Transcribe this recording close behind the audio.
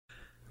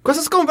Com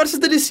essas conversas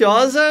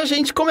deliciosas, a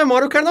gente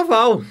comemora o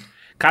carnaval.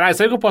 Caralho,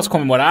 sabe o que eu posso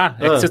comemorar?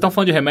 É que vocês estão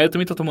falando de remédio, eu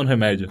também tô tomando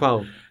remédio.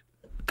 Qual?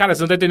 Cara,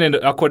 você não tá entendendo.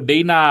 Eu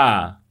acordei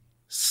na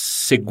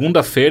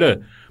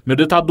segunda-feira, meu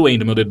dedo tava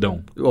doendo, meu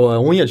dedão. A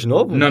unha de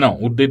novo? Não,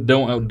 o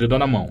dedão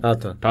na mão. Ah,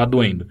 tá. Tava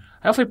doendo.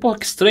 Aí eu falei, porra,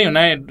 que estranho,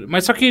 né?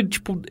 Mas só que,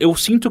 tipo, eu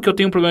sinto que eu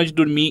tenho um problema de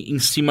dormir em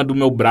cima do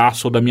meu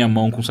braço ou da minha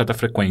mão com certa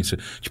frequência.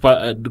 Tipo,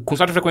 com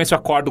certa frequência eu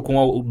acordo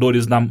com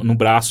dores no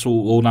braço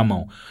ou na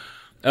mão.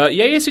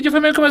 E aí esse dia foi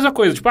meio que a mesma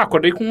coisa. Tipo,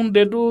 acordei com um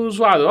dedo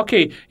zoado,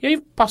 ok. E aí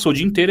passou o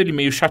dia inteiro, ele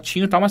meio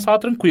chatinho e tal, mas tava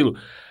tranquilo.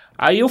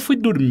 Aí eu fui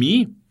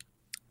dormir,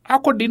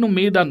 acordei no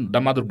meio da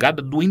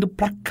madrugada, doendo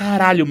pra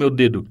caralho o meu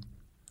dedo.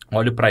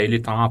 Olho pra ele e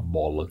tá uma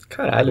bola.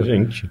 Caralho,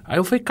 gente. Aí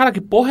eu falei, cara,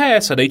 que porra é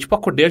essa? Daí, tipo,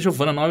 acordei a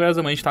Giovana, 9 horas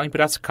da manhã, a gente tava em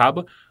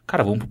Piracicaba.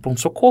 Cara, vamos pro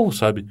pronto-socorro,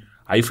 sabe?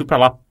 Aí fui pra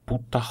lá,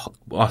 puta...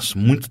 Nossa,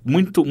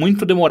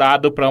 muito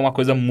demorado pra uma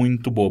coisa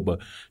muito boba.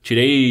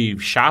 Tirei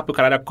chapa, o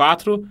caralho,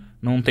 4,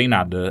 não tem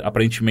nada.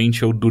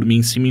 Aparentemente, eu dormi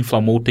em cima,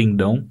 inflamou o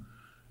tendão.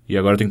 E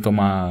agora eu tenho que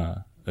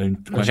tomar...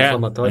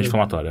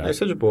 Anti-inflamatório.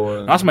 Isso é de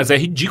boa. Nossa, mas é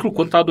ridículo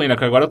quanto tava doendo.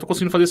 Agora eu tô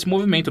conseguindo fazer esse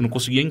movimento. Eu não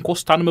conseguia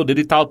encostar no meu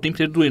dedo e tava o tempo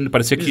inteiro doendo.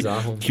 Parecia que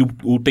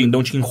o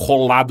tendão tinha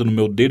enrolado no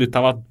meu dedo e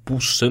tava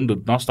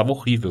pulsando. Nossa, tava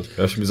horrível.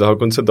 Eu acho bizarro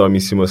quando você dorme em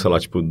cima, sei lá,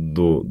 tipo,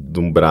 de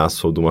um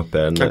braço ou de uma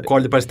perna. Que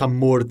acorda e parece que tá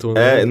morto,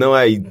 né?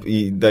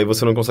 E daí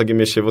você não consegue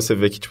mexer, você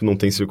vê que, tipo, não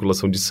tem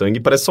circulação de sangue.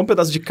 Parece só um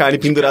pedaço de carne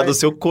pendurado no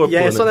seu corpo, E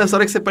é né? só nessa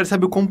hora que você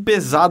percebe o quão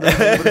pesado é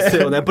o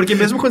seu, né? Porque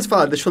mesmo quando você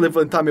fala, deixa eu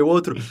levantar meu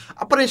outro,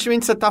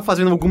 aparentemente você tá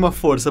fazendo alguma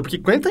força. Porque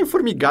quando ele tá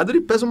enformigado, ele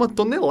pesa 1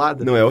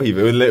 tonelada. Não, é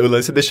horrível. O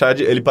lance é deixar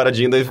ele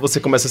paradinho, daí você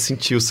começa a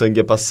sentir o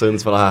sangue passando,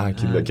 você fala,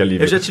 que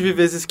alívio. Eu já tive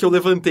vezes que eu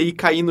levantei e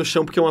caí no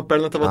chão porque uma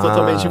perna tava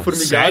totalmente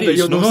enformigada. Sério? E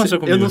eu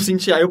Eu não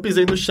senti. Aí eu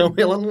pisei no chão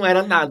e ela não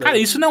era nada. Cara,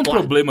 isso não é um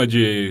problema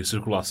de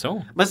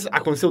circulação? Mas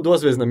aconteceu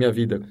 2 vezes na minha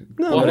vida.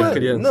 Não, era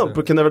criança. Não,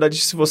 porque na verdade,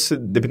 se você,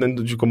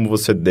 dependendo de como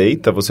você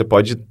deita, você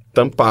pode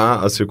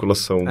tampar a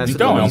circulação.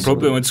 Então, é um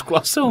problema de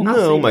circulação.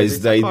 Não, sim, mas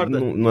daí acorda.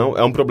 não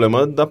é um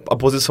problema da a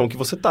posição que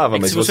você tava. É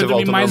que mas se você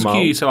dormir volta mais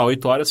normal. que, sei lá,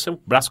 8 horas, seu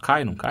braço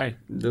cai, não cai?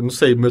 Eu não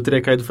sei, meu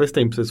teria caído faz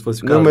tempo, se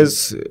fosse o caso. Não,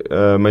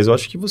 mas eu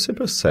acho que você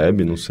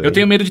percebe, não sei. Eu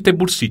tenho medo de ter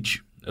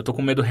bursite. Eu tô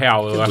com medo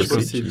real. Eu acho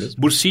bursite?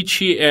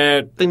 Bursite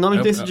é... Tem nome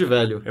de doença de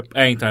velho.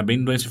 Então, é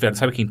bem doença de velho.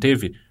 Sabe quem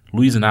teve?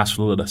 Luiz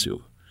Inácio Lula da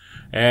Silva.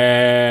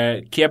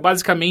 Que é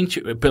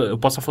basicamente... Eu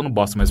posso estar falando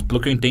bosta, mas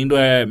pelo que eu entendo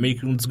é meio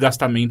que um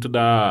desgastamento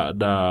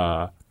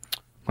da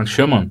como é que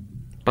chama?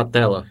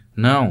 Patela.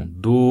 Não,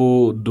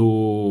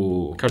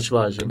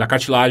 Cartilagem. da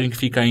cartilagem que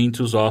fica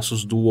entre os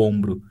ossos do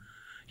ombro.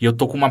 E eu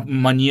tô com uma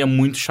mania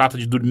muito chata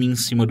de dormir em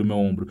cima do meu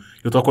ombro.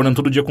 Eu tô acordando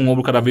todo dia com o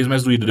ombro cada vez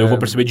mais doído. Eu vou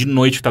perceber de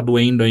noite que tá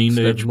doendo ainda.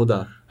 Você deve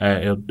mudar.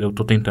 Eu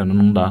tô tentando,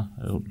 não dá.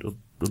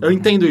 Eu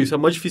entendo isso, é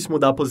muito difícil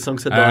mudar a posição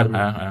que você dorme.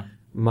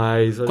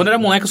 Mas... Quando eu era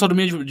moleque, eu só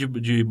dormia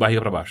de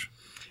barriga pra baixo.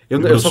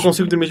 Eu só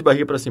consigo dormir de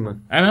barriga pra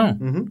cima. É mesmo?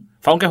 Uhum.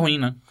 Falam que é ruim,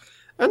 né?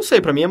 Eu não sei,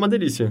 pra mim é uma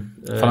delícia.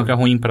 Falam que é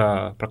ruim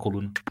pra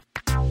coluna.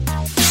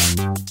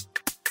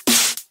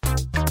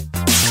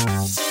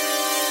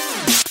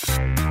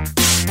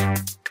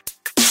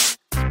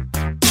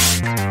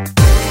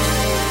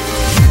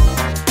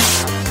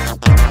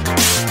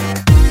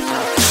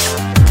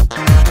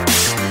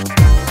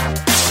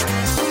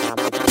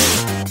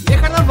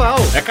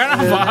 É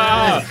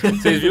carnaval!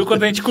 Vocês viram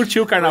quando a gente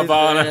curtiu o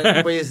carnaval,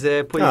 né? Pois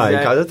é.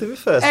 Em casa teve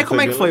festa. Como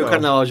é que foi legal. o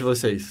carnaval de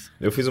vocês?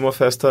 Eu fiz uma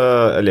festa...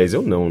 Aliás,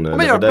 eu não, né? Ou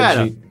melhor, na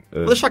verdade,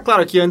 Vou deixar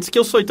claro aqui antes que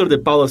eu sou Heitor de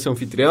Paula, seu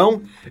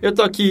anfitrião. Eu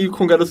tô aqui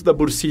com o garoto da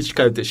bursite,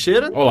 Caio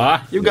Teixeira.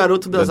 Olá! E o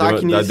garoto das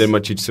acnes... Da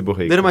dermatite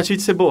seborreica.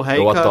 Dermatite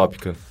seborreica. Ou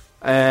atópica.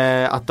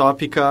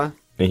 Atópica...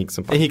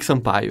 Henrique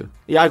Sampaio.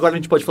 E agora a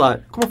gente pode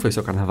falar, como foi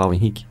seu carnaval,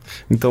 Henrique?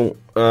 Então,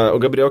 o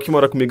Gabriel que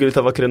mora comigo, ele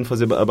tava querendo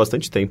fazer há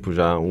bastante tempo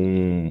já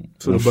um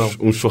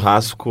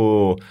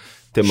churrasco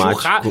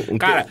temático.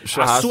 Cara,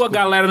 churrasco. A sua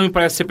galera não me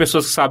parece ser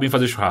pessoas que sabem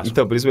fazer churrasco.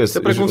 Então, por isso mesmo,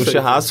 Isso é um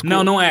churrasco...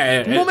 Não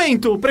é.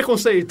 Momento,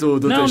 preconceito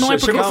do Não, não é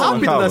porque... Chegou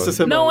rápido calma. nessa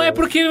semana. Não é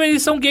porque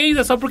eles são gays,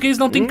 é só porque eles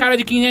não têm cara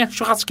de quem é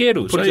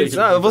churrasqueiro. Por Só quê?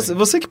 isso.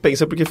 Você que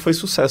pensa, porque foi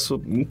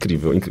sucesso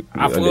incrível.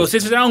 Aliás,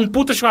 Vocês fizeram um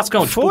puta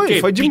churrascão. Foi, tipo, o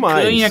quê? foi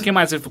demais. Picanha, que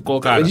mais vocês a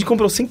colocaram? gente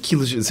comprou 100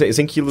 quilos de...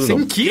 100 quilos, 100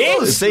 não.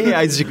 quilos? 100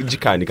 reais de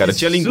carne, cara.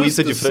 Tinha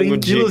linguiça de frango 100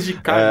 quilos de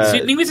carne.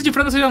 Se linguiça de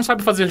frango você já não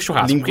sabe fazer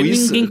churrasco. Porque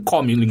ninguém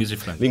come linguiça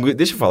de frango.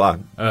 Deixa eu falar.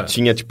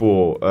 Tinha,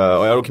 tipo...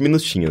 era o que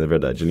menos tinha, na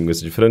verdade.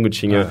 Linguiça de frango,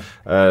 tinha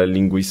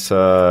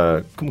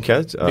linguiça... Como que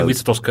é?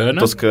 Linguiça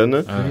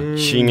toscana.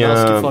 Tinha...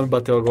 Nossa, que fome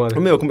bateu agora.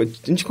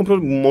 A gente comprou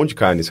um monte de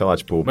carne, sei lá,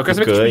 tipo... Mas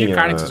eu quero saber que tipo de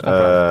carne que vocês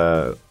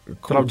compraram.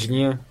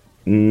 Claudinha.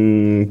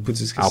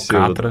 Putz, esqueci.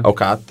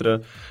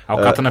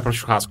 Alcatra não é pra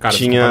churrasco, cara.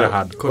 Tinha... Você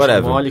errado.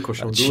 Coxão mole,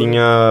 coxão duro.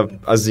 Tinha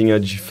asinha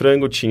de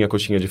frango, tinha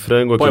coxinha de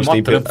frango. Pô,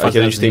 aqui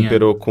a gente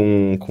temperou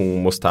com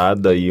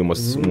mostarda e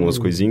umas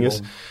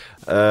coisinhas.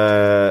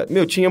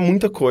 Tinha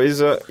muita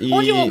coisa e...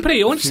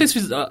 Onde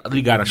vocês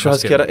ligaram a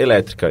churrasqueira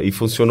elétrica e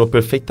funcionou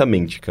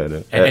perfeitamente,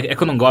 cara. É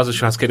que eu não gosto de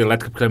churrasqueira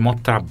elétrica porque é mó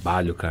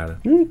trabalho, cara.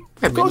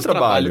 Qual o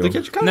trabalho? Do que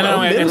de carvão.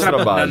 Não, menos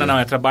trabalho. Não,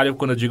 é trabalho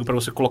quando eu digo pra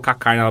você colocar a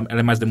carne, ela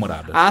é mais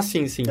demorada. Ah,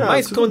 sim. Ah,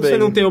 Mas tudo quando bem. você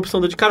não tem a opção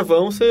de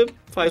carvão, você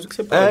faz o que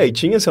você pode. E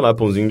tinha, sei lá,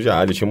 pãozinho de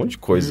alho, tinha um monte de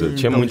coisa.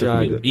 Tinha pão muita de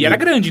alho. comida. E era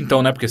grande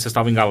então, né? Porque vocês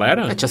estavam em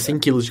galera. Tinha 100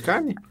 quilos de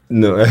carne?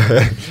 Não,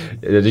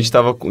 a gente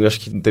tava, acho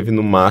que teve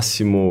no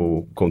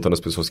máximo, contando as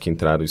pessoas que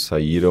entraram e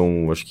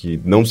saíram, acho que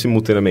não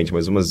simultaneamente,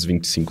 mas umas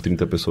 25,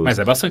 30 pessoas. Mas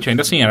é bastante,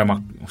 ainda assim, era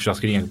uma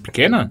churrasqueirinha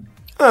pequena?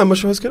 Uma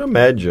churrasqueira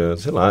média,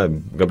 sei lá.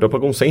 O Gabriel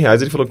pagou uns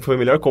R$100, ele falou que foi a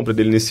melhor compra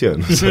dele nesse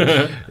ano.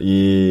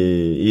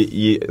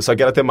 Só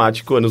que era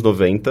temático, anos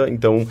 90,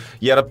 então...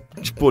 E era,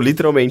 tipo,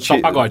 literalmente... Só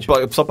pagode.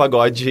 Só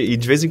pagode, e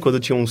de vez em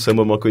quando tinha um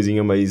samba, uma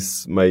coisinha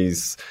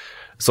mais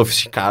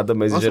sofisticada,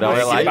 mas Nossa, em geral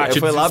mas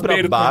foi lá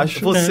pra baixo.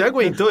 Você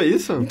aguentou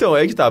isso? Então,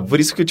 é que tá. Por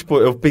isso que, tipo,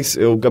 eu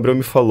pensei... O Gabriel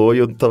me falou e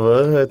eu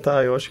tava...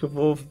 eu acho que eu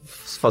vou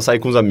sair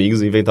com os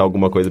amigos e inventar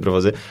alguma coisa pra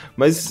fazer.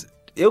 Mas...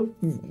 Eu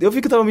vi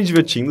que eu tava me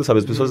divertindo, sabe?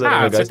 As pessoas eram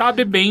legais. Você tava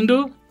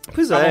bebendo...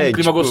 Pois tava um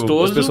clima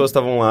gostoso. As pessoas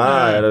estavam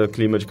lá, era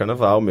clima de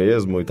carnaval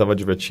mesmo, e tava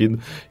divertido.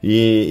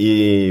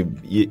 E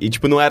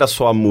tipo, não era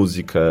só a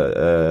música.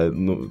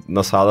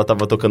 Na sala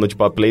tava tocando,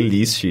 tipo, a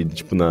playlist,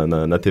 tipo,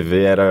 na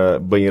TV era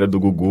banheira do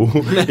Gugu.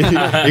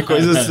 e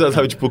coisas,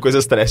 sabe, tipo,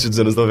 coisas trash dos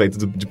anos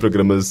 90, de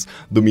programas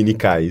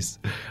dominicais.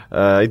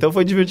 Então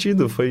foi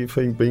divertido, foi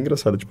bem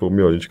engraçado. Tipo,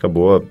 a gente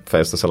acabou a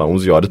festa, sei lá,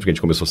 11 horas, porque a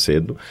gente começou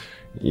cedo.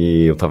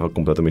 E eu tava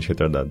completamente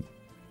retardado.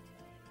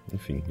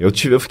 Enfim,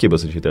 eu fiquei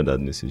bastante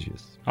retardado nesses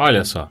dias.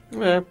 Olha só.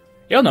 É.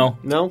 Eu não.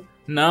 Não?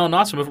 Não,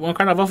 nossa, meu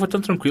carnaval foi tão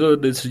tranquilo. Eu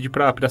decidi ir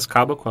pra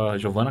Piracicaba com a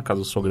Giovana,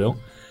 casa do sogrão.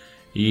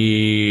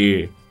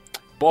 E...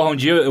 Porra, um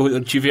dia eu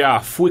tive a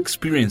full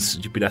experience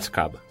de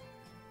Piracicaba.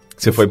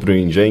 Você foi pro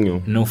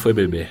engenho? Não foi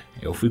beber.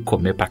 Eu fui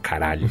comer pra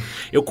caralho.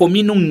 Eu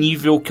comi num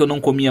nível que eu não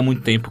comia há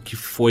muito tempo, que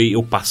foi...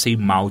 Eu passei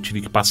mal,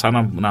 tive que passar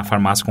na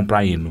farmácia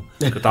comprar Eno.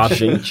 Eu tava,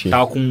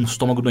 tava com o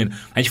estômago doendo.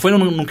 A gente foi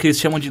num que eles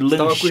chamam de lanchão...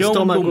 Tava com o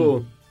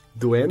estômago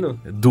doendo?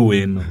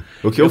 Doendo.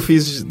 O que eu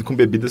fiz com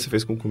bebida, você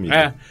fez com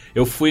comida.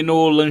 Eu fui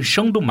no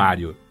lanchão do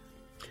Mário.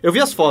 Eu vi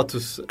as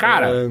fotos.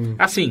 Cara,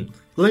 assim...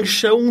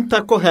 Lanchão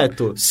tá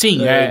correto.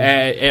 Sim,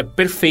 é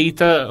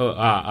perfeita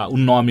o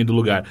nome do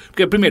lugar.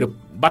 Porque, primeiro,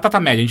 batata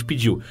média, a gente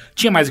pediu.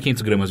 Tinha mais de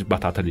 500 gramas de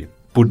batata ali,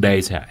 por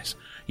R$10.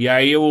 E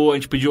aí a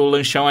gente pediu o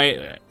lanchão, aí,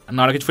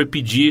 na hora que a gente foi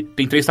pedir,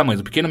 tem 3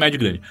 tamanhos, pequeno, médio e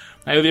grande.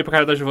 Aí eu virei pra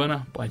cara da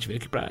Giovana, a gente veio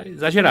aqui pra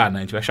exagerar, né?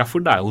 A gente vai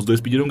chafurdar. Os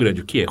 2 pediram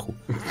grande, que erro.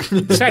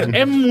 Sério,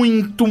 é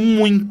muito,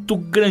 muito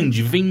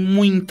grande, vem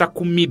muita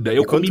comida.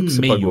 Eu comi quanto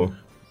que meio. você pagou?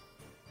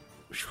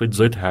 Acho que foi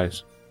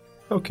R$18.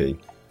 Ok.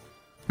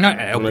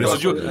 É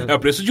o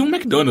preço de um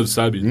McDonald's,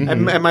 sabe?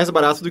 É mais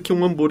barato do que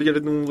um hambúrguer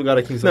num lugar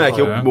aqui em São Não,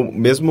 Paulo. é que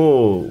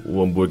mesmo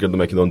o hambúrguer do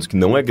McDonald's, que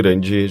não é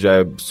grande,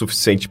 já é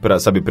suficiente pra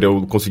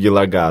eu conseguir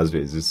largar, às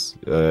vezes.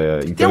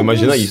 Então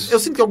imagina isso. Eu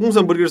sinto que alguns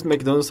hambúrgueres do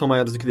McDonald's são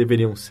maiores do que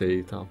deveriam ser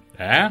e tal.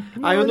 É?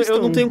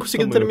 Eu não tenho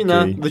conseguido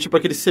terminar. Okay. Do tipo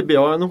aquele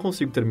CBO, eu não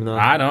consigo terminar.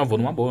 Ah, não, eu vou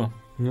numa boa.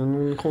 Eu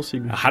não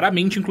consigo.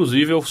 Raramente,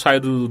 inclusive, eu saio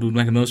do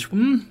McDonald's, tipo,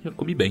 eu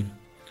comi bem.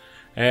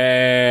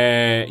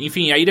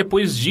 Enfim, aí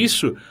depois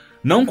disso...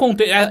 Não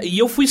contei... E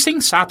eu fui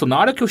sensato. Na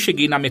hora que eu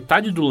cheguei na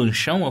metade do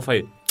lanchão, eu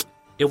falei...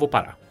 Eu vou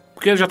parar.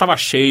 Porque eu já tava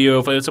cheio.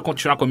 Eu falei, se eu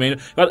continuar comendo...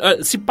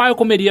 Se pá, eu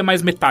comeria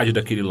mais metade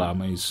daquele lá.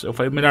 Mas eu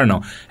falei, melhor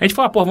não. A gente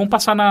falou, vamos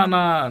passar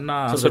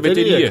na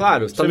sorveteria.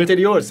 Claro, você tá no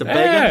interior. Você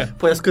pega,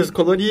 põe as coisas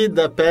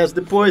coloridas, pesa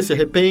depois, se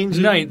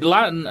arrepende. Não, e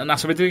lá na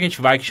sorveteria que a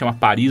gente vai, que chama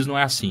Paris, não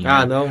é assim.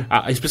 Ah, né? não.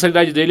 A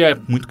especialidade dele é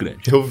muito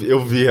grande.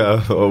 Eu vi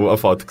a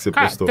foto que você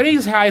postou.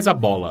 R$3 a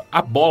bola.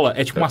 A bola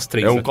é tipo umas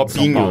 3. É um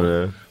copinho,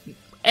 né?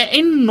 É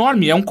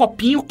enorme, é um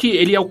copinho que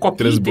ele é o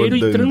copinho inteiro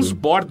e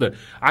transborda.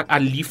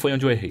 Ali foi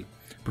onde eu errei.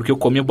 Porque eu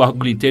comi o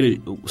bagulho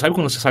inteiro. Sabe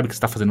quando você sabe que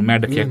você tá fazendo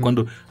merda? Que é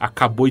quando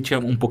acabou e tinha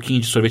um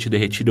pouquinho de sorvete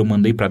derretido, eu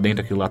mandei pra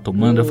dentro aquilo lá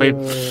tomando. Eu falei,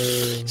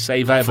 isso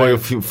aí vai. Foi o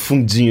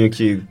fundinho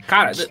que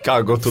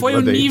cagou tudo foi lá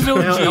o dentro. Nível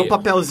de... É o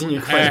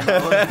papelzinho que faz.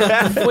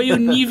 Foi o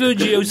nível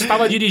de... Eu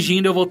estava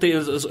dirigindo, eu voltei,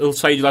 eu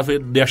saí de lá,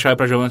 dei a chave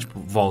pra Giovana, tipo,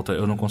 volta,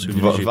 eu não consigo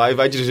dirigir.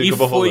 Vai dirigir que eu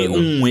vou rolando. E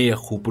foi um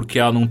erro, porque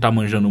ela não tá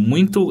manjando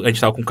muito. A gente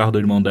tava com o carro do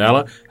irmão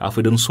dela, ela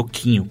foi dando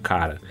soquinho,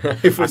 cara.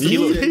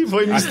 Aquilo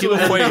foi...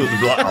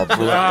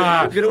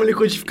 Virou um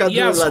liquidificador.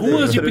 E as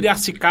ruas de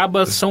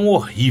Piracicaba são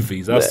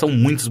horríveis, elas são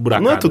muito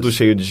esburacadas. Não é tudo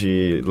cheio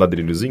de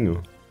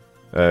ladrilhozinho?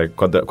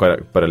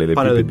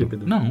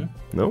 Paralelepípedo? Não?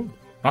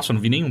 Nossa, eu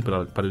não vi nenhum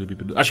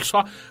paralelepípedo. Acho que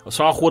só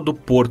a Rua do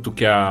Porto,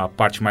 que é a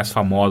parte mais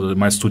famosa,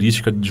 mais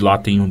turística de lá,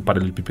 tem um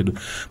paralelepípedo.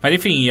 Mas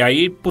enfim, e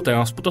aí, é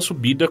umas puta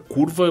subida,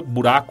 curva,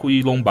 buraco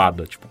e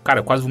lombada. Tipo, cara,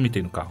 eu quase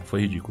vomitei no carro,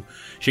 foi ridículo.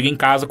 Cheguei em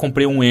casa,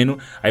 comprei um Eno,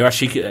 aí eu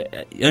achei que...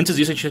 Antes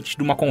disso, a gente tinha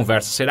tido uma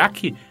conversa. Será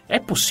que é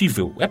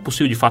possível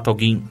de fato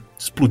alguém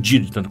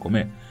explodir de tanto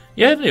comer?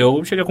 E aí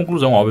eu cheguei à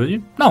conclusão óbvia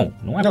de não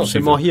é possível. Você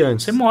morre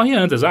antes. Você morre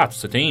antes, exato.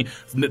 Você tem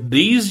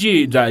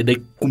desde da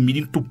comida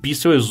entupir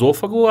seu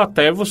esôfago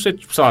até você,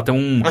 tipo, sei lá, tem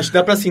um... Acho que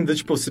dá pra assim,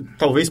 tipo, você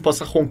talvez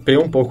possa romper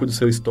um pouco do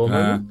seu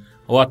estômago.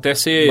 Ou até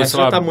ser, mas você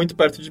já tá muito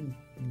perto de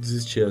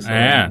desistir.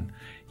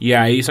 E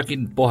aí, só que,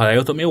 aí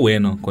eu tomei o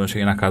Eno quando eu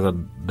cheguei na casa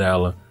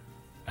dela.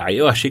 Aí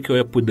eu achei que eu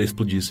ia poder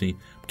explodir, sim.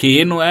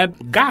 Queno é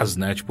gás,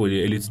 né? Tipo,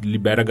 ele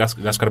libera gás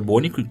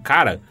carbônico e,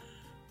 cara,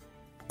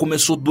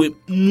 começou a doer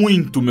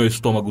muito o meu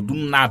estômago, do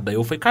nada.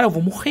 Eu falei, cara, eu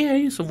vou morrer, é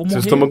isso, eu vou morrer.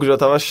 Seu estômago já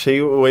tava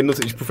cheio, o Eno,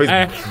 tipo, fez...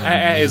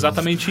 É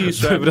exatamente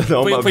isso.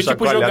 Foi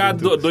tipo jogar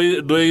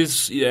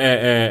dois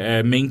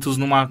mentos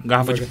numa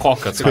garrafa de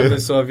coca, Você sabe?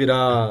 começou a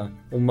virar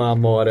uma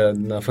amora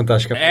na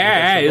Fantástica.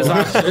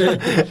 Exato.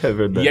 É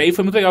verdade. E aí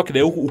foi muito legal, que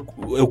daí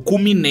eu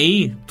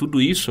culminei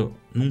tudo isso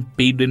num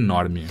peido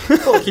enorme.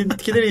 Pô,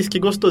 que delícia, que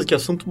gostoso, que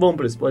assunto bom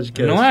pra esse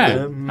podcast. Não é?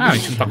 Né? Ah, a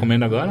gente não tá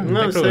comendo agora? Não, tem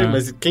eu sei, problema.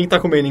 mas quem tá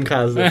comendo em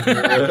casa?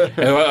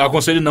 Eu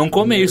aconselho não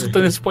comer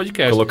escutando esse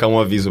podcast. Colocar um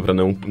aviso pra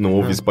não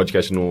ouvir esse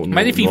podcast no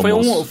Mas enfim, no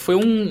almoço. foi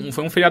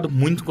um feriado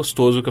muito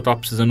gostoso que eu tava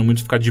precisando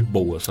muito ficar de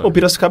boa, sabe? O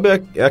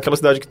Piracicaba é aquela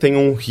cidade que tem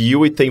um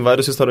rio e tem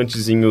vários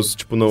restaurantezinhos,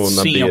 tipo, na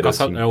Sim, beira,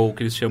 é o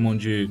que eles chamam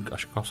de...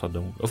 Acho que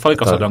calçadão. Eu falei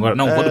calçadão agora?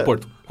 Não, Rua do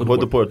Porto. Rua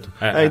do Porto.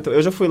 É. Então,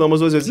 eu já fui lá umas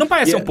 2 vezes. Não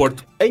parece E um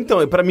porto.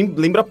 Então, pra mim,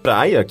 lembra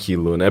praia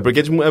aquilo, né?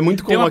 Porque tipo, é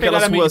muito Tem comum uma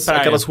pegada meio de praia.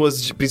 aquelas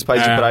ruas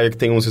principais de praia que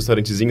tem uns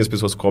restaurantezinhos, as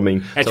pessoas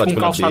comem, É sei lá, tipo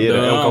um na beira.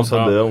 calçadão. É um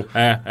calçadão. Eu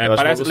acho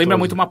Parece, gostoso. lembra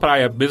muito uma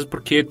praia, mesmo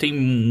porque tem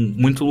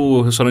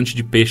muito restaurante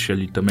de peixe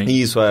ali também.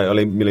 Isso, eu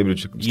me lembro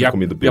de ter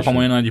comido E peixe. a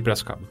pamonha não é de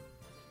Piracicaba.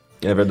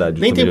 É verdade.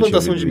 Nem eu tem também já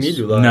plantação tinha de ouvido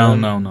milho isso. lá?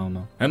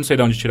 Não. Eu não sei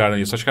de onde tiraram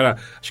isso. Acho que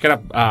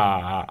era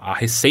a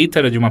receita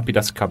era de uma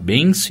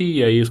piracicabense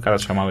e aí os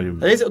caras chamavam de...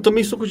 Aliás, eu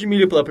tomei suco de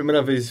milho pela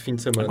primeira vez esse fim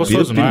de semana. É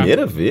gostoso, não é?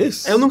 Primeira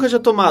vez? Eu nunca tinha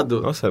tomado.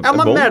 Nossa, é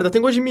uma bom? merda,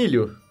 tem gosto de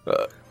milho.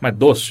 Mas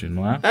doce,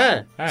 não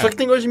é? Só que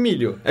tem gosto de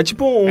milho. É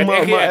tipo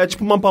É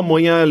tipo uma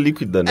pamonha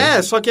líquida, né?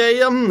 É, só que aí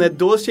é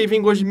doce e aí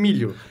vem gosto de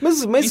milho.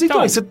 Mas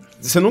Então-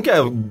 você não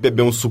quer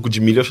beber um suco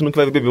de milho achando que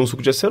vai beber um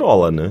suco de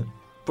acerola, né?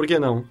 Por que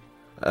não?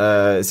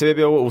 Você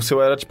bebeu, o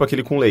seu era tipo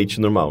aquele com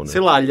leite normal, né?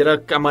 Sei lá, ele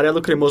era amarelo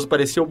cremoso,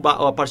 parecia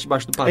a parte de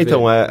baixo do pavê.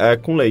 Então, é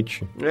com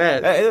leite.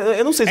 É,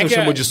 Eu não sei se É eu que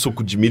chamo é- de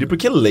suco de milho,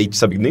 porque leite,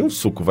 sabe? Nenhum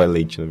suco vai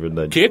leite, na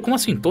verdade. Que? Como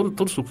assim?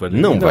 Todo suco vai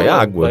leite? Não, vai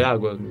água. Vai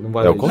água, não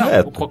vai É o leite.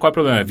 correto. Qual é o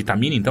problema? É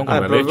vitamina, então, quando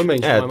vai leite?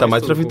 provavelmente. É, não tá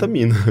mais pra suco.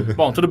 vitamina.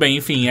 Bom, tudo bem,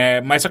 enfim.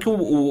 Mas só que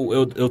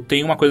eu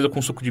tenho uma coisa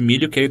com suco de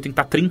milho que ele tem que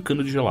estar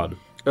trincando de gelado.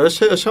 Eu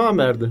achei uma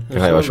merda.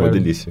 Eu acho uma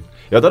delícia.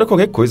 Eu adoro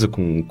qualquer coisa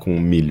com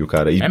milho,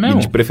 cara. E, É mesmo?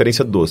 e de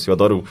preferência doce. Eu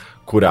adoro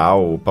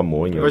curau,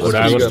 pamonha. Eu gosto de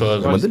Curau é espiga. gostoso. É Eu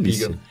uma gosto de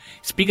delícia. espiga.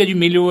 Espiga de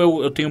milho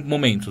eu tenho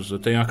momentos. Eu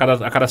tenho a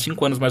cada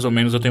 5 anos, mais ou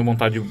menos, eu tenho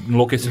vontade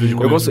enlouquecida de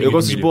comer Eu gosto milho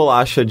de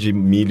bolacha de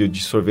milho,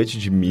 de sorvete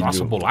de milho.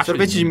 Nossa, bolacha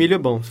Sorvete de milho é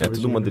bom. É sorvete tudo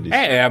de uma milho. delícia.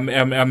 É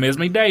a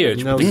mesma ideia.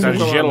 Tipo, Não, tem que estar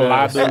isso é uma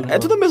gelado. merda. É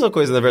tudo a mesma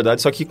coisa, na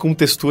verdade, só que com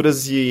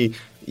texturas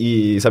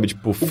e sabe,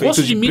 tipo, feito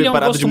gosto de milho é um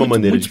preparado gosto de uma muito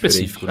maneira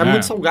específico. diferente. É né?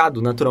 muito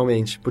salgado,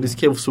 naturalmente. Por isso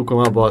que o suco é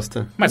uma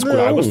bosta. Mas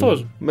curau é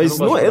gostoso. Mas Eu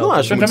não gosto eu não de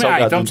acho Você muito também,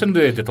 salgado. então você não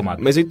deveria ter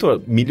tomado. Mas, Heitor,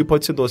 milho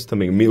pode ser doce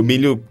também. O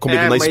milho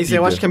comido na mas espiga.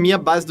 eu acho que a minha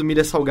base do milho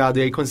é salgado.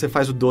 E aí quando você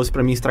faz o doce,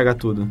 pra mim estraga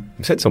tudo.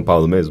 Você é de São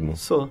Paulo mesmo?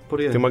 Sou, por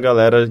quê? Tem uma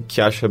galera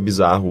que acha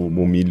bizarro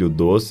o milho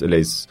doce.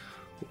 Aliás,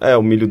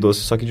 o milho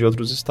doce, só que de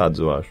outros estados,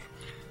 eu acho.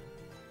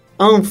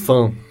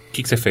 Anfã. O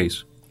que você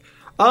fez?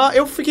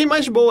 Eu fiquei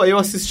mais de boa. Eu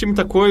assisti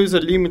muita coisa,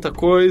 li muita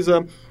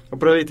coisa.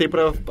 Aproveitei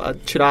pra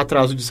tirar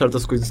atraso de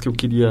certas coisas que eu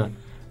queria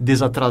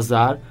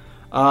desatrasar.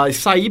 E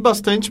saí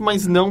bastante,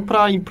 mas não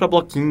pra ir pra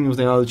bloquinhos,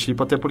 nem nada do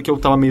tipo. Até porque eu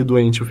tava meio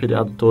doente o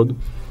feriado todo.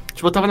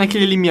 Tipo, eu tava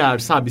naquele limiar,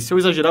 sabe? Se eu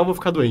exagerar, eu vou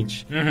ficar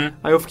doente. Uhum.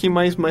 Aí eu fiquei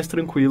mais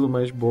tranquilo,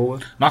 mais de boa.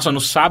 Nossa,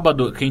 no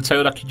sábado, que a gente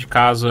saiu daqui de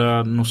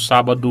casa, no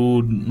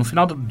sábado, no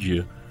final do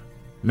dia.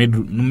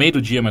 No meio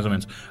do dia, mais ou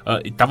menos.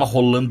 E tava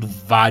rolando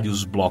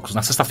vários blocos.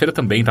 Na sexta-feira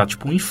também, tava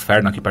tipo um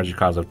inferno aqui perto de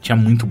casa. Tinha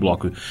muito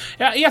bloco.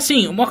 E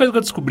assim, uma coisa que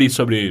eu descobri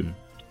sobre...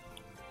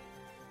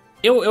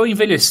 Eu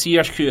envelheci,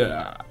 acho que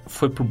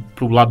foi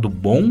pro lado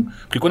bom.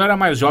 Porque quando eu era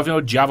mais jovem, eu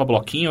odiava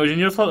bloquinho. Hoje em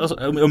dia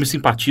eu me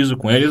simpatizo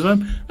com eles.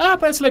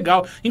 Parece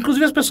legal.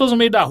 Inclusive as pessoas no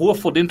meio da rua,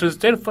 fodendo o trânsito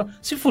inteiro, falam,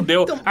 se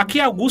fudeu. Então, aqui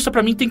em Augusta,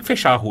 pra mim, tem que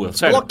fechar a rua.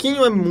 Sério.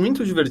 Bloquinho é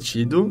muito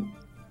divertido,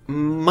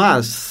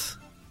 mas...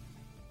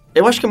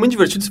 Eu acho que é muito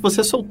divertido se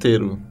você é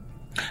solteiro.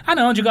 Ah,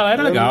 não, de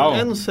galera é legal.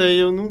 Eu não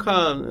sei, eu nunca...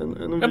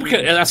 Eu não É porque,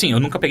 assim, eu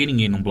nunca peguei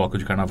ninguém num bloco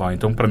de carnaval.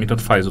 Então, pra mim,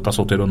 tanto faz eu tá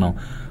solteiro ou não.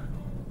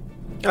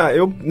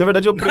 Na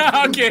verdade, eu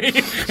Ok.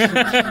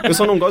 eu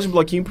só não gosto de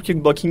bloquinho porque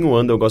bloquinho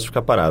anda, eu gosto de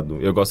ficar parado.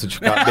 Eu gosto de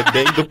ficar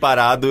bebendo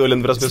parado e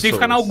olhando pras Você pessoas. tem que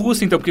ficar na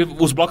Augusta, então, porque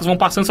os blocos vão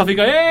passando e só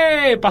fica,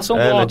 ei, passou um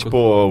bloco. né, tipo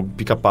o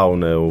pica-pau,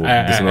 né? O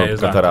descendo a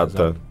exato, catarata,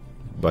 exato.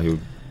 barril.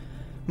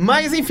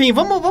 Mas, enfim,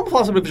 vamos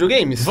falar sobre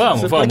videogames?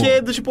 Vamos.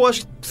 Porque, tipo,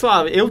 acho que, sei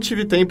lá, eu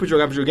tive tempo de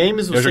jogar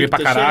videogames. Eu joguei pra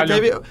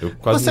caralho. Eu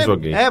quase não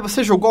joguei.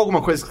 Você jogou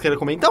alguma coisa que você queira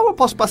comentar ou eu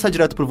posso passar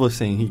direto por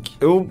você, Henrique?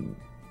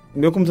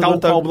 Meu computador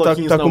Tal qual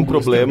bloquinhos tá na com Augusta.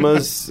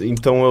 problemas,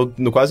 então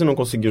eu quase não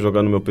consegui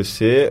jogar no meu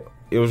PC.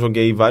 Eu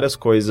joguei várias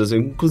coisas.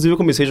 Inclusive, eu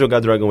comecei a jogar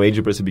Dragon Age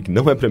e percebi que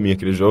não é pra mim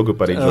aquele jogo. Eu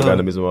parei de jogar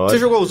na mesma hora. Você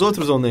jogou os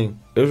outros ou nem?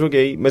 Eu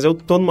joguei, mas eu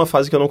tô numa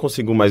fase que eu não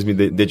consigo mais me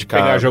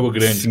dedicar Pegar jogo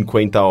grande.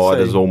 50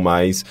 horas Sei. ou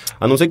mais.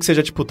 A não ser que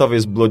seja, tipo,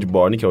 talvez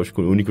Bloodborne, que eu acho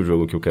que é o único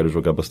jogo que eu quero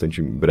jogar bastante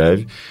em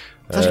breve.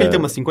 Você acha que ele tem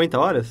umas 50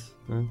 horas?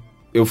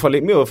 eu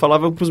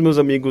falava pros meus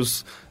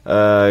amigos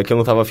que eu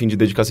não tava afim de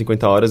dedicar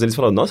 50 horas, eles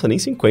falaram, nossa, nem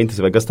 50,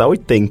 você vai gastar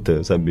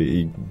 80, sabe?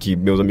 E que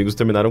meus amigos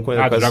terminaram com...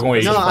 Dragon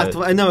Age.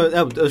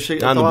 Eu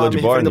cheguei... no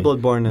Bloodborne?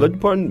 Bloodborne, né?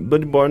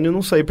 Bloodborne eu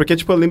não sei, porque,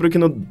 tipo, eu lembro que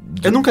no...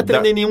 Eu nunca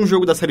terminei nenhum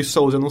jogo da série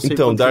Souls, eu não sei.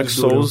 Então, Dark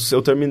Souls,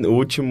 eu terminei, o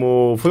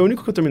último... Foi o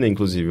único que eu terminei,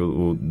 inclusive,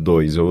 o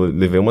 2, eu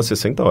levei umas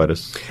 60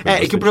 horas.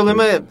 É que o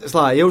problema é, sei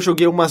lá, eu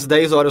joguei umas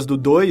 10 horas do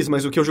 2,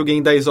 mas o que eu joguei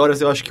em 10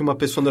 horas, eu acho que uma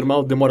pessoa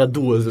normal demora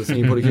 2,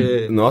 assim,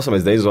 porque... Nossa,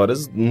 mas 10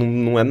 horas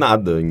não é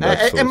nada em Dark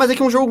Souls. Mas é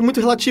que é um jogo muito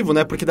relativo,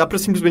 né? Porque dá pra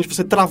simplesmente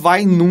você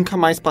travar e nunca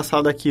mais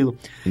passar daquilo.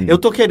 Eu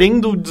tô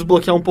querendo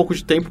desbloquear um pouco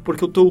de tempo,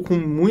 porque eu tô com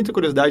muita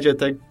curiosidade,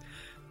 até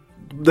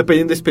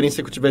dependendo da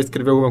experiência que eu tiver de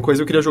escrever alguma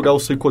coisa, eu queria jogar o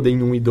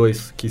Suikoden 1 e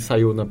 2, que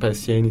saiu na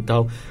PSN e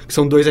tal, que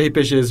são 2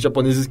 RPGs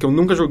japoneses que eu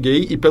nunca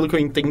joguei, e pelo que eu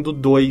entendo,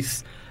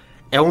 2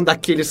 é um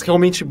daqueles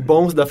realmente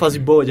bons da fase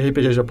boa de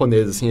RPG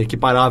japonês, assim,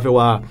 equiparável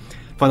a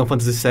Final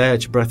Fantasy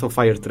VII, Breath of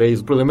Fire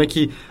 3. O problema é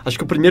que acho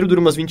que o primeiro dura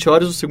umas 20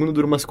 horas, o segundo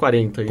dura umas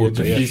 40.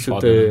 Puta, e é difícil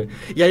foda, ter... né?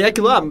 E aí é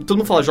aquilo, todo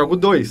mundo fala, joga o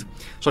 2.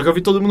 Só que eu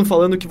vi todo mundo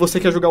falando que você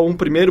quer jogar o 1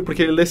 primeiro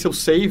porque ele lê seu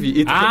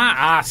save e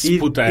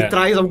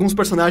traz alguns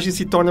personagens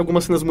e torna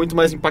algumas cenas muito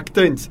mais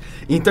impactantes.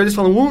 Então eles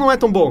falam, o 1 não é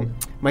tão bom,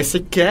 mas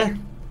você quer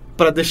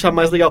pra deixar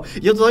mais legal.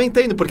 E eu não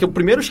entendo, porque o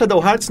primeiro Shadow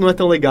Hearts não é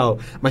tão legal,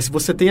 mas se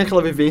você tem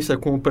aquela vivência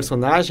com o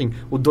personagem,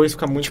 o 2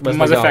 fica muito mais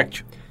legal. Mass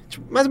Effect.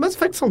 Mas Mass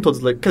Effect são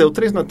todos legais. Quer dizer, o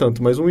 3 não é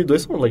tanto, mas o 1 e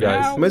 2 são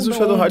legais. Mas o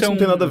Shadow Hearts não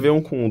tem nada a ver um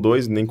com o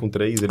 2, nem com o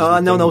 3.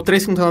 Não, o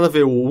 3 não tem nada a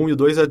ver. O 1 e o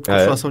 2 é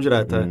continuação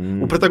direta.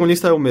 O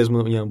protagonista é o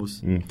mesmo em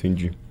ambos.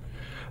 Entendi.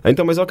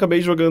 Então, mas eu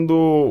acabei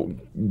jogando,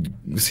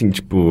 assim,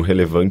 tipo,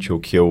 relevante, o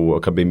que eu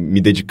acabei me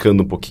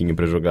dedicando um pouquinho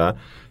pra jogar,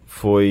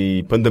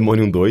 foi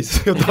Pandemonium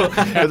 2.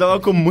 Eu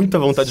tava com muita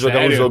vontade de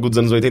jogar um jogo dos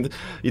anos 80.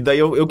 E daí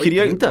eu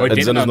queria... 80?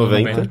 Dos anos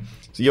 90.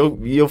 E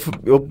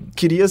eu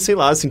queria, sei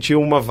lá, sentir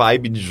uma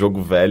vibe de jogo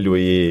velho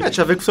e...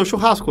 tinha a ver com o seu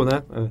churrasco,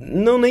 né?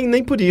 Não,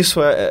 nem por isso.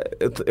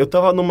 Eu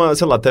tava numa...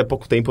 Sei lá, até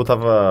pouco tempo eu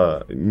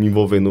tava me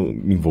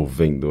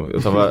envolvendo.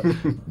 Eu tava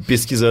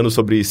pesquisando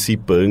sobre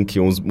C-Punk,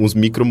 uns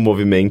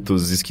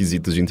micromovimentos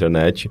esquisitos de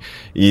internet.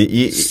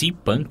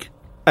 C-Punk?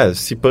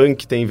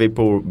 C-Punk, tem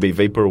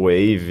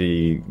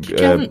Vaporwave,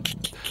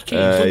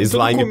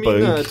 Slime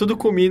Punk. Tudo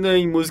combina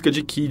em música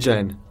de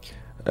Keygen.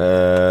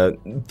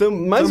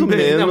 Mais Também, ou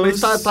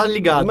menos. Mas tá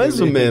ligado. Mais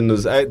ou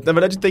menos. Na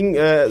verdade, tem...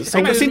 eu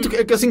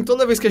sinto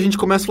toda vez que a gente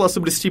começa a falar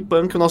sobre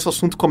steampunk, o nosso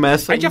assunto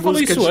começa. A gente já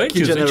falou isso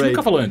antes, a gente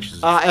nunca falou antes.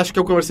 Acho que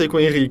eu conversei com o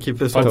Henrique,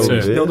 pessoal.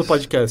 Não no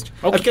podcast.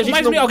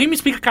 Alguém me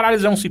explica, caralho,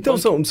 eles é um steampunk?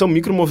 Então, são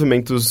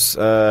micromovimentos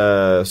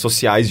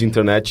sociais de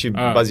internet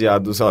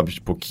baseados, sei lá,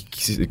 tipo,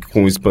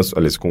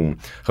 com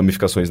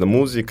ramificações na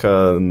música,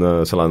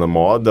 na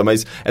moda,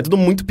 mas é tudo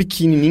muito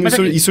pequenininho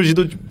e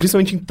surgido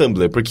principalmente em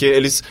Tumblr,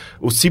 porque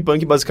o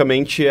C-Punk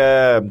basicamente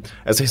é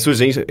essas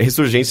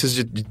ressurgências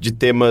de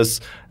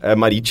temas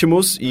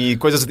marítimos e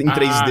coisas em 3D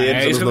dos anos 90.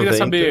 É isso que eu queria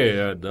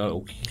saber.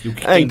 O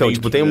que tem então, dentro,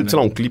 tipo, tem sei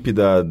lá, um clipe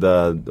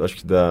acho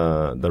que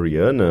da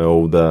Rihanna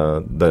ou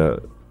da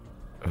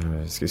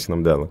esqueci o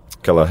nome dela.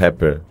 Aquela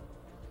rapper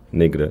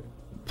negra.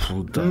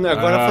 Puta.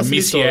 Agora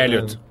Missy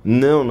Elliott.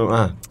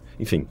 Não.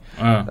 Enfim,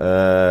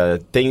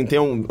 tem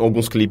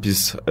alguns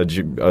clipes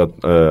de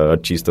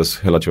artistas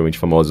relativamente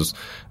famosos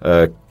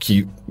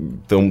que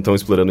estão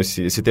explorando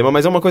esse tema,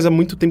 mas é uma coisa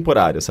muito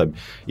temporária, sabe?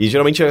 E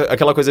geralmente é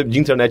aquela coisa de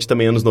internet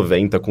também anos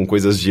 90, com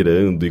coisas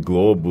girando e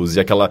globos e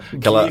aquela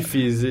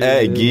GIFs.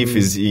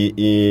 GIFs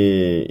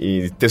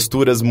e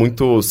texturas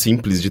muito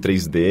simples de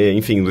 3D,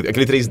 enfim,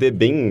 aquele 3D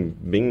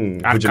bem...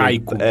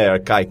 Arcaico.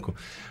 Arcaico.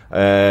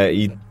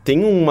 E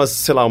tem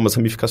umas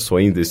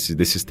ramificações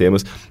desses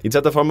temas. E, de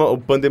certa forma, o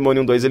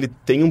Pandemonium 2, ele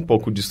tem um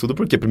pouco de estudo,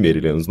 porque, primeiro,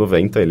 ele é anos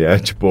 90,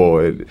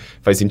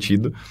 faz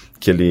sentido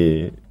que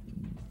ele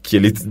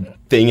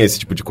tenha esse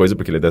tipo de coisa,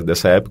 porque ele é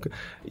dessa época.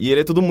 E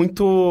ele é tudo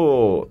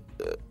muito...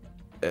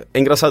 É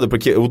engraçado,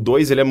 porque o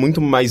 2, ele é muito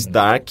mais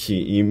dark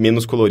e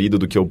menos colorido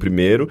do que o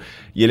primeiro.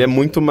 E ele é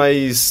muito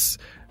mais...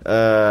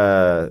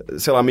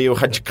 sei lá, meio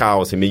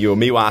radical, assim,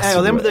 meio ácido.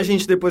 Eu lembro da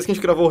gente, depois que a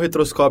gente gravou o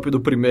retroscópio do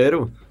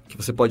primeiro, que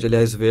você pode,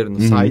 aliás, ver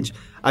no site,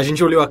 a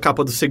gente olhou a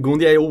capa do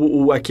segundo e aí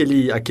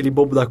aquele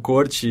bobo da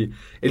corte,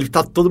 ele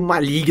tá todo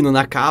maligno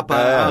na capa.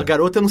 A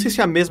garota, eu não sei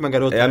se é a mesma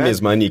garota, a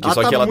mesma, a Nick,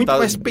 só que ela muito tá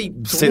mais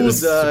peituda,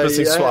 super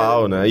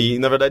sensual, né? E,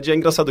 na verdade, é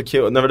engraçado que,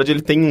 na verdade,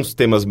 ele tem uns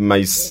temas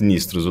mais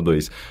sinistros, o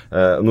 2.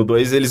 No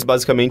 2, eles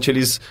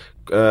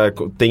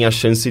têm a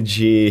chance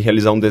de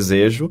realizar um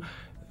desejo.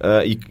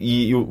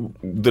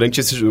 Durante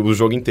o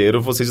jogo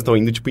inteiro, vocês estão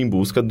indo, tipo, em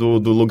busca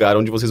do lugar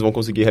onde vocês vão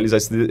conseguir realizar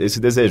esse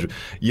desejo.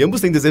 E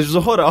ambos têm desejos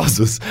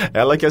horrorosos.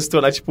 Ela quer se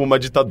tornar, tipo, uma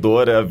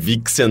ditadora,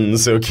 vixen, não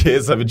sei o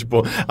quê, sabe?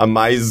 Tipo, a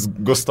mais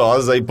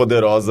gostosa e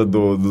poderosa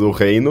do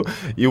reino.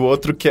 E o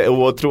outro que é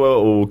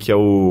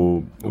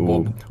o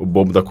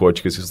bobo da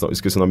corte, que eu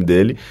esqueci o nome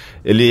dele.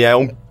 Ele é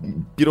um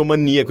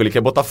piromaníaco, ele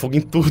quer botar fogo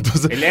em tudo.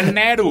 Ele é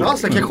Nero.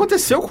 Nossa, o que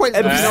aconteceu com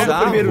ele no final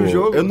do primeiro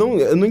jogo? Eu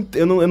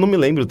não me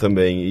lembro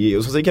também. E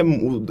eu só sei que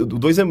o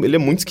 2 ele é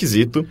muito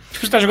esquisito.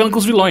 Tipo, você tá jogando com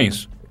os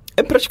vilões.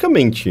 É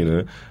praticamente,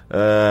 né?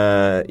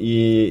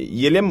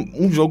 E ele é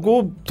um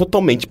jogo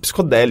totalmente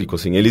psicodélico,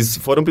 assim. Eles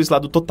foram pra esse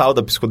lado total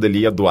da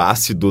psicodelia, do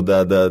ácido,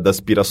 das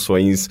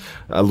aspirações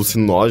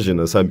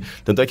alucinógenas, sabe?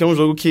 Tanto é que é um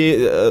jogo que,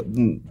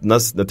 na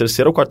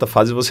terceira ou quarta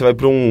fase, você vai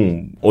pra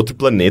um outro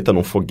planeta,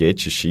 num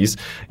foguete X,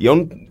 e é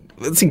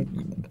assim,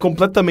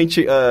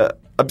 completamente...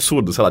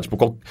 absurdo, sei lá,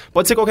 tipo,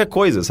 pode ser qualquer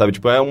coisa, sabe?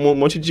 Tipo, é um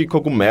monte de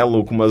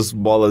cogumelo com umas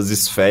bolas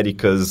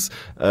esféricas,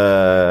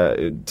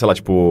 sei lá,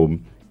 tipo...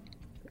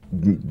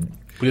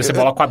 Podia ser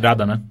bola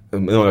quadrada, né?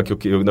 Não, é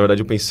que na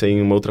verdade eu pensei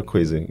em uma outra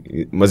coisa.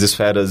 Umas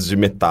esferas de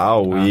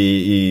metal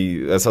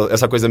e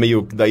essa coisa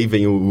meio... Daí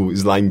vem o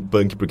slime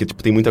punk, porque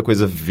tipo, tem muita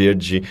coisa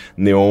verde,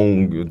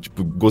 neon,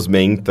 tipo,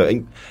 gosmenta.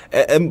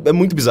 É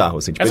muito bizarro,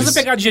 assim. Tipo, É só você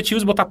pegar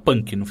adjetivos e botar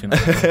punk no final.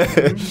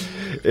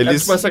 É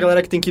tipo essa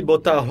galera que tem que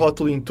botar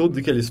rótulo em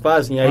tudo que eles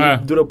fazem, aí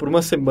dura por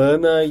uma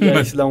semana e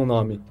aí se dá um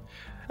nome.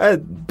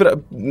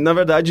 Na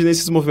verdade,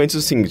 nesses movimentos,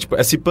 assim, tipo,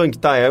 esse punk,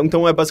 tá?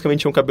 Então é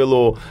basicamente um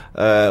cabelo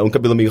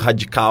meio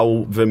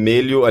radical,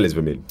 vermelho, aliás,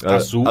 vermelho,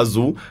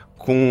 azul,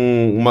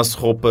 com umas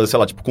roupas, sei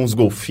lá, tipo, com uns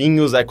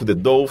golfinhos, Echo the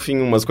Dolphin,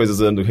 umas coisas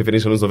dando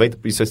referência anos 90,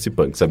 isso é esse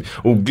punk, sabe?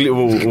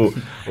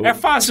 É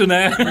fácil,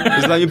 né? O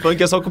slime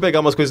punk é só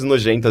pegar umas coisas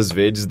nojentas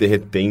verdes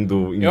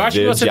derretendo em Eu acho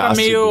que você tá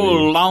ácido,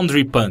 meio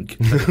laundry punk,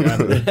 tá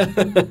ligado?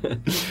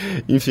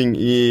 Enfim,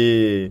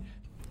 e...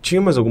 Tinha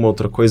mais alguma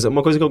outra coisa?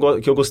 Uma coisa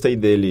que eu gostei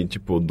dele,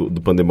 tipo,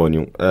 do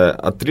Pandemonium.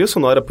 A trilha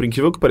sonora, por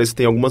incrível que pareça,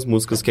 tem algumas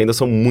músicas que ainda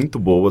são muito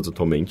boas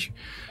atualmente.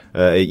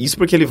 Isso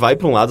porque ele vai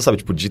pra um lado, sabe,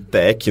 tipo, de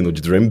techno,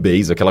 de drum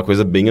bass, aquela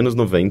coisa bem anos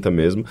 90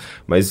 mesmo.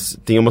 Mas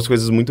tem umas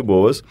coisas muito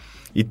boas.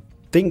 E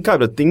tem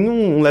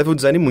um level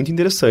design muito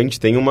interessante.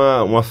 Tem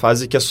uma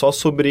fase que é só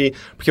sobre...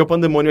 Porque o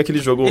Pandemonium é aquele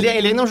jogo... Ele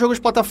ainda é um jogo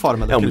de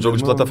plataforma. É um jogo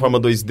de plataforma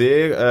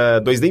 2D,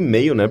 2D e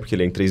meio, né? Porque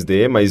ele é em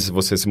 3D, mas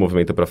você se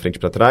movimenta pra frente e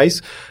pra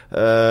trás.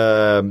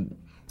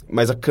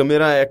 Mas a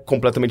câmera é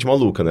completamente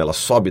maluca, né? Ela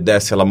sobe,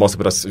 desce, ela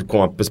mostra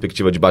com a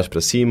perspectiva de baixo pra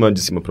cima, de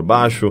cima pra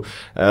baixo.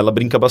 Ela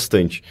brinca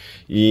bastante.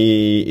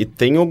 E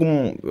tem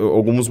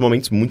alguns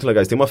momentos muito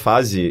legais. Tem uma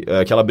fase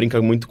que ela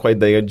brinca muito com a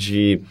ideia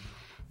de...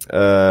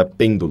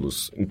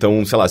 pêndulos.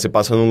 Então, sei lá, você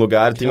passa num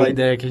lugar... Tem uma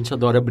ideia que a gente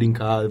adora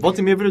brincar. Volta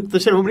e meia,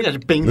 vamos brincar de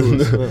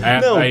pêndulos.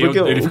 Não, aí porque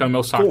ele fica no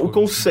meu saco. O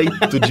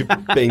conceito de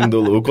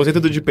pêndulo,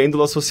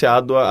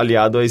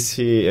 aliado a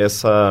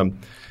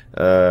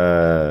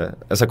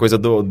essa coisa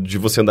de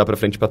você andar pra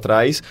frente e pra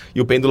trás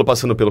e o pêndulo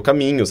passando pelo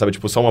caminho, sabe?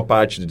 Tipo, só uma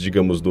parte,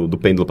 digamos, do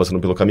pêndulo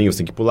passando pelo caminho, você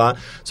tem que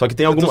pular. Só que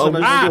tem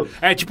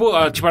tipo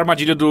a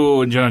armadilha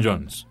do Indiana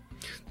Jones.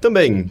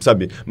 Também,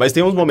 sabe? Mas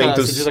tem uns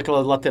momentos... Você diz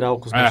aquela lateral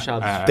com os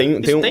machados.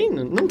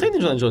 Não tem no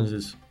Indiana Jones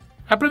isso.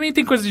 Pra mim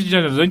tem coisa de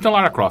Indiana Jones, então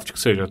Lara Croft, que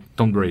seja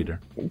Tomb Raider.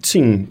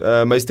 Sim,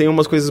 mas tem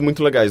umas coisas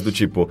muito legais, do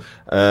tipo...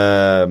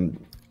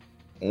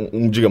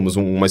 digamos,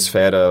 uma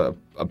esfera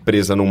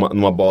presa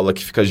numa bola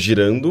que fica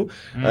girando.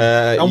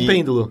 É um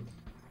pêndulo.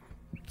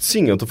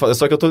 Sim, eu tô falando,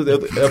 só que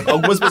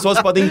algumas pessoas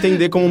podem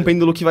entender como um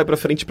pêndulo que vai pra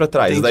frente e pra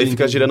trás. Daí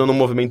fica girando num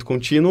movimento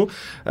contínuo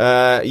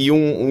e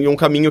um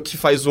caminho que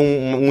faz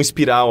um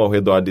espiral ao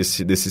redor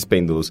desses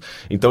pêndulos.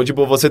 Então,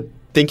 tipo, você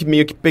tem que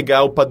meio que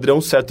pegar o padrão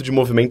certo de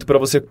movimento pra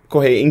você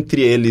correr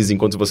entre eles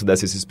enquanto você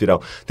desce esse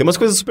espiral. Tem umas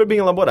coisas super bem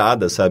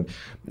elaboradas, sabe?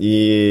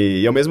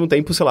 E ao mesmo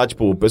tempo, sei lá,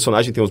 tipo, o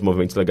personagem tem uns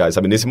movimentos legais,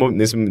 sabe?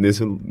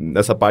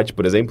 Nessa parte,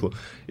 por exemplo,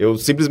 eu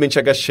simplesmente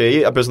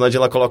agachei, a personagem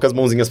ela coloca as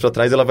mãozinhas pra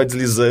trás e ela vai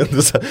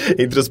deslizando, sabe?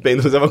 Entre os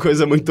pêndulos. É uma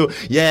coisa muito...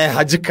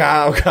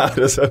 radical,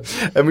 cara, sabe?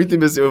 É muito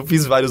imbecil. Eu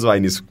fiz vários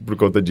Vines por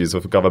conta disso.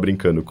 Eu ficava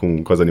brincando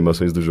com as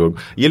animações do jogo.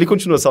 E ele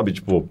continua, sabe?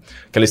 Tipo,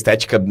 aquela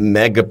estética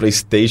mega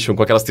PlayStation,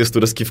 com aquelas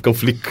texturas que ficam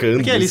flicando.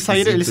 Porque eles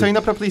saíram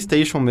ainda pra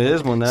PlayStation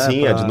mesmo, né?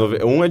 Sim,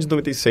 um é de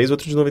 96,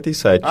 outro de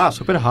 97. Ah,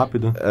 super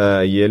rápido.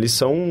 E eles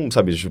são,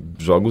 sabe,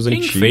 jogos Quem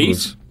antigos.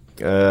 Fez?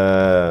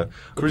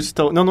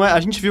 Crystal... Não é. A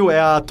gente viu, é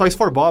a Toys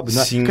for Bob,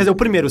 né? Sim. Quer dizer, o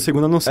primeiro, o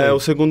segundo eu não sei. O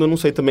segundo eu não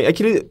sei também. É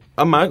que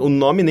o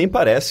nome nem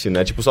parece,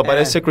 né? Tipo, só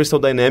parece ser Crystal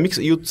Dynamics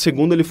e o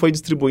segundo ele foi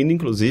distribuído,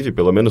 inclusive,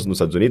 pelo menos nos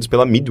Estados Unidos,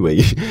 pela Midway.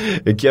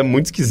 Que é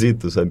muito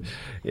esquisito, sabe?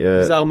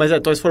 Exato, mas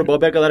Toys for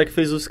Bob é a galera que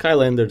fez os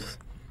Skylanders.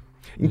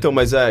 Então,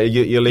 mas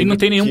eu lembro E não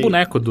tem nenhum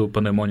boneco do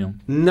Pandemonium.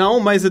 Não,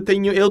 mas eu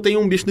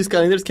tenho um bicho do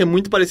Skylanders que é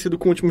muito parecido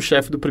com o último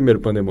chefe do primeiro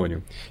Pandemonium.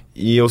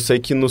 E eu sei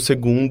que no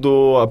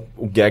segundo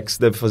o Gex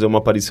deve fazer uma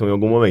aparição em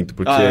algum momento,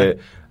 porque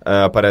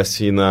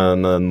aparece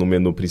no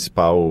menu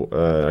principal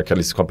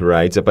aqueles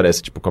copyrights,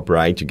 aparece tipo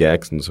copyright,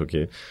 Gex, não sei o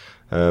quê.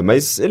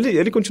 Mas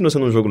ele continua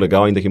sendo um jogo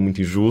legal, ainda que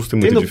muito injusto e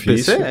muito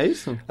difícil. PC, é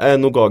isso?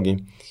 No GOG.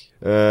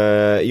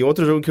 E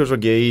outro jogo que eu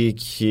joguei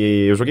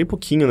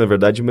pouquinho, na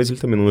verdade, mas ele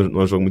também não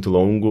é um jogo muito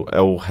longo,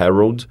 é o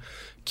Herald,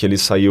 que ele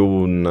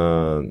saiu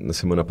na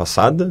semana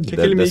passada, Que é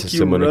aquele meio dessa que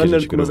semana que a runner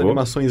gente com umas gravou.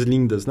 animações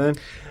lindas, né?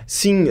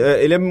 Sim,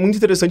 ele é muito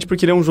interessante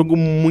porque ele é um jogo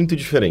muito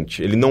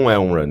diferente. Ele não é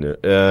um runner.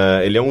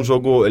 Ele é um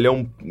jogo... Ele é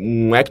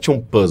um action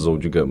puzzle,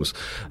 digamos.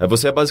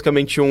 Você é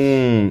basicamente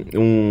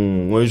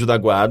um anjo da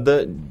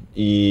guarda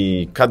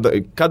e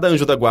cada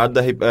anjo da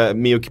guarda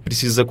meio que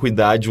precisa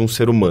cuidar de um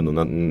ser humano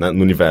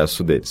no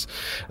universo deles.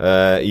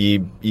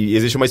 E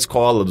existe uma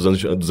escola dos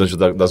anjos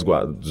das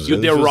guardas. E o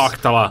The Rock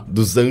tá lá.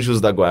 Dos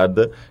anjos da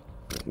guarda.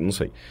 Não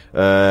sei.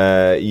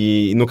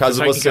 E no caso Você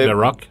sabe quem que é The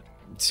Rock?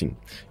 Sim.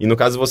 E no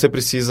caso você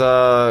precisa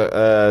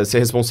ser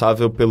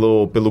responsável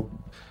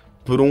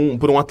por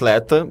um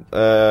atleta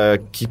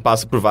que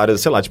passa por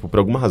várias, sei lá, tipo, por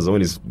alguma razão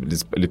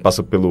ele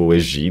passa pelo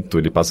Egito,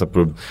 ele passa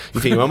por...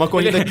 Enfim, é uma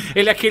corrida...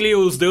 ele é aquele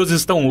os deuses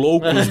estão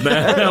loucos,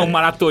 né? É um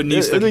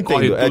maratonista Eu não que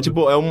corre entendo. tudo. É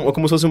tipo,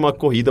 como se fosse uma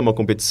corrida, uma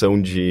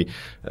competição de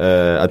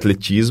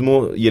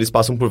atletismo e eles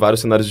passam por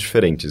vários cenários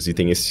diferentes. E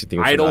tem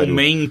um Iron cenário,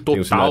 Man tem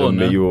um cenário total,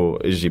 né? meio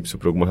egípcio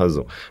por alguma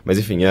razão. Mas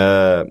enfim,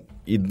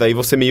 e daí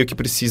você meio que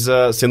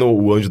precisa, sendo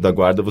o anjo da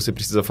guarda, você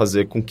precisa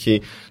fazer com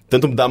que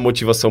tanto dar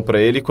motivação pra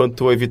ele,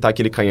 quanto evitar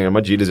que ele caia em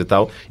armadilhas e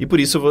tal. E por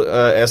isso,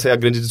 essa é a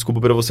grande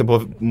desculpa para você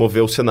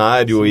mover o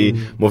cenário e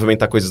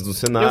movimentar coisas no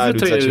cenário,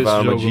 desativar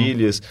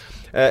armadilhas.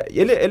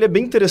 Ele é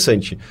bem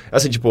interessante.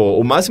 Assim, tipo,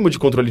 o máximo de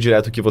controle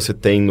direto que você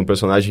tem no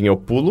personagem é o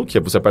pulo, que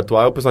é você aperta o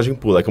A e o personagem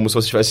pula. É como se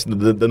você estivesse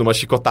dando uma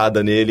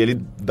chicotada nele e ele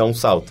dá um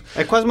salto.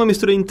 É quase uma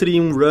mistura entre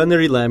um runner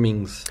e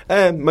lemmings.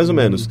 Mais ou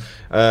menos.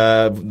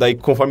 Daí,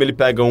 conforme ele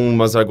pega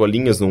umas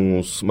argolinhas,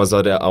 umas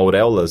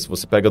auréolas,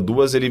 você pega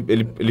duas,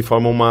 ele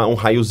forma um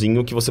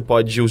raiozinho que você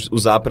pode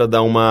usar pra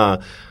dar uma...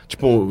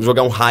 Tipo,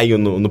 jogar um raio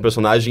no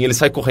personagem, ele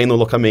sai correndo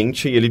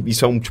loucamente e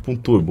isso é um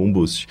turbo, um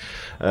boost.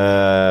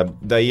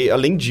 Daí,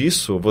 além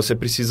disso, você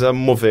precisa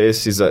mover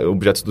esses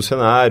objetos do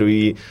cenário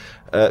e...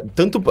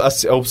 tanto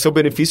ao seu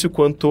benefício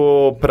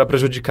quanto para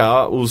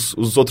prejudicar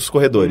os outros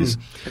corredores.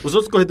 Os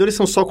outros corredores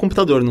são só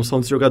computador, não são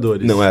dos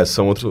jogadores. Não,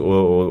 são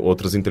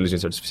outras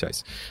inteligências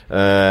artificiais.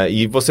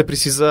 E você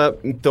precisa,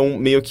 então,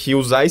 meio que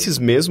usar esses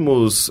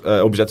mesmos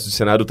objetos de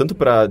cenário tanto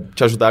para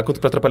te ajudar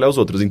quanto para atrapalhar os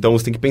outros. Então,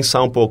 você tem que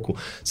pensar um pouco.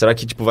 Será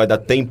que, vai dar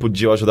tempo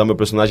de eu ajudar meu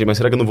personagem, mas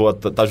será que eu não vou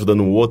estar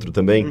ajudando o outro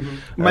também?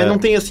 Mas não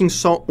tem, assim,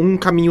 só um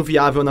caminho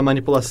viável na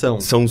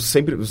manipulação? São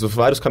sempre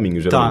vários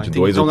caminhos, geralmente. Tá,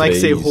 dois então ou não é que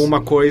três. você errou uma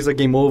coisa,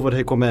 game over,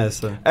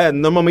 recomeça.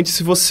 Normalmente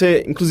se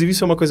você... Inclusive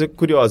isso é uma coisa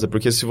curiosa,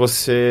 porque se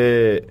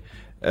você...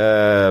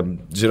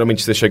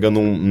 geralmente você chega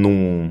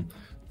num...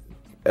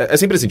 É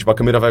sempre assim, a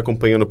câmera vai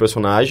acompanhando o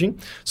personagem,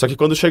 só que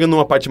quando chega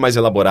numa parte mais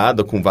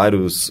elaborada, com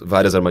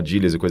várias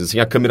armadilhas e coisas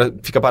assim, a câmera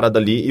fica parada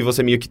ali e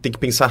você meio que tem que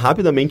pensar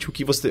rapidamente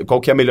qual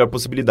que é a melhor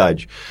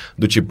possibilidade.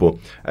 Do tipo,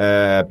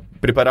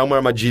 preparar uma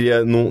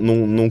armadilha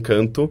num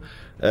canto,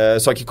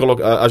 só que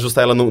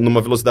ajustar ela numa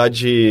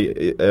velocidade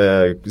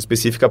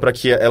específica para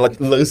que ela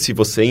lance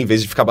você em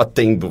vez de ficar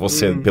batendo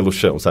você pelo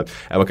chão, sabe?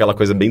 É aquela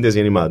coisa bem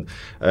desenho animado.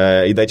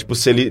 E daí,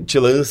 se ele te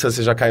lança,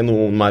 você já cai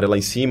numa área lá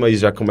em cima e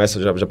já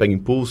começa, já pega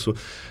impulso.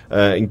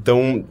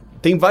 Então,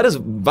 tem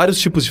vários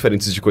tipos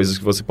diferentes de coisas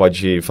que você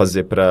pode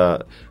fazer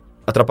para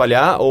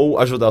atrapalhar ou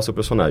ajudar o seu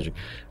personagem.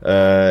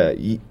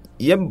 E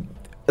é...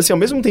 Assim, ao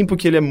mesmo tempo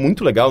que ele é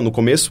muito legal, no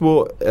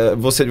começo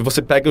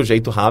você pega o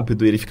jeito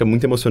rápido e ele fica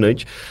muito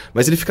emocionante,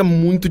 mas ele fica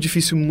muito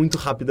difícil muito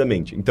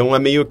rapidamente. Então é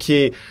meio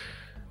que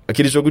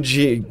aquele jogo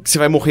que você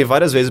vai morrer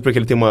várias vezes porque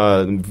ele tem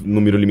um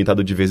número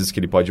limitado de vezes que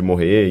ele pode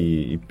morrer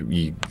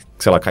e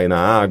sei lá, cair na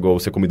água ou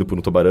ser comido por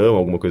um tubarão,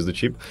 alguma coisa do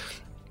tipo.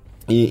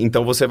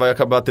 Então você vai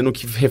acabar tendo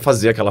que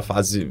refazer aquela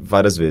fase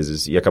várias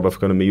vezes e acaba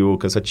ficando meio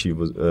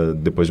cansativo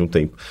depois de um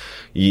tempo.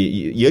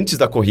 E antes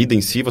da corrida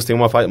em si, você tem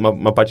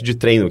uma parte de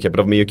treino, que é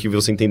pra meio que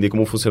você entender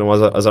como funcionam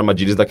as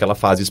armadilhas daquela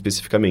fase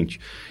especificamente.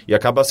 E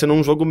acaba sendo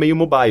um jogo meio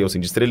mobile, assim,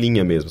 de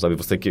estrelinha mesmo, sabe?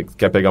 Você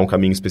quer pegar um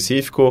caminho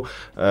específico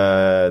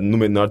no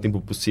menor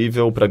tempo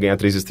possível pra ganhar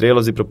 3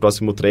 estrelas e pro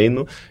próximo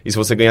treino. E se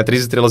você ganhar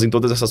 3 estrelas em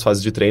todas essas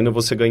fases de treino,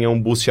 você ganha um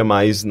boost a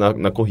mais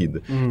na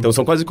corrida. Então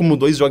são quase como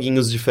 2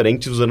 joguinhos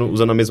diferentes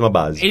usando a mesma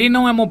base. Ele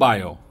não é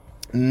mobile.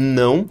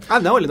 Não.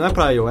 Não, ele não é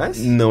pra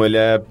iOS? Não, ele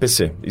é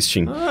PC,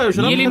 Steam.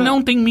 E ele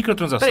não tem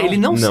microtransação? Peraí, ele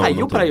não Não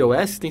saiu pra tem.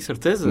 iOS, tem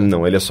certeza?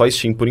 Não, ele é só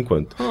Steam por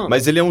enquanto.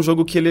 Mas ele é um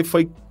jogo que ele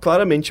foi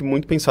claramente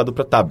muito pensado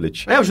pra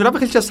tablet. Eu jurava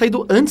que ele tinha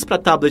saído antes pra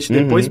tablet,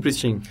 depois pro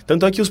Steam.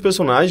 Tanto é que os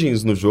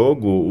personagens no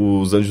jogo,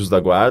 os anjos da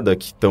guarda,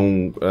 que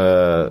estão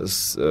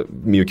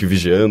meio que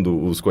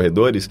vigiando os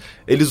corredores,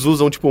 eles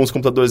usam, uns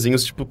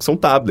computadorzinhos, que são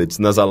tablets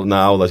na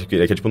aula, que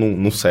é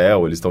num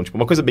céu, eles estão,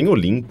 uma coisa bem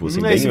Olimpo,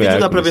 assim, bem Esse vídeo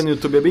Hércules. dá pra ver no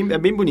YouTube, é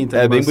bem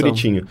bonito. É bem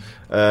bonitinho.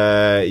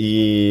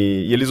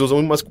 E eles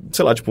usam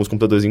uns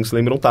computadorzinhos que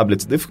lembram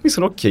tablets. Daí eu fico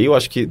pensando, eu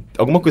acho que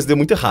alguma coisa deu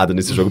muito errado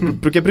nesse jogo.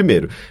 Porque,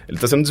 primeiro, ele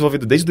tá sendo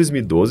desenvolvido desde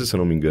 2012, se eu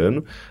não me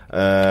engano.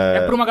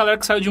 É por uma galera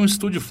que saiu de um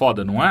estúdio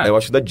foda, não é? Eu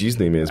acho da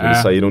Disney mesmo. Eles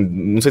saíram,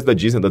 não sei se da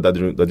Disney,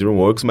 da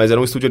DreamWorks, mas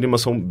era um estúdio de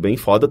animação bem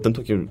foda,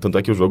 tanto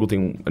é que o jogo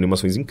tem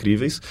animações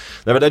incríveis.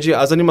 Na verdade,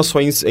 as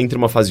animações entre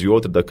uma fase e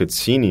outra da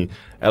cutscene,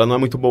 ela não é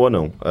muito boa,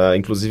 não.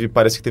 Inclusive,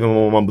 parece que teve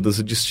uma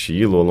mudança de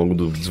estilo ao longo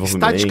do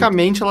desenvolvimento.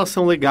 Estaticamente, elas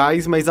são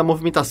legais, mas a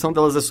movimentação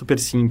delas é super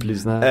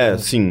simples, né?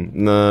 Sim.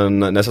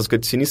 Nessas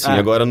cutscenes, sim.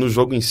 Agora, no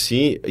jogo em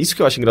si, isso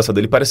que eu acho engraçado,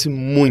 ele parece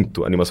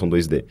muito animação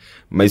 2D.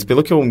 Mas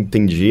pelo que eu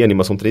entendi, é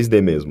animação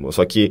 3D mesmo.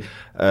 Só que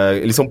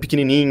eles são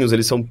pequenininhos,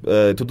 eles são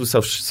tudo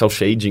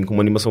cel-shading, com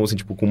uma animação, assim,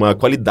 tipo, com uma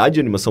qualidade de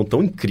animação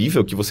tão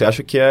incrível que você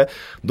acha que é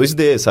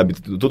 2D, sabe?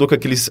 Tudo com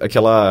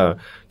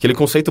aquele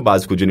conceito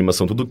básico de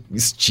animação, tudo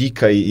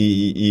estica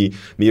e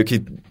meio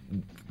que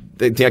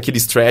tem aquele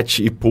stretch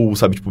e pull,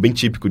 sabe? Tipo, bem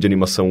típico de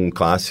animação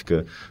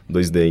clássica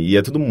 2D. E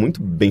é tudo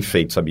muito bem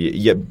feito, sabe?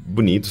 E é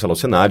bonito, sei lá, os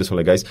cenários são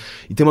legais.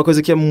 E tem uma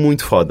coisa que é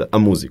muito foda, a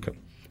música.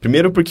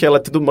 Primeiro porque ela é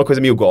tudo uma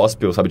coisa meio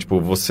gospel, sabe? Tipo,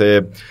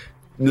 você...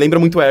 Lembra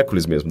muito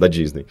Hércules mesmo, da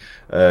Disney.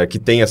 Que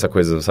tem essa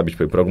coisa, sabe?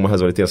 Tipo, por alguma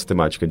razão ele tem essa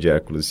temática de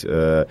Hércules.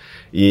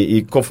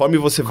 E conforme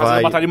você vai...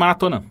 Uma batalha de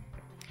maratona.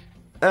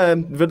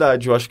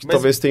 Verdade, eu acho que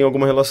talvez tenha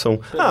alguma relação.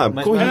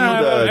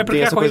 Corrida, porque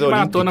tem essa a corrida coisa de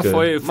maratona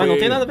foi... Mas não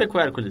tem nada a ver com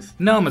Hércules.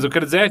 Não, mas eu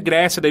quero dizer,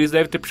 Grécia, daí eles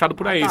devem ter puxado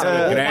por aí.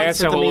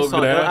 Grécia, rolou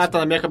Grécia. Tá,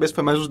 na minha cabeça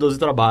foi mais os 12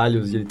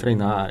 trabalhos, e ele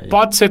treinar.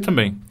 Pode ser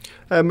também.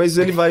 Mas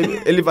ele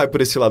vai por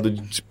esse lado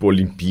de, tipo,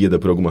 Olimpíada,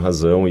 por alguma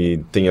razão, e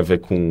tem a ver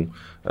com...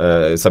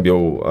 sabe,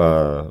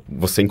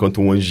 você enquanto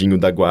um anjinho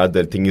da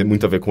guarda tem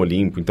muito a ver com o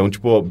Olimpo, então,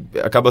 tipo,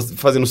 acaba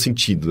fazendo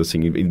sentido, assim,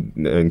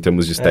 em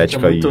termos de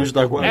estética. Muito anjo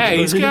da guarda.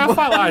 Isso que eu ia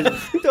falar.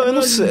 Então, eu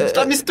não sei.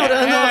 Tá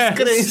misturando as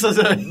crenças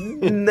aí.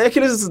 É que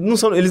eles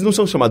não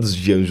são chamados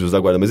de anjos da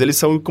guarda, mas eles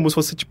são como se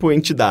fossem, tipo,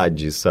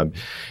 entidades, sabe?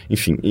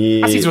 Enfim,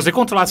 Assim, se você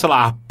controlasse, sei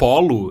lá,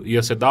 Apolo,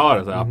 ia ser da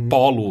hora.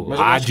 Apolo,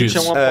 Hades.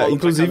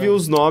 Inclusive,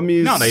 os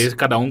nomes... Não, daí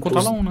cada um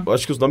controla um, né? Eu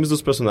acho que os nomes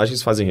dos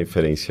personagens fazem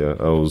referência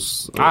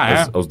aos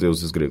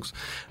deuses gregos.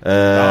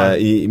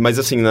 Mas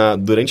assim,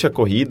 durante a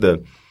corrida,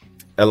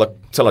 ela,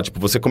 sei lá, tipo,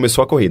 você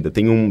começou a corrida,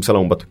 tem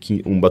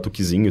um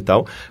batuquezinho e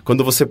tal.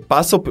 Quando você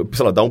passa,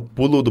 sei lá, dá um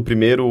pulo do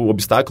primeiro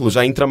obstáculo,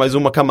 já entra mais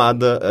uma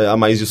camada a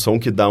mais de som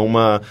que dá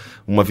uma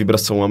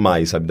vibração a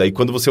mais, sabe? Daí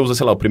quando você usa,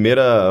 sei lá, a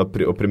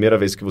primeira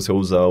vez que você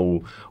usa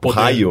o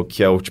raio,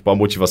 que é tipo a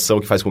motivação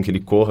que faz com que ele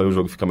corra e o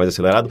jogo fica mais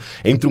acelerado,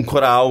 entra um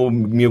coral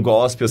meio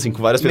gospel, assim,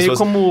 com várias pessoas.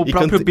 Meio como o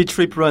próprio Beat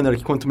Trip Runner,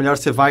 que quanto melhor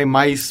você vai,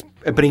 mais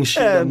é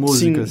preenchida a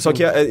música. Sim, assim. Só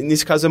que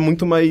nesse caso é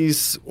muito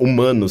mais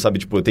humano, sabe?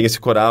 Tipo, tem esse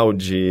coral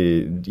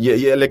de...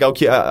 E é legal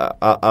que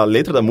a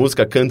letra da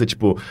música canta,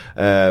 tipo...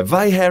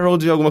 vai,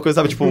 Harold, alguma coisa,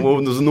 sabe?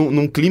 Tipo,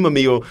 num clima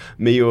meio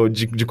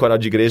de coral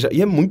de igreja.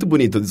 E é muito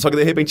bonito. Só que,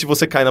 de repente,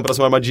 você cai na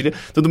próxima armadilha,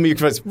 tudo meio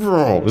que faz...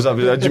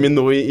 sabe? Já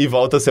diminui e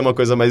volta a ser uma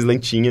coisa mais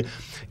lentinha.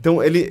 Então,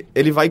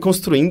 ele vai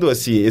construindo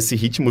esse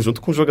ritmo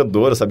junto com o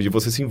jogador, sabe?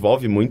 Você se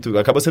envolve muito.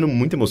 Acaba sendo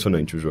muito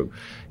emocionante o jogo.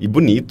 E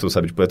bonito,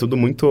 sabe? Tipo, é tudo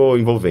muito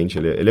envolvente.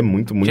 Ele é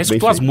muito bem feito. Já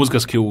escutou as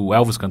músicas que o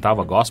Elvis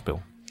cantava, gospel?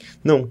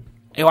 Não.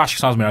 Eu acho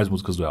que são as melhores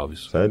músicas do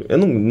Elvis. Sério?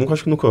 Eu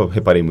acho que nunca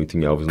reparei muito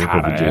em Elvis. Nunca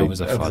ouvi direito.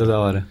 Elvis é foda. É da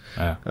hora.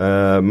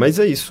 Mas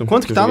é isso.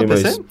 Quanto que tá no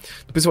PC?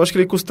 No PC eu acho que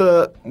ele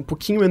custa um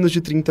pouquinho menos de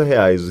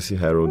R$30, esse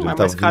Harold. Ele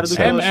mais caro do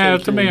que eu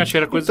também achei que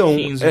era coisa de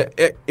 15.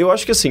 Eu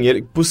acho que assim,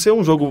 por ser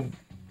um jogo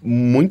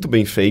muito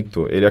bem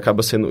feito, ele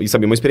acaba sendo, e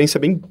sabe, uma experiência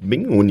bem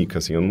única,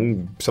 assim, eu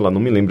não, sei lá,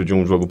 não me lembro de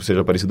um jogo que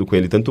seja parecido com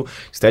ele, tanto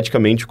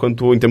esteticamente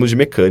quanto em termos de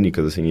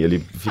mecânicas, assim, ele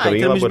fica bem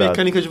elaborado. Em termos de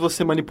mecânica de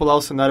você manipular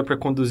o cenário pra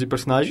conduzir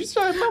personagens,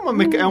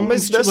 é um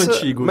estilo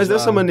antigo. Mas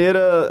dessa maneira,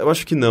 eu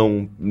acho que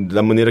não,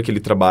 da maneira que ele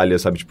trabalha,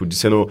 sabe, tipo, de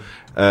sendo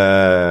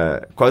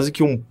quase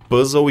que um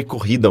puzzle e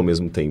corrida ao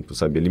mesmo tempo,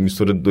 sabe, ele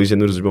mistura dois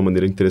gêneros de uma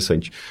maneira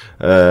interessante,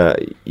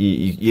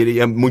 e ele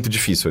é muito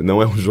difícil,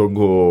 não é um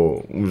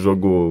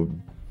jogo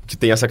que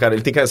tem essa cara,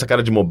 ele tem essa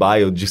cara de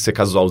mobile, de ser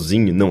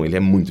casualzinho. Não, ele é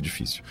muito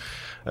difícil.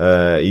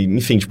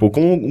 Enfim, tipo,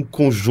 com o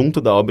conjunto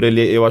da obra,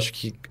 eu acho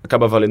que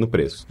acaba valendo o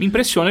preço. Me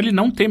impressiona ele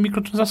não ter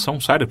microtransação,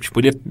 sério.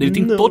 Tipo, ele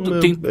tem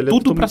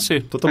tudo pra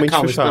ser. Totalmente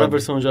fechado. Espera a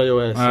versão de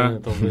iOS, né,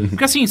 talvez.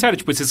 Porque assim, sério,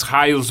 tipo, esses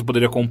raios você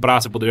poderia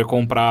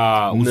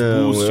comprar os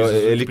boosts.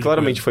 Ele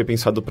claramente foi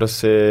pensado pra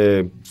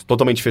ser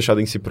totalmente fechado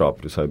em si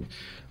próprio, sabe?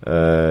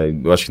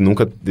 Eu acho que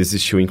nunca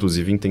existiu,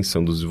 inclusive, a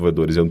intenção dos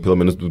desenvolvedores. Pelo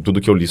menos tudo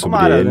que eu li sobre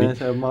ele. Né?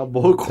 É uma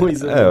boa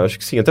coisa. Eu acho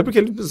que sim. Até porque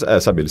ele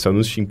saiu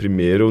no Steam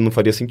primeiro, não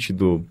faria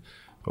sentido...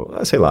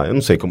 sei lá, eu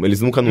não sei como. Eles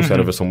nunca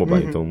anunciaram a versão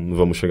mobile, então não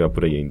vamos chegar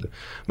por aí ainda.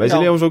 Mas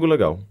ele é um jogo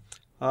legal.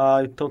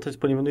 Então tá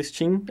disponível no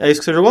Steam. É isso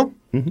que você jogou?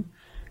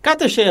 Cá,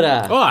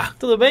 Teixeira! Olá!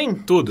 Tudo bem?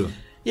 Tudo.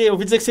 E aí, eu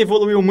ouvi dizer que você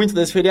evoluiu muito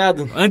nesse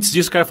feriado. Antes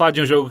disso, eu quero falar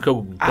de um jogo que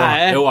eu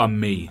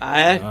amei.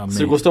 Amei.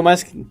 Você gostou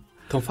mais?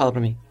 Então fala pra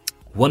mim.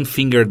 One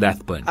Finger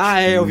Death Punch.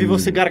 Eu vi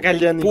você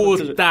gargalhando.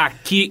 Puta,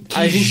 que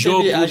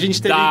jogo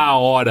da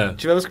hora.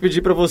 Tivemos que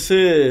pedir pra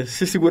você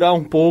se segurar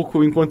um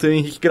pouco enquanto eu e o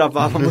Henrique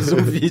gravávamos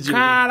um vídeo.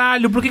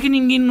 Caralho, por que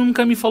ninguém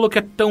nunca me falou que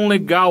é tão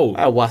legal?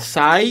 O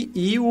Asai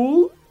e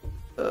o...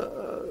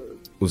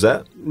 O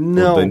Zé?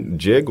 Não. O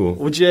Diego?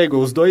 O Diego.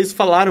 Os dois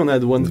falaram, né,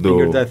 do One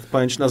Finger Death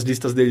Punch nas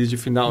listas deles de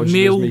final de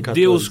 2014. Meu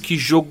Deus, que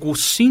jogo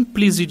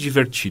simples e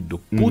divertido.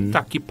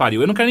 Puta que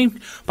pariu. Eu não quero nem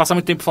passar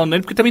muito tempo falando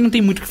dele, porque também não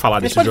tem muito o que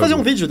falar desse jogo. A gente pode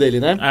fazer um vídeo dele,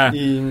 né?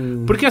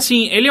 Porque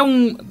assim, ele é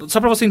um... Só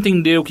pra você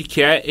entender o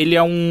que é, ele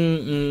é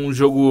um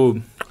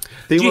jogo...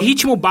 De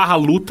ritmo barra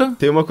luta.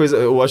 Tem uma coisa,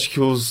 eu acho que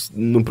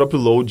no próprio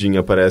loading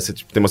aparece,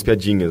 tipo, tem umas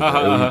piadinhas.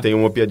 Né? Tem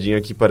uma piadinha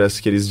que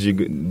parece que eles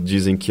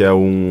dizem que é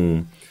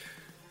um...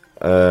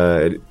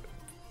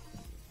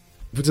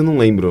 Putz, eu não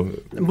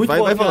lembro. Muito vai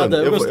boa falando.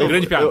 piada, eu gostei.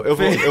 Grande piada.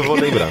 Eu vou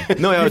lembrar.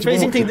 Não, é Me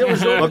fez entender o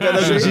jogo. uma piada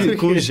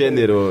com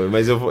gênero,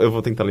 mas eu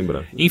vou tentar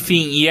lembrar.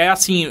 Enfim, e é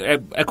assim,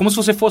 é como se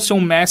você fosse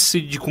um mestre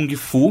de Kung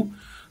Fu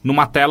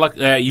numa tela,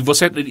 e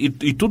você,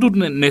 e tudo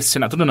nesse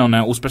cenário, tudo não,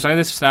 né? Os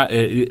personagens nesse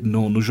cenário,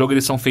 no jogo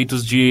eles são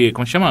feitos de,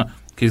 como chama?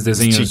 Aqueles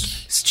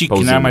desenhos... Stick,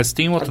 Pauzinho. né? Mas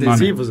tem outro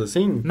Adesivos, nome.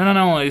 assim?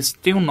 Não, eles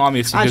têm um nome,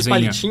 esse desenho.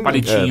 palitinho?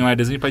 Palitinho,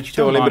 desenho de palitinho.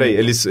 Então eu lembrei,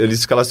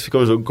 eles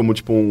classificam o jogo como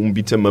tipo um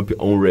beat'em up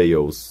on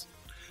rails.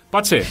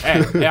 Pode ser,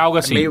 é algo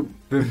assim. Meio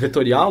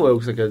vetorial, é o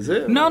que você quer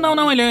dizer?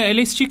 Não, ele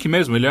é stick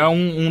mesmo. Ele é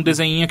um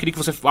desenho aquele que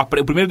você...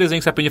 O primeiro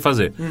desenho que você aprende a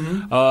fazer.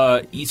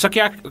 Só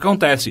que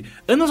acontece...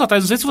 Anos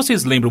atrás, não sei se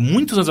vocês lembram,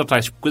 muitos anos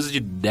atrás, tipo, coisa de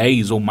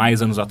 10 ou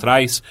mais anos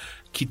atrás...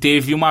 que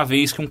teve uma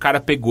vez que um cara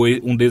pegou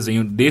um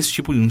desenho desse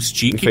tipo, um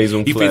stick,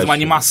 e fez uma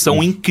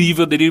animação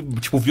incrível dele,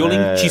 tipo,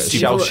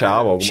 violentíssima.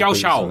 Xiao,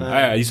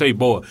 isso aí,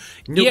 boa.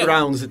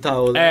 Newgrounds e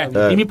tal.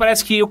 E me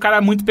parece que o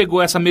cara muito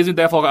pegou essa mesma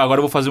ideia e falou, agora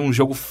eu vou fazer um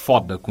jogo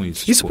foda com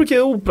isso. Isso porque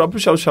o próprio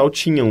Xiao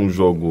tinha um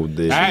jogo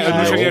desse. Eu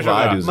não cheguei a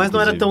jogar. Vários, mas não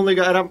era tão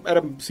legal,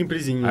 era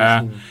simplesinho.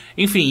 Assim.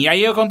 Enfim, e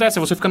aí acontece,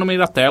 você fica no meio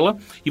da tela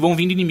e vão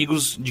vindo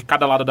inimigos de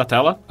cada lado da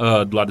tela,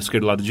 do lado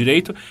esquerdo e do lado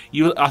direito,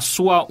 e a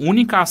sua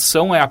única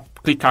ação é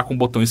clicar com o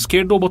botão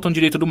esquerdo ou o botão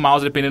direito do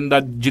mouse, dependendo da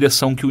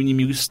direção que o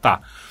inimigo está.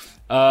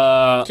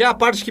 Que é a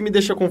parte que me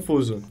deixa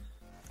confuso.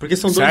 Porque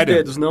são Sério? 2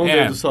 dedos, não um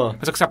dedo só.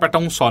 Mas é que você aperta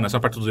um só, né? Você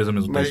aperta os dedos ao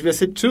mesmo tempo. Mas devia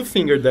ser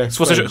two-finger death. Se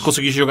você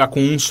conseguir jogar com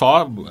um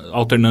só,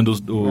 alternando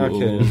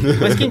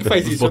Mas quem que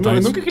faz isso?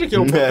 Eu nunca cliquei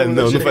um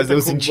botão não faz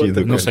nenhum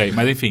sentido. Não sei,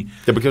 mas enfim.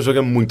 É porque o jogo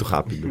é muito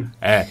rápido.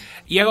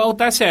 E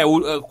acontece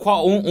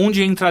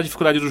onde entra a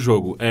dificuldade do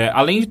jogo.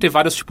 Além de ter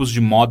vários tipos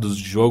de modos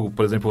de jogo,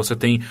 por exemplo, você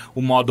tem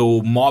o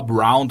modo Mob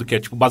Round, que é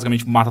tipo,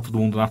 basicamente mata todo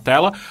mundo na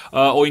tela,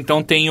 ou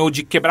então tem o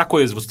de quebrar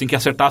coisas. Você tem que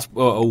acertar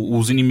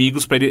os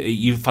inimigos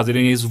e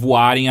fazerem eles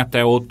voarem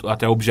até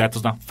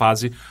objetos na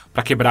fase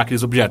pra quebrar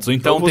aqueles objetos.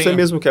 Então você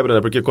mesmo quebra,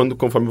 né? Porque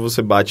conforme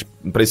você bate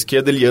pra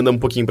esquerda, ele anda um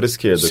pouquinho pra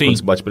esquerda. Sim. Quando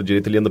você bate pra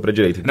direita, ele anda pra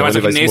direita. Então não, mas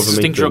ele vai nesse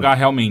você tem que jogar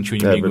realmente o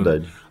inimigo. É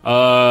verdade.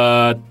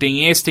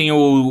 Tem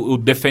o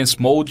Defense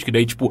Mode, que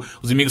daí, tipo,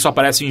 os inimigos só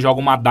aparecem e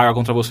jogam uma adaga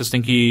contra você, você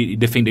tem que ir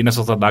defendendo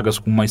essas adagas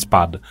com uma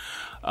espada.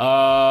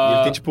 E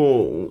ele tem,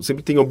 tipo...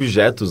 Sempre tem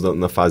objetos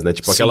na fase, né?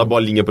 Tipo, aquela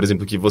bolinha, por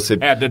exemplo, que você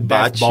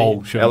bate...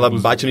 Ball, ela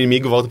bate no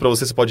inimigo, volta pra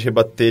você pode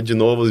rebater de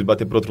novo e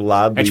bater pro outro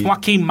lado. É tipo uma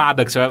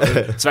queimada, que você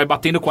vai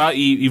batendo com ela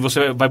e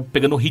você vai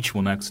pegando o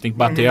ritmo, né? Que você tem que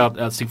bater,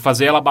 você tem que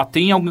fazer ela bater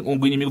em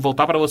algum inimigo,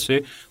 voltar pra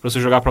você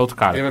jogar pra outro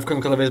cara. Ele vai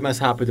ficando cada vez mais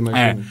rápido,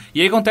 imagina.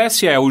 E aí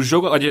acontece o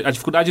jogo... A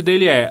dificuldade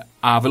dele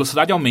a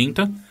velocidade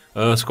aumenta...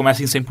 você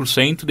começa em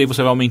 100%, daí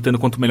você vai aumentando,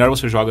 quanto melhor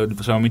você joga,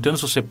 você vai aumentando,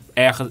 se você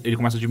erra, ele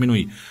começa a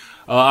diminuir.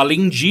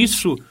 Além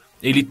disso,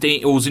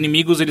 os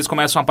inimigos eles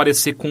começam a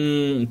aparecer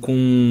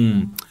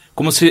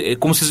como se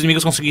os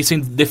inimigos conseguissem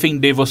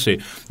defender você.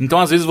 Então,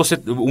 às vezes,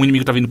 o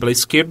inimigo tá vindo pela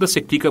esquerda,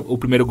 você clica o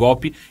primeiro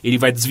golpe, ele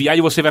vai desviar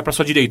e você vai pra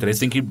sua direita. Aí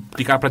você tem que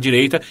clicar pra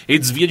direita, ele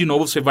desvia de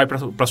novo, você vai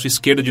pra sua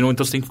esquerda de novo,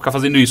 então você tem que ficar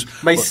fazendo isso.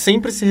 Mas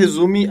sempre se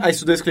resume a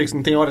esses 2 cliques,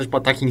 não tem hora de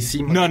botar aqui em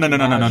cima?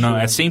 Não.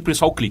 É sempre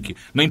só o clique.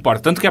 Não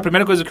importa. Tanto que a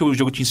primeira coisa que o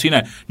jogo te ensina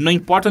é, não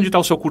importa onde tá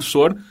o seu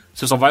cursor,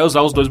 você só vai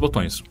usar os 2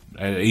 botões.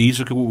 É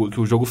isso que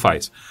o jogo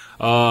faz.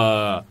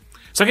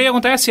 Só que o que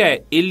acontece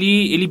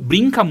ele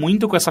brinca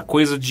muito com essa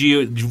coisa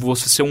de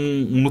você ser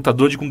um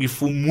lutador de Kung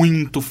Fu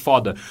muito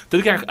foda.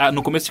 Tanto que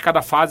no começo de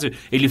cada fase,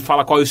 ele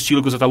fala qual é o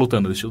estilo que você tá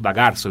lutando. É o estilo da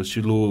garça, é o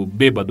estilo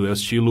bêbado, é o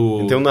estilo...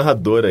 Ele tem um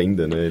narrador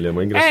ainda, né? Ele é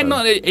muito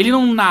engraçado. Ele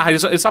não narra,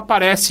 ele só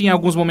aparece em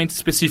alguns momentos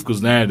específicos,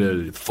 né?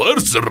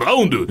 First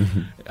round!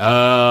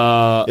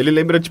 Ele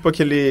lembra, tipo,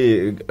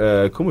 aquele...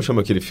 como chama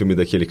aquele filme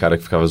daquele cara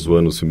que ficava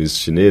zoando os filmes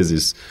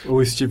chineses?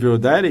 O Steve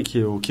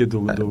O'Derrick, o que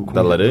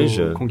da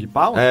laranja? Do Kung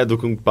Pao? Do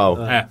Kung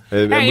Pao.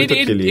 Muito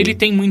aquele... Ele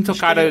tem muito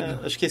cara...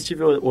 Acho que é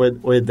Steve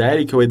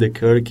O'Derrick ou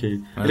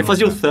Edekirk. Ele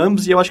fazia o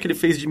Thumbs e eu acho que ele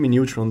fez Jimmy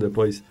Neutron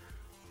depois.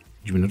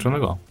 Jimmy Neutron é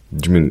legal.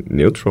 Jimmy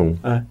Neutron?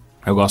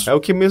 Eu gosto. É o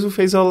que mesmo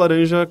fez a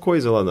laranja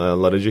coisa lá, a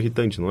laranja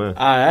irritante, não é?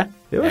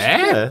 Eu acho que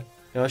é.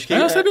 Eu acho que eu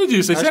não sabia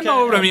disso. Isso é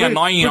novo pra mim.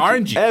 Annoying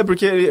Orange?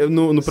 Porque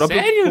no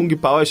próprio Kung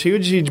Pao é cheio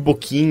de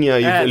boquinha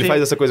e ele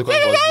faz essa coisa com as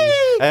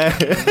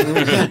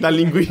vozinhas. Na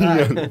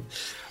linguinha.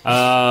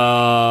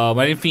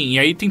 Mas enfim, e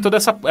aí tem toda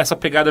essa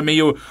pegada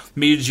meio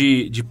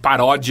de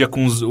paródia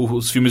com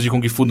os filmes de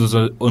Kung Fu dos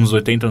anos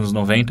 80, anos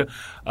 90.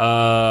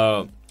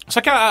 Só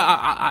que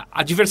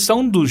a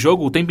diversão do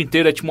jogo o tempo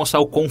inteiro é te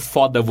mostrar o quão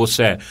foda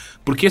você é.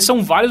 Porque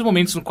são vários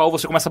momentos no qual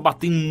você começa a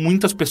bater em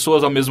muitas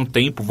pessoas ao mesmo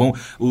tempo.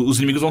 Os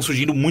inimigos vão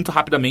surgindo muito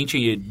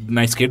rapidamente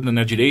na esquerda e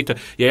na direita.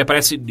 E aí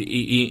aparece...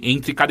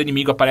 entre cada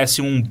inimigo aparece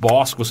um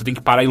boss que você tem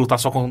que parar e lutar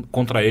só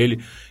contra ele.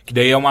 Que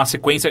daí é uma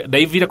sequência...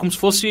 Daí vira como se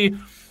fosse...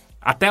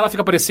 A tela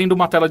fica parecendo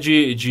uma tela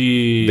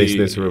de... Dance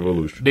Dance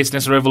Revolution. Dance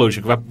Dance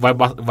Revolution, que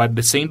vai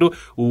descendo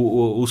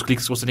os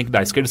cliques que você tem que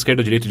dar. Esquerda,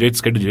 esquerda, direita, direita,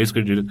 esquerda, direita,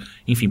 esquerda, direita.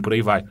 Enfim, por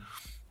aí vai.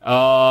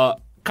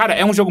 Cara,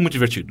 é um jogo muito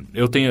divertido.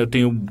 Eu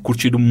tenho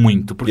curtido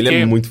muito. Porque Ele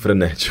é muito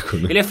frenético,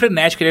 né? ele é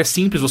frenético, ele é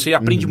simples, você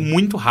aprende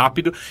muito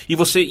rápido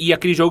e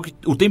aquele jogo que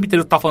o tempo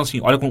inteiro tá falando assim,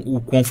 olha o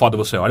quão foda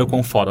você é, olha o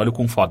quão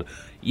foda.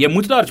 E é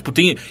muito da hora, tipo,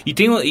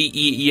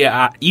 e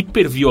a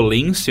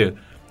hiperviolência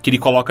que ele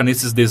coloca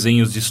nesses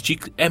desenhos de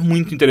stick é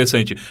muito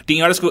interessante.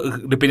 Tem horas que,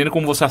 dependendo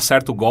como você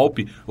acerta o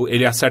golpe,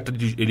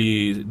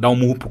 ele dá um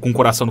murro com o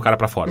coração do cara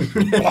pra fora.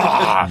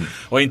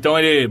 Ou então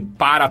ele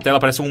para a tela,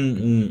 parece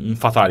um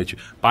fatality.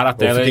 Para a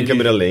tela. Ou fica em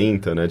câmera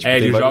lenta, né? Tipo,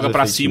 ele joga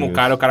pra cima o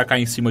cara cai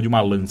em cima de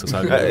uma lança,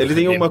 sabe? Ele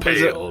tem uma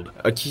coisa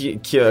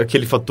que é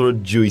aquele fator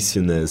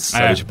juiciness,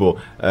 sabe? Tipo,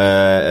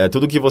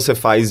 tudo que você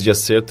faz de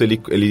acerto,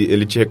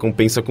 ele te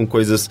recompensa com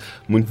coisas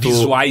muito...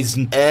 visuais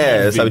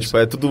incríveis. sabe?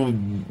 Tipo, tudo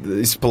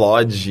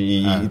explode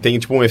e tem,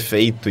 tipo, um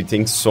efeito, e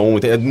tem som,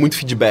 é muito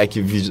feedback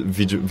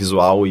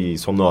visual e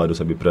sonoro,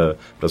 sabe? Para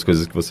as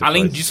coisas que você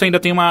Além faz. disso, ainda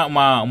tem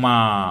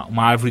uma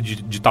árvore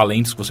de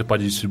talentos que você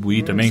pode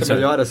distribuir também. Você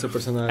melhora seu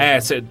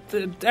personagem.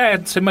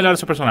 Você melhora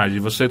seu personagem.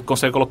 Você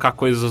consegue colocar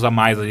coisas a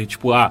mais ali,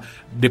 tipo,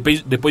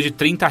 depois de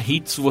 30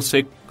 hits,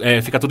 você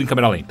fica tudo em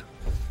câmera lenta.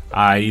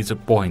 Aí,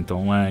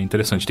 então é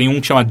interessante. Tem um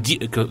que chama,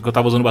 que eu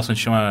tava usando bastante,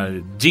 chama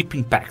Deep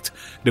Impact.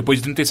 Depois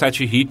de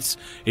 37 hits,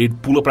 ele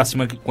pula pra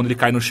cima, quando ele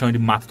cai no chão, ele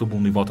mata todo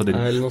mundo em volta dele.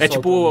 É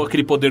tipo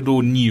aquele poder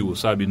do Neo,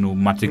 sabe? No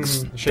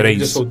Matrix 3.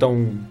 De soltar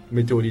um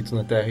meteorito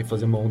na Terra e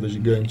fazer uma onda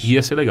gigante.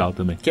 Ia ser legal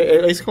também.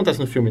 É isso que acontece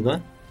no filme, não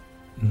é?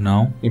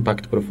 Não.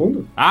 Impacto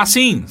Profundo? Ah,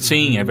 sim,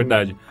 é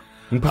verdade.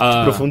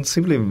 Impacto Profundo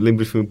sempre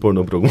lembra de filme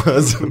pornô por algum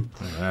razão.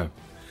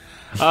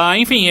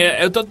 Enfim,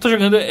 eu tô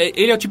jogando.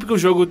 Ele é o típico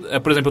jogo.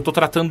 Por exemplo, eu tô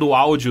tratando o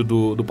áudio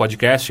do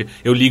podcast.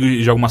 Eu ligo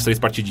e jogo umas 3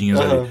 partidinhas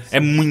ali. É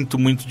muito,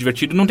 muito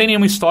divertido. Não tem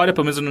nenhuma história,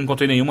 pelo menos eu não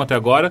encontrei nenhuma até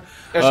agora.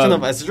 Acho que não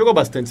vai. Você jogou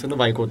bastante, você não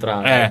vai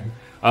encontrar.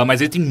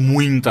 Mas ele tem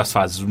muitas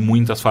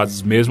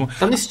fases mesmo.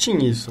 Tá no Steam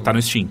isso. Tá no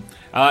Steam.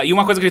 E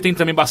uma coisa que ele tem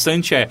também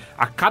bastante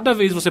a cada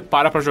vez você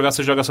para jogar,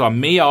 você joga, sei lá,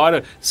 meia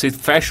hora, você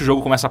fecha o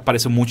jogo e começa a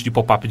aparecer um monte de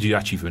pop-up de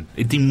achievement.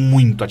 Ele tem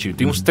muito achievement,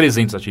 tem uns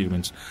 300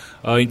 achievements.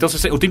 Então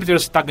o tempo inteiro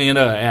você tá ganhando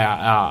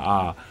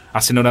a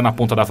cenoura na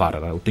ponta da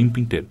vara, né? O tempo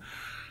inteiro.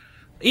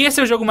 E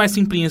esse é o jogo mais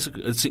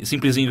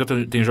simplesinho que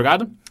eu tenho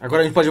jogado.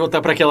 Agora a gente pode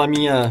voltar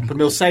pro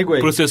meu segue.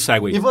 Pro seu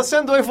segue. E você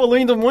andou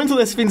evoluindo muito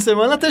nesse fim de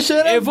semana,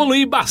 Teixeira?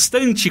 Evolui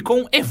bastante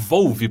com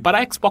Evolve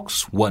para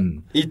Xbox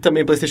One. E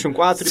também PlayStation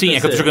 4 Sim, e PC. é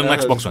que eu tô jogando no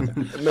Xbox One.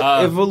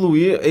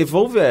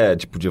 Evolve é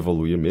tipo de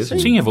evoluir mesmo?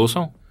 Sim,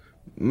 evolução.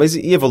 Mas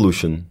e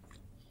Evolution?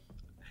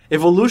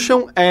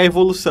 Evolution é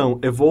evolução.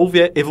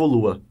 Evolve é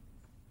evolua.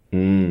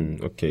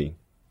 Ok.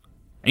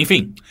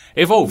 Enfim,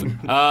 Evolve.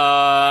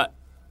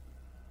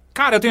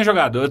 Cara, eu tenho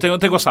jogado, eu tenho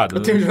gostado.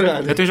 Eu tenho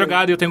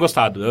jogado e eu tenho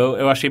gostado.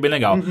 Eu achei bem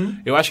legal.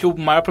 Eu acho que o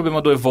maior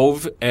problema do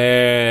Evolve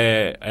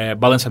é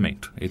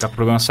balanceamento. Ele tá com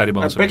problema sério de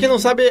balanceamento. Pra quem não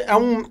sabe,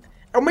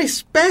 é uma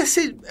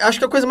espécie... Acho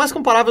que a coisa mais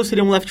comparável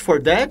seria um Left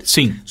 4 Dead.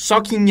 Sim.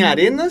 Só que em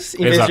arenas,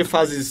 em vez de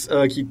fases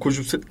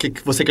que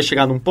você quer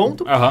chegar num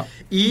ponto.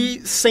 E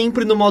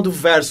sempre no modo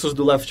versus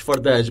do Left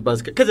 4 Dead,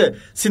 basicamente. Quer dizer,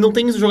 se não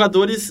tem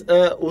jogadores,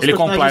 os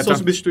personagens são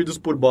substituídos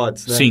por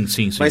bots, né?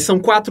 Sim. Mas são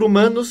 4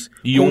 humanos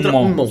e contra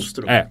um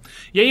monstro.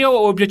 E aí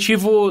o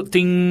objetivo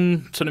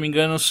tem, se eu não me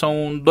engano,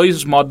 são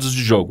 2 modos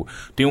de jogo.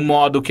 Tem um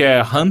modo que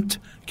é Hunt,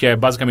 que é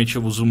basicamente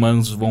os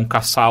humanos vão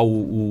caçar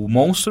o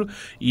monstro,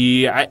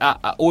 e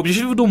o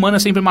objetivo do humano é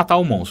sempre matar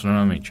o monstro,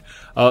 normalmente.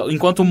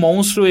 Enquanto o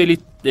monstro, ele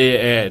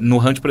no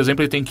Hunt, por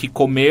exemplo, ele tem que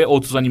comer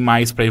outros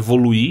animais para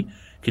evoluir,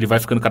 que ele vai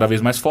ficando cada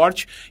vez mais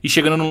forte, e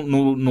chegando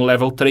no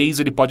level 3,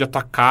 ele pode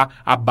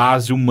atacar a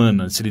base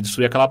humana. Se ele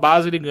destruir aquela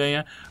base, ele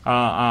ganha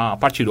a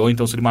partida. Ou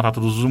então, se ele matar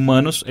todos os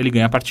humanos, ele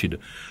ganha a partida.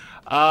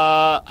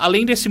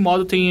 Além desse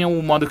modo, tem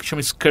um modo que chama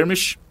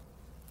Skirmish,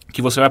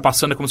 que você vai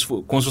passando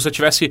como se você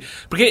tivesse...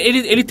 Porque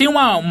ele tem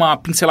uma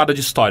pincelada de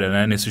história,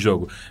 né, nesse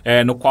jogo,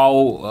 no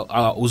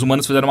qual os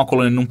humanos fizeram uma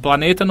colônia num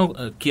planeta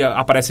que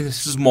aparecem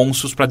esses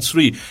monstros pra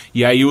destruir.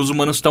 E aí os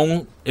humanos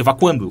estão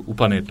evacuando o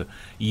planeta.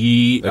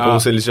 E, como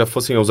se eles já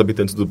fossem os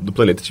habitantes do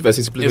planeta e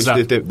estivessem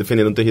simplesmente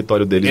defendendo o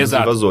território deles dos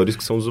invasores,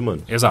 que são os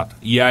humanos. Exato.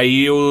 E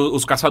aí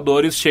os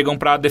caçadores chegam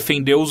pra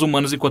defender os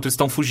humanos enquanto eles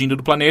estão fugindo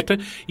do planeta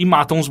e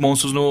matam os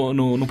monstros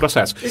no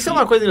processo. Isso é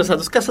uma coisa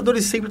engraçada. Os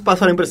caçadores sempre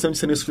passaram a impressão de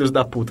serem os filhos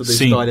da puta da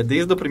história,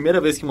 desde a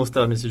primeira vez que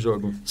mostraram nesse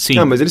jogo. Sim.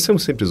 Mas eles são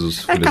sempre os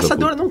filhos da puta.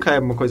 Caçador nunca é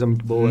uma coisa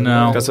muito boa.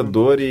 Não. Né?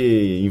 Caçador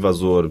e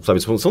invasor, sabe?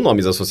 São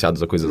nomes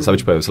associados a coisas, sabe?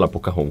 Tipo, sei lá,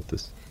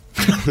 Pocahontas.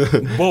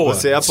 Boa.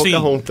 Você é a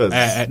Pocahontas.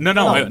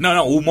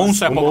 Não. O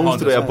monstro é a Pocahontas. O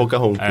monstro é a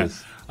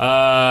Pocahontas.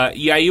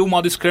 E aí o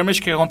modo Skirmish,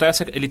 que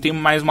acontece, ele tem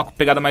mais uma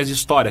pegada mais de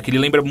história, que ele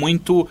lembra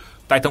muito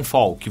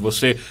Titanfall, que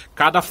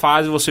cada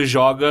fase você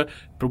joga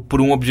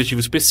por um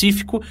objetivo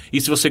específico, e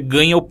se você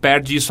ganha ou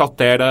perde, isso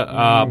altera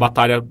a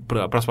batalha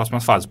para as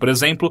próximas fases. Por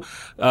exemplo,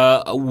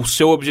 o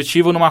seu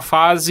objetivo numa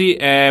fase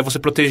é você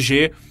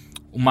proteger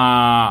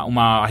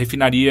uma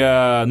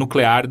refinaria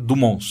nuclear do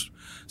monstro.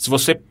 Se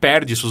você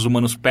perde, se os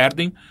humanos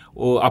perdem,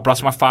 a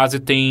próxima fase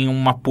tem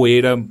uma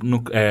poeira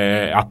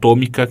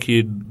atômica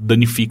que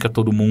danifica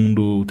todo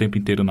mundo o tempo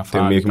inteiro na fase.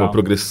 Tem meio que uma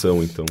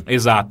progressão, então.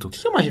 Exato. O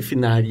que é uma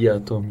refinaria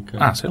atômica?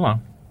 Ah, sei lá.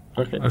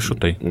 Ok. Eu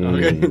chutei.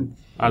 Ok.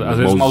 Às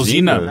vezes uma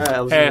usina...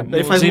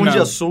 Ele faz um monte de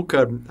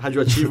açúcar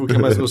radioativo que é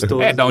mais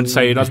gostoso. Da onde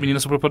saíram as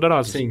meninas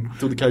superpoderosas. Sim,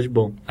 tudo que é de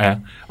bom.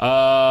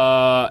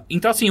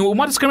 Então, assim, o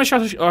modo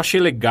skirmish eu achei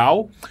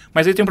legal,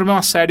 mas ele tem um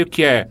problema sério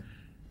que é...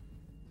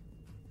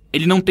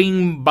 Ele não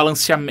tem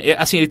balanceamento...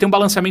 Assim, ele tem um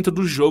balanceamento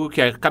do jogo,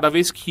 que é cada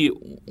vez que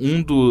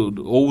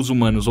ou os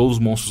humanos ou os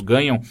monstros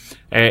ganham,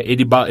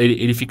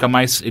 ele fica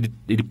mais...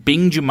 Ele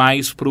pende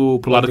mais pro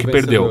lado que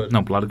perdeu.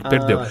 Não, pro lado que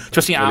perdeu. Tipo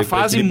assim, a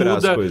fase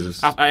muda...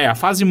 A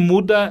fase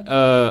muda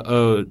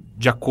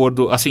de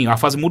acordo... Assim, a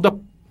fase muda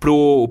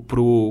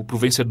pro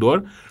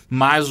vencedor,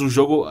 mas o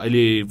jogo,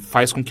 ele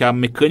faz com que a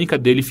mecânica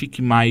dele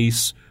fique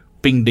mais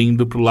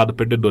pendendo pro lado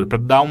perdedor, pra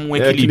dar um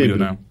equilíbrio,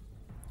 né?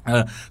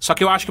 Só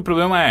que eu acho que o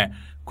problema é...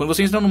 Quando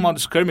você entra no modo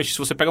skirmish, se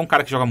você pega um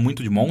cara que joga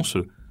muito de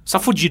monstro, você tá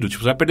fudido,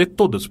 tipo, você vai perder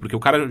todas, porque o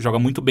cara joga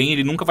muito bem e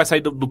ele nunca vai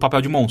sair do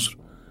papel de monstro.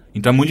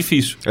 Então é muito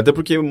difícil. Até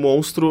porque o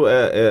monstro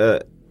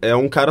é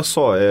um cara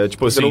só.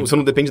 Tipo, você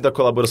não depende da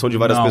colaboração de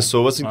várias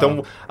pessoas,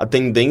 então a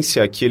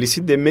tendência é que ele se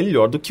dê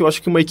melhor do que eu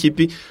acho que uma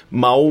equipe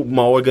mal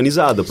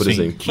organizada, por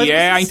exemplo. Que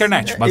a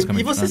internet,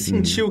 basicamente. E você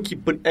sentiu que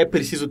é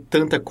preciso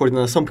tanta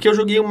coordenação? Porque eu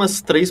joguei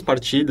umas 3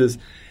 partidas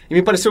e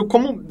me pareceu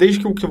como,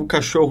 desde que o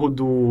cachorro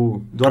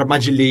do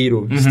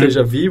armadilheiro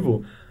esteja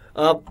vivo...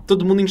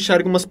 todo mundo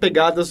enxerga umas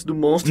pegadas do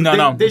monstro,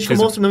 desde que o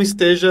monstro não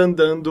esteja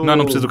andando... Não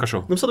precisa do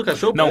cachorro. Não precisa do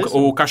cachorro? Não,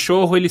 o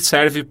cachorro, ele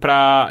serve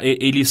pra...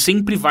 Ele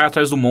sempre vai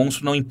atrás do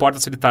monstro, não importa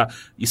se ele tá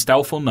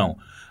stealth ou não.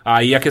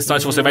 Aí a questão é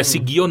se você vai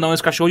seguir ou não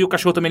esse cachorro, e o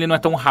cachorro também ele não é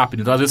tão rápido.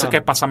 Então, às vezes, você quer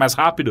passar mais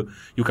rápido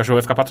e o cachorro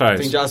vai ficar pra trás.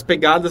 Entendi. As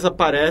pegadas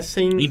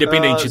aparecem...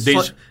 Independente,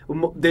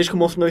 desde que o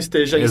monstro não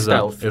esteja em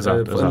stealth.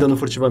 Andando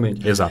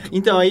furtivamente. Exato.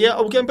 Então, aí a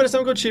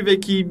impressão que eu tive é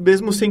que,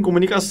 mesmo sem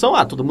comunicação,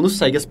 todo mundo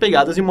segue as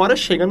pegadas e uma hora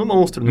chega no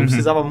monstro. Não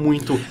precisava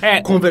muito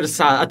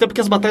conversar. Até porque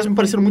as batalhas me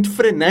pareceram muito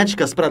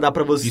frenéticas pra dar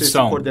pra você se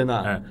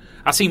coordenar.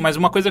 Assim, mas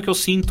uma coisa que eu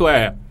sinto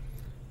é...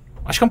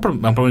 Acho que é um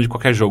problema de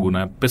qualquer jogo,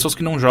 né? Pessoas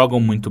que não jogam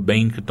muito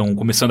bem, que estão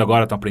começando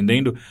agora, estão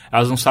aprendendo,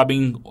 elas não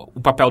sabem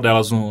o papel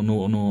delas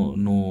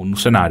no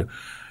cenário.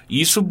 E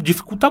isso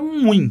dificulta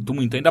muito,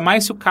 muito. Ainda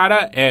mais se o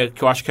cara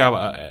que eu acho que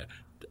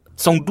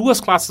são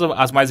 2 classes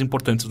as mais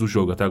importantes do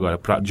jogo até agora,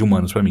 de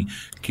humanos pra mim,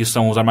 que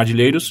são os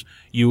armadilheiros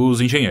e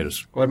os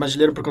engenheiros. O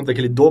armadilheiro por conta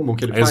daquele domo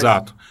que ele faz?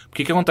 Exato.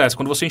 Porque o que acontece?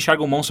 Quando você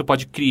enxerga um monstro, você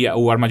pode criar...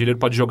 O armadilheiro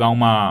pode jogar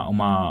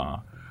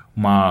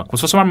como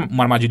se fosse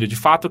uma armadilha de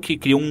fato, que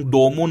cria um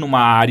domo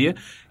numa área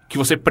que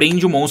você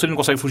prende o monstro, ele não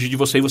consegue fugir de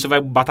você e você vai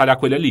batalhar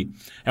com ele ali.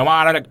 É uma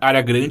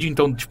área grande,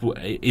 então, tipo,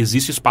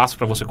 existe espaço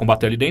pra você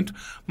combater ali dentro,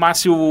 mas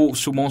se o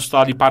monstro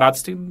tá ali parado,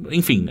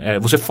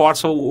 você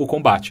força o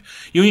combate.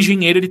 E o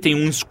engenheiro, ele tem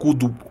um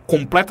escudo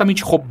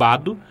completamente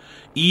roubado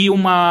e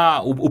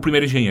o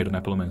primeiro engenheiro,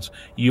 né, pelo menos.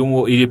 E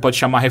ele pode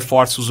chamar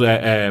reforços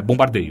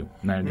bombardeio,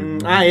 né?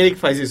 Ele que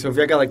faz isso. Eu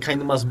vi a galera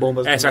caindo umas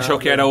bombas. Você achou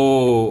que era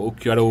o...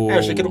 eu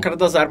achei que era o cara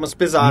das armas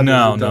pesadas.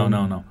 Não, então.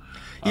 não.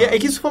 E é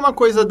que isso foi uma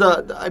coisa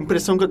a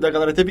impressão que a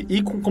galera teve,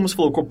 e como você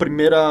falou, com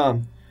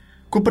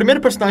o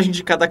primeiro personagem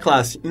de cada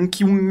classe, em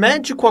que o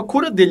médico, a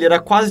cura dele era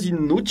quase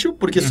inútil,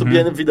 porque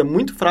subia na vida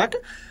muito fraca,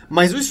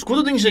 mas o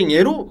escudo do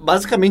engenheiro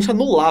basicamente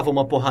anulava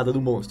uma porrada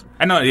do monstro.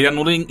 Ele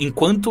anula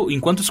enquanto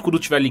o escudo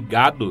estiver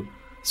ligado,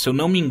 se eu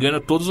não me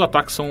engano, todos os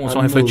ataques são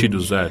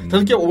refletidos.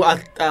 Tanto que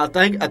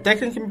a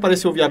técnica que me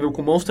pareceu viável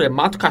com o monstro é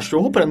mata o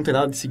cachorro pra não ter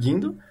nada de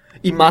seguindo,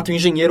 e mata o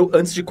engenheiro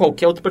antes de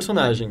qualquer outro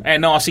personagem.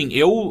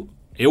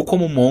 Eu,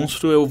 como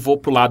monstro, eu vou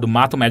pro lado,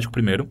 mato o médico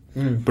primeiro.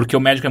 Porque o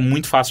médico é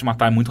muito fácil de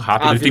matar, é muito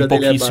rápido. Ele tem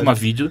pouquíssima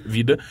vida.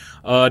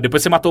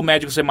 Depois você matou o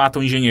médico, você mata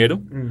o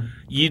engenheiro.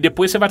 E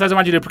depois você vai trazer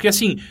uma direita. Porque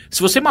assim, se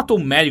você matou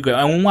o médico,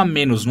 é um a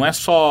menos. Não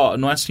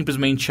é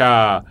simplesmente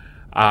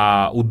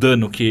o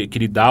dano que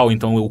ele dá, ou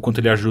então o quanto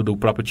ele ajuda o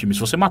próprio time. Se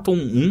você matou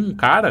um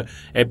cara,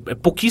 é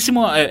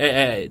pouquíssimo...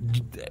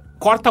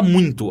 corta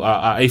muito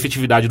a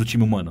efetividade do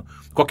time humano.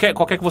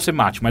 Qualquer que você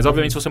mate. Mas,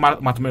 obviamente, se você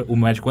mata o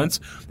médico antes,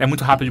 é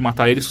muito rápido de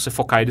matar ele. Se você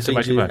focar ele, você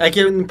vai ativar. É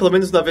que, pelo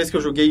menos da vez que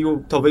eu joguei,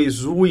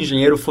 talvez o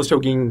engenheiro fosse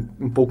alguém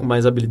um pouco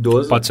mais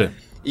habilidoso. Pode ser.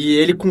 E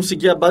ele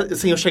conseguia...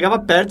 Assim, eu chegava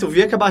perto, eu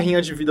via que a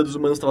barrinha de vida dos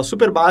humanos estava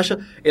super baixa,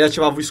 ele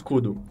ativava o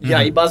escudo. E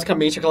aí,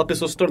 basicamente, aquela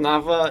pessoa se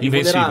tornava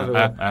invulnerável.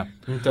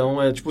 Então,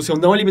 se eu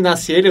não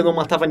eliminasse ele, eu não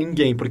matava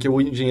ninguém, porque o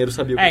engenheiro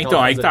sabia o que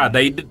então, aí tá.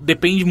 Daí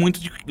depende muito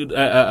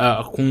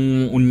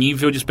com o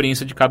nível de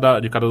experiência de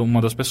cada uma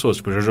das pessoas.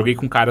 Tipo, eu já joguei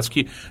com caras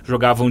que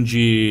jogavam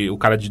o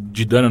cara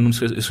de dano, não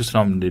esqueci o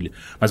nome dele.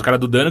 Mas o cara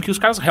do dano que os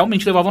caras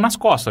realmente levavam nas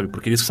costas, sabe?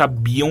 Porque eles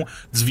sabiam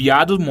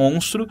desviar do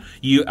monstro,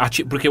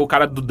 porque o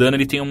cara do dano,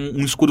 ele tem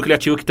um escudo que ele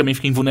ativa que também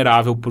fica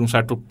invulnerável por um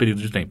certo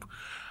período de tempo.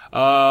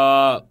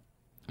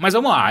 Mas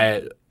vamos lá.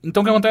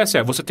 Então o que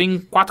acontece você tem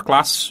 4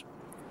 classes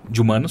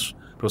de humanos.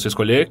 pra você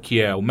escolher,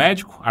 que é o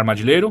médico,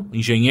 armadilheiro,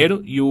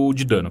 engenheiro e o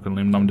de dano, que eu não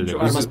lembro o nome dele.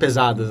 Armas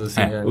pesadas,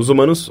 assim. Os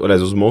humanos,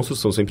 aliás, os monstros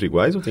são sempre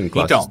iguais ou tem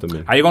classes Então,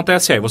 também? aí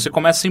acontece você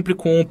começa sempre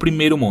com o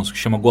primeiro monstro, que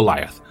chama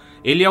Goliath.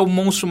 Ele é o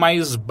monstro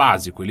mais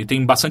básico, ele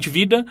tem bastante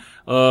vida,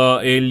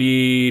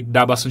 ele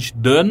dá bastante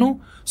dano,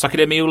 só que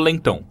ele é meio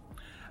lentão.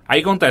 Aí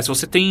acontece,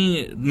 você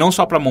tem, não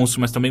só pra monstros,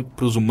 mas também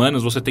pros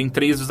humanos, você tem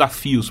 3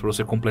 desafios pra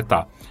você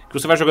completar. Que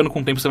você vai jogando com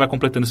o tempo, você vai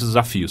completando esses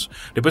desafios.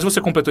 Depois que você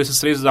completou esses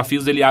 3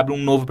 desafios, ele abre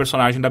um novo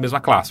personagem da mesma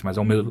classe, mas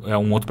é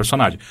um outro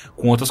personagem,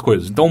 com outras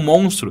coisas. Então o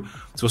monstro,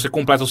 se você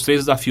completa os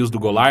 3 desafios do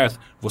Goliath,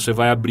 você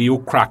vai abrir o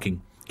Kraken,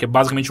 que é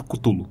basicamente o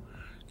Cthulhu.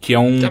 Que é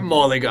um... Que é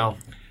mó legal.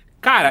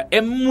 Cara, é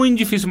muito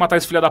difícil matar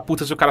esse filho da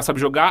puta se o cara sabe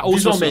jogar. Ou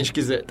Visualmente, se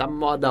quiser. Tá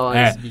mó da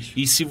hora esse bicho.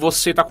 E se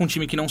você tá com um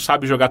time que não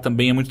sabe jogar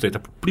também, é muito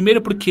treta.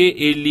 Primeiro porque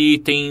ele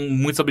tem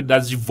muitas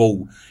habilidades de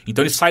voo.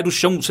 Então ele sai do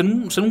chão, você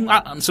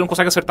não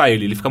consegue acertar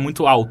ele fica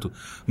muito alto.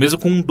 Mesmo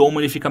com um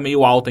domo, ele fica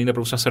meio alto ainda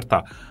pra você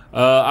acertar.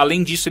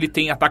 Além disso, ele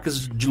tem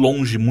ataques de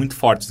longe muito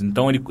fortes.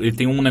 Então ele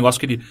tem um negócio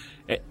que ele...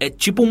 É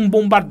tipo um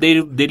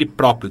bombardeiro dele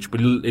próprio. Tipo,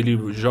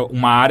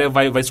 uma área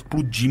vai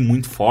explodir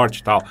muito forte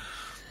e tal.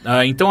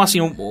 Então, assim,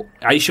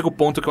 aí chega o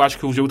ponto que eu acho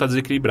que o jogo tá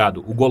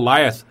desequilibrado. O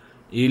Goliath,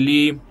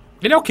 ele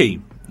é ok.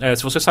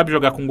 Se você sabe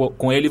jogar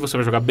com ele, você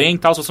vai jogar bem e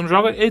tal. Se você não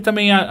joga, ele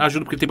também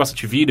ajuda porque ele tem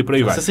bastante vida e por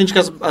aí vai. Você sente que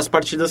as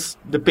partidas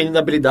dependem da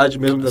habilidade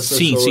mesmo das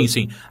pessoas.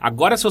 Sim.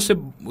 Agora, se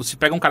você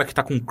pega um cara que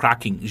tá com um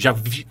Kraken, já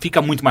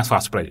fica muito mais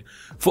fácil pra ele.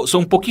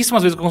 São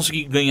pouquíssimas vezes que eu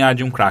consegui ganhar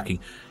de um Kraken.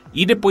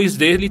 E depois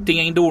dele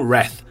tem ainda o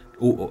Wrath,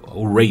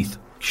 o Wraith,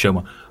 que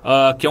chama.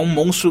 Que é um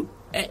monstro...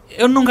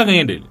 eu nunca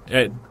ganhei dele.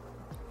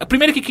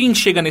 Primeiro que quem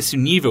chega nesse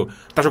nível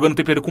tá jogando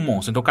tempo com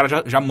monstro. Então o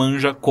cara já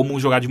manja como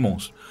jogar de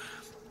monstro.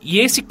 E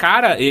esse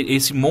cara,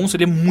 esse monstro,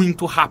 ele é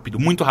muito rápido,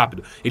 muito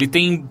rápido. Ele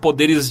tem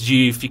poderes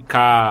de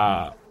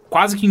ficar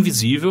quase que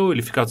invisível.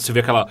 Ele fica, você vê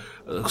aquela...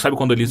 Sabe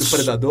quando ele... Do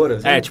predador?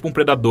 Assim? Tipo um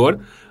predador.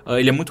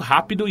 Ele é muito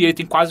rápido e ele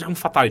tem quase que um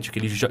fatality. Que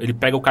ele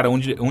pega o cara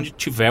onde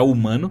tiver o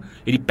humano,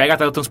 ele pega,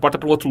 teletransporta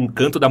pro outro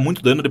canto, dá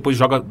muito dano, depois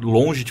joga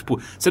longe. Tipo,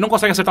 você não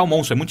consegue acertar o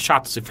monstro, é muito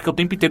chato. Você fica o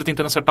tempo inteiro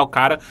tentando acertar o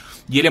cara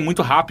e ele é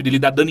muito rápido, ele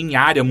dá dano em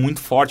área muito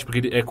forte,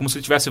 porque é como se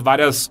ele tivesse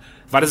várias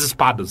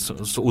espadas.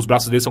 Os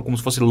braços dele são como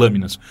se fossem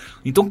lâminas.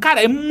 Então,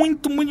 cara, é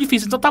muito, muito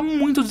difícil. Então tá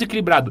muito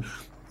desequilibrado.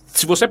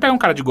 Se você pega um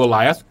cara de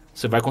Goliath,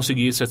 você vai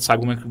conseguir, você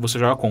sabe como é que você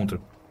joga contra.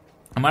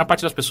 A maior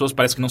parte das pessoas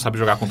parece que não sabe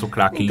jogar contra o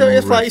Kraken. Então eu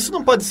ia falar, isso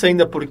não pode ser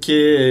ainda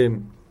porque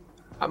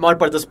a maior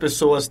parte das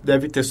pessoas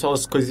deve ter só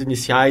as coisas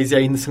iniciais e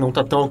ainda você não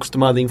tá tão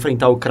acostumado a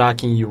enfrentar o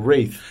Kraken e o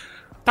Wraith.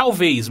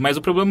 Talvez, mas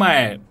o problema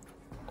é...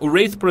 O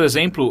Wraith, por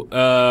exemplo,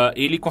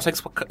 ele consegue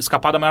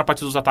escapar da maior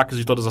parte dos ataques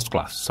de todas as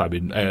classes,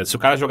 sabe? Se o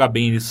cara jogar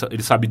bem,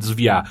 ele sabe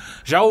desviar.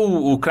 Já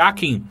o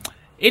Kraken...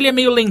 Ele é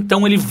meio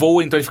lentão, ele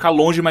voa, então ele fica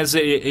longe, mas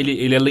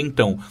ele é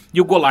lentão. E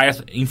o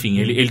Goliath, enfim,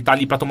 ele tá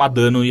ali pra tomar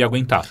dano e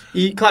aguentar.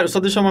 E, claro, só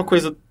deixar uma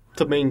coisa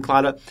também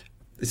clara.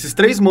 Esses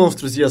 3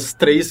 monstros e as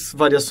 3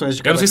 variações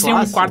de cada classe... Eu não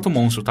sei se tem um 4º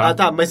monstro, tá?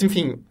 Tá, mas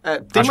enfim...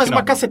 tem mais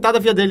uma cacetada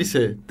via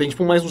DLC. Tem,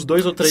 tipo, mais uns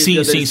 2 ou 3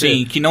 via DLC.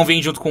 Sim, que não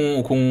vem junto com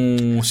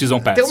o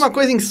Season Pass. Tem uma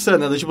coisa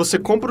insana, tipo, você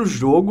compra o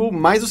jogo,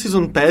 mais o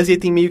Season Pass, e aí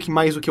tem meio que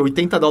mais,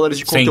 $80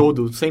 de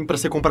conteúdo, sempre pra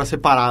você comprar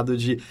separado,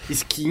 de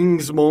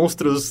skins,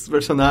 monstros,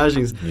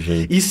 personagens.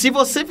 E se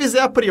você fizer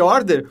a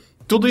pre-order...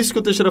 Tudo isso que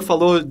o Teixeira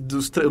falou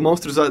dos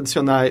monstros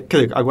adicionais...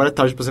 Quer dizer, agora é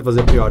tarde pra você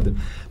fazer a pre-order.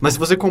 Mas se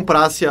você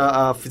comprasse,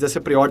 fizesse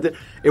a pre-order,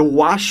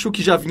 eu acho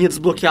que já vinha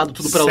desbloqueado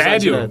tudo pra usar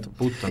direto.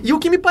 Puta. E o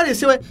que me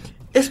pareceu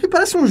esse me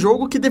parece um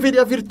jogo que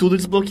deveria vir tudo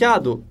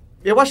desbloqueado.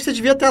 Eu acho que você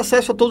devia ter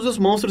acesso a todos os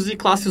monstros e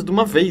classes de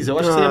uma vez. Eu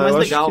acho que seria mais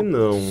legal. Acho que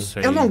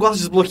não. Eu não gosto de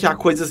desbloquear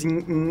coisas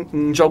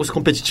em jogos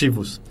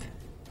competitivos.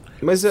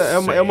 Mas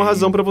é uma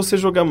razão pra você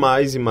jogar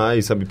mais e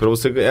mais, sabe? Pra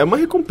você... É uma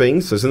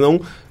recompensa, senão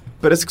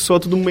parece que soa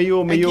tudo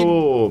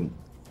meio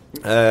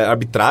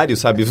arbitrário,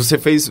 sabe? Você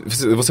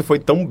foi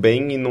tão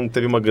bem e não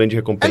teve uma grande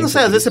recompensa. Eu não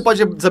sei, às vezes você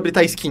pode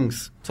desabilitar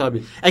skins,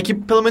 sabe? É que,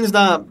 pelo menos,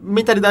 a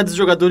mentalidade dos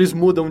jogadores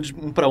mudam de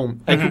um pra um.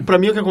 É que, pra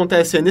mim, o que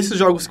acontece é, nesses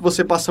jogos que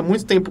você passa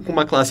muito tempo com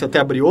uma classe até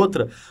abrir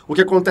outra, o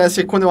que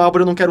acontece é que quando eu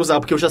abro eu não quero usar,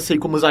 porque eu já sei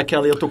como usar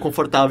aquela e eu tô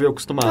confortável e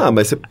acostumado.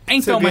 Mas você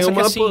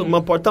ganha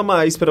uma porta a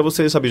mais pra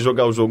você, sabe,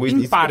 jogar o jogo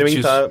e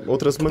experimentar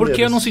outras maneiras.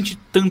 Porque eu não senti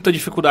tanta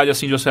dificuldade,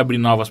 assim, de você abrir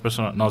novos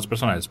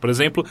personagens. Por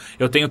exemplo,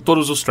 eu tenho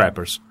todos os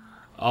Trappers.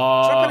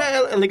 Trapper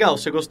é legal,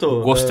 você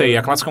gostou? Gostei,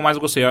 a classe que eu mais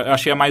gostei. Eu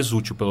achei a mais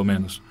útil, pelo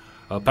menos.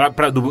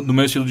 Do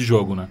meu estilo de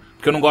jogo, né?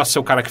 Porque eu não gosto de ser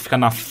o cara que fica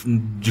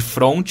de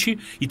front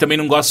e também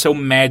não gosto de ser o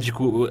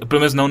médico, pelo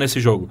menos não nesse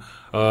jogo.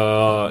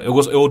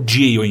 Eu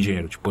odiei o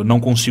engenheiro, tipo, eu não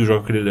consigo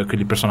jogar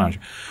aquele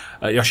personagem.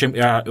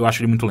 Eu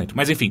acho ele muito lento.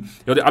 Mas enfim,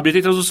 eu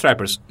habilitei todos os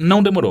Trappers.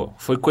 Não demorou.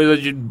 Foi coisa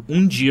de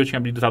um dia eu tinha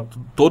habilitado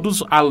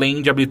todos,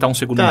 além de habilitar um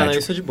segundo médico.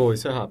 Isso é de boa,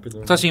 isso é rápido.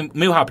 Então assim,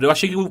 meio rápido. Eu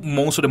achei que o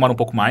monstro demora um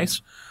pouco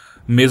mais.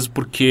 Mesmo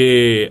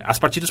porque as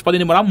partidas podem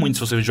demorar muito se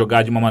você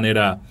jogar de uma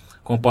maneira,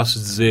 como eu posso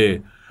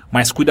dizer,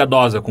 mais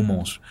cuidadosa com o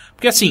monstro.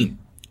 Porque assim,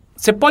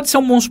 você pode ser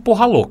um monstro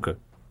porra louca.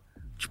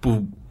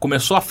 Tipo,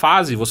 começou a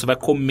fase, você vai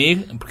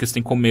comer, porque você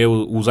tem que comer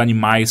os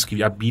animais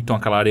que habitam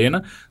aquela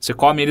arena, você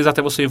come eles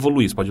até você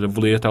evoluir, você pode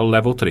evoluir até o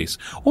level 3.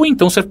 Ou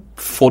então você,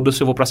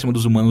 foda-se, eu vou pra cima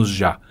dos humanos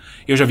já.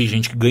 Eu já vi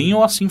gente que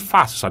ganhou assim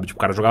fácil, sabe? Tipo,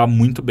 o cara jogava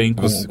muito bem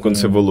com... Quando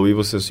você evolui,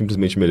 você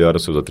simplesmente melhora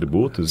seus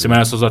atributos? Você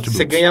melhora seus atributos.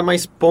 Você ganha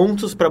mais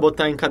pontos pra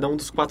botar em cada um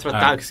dos 4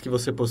 ataques que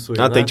você possui,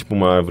 né? Tem tipo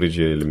uma árvore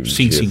de...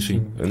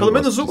 Sim. Pelo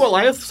menos o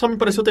Goliath só me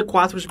pareceu ter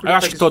 4 de Eu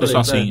acho que todos são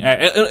assim.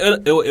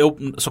 Eu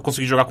só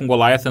consegui jogar com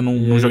Goliath, eu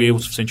não joguei o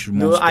suficiente de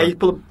monstro. Aí,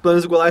 pelo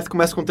menos o Goliath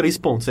começa com 3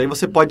 pontos. Aí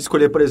você pode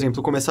escolher, por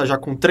exemplo, começar já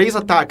com 3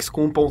 ataques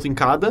com 1 ponto em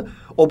cada,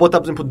 ou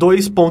botar, por exemplo,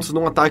 2 pontos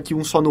num ataque e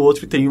 1 só no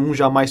outro e tem um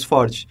já mais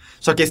forte.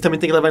 Só que aí você também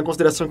tem que levar em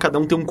consideração que cada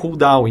um tem um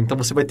cooldown, então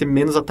você vai ter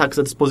menos ataques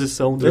à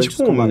disposição durante os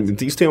combates.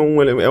 Isso tem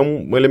um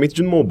elemento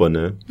de MOBA,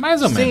 né?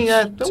 Mais ou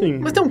menos. Sim.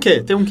 Mas tem um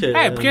quê?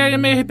 Porque é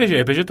meio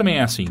RPG. RPG também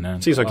é assim, né?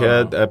 Sim, só que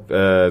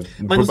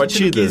mas por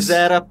partidas. Que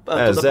zera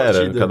toda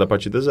partida. Cada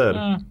partida é 0.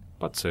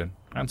 Pode ser.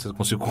 Eu não sei se eu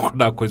consigo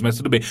concordar com coisa, mas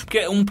tudo bem.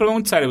 Porque um problema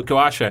muito sério que eu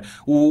acho é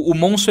o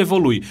monstro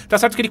evolui. Tá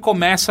certo que ele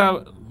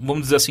começa,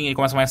 vamos dizer assim, ele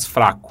começa mais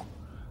fraco.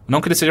 Não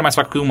que ele seja mais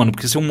fraco que o humano,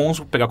 porque se um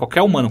monstro pegar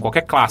qualquer humano,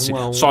 qualquer classe,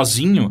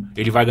 sozinho,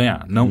 ele vai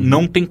ganhar.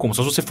 Não tem como,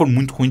 só se você for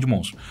muito ruim de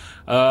monstro.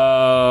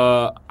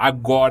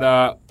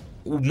 Agora,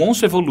 o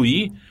monstro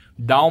evoluir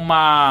dá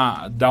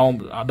uma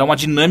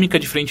dinâmica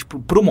diferente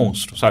pro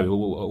monstro, sabe?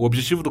 O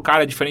objetivo do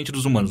cara é diferente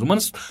dos humanos. Os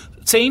humanos,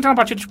 você entra na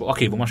partida, tipo,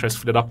 ok, vamos achar esse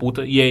filho da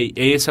puta, e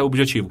esse é o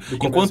objetivo.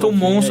 Enquanto o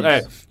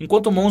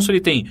monstro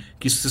ele tem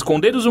que se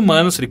esconder dos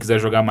humanos, se ele quiser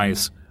jogar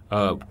mais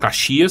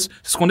caxias,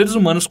 se esconder dos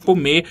humanos,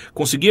 comer,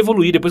 conseguir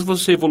evoluir, depois que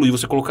você evoluir,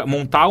 você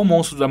montar o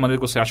monstro da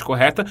maneira que você acha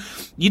correta,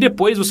 e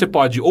depois você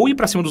pode ou ir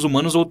pra cima dos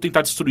humanos ou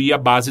tentar destruir a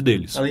base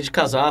deles. Além de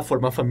casar,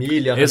 formar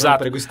família, arranjar um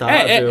emprego estável.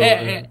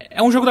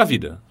 É um jogo da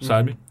vida,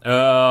 sabe?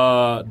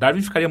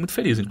 Darwin ficaria muito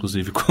feliz,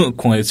 inclusive,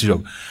 com esse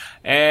jogo.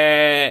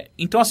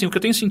 Então, assim, o que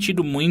eu tenho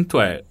sentido muito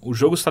o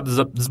jogo está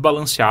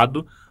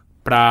desbalanceado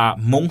pra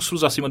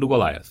monstros acima do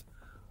Goliath.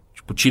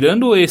 Tipo,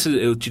 tirando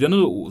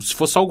se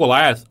fosse só o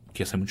Goliath,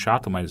 que ia ser muito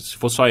chato, mas se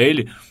fosse só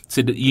ele,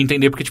 você ia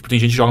entender porque, tipo, tem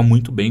gente que joga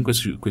muito bem com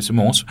esse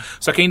monstro,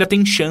 só que ainda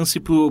tem chance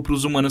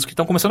pros humanos que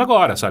estão começando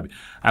agora, sabe?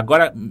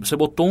 Agora, você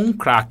botou um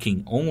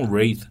Kraken ou um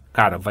Wraith,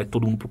 cara, vai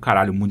todo mundo pro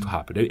caralho muito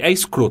rápido. É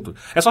escroto.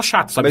 É só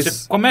chato, sabe?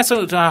 Você começa...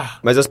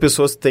 Mas as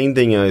pessoas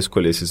tendem a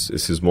escolher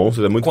esses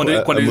monstros, quando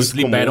eles muito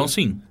liberam, comum.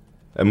 sim.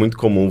 É muito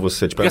comum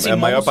você... Tipo, assim, a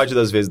maior parte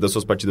das vezes das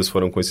suas partidas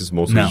foram com esses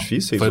monstros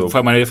difíceis?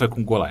 A maioria foi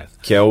com o Goliath.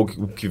 Que é o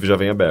que já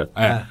vem aberto.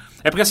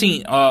 É porque,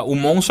 assim, o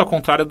monstro, ao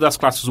contrário das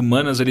classes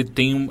humanas, ele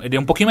é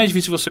um pouquinho mais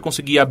difícil você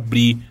conseguir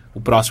abrir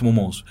o próximo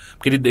monstro.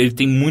 Porque ele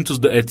tem muitos...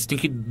 Ele tem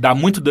que dar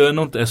muito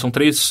dano. São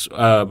 3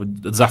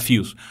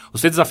 desafios.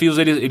 Os 3 desafios,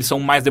 eles são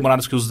mais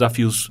demorados que os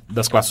desafios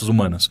das classes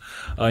humanas.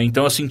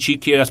 Então, eu senti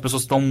que as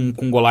pessoas que estão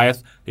com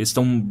Goliath,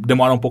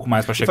 demoram um pouco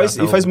mais pra chegar.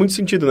 E faz muito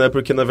sentido, né?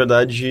 Porque, na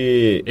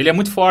verdade... Ele é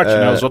muito forte,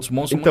 né? Os outros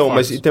monstros são muito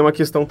fortes. Mas tem uma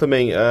questão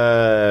também...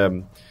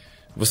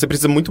 Você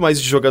precisa muito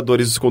mais de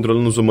jogadores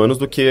controlando os humanos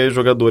do que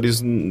jogadores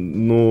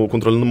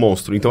controlando o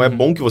monstro. Então é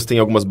bom que você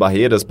tenha algumas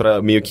barreiras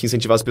pra meio que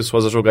incentivar as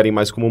pessoas a jogarem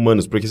mais como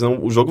humanos, porque senão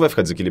o jogo vai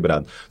ficar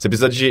desequilibrado. Você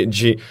precisa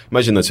de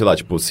imagina, sei lá,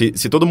 tipo,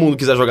 se todo mundo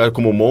quiser jogar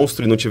como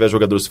monstro e não tiver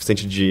jogador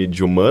suficiente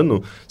de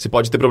humano, você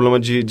pode ter problema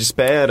de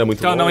espera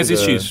muito longa. Não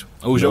existe isso.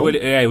 O jogo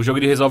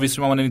ele resolve isso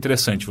de uma maneira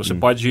interessante. Você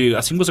pode,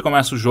 assim que você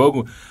começa o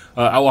jogo,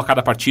 ou a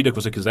cada partida que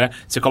você quiser,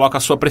 você coloca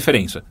a sua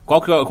preferência.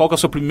 Qual que é a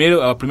sua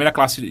primeira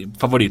classe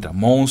favorita?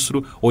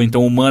 Monstro, ou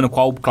então humano,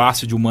 qual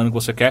classe de humano que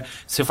você quer.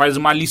 Você faz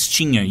uma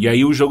listinha, e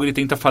aí o jogo ele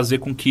tenta fazer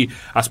com que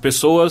as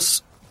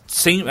pessoas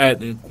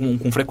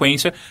com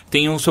frequência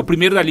tenham o seu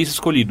primeiro da lista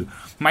escolhido.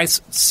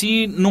 Mas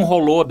se não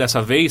rolou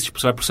dessa vez, tipo,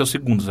 você vai pro seu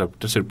segundo, você vai pro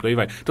terceiro, por aí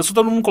vai. Então se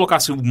todo mundo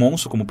colocasse o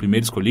monstro como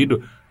primeiro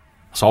escolhido,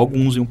 só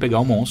alguns iam pegar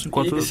o monstro,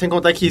 enquanto... E sem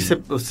contar que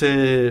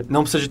você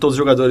não precisa de todos os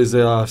jogadores,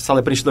 a sala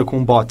é preenchida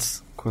com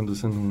bots. Quando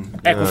você não...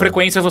 com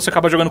frequência você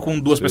acaba jogando com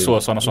 2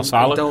 pessoas só na sua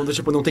sala. Então,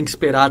 tipo, não tem que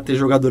esperar ter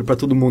jogador pra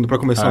todo mundo pra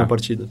começar uma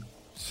partida.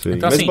 Sim.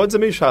 Então, mas assim, pode ser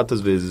meio chato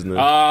às vezes, né?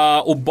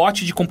 O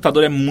bot de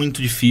computador é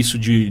muito difícil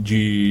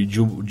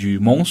de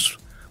monstro,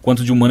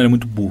 quanto de humano é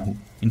muito burro.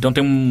 Então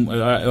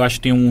eu acho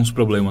que tem uns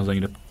problemas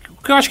ainda.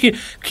 Porque eu acho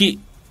que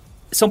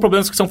são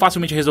problemas que são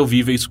facilmente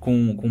resolvíveis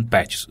com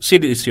patches.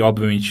 Se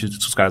obviamente,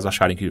 se os caras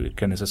acharem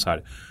que é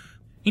necessário.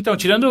 Então,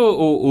 tirando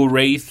o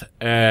Wraith,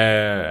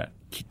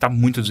 que tá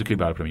muito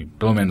desequilibrado pra mim,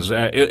 pelo menos.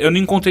 Eu não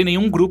encontrei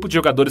nenhum grupo de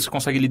jogadores que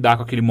consegue lidar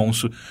com aquele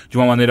monstro de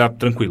uma maneira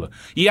tranquila.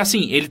 E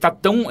assim, ele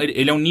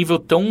é um nível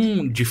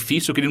tão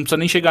difícil que ele não precisa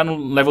nem chegar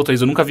no level 3.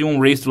 Eu nunca vi um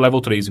Wraith do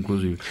level 3,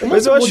 inclusive.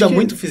 Mas eu muda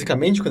muito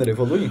fisicamente quando ele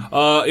evolui?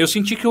 Eu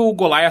senti que o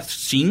Goliath,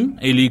 sim,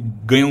 ele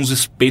ganha uns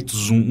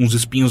espetos, uns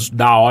espinhos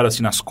da hora,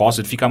 assim, nas costas,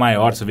 ele fica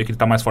maior, você vê que ele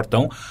tá mais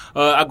fortão.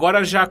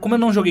 Agora já, como eu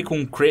não joguei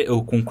com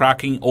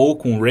Kraken ou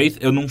com Wraith,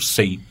 eu não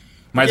sei.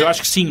 Mas eu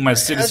acho que sim, mas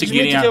se eles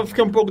seguirem Eu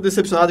fiquei um pouco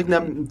decepcionado que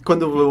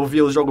quando eu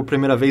vi o jogo a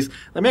primeira vez,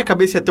 na minha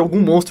cabeça ia ter algum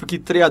monstro que,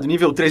 do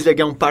nível 3, ia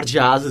ganhar um par de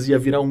asas e ia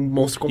virar um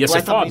monstro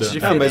completamente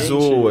diferente. Mas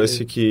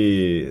esse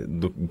que...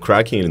 do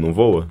Kraken, ele não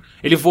voa?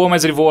 Ele voa,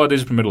 mas ele voa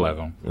desde o primeiro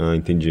level. Ah,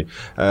 entendi.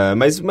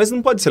 Mas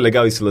não pode ser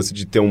legal esse lance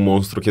de ter um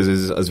monstro que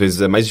às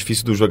vezes é mais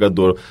difícil do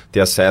jogador ter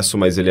acesso,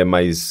 mas ele é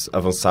mais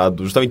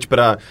avançado, justamente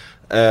pra...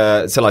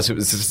 sei lá,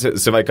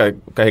 você vai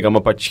carregar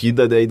uma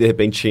partida, daí de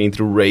repente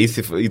entra o Wraith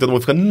e todo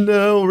mundo fica,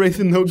 não, Wraith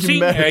não, que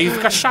merda. Sim, aí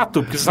fica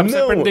chato, porque você sabe que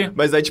você vai perder.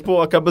 Mas aí,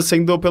 tipo, acaba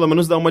sendo, pelo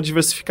menos, dar uma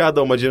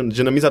diversificada, uma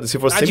dinamizada. Se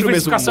for sempre o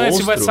mesmo monstro...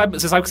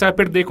 você sabe que você vai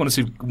perder quando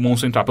esse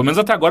monstro entrar. Pelo menos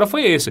até agora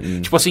foi esse.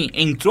 Tipo assim,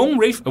 entrou um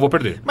Wraith, eu vou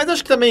perder. Mas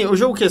acho que também, o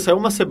jogo que saiu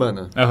uma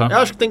semana. Eu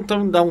acho que tem que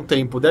dar um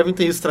tempo. Devem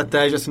ter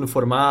estratégias sendo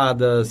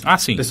formadas,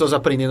 pessoas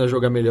aprendendo a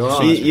jogar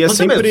melhor. E é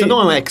sempre... Você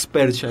não é um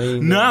expert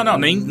ainda. Não,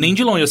 nem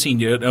de longe,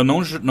 assim. Eu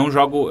não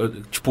jogo...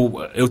 Tipo,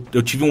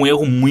 eu tive um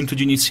erro muito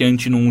de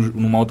iniciante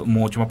numa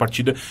última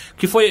partida,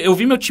 que foi, eu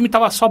vi meu time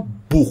tava só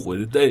burro.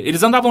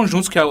 Eles andavam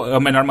juntos, que é a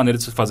melhor maneira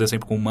de se fazer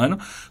sempre com o humano,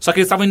 só que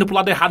eles estavam indo pro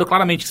lado errado,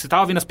 claramente. Você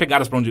tava vendo as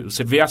pegadas pra onde...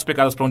 Você vê as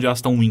pegadas pra onde elas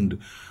estão indo.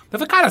 Eu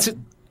falei, cara...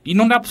 E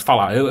não dá pra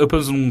falar. Eu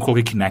pelo menos não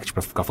coloquei Kinect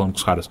pra ficar falando com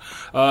os caras.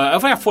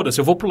 Eu falei, foda-se,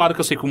 eu vou pro lado que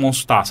eu sei que o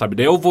monstro tá, sabe?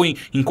 Daí eu vou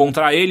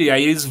encontrar ele e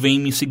aí eles vêm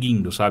me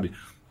seguindo, sabe?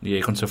 E aí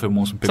aconteceu foi o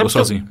monstro me pegou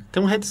sozinho.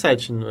 Tem um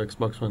headset no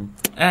Xbox One.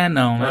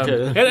 Não.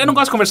 Okay. Eu não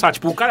gosto de conversar.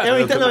 Tipo, o cara... Eu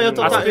entendo.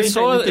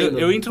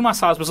 Eu entro numa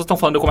sala, as pessoas estão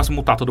falando, eu começo a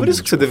mutar todo mundo. Por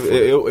isso que você deve...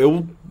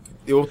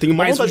 Eu tenho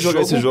uma vontade de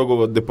jogar esse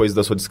jogo depois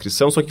da sua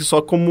descrição, só que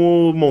só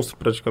como monstro,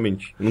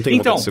 praticamente. Não tenho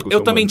então,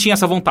 eu também tinha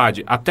essa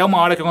vontade. Até uma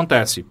hora que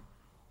acontece.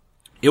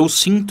 Eu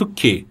sinto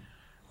que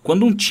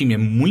quando um time é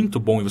muito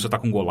bom e você tá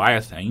com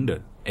Goliath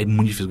ainda, é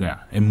muito difícil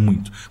ganhar. É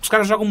muito. Os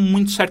caras jogam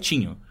muito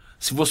certinho.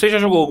 Se você já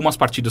jogou algumas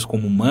partidas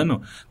como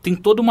humano, tem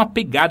toda uma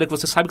pegada que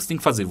você sabe que você tem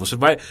que fazer. Você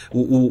vai...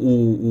 Como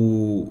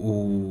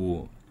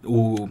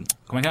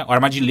é que é? O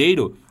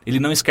armadilheiro, ele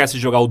não esquece de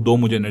jogar o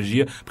domo de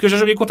energia. Porque eu já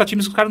joguei contra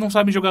times que os caras não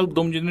sabem jogar o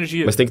domo de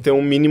energia. Mas tem que ter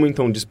um mínimo,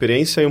 então, de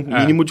experiência e um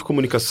mínimo de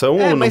comunicação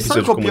ou não precisa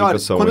de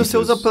comunicação? Quando você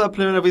usa pela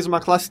primeira vez uma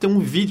classe, tem um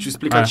vídeo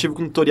explicativo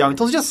com tutorial.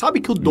 Então você já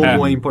sabe que o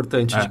domo é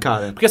importante de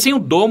cara. Porque sem o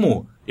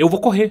domo... Eu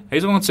vou correr, é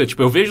isso que vai acontecer.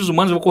 Tipo, eu vejo os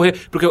humanos, eu vou correr,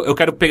 porque eu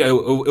quero pegar...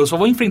 Eu só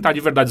vou enfrentar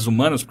de verdade os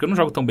humanos, porque eu não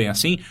jogo tão bem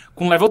assim,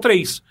 com level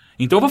 3.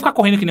 Então eu vou ficar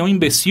correndo que nem um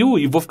imbecil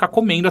e vou ficar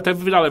comendo até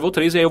virar level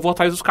 3, e aí eu vou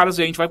atrás dos caras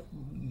e a gente vai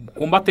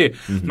combater.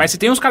 Mas se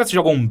tem uns caras que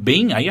jogam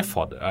bem, aí é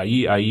foda.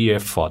 Aí é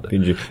foda.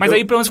 Entendi. Mas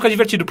aí pelo menos fica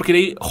divertido, porque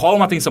aí rola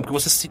uma tensão, porque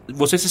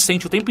você se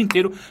sente o tempo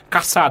inteiro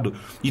caçado.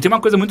 E tem uma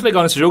coisa muito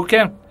legal nesse jogo, que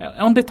é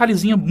um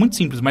detalhezinho muito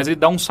simples, mas ele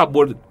dá um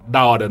sabor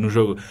da hora no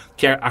jogo.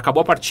 Que é,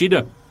 acabou a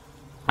partida,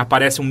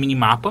 aparece um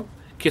minimapa,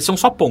 que são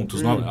só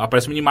pontos, não?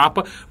 Aparece um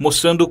minimapa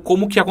mostrando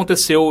como que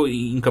aconteceu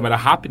em câmera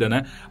rápida,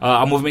 né?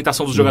 A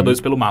movimentação dos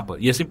jogadores pelo mapa.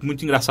 E é sempre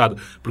muito engraçado,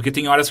 porque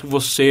tem horas que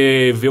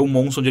você vê o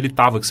monstro onde ele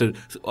tava,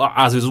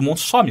 às vezes o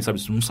monstro some,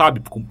 sabe? Você não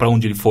sabe pra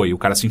onde ele foi, o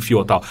cara se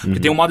enfiou e tal. Porque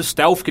tem um modo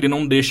stealth que ele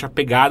não deixa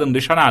pegada, não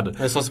deixa nada.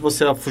 É só se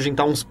você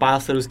afugentar uns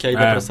pássaros que aí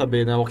dá pra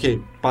saber, né?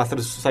 Ok,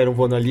 pássaros saíram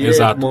voando ali,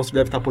 Exato. E o monstro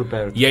deve estar por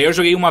perto. E aí eu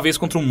joguei uma vez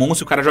contra um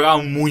monstro e o cara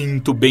jogava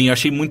muito bem. Eu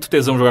achei muito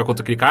tesão jogar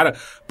contra aquele cara,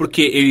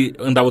 porque ele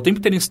andava o tempo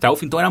inteiro em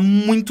stealth, então era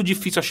muito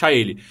difícil achar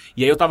ele.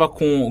 E aí eu tava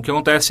com... O que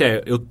acontece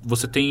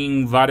você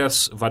tem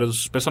vários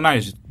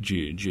personagens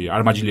de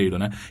armadilheiro,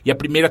 né? E a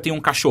primeira tem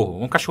um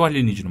cachorro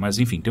alienígena, mas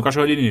enfim, tem um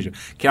cachorro alienígena,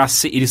 que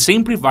ele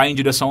sempre vai em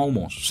direção ao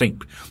monstro,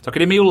 sempre. Só que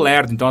ele é meio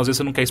lerdo, então às vezes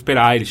você não quer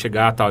esperar ele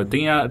chegar e tal.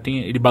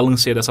 Ele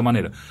balanceia dessa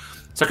maneira.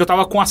 Só que eu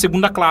tava com a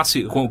segunda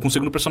classe, com o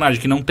segundo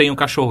personagem, que não tem o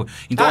cachorro.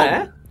 Então,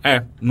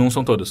 não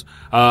são todas.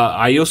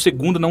 Aí o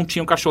segundo não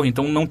tinha o cachorro,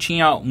 então não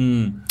tinha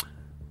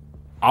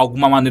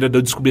alguma maneira de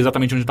eu descobrir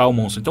exatamente onde tá o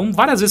monstro. Então,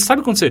 várias vezes,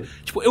 sabe quando você...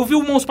 Tipo, eu vi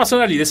o monstro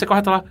passando ali, daí você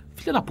corre lá,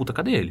 filha da puta,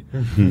 cadê ele?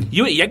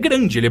 E é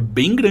grande, ele é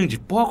bem grande.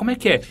 Porra, como é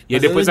que é? E aí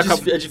depois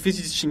é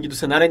difícil de distinguir do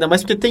cenário, ainda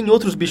mais porque tem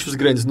outros bichos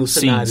grandes no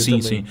cenário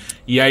também. Sim.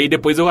 E aí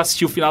depois eu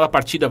assisti o final da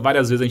partida,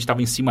 várias vezes a gente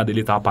tava em cima dele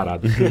e tava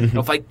parado.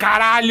 Eu falei,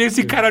 caralho,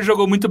 esse cara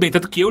jogou muito bem.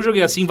 Tanto que eu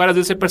joguei assim, várias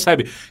vezes você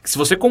percebe que se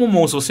você como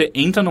monstro, você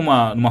entra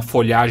numa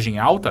folhagem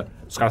alta,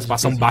 os caras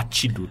passam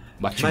batido.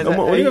 Mas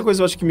a única coisa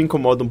que eu acho que me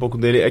incomoda um pouco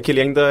dele é que ele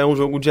ainda é um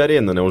jogo de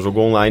arena, né? Um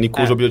jogo online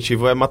cujo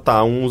objetivo é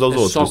matar uns aos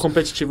outros. Só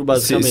competitivo,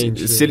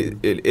 basicamente.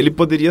 Ele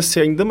poderia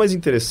ser ainda mais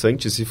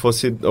interessante se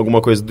fosse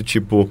alguma coisa do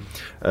tipo...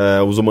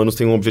 os humanos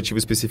têm um objetivo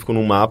específico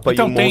num mapa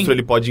e o monstro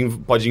ele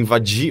pode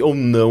invadir ou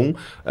não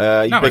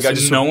e pegar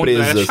de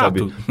surpresa,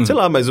 sabe? Sei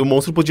lá, mas o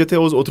monstro podia ter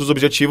outros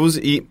objetivos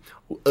e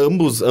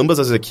ambas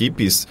as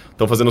equipes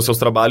estão fazendo os seus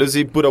trabalhos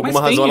e por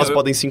alguma razão elas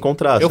podem se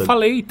encontrar, Eu sabe?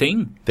 falei,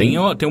 tem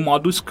um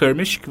modo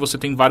skirmish que você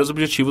tem vários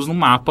objetivos no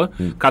mapa,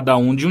 cada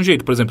um de um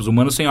jeito. Por exemplo, os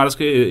humanos têm horas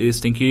que eles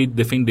têm que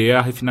defender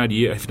a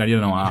refinaria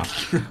não,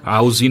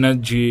 a usina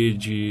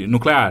de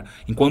nuclear.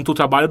 Enquanto enquanto o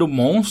trabalho do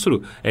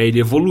monstro é ele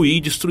evoluir e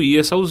destruir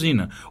essa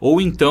usina. Ou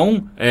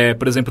então,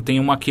 por exemplo, tem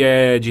uma que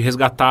é de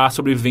resgatar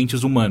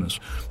sobreviventes humanos.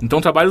 Então,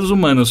 o trabalho dos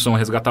humanos são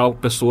resgatar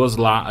pessoas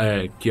lá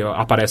que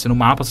aparecem no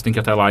mapa, você tem que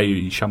ir até lá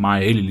e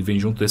chamar ele vem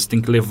junto, você tem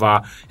que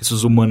levar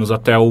esses humanos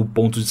até o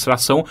ponto de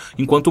extração,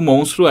 enquanto o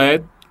monstro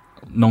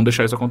não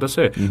deixar isso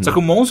acontecer. Só que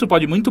o monstro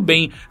pode muito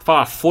bem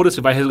falar, foda-se,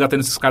 vai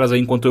resgatando esses caras aí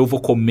enquanto eu vou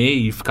comer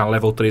e ficar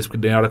level 3,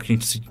 porque na hora que a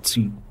gente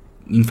se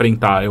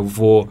enfrentar, eu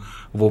vou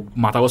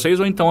matar vocês,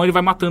 ou então ele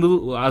vai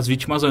matando as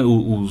vítimas,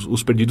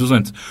 os perdidos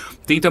antes.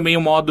 Tem também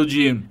o modo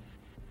de...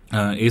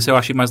 esse eu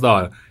achei mais da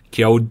hora,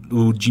 que é o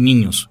de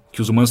ninhos,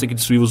 que os humanos têm que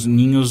destruir os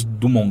ninhos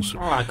do monstro.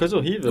 Coisa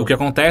horrível. O que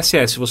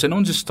acontece se você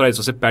não destrói, se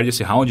você perde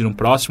esse round, no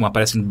próximo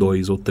aparecem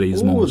 2 ou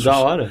 3 monstros. Da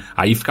hora.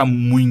 Aí fica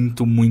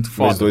muito, muito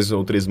foda. Mas 2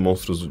 ou 3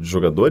 monstros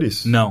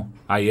jogadores? Não.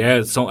 Aí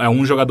é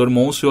um jogador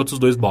monstro e outros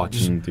 2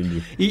 bots.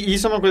 Entendi. E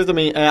isso é uma coisa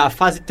também, a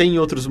fase tem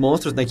outros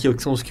monstros, né,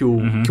 que são os que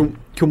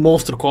o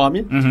monstro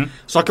come,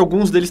 só que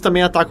alguns deles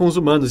também atacam os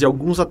humanos, e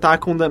alguns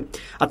atacam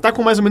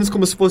mais ou menos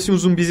como se fossem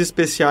os zumbis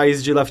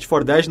especiais de Left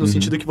 4 Dead, no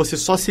sentido que você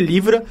só se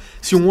livra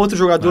se um outro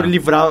jogador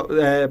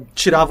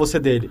tirar você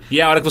dele. E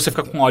é a hora que você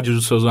fica com ódio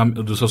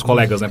dos seus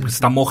colegas, né, porque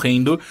você tá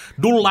morrendo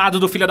do lado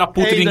do filho da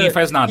puta e ninguém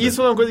faz nada.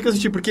 Isso é uma coisa que eu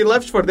senti, porque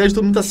Left 4 Dead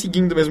todo mundo tá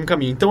seguindo o mesmo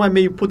caminho, então é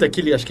meio,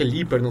 acho que é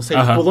Leaper, não sei,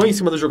 ele pulou em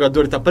cima do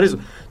jogador e tá preso,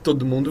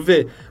 todo mundo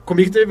vê.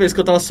 Comigo teve vez que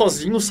eu tava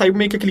sozinho, saiu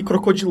meio que aquele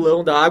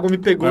crocodilão da água, me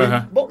pegou e,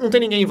 bom, não tem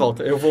ninguém em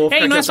volta, eu vou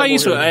ficar e não é só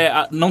isso,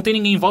 morrendo. não tem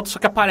ninguém em volta, só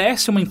que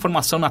aparece uma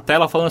informação na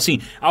tela falando assim,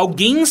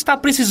 alguém está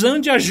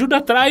precisando de ajuda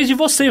atrás de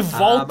você,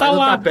 volta mas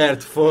lá. Não tá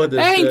perto,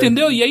 foda-se.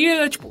 Entendeu? E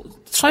aí,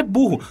 só é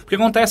burro. O que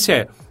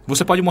acontece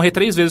você pode morrer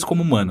 3 vezes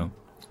como humano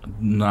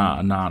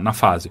na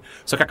fase.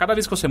 Só que a cada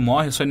vez que você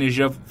morre, sua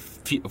energia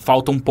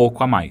falta um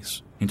pouco a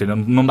mais. Entendeu?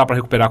 Não dá pra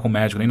recuperar com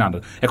médico nem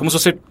nada. É como se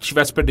você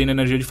estivesse perdendo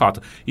energia de fato.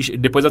 E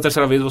depois da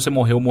terceira vez você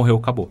morreu,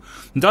 acabou.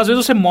 Então às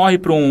vezes você morre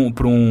pra um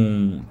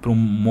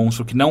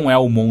monstro que não é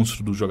o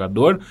monstro do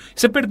jogador,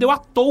 você perdeu à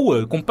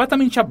toa,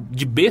 completamente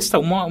de besta,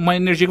 uma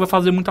energia que vai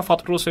fazer muita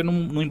falta pra você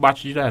num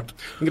embate direto.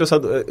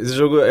 Engraçado, esse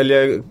jogo ele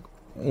é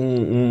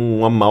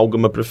um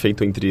amálgama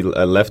perfeito entre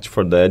Left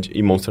 4 Dead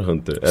e Monster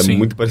Hunter. É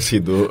muito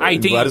parecido. E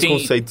tem vários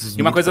conceitos.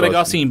 E uma coisa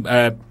legal, assim,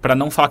 pra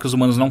não falar que os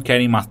humanos não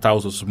querem matar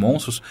os outros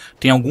monstros,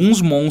 tem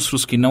alguns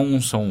monstros que não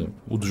são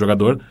o do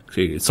jogador,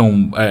 que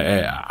são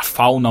a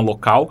fauna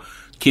local,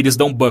 que eles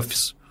dão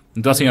buffs.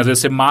 Então, assim, às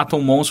vezes você mata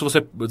um monstro,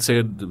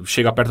 você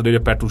chega perto dele,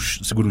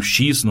 segura o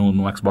X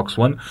no Xbox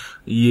One,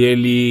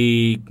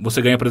 e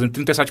você ganha, por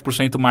exemplo,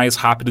 37% mais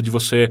rápido de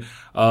você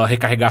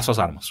recarregar suas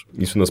armas.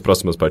 Isso nas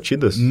próximas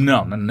partidas?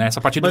 Não,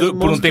 nessa partida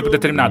por um tempo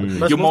determinado.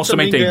 Mas e o monstro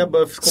também tem. Ganha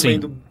buffs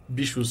comendo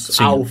bichos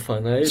alfa,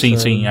 né? Sim,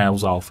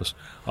 os alfas.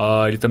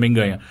 Ele também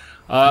ganha.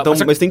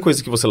 Mas tem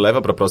coisa que você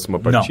leva pra próxima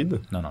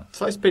partida? Não.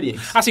 Só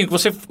experiência. Assim, o que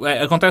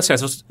acontece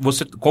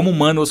você, como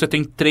humano, você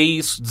tem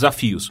 3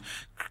 desafios.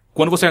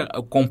 Quando você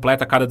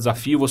completa cada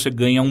desafio, você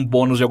ganha um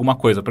bônus de alguma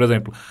coisa. Por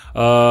exemplo,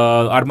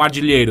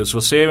 armadilheiro. Se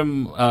você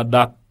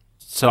dá,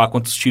 sei lá,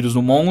 quantos tiros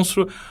no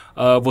monstro,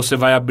 você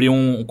vai abrir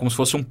como se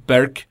fosse um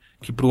perk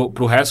que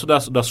pro resto de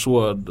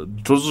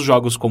todos os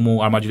jogos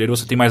como armadilheiro,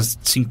 você tem mais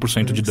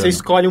 5% de dano. Você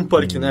escolhe um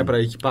perk, né,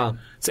 pra equipar.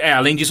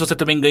 Além disso, você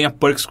também ganha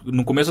perks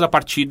no começo da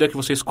partida que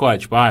você escolhe.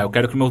 Tipo, eu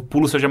quero que meu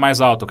pulo seja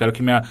mais alto, eu quero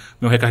que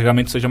meu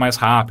recarregamento seja mais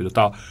rápido e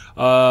tal.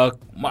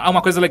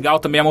 Uma coisa legal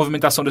também é a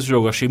movimentação desse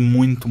jogo. Eu achei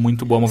muito,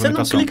 muito boa a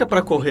movimentação. Você não clica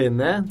pra correr,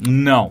 né?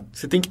 Não.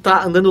 Você tem que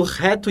estar andando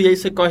reto e aí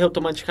você corre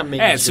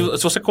automaticamente. Se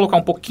você colocar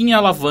um pouquinho a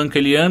alavanca,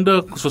 ele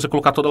anda. Se você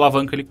colocar toda a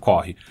alavanca, ele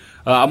corre.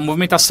 A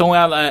movimentação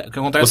que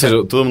acontece... Ou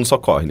seja, todo mundo só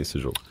corre nesse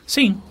jogo.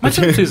 Sim, mas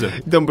você não precisa.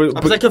 Então,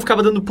 apesar que eu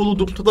ficava dando pulo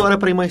duplo toda hora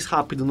pra ir mais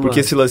rápido.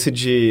 Porque esse lance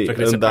de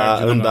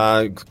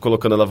andar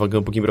colocando a alavanca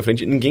um pouquinho pra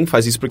frente, ninguém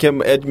faz isso, porque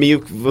é meio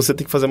que você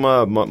tem que fazer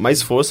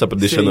mais força pra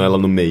deixando ela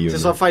no meio. Você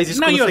só faz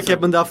isso quando você quer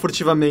andar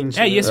furtivamente.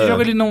 E esse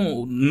jogo ele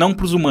não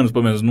pros humanos,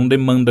 pelo menos, não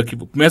demanda que...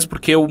 Mesmo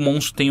porque o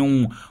monstro tem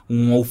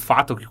um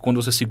olfato que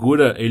quando você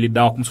segura, ele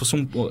dá como se fosse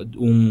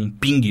um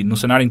ping no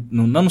cenário,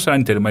 não no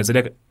cenário inteiro, mas ele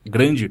é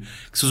grande,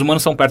 que se os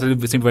humanos são perto,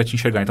 ele sempre vai te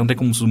enxergar. Então tem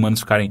como os humanos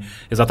ficarem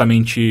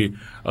exatamente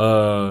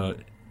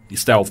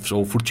stealth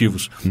ou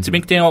furtivos. Se bem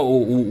que tem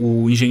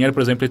o engenheiro,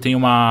 por exemplo, ele tem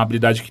uma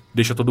habilidade que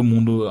deixa todo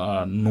mundo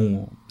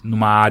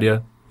numa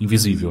área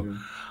invisível.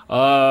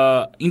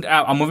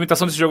 A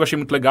movimentação desse jogo eu achei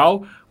muito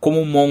legal. Como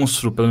um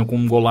monstro, por exemplo,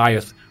 como um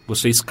Goliath,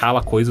 você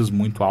escala coisas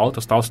muito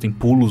altas, tal, você tem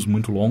pulos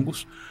muito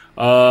longos.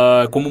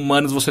 Como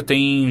humanos, você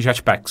tem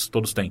jetpacks,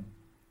 todos têm.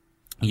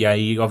 E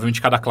aí,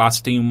 obviamente, cada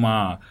classe tem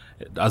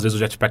às vezes o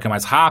jetpack é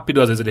mais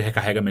rápido, às vezes ele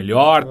recarrega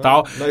melhor e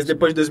tal. Mas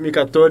depois de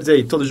 2014,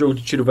 aí, todo jogo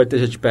de tiro vai ter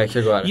jetpack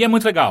agora. E é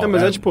muito legal.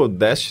 Mas tipo,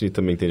 Destiny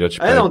também tem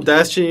jetpack.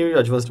 Destiny,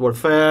 Advanced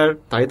Warfare,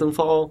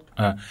 Titanfall.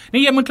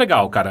 E é muito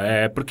legal,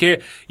 cara.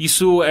 Porque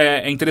isso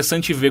é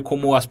interessante ver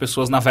como as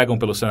pessoas navegam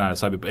pelo cenário,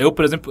 sabe? Eu,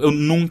 por exemplo, eu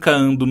nunca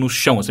ando no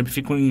chão. Eu sempre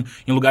fico em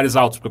lugares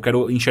altos, porque eu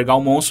quero enxergar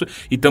o monstro.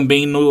 E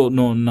também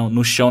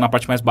no chão, na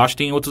parte mais baixa,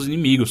 tem outros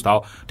inimigos,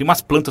 tal. Tem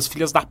umas plantas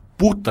filhas da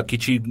puta que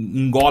te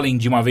engolem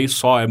de uma vez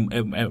só. É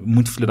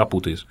muito filho da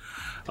puta isso.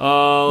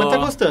 Mas tá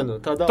gostando,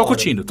 tá da hora.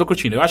 Tô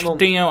curtindo. Eu acho que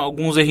tem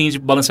alguns errinhos de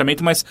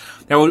balanceamento, mas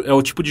é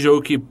o tipo de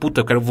jogo que,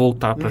 puta, eu quero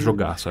voltar pra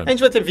jogar, sabe? A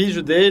gente vai ter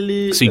vídeo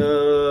dele. Sim.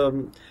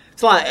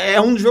 Sei lá,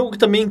 é um jogo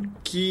também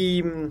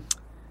que...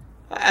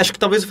 Acho que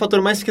talvez o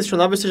fator mais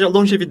questionável seja a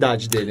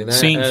longevidade dele, né?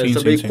 Sim.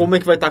 Saber como é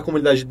que vai estar a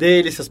comunidade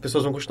dele, se as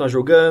pessoas vão continuar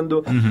jogando,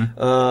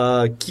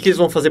 o que eles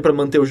vão fazer pra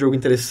manter o jogo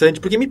interessante,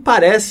 porque me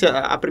parece,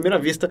 à primeira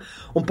vista,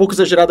 um pouco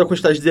exagerado a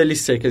quantidade de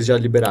DLC que eles já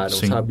liberaram,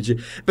 sabe?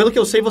 Pelo que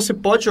eu sei, você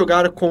pode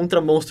jogar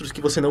contra monstros que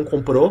você não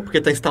comprou,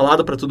 porque tá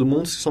instalado pra todo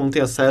mundo, você só não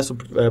tem acesso.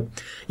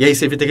 E aí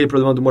você evita aquele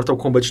problema do Mortal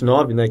Kombat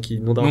 9, né? Que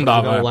não dava pra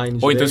jogar online.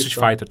 Ou então Street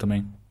Fighter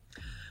também.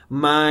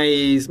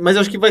 Mas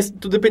eu acho que vai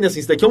tudo depender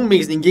assim. Se daqui a um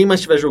mês ninguém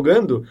mais estiver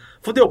jogando,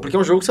 fodeu, porque é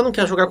um jogo que você não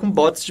quer jogar com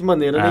bots de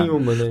maneira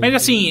nenhuma, né? Mas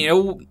assim,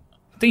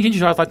 tem gente que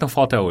joga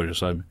Titanfall até hoje,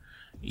 sabe?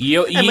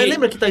 Mas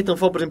lembra que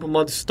Titanfall, por exemplo, o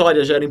modo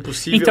história já era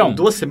impossível em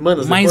 2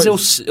 semanas mas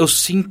depois? eu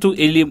sinto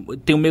ele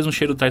tem o mesmo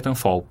cheiro do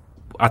Titanfall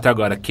até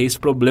agora, que é esse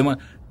problema...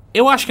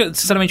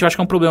 sinceramente, eu acho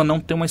que é um problema não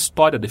ter uma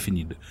história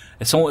definida.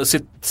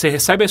 Você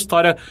recebe a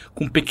história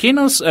com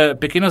pequenas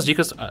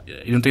dicas.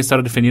 Ele não tem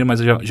história definida, mas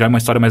já é uma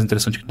história mais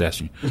interessante que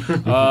Destiny.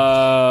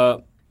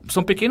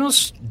 São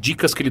pequenas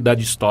dicas que ele dá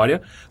de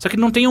história, só que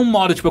não tem um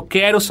modo, tipo, eu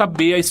quero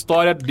saber a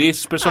história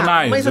desses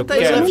personagens. Mas até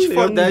Left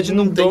 4 Dead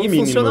não tem e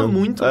funciona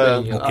muito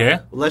bem. O quê?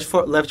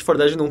 Left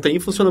 4 Dead não tem e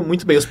funciona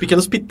muito bem. Os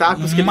pequenos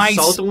pitacos que eles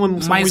soltam são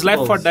muito Mas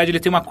Left 4 bons. Dead ele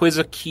tem uma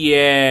coisa que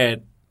é...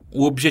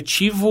 O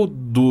objetivo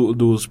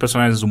dos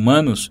personagens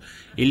humanos,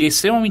 ele é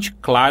extremamente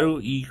claro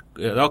e...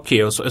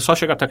 é só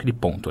chegar até aquele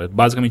ponto. É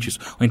basicamente isso.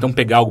 Ou então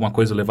pegar alguma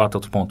coisa e levar até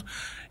outro ponto.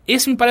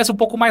 Esse me parece um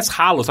pouco mais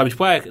ralo, sabe?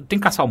 Tipo, tem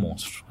que caçar o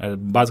monstro. É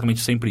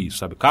basicamente sempre isso,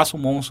 sabe? Caça um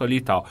monstro ali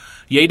e tal.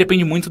 E aí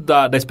depende muito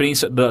da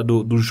experiência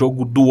do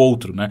jogo do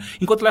outro, né?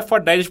 Enquanto Left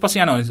 4 Dead é tipo assim,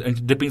 não,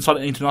 depende só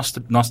entre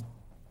nós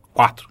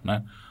 4,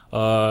 né?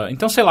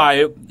 Então, sei lá,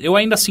 eu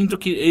ainda sinto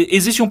que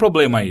existe um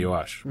problema aí, eu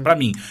acho. Pra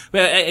mim.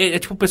 É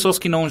tipo pessoas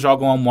que não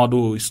jogam ao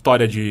modo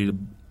história de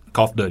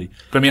Call of Duty.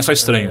 Pra mim é só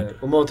estranho.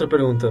 Uma outra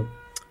pergunta.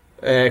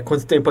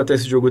 Quanto tempo até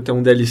esse jogo ter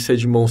um DLC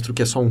de monstro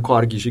que é só um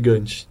Korg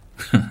gigante?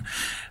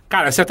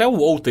 Cara, se até o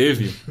WoW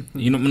teve,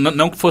 e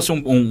não que fosse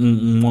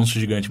um monstro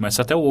gigante, mas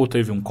se até o WoW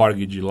teve um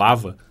Korg de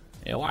lava,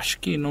 eu acho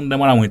que não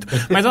demora muito.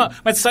 Mas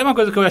sabe uma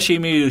coisa que eu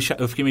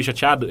fiquei meio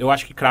chateado? Eu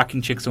acho que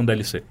Kraken tinha que ser um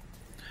DLC.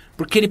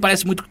 Porque ele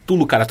parece muito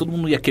Cthulhu, cara. Todo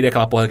mundo ia querer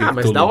aquela porra daquele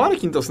mas Cthulhu. da hora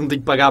que então você não tem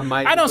que pagar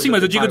mais. Não, sim,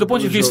 mas eu digo do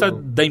ponto de vista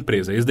da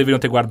empresa. Eles deveriam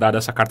ter guardado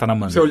essa carta na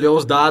manga. Você olhou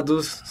os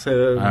dados,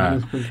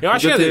 Eu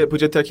acho que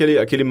podia ter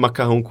aquele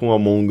macarrão com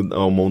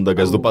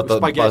almôndegas do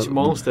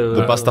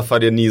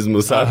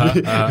pastafarianismo,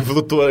 sabe?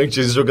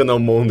 Flutuantes jogando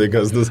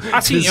almôndegas.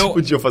 Eles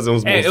podiam fazer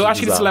uns monstros eu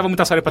acho que eles se levam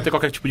muito a sério pra ter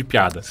qualquer tipo de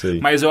piada. Sei.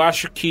 Mas eu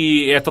acho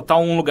que é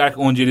total um lugar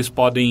onde eles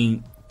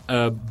podem...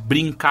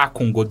 brincar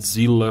com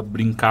Godzilla,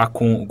 brincar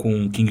com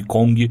King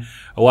Kong,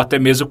 ou até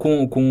mesmo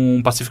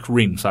com Pacific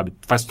Rim, sabe?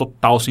 Faz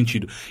total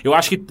sentido. Eu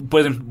acho que,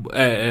 por exemplo,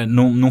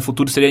 num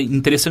futuro seria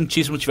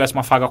interessantíssimo se tivesse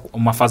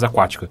uma fase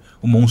aquática,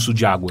 um monstro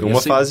de água.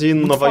 Uma fase em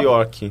Nova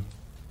York.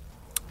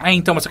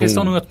 Então, mas a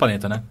questão não é outro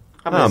planeta, né?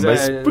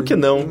 Mas por que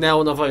não?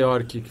 Nova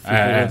York.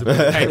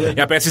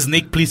 E aparece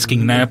Snake Plissken,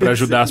 né? Pra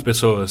ajudar as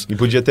pessoas. E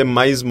podia ter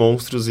mais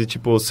monstros e,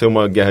 tipo, ser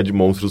uma guerra de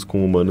monstros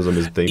com humanos ao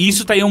mesmo tempo.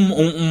 Isso tá aí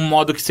um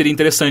modo que seria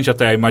interessante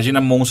até. Imagina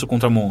monstro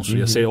contra monstro.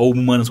 Ia ser, ou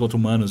humanos contra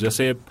humanos. Ia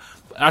ser...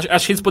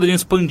 Acho que eles poderiam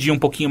expandir um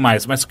pouquinho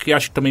mais, mas que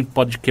acho que também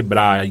pode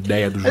quebrar a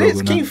ideia do jogo,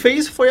 né? Quem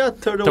fez foi a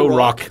Turtle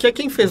Rock, que é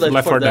quem fez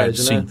Left 4 Dead,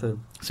 né?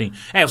 Sim.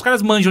 Os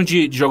caras manjam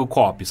de jogo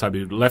co-op, sabe?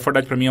 Left 4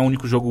 Dead pra mim é o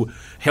único jogo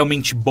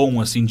realmente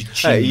bom, assim, de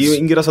teams. E o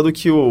engraçado é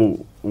que o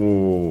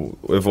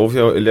Evolve,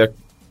 ele é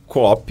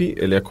co-op,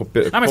 ele é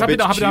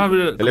rapidão.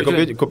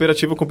 Ele é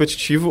cooperativo,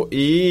 competitivo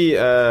e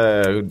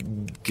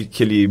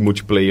aquele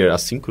multiplayer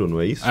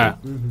assíncrono, é isso?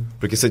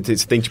 Porque você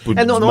tem, tipo,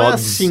 não modos... é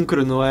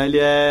assíncrono, ele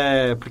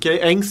é... Porque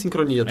é em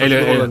sincronia, tá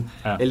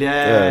ele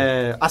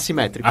é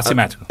assimétrico.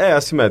 É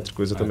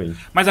assimétrico, exatamente.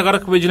 Mas agora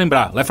que eu acabei de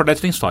lembrar, Left 4 Dead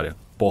tem história.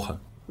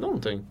 Porra. Não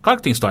tem. Claro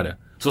que tem história.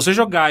 Se você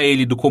jogar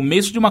ele do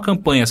começo de uma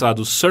campanha, sei lá,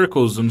 dos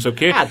Circles, não sei o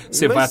quê,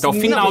 você vai até o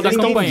final da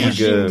campanha.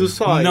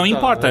 Não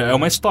importa, é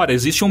uma história,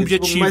 existe um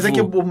objetivo. Mas é que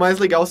o mais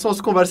legal são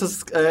as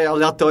conversas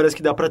aleatórias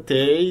que dá pra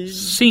ter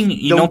Sim,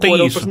 e não tem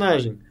isso.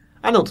 Personagem.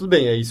 Não, tudo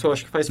bem, isso eu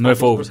acho que faz parte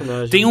do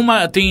personagem.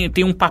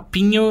 Tem um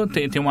papinho,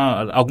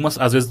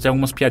 às vezes tem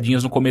algumas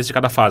piadinhas no começo de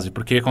cada fase,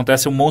 porque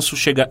acontece, o monstro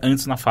chega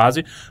antes na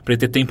fase, pra ele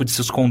ter tempo de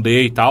se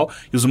esconder e tal,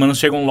 e os humanos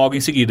chegam logo em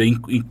seguida.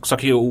 Só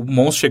que o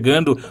monstro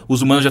chegando,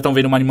 os humanos já estão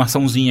vendo uma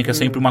animaçãozinha, que é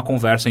sempre uma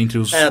conversa entre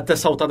os... até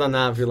saltar da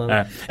nave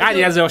lá.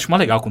 Aliás, eu acho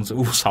mais legal quando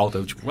o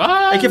salta, tipo...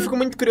 É que eu fico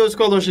muito curioso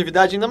com a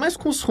longevidade, ainda mais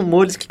com os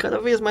rumores que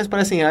cada vez mais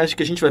parecem, acho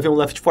que a gente vai ver um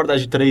Left 4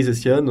 Dead 3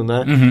 esse ano,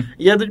 né?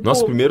 E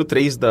Nossa, primeiro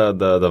 3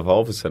 da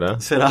Valve, será?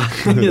 Será?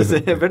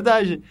 É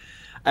verdade.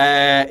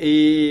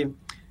 E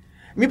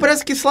me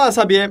parece que, sei lá,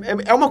 sabe,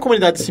 é uma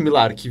comunidade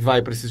similar que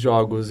vai pra esses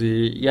jogos.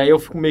 E aí eu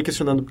fico meio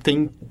questionando,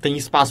 tem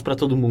espaço pra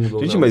todo mundo.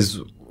 Gente,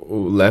 mas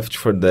o Left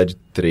 4 Dead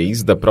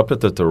 3 da própria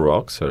Turtle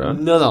Rock, será?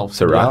 Não.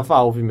 Será? É a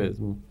Valve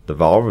mesmo. Da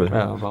Valve? É,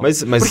 a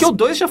Valve. Mas... Porque o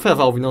 2 já foi a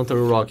Valve, não o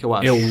Turtle Rock, eu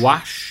acho. Eu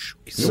acho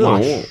que sim.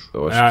 Não,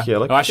 eu acho que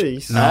ela eu acho-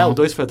 fez. não. O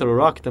 2 foi a Turtle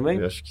Rock também?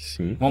 Eu acho que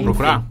sim. Vamos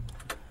procurar?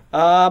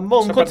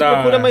 Bom, Só enquanto pra você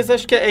dar- procura, mas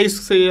acho que é isso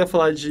que você ia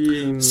falar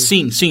de...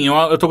 Sim,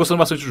 eu tô gostando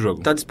bastante do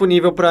jogo. Tá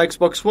disponível pra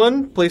Xbox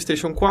One,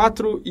 PlayStation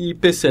 4 e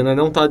PC, né?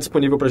 Não tá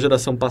disponível pra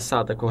geração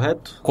passada,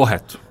 correto?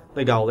 Correto.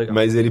 Legal.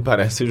 Mas ele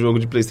parece jogo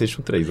de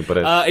PlayStation 3, não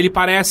parece? Ele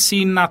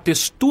parece na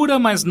textura,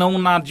 mas não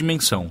na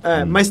dimensão.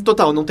 Mas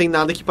total, não tem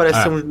nada que parece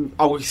É. ser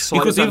algo que só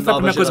Inclusive, foi a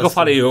primeira coisa que eu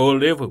falei. Eu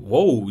levo,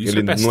 isso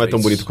Ele é PS3. não é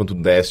tão bonito quanto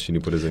o Destiny,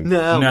 por exemplo.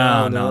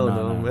 Não. Não.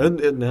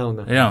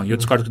 Não. E eu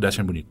discordo que o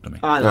Destiny é bonito também.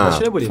 Não,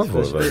 Destiny é bonito. por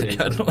favor, Destiny é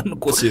vai. bonito. Eu não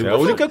consigo. É a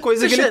única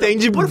coisa que ele Teixeira, tem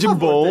de por favor,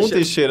 bom, Teixeira.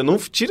 Teixeira. Não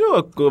tira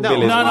a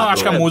beleza. Não, do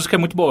acho que a ator. música é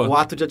muito boa. O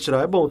ato de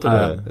atirar é bom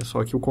também. É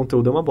só que o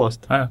conteúdo é uma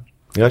bosta. É.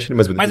 Eu acho ele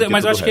mais bonito Mas do que eu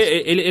todo acho o que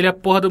resto. ele é a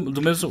porra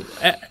do mesmo...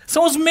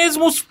 são os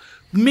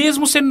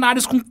mesmos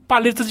cenários com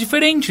paletas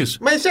diferentes.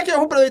 Mas já que eu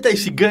vou aproveitar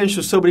esse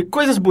gancho sobre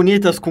coisas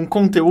bonitas com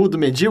conteúdo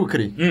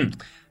medíocre,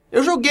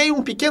 eu joguei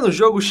um pequeno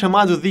jogo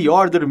chamado The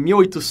Order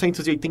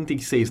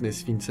 1886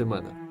 nesse fim de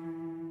semana.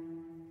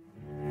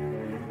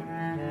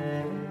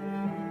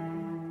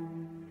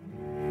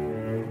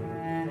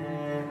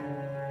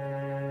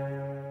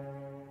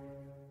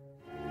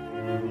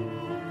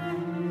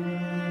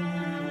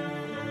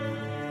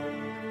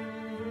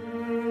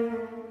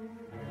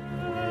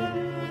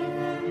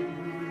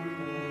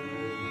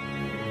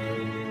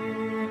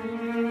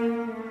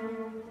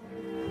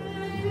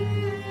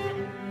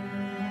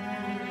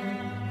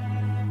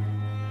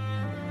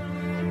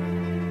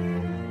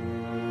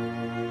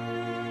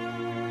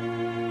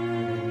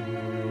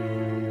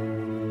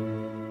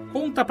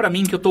 Conta pra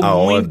mim que eu tô A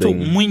muito...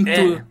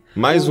 Ordem.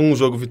 Mais um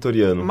jogo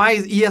vitoriano.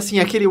 Mas, e assim,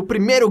 o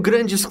primeiro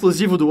grande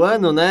exclusivo do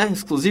ano, né?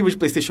 Exclusivo de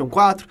PlayStation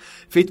 4,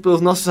 feito pelos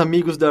nossos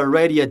amigos da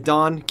Ready at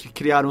Dawn, que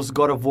criaram os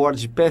God of War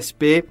de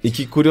PSP. E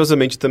que,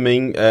 curiosamente,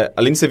 também,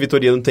 além de ser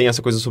vitoriano, tem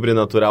essa coisa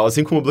sobrenatural,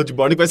 assim como o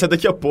Bloodborne, que vai sair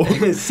daqui a pouco.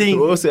 Sim.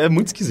 Nossa, é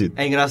muito esquisito.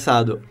 É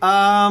engraçado.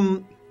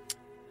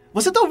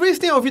 Você talvez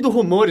tenha ouvido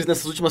rumores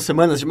nessas últimas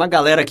semanas de uma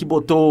galera que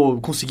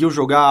conseguiu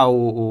jogar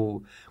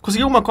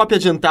conseguiu uma cópia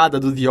adiantada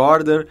do The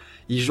Order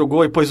e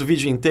jogou e pôs o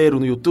vídeo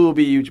inteiro no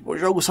YouTube e o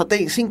jogo só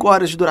tem 5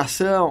 horas de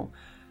duração.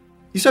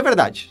 Isso é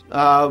verdade.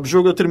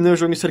 Eu terminei o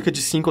jogo em cerca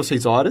de 5 ou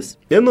 6 horas.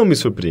 Eu não me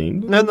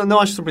surpreendo. Eu não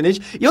acho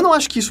surpreendente. E eu não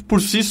acho que isso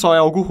por si só é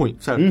algo ruim,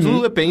 certo?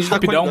 Tudo depende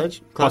Rapidão, da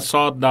qualidade. posso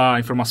só dar a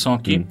informação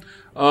aqui.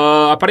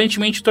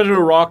 Aparentemente, o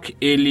Turtle Rock,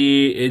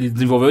 ele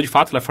desenvolveu de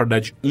fato Left 4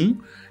 Dead 1.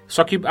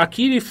 Só que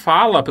aqui ele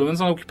fala, pelo menos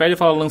na Wikipedia,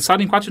 fala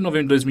lançado em 4 de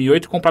novembro de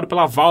 2008 e comprado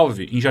pela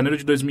Valve em janeiro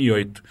de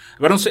 2008.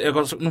 Agora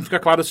não fica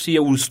claro se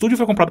o estúdio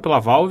foi comprado pela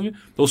Valve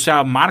ou se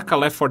a marca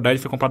Left 4 Dead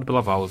foi comprada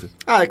pela Valve.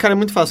 Cara, é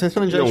muito fácil.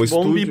 Entra no Giant Não, o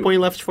Bomb e estúdio- põe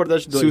Left 4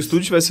 Dead 2. Se o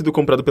estúdio tivesse sido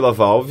comprado pela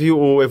Valve,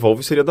 o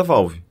Evolve seria da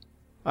Valve.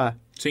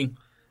 Sim.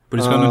 Por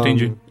isso que eu não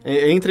entendi.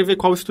 Entre e ver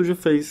qual estúdio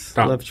fez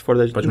Tá. Left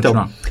 4 Dead. Pode então,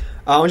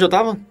 continuar. Onde eu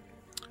tava?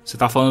 Você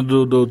tá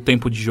falando do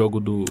tempo de jogo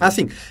do...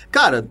 Assim,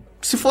 cara,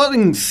 se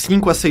forem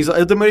 5 a 6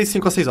 horas... Eu demorei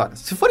 5 a 6 horas.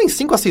 Se forem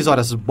 5 a 6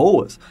 horas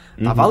boas,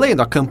 tá valendo.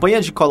 A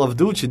campanha de Call of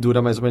Duty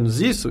dura mais ou menos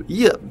isso.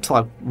 E, sei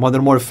lá,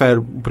 Modern Warfare,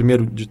 o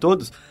primeiro de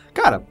todos,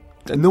 cara,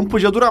 não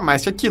podia durar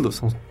mais que aquilo.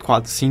 São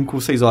 4,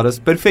 5, 6 horas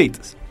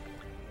perfeitas.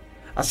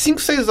 As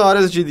 5, 6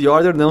 horas de The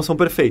Order não são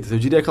perfeitas. Eu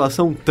diria que elas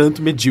são um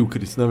tanto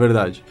medíocres, na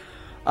verdade.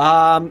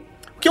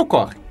 O que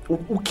ocorre?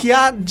 O que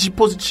há de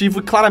positivo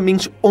e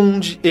claramente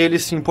onde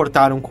eles se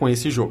importaram com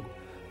esse jogo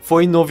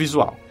foi no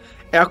visual.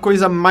 É a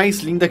coisa mais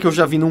linda que eu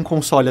já vi num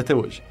console até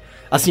hoje.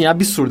 Assim, é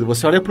absurdo.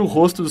 Você olha pro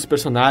rosto dos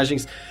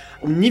personagens,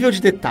 o nível de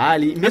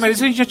detalhe... Mas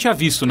isso a gente já tinha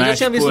visto, né? Já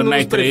tinha visto na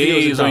nos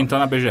previews e E3 tal. ou então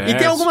na BGS. E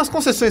tem algumas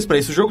concessões pra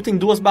isso. O jogo tem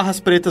 2 barras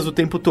pretas o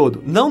tempo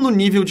todo. Não no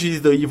nível de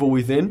The Evil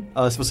Within.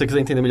 Se você quiser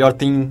entender melhor,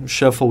 tem um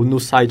shuffle no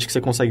site que você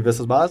consegue ver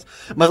essas barras.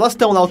 Mas elas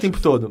estão lá o tempo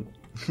todo.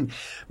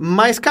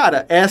 Mas,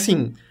 cara, é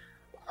assim...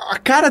 A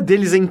cara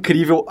deles é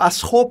incrível. As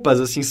roupas,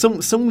 assim,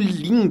 são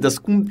lindas,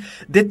 com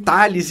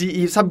detalhes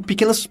e sabe,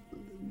 pequenos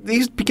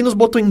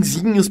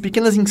botõezinhos,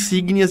 pequenas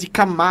insígnias e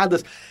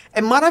camadas. É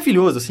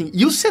maravilhoso, assim.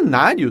 E os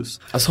cenários...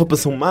 As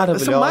roupas são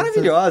maravilhosas. São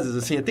maravilhosas,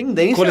 assim. A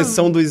tendência...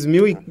 Coleção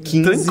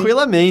 2015.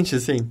 Tranquilamente,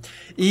 assim.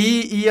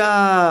 E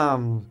a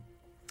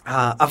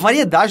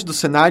variedade dos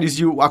cenários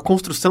e a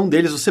construção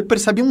deles, você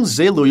percebe um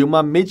zelo e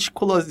uma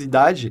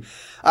meticulosidade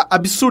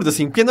absurda,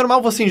 assim. Porque é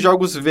normal você em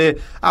jogos ver,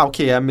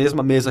 ok, é a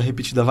mesma mesa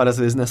repetida várias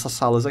vezes nessas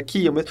salas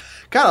aqui.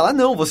 Cara, lá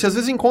não. Você às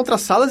vezes encontra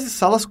salas e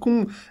salas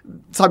com,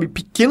 sabe,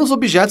 pequenos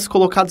objetos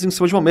colocados em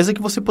cima de uma mesa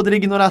que você poderia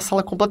ignorar a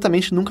sala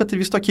completamente e nunca ter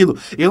visto aquilo.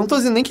 E eu não tô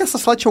dizendo nem que essa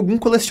sala tinha algum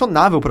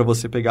colecionável pra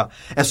você pegar.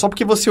 É só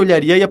porque você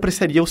olharia e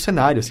apreciaria o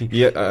cenário, assim.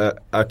 E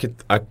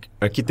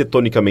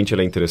arquitetonicamente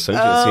ele é interessante,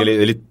 assim,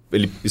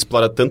 ele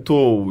explora tanto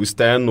o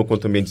externo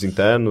quanto ambientes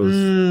internos.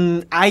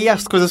 Aí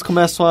as coisas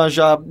começam a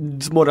já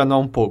desmoronar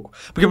um pouco.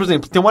 Porque, por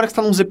exemplo, tem uma hora que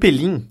você tá num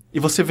Zeppelin e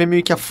você vê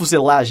meio que a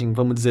fuselagem,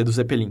 vamos dizer, do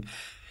Zeppelin.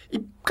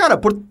 E, cara,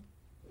 por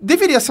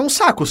deveria ser um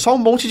saco, só um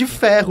monte de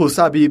ferro,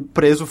 sabe,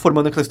 preso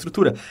formando aquela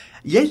estrutura.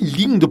 E é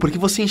lindo, porque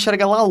você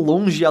enxerga lá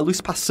longe a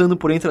luz passando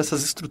por entre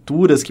essas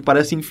estruturas que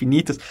parecem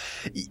infinitas.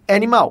 E é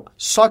animal.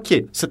 Só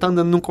que você tá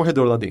andando num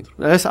corredor lá dentro.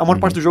 A maior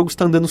parte do jogo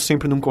está andando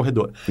sempre num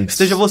corredor.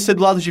 Seja você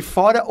do lado de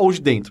fora ou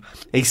de dentro.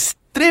 É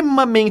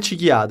extremamente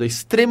guiado, é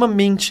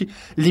extremamente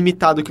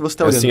limitado o que você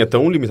tá olhando. Assim, é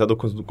tão limitado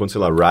quanto, sei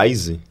lá,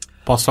 Rise.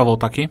 Posso só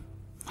voltar aqui?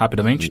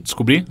 Rapidamente,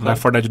 descobri.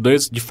 Left 4 Dead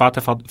 2, de fato,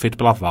 é feito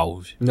pela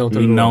Valve. Não,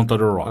 e não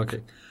Turtle Rock.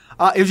 Ok.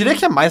 Eu diria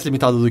que é mais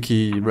limitado do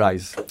que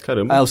Rise.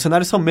 Caramba. Os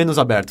cenários são menos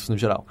abertos, no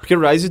geral. Porque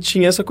Rise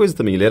tinha essa coisa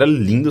também. Ele era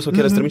lindo, só que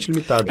era extremamente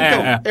limitado.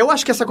 Então, eu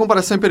acho que essa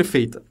comparação é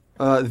perfeita.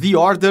 The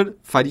Order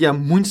faria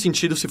muito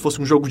sentido se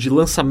fosse um jogo de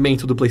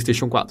lançamento do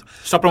PlayStation 4.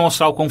 Só pra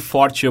mostrar o quão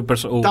forte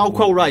Tal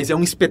qual Rise. É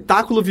um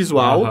espetáculo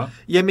visual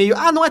e é meio...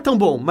 não é tão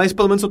bom, mas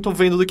pelo menos eu tô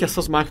vendo do que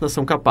essas máquinas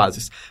são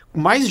capazes.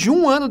 Mais de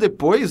um ano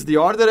depois, The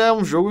Order é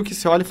um jogo que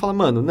você olha e fala,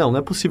 mano, não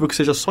é possível que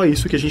seja só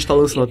isso que a gente tá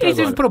lançando até agora.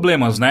 Ele teve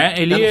problemas, né?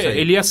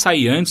 Ele ia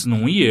sair antes,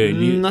 não ia?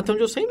 Até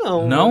onde eu sei,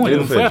 não. Não? Ele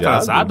não foi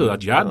atrasado?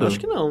 Adiado? Eu acho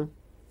que não.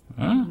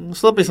 Não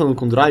estou pensando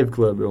com Drive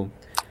Club, ou...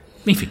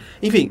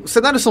 Enfim, os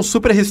cenários são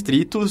super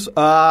restritos,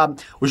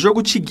 o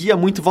jogo te guia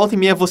muito, volta e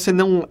meia você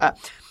não...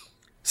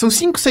 São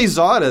 5, 6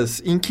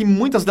 horas em que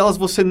muitas delas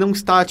você não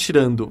está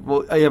atirando.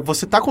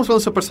 Você está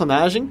controlando seu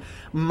personagem,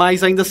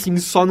 mas ainda assim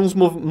só nos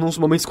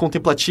momentos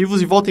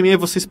contemplativos, e volta e meia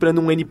você esperando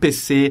um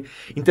NPC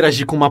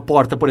interagir com uma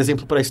porta, por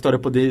exemplo, para a história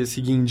poder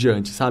seguir em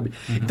diante, sabe?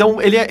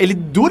 Então ele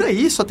dura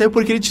isso até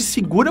porque ele te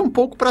segura um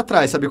pouco para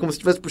trás, sabe? Como se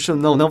estivesse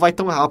puxando, não vai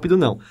tão rápido,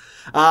 não.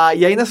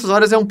 E aí nessas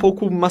horas é um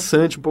pouco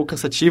maçante, um pouco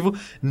cansativo,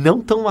 não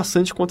tão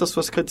maçante quanto as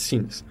suas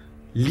cutscenes.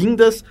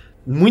 Lindas,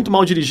 muito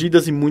mal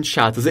dirigidas e muito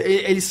chatas.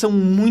 Eles são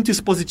muito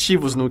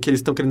expositivos no que eles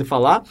estão querendo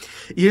falar,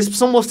 e eles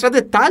precisam mostrar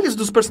detalhes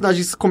dos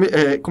personagens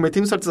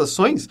cometendo certas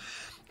ações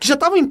que já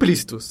estavam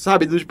implícitos,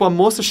 sabe? Tipo, a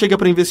moça chega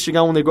pra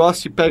investigar um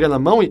negócio e pega na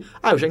mão e...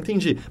 eu já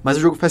entendi. Mas o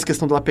jogo faz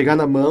questão dela pegar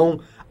na mão,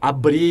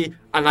 abrir,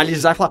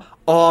 analisar e falar,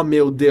 oh,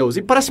 meu Deus.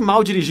 E parece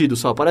mal dirigido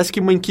só. Parece que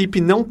uma equipe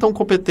não tão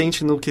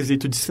competente no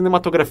quesito de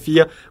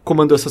cinematografia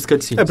comandou essas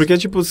cutscenes. Porque,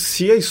 tipo,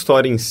 se a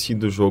história em si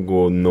do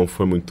jogo não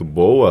for muito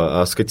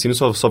boa, as cutscenes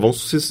só vão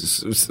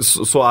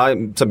soar,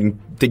 sabe,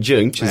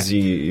 entediantes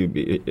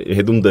e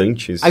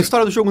redundantes. A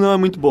história do jogo não é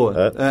muito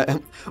boa.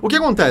 O que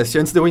acontece,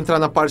 antes de eu entrar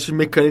na parte de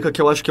mecânica,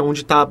 que eu acho que é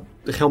onde tá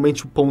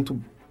realmente o ponto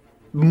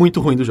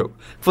muito ruim do jogo.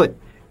 Falei,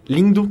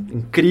 lindo,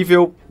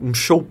 incrível, um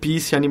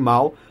showpiece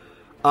animal.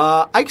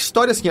 A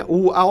história, assim,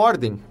 a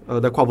ordem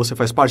da qual você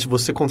faz parte,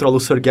 você controla o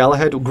Sir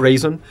Galahad, o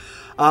Grayson,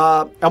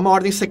 é uma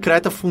ordem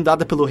secreta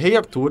fundada pelo Rei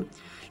Arthur,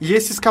 e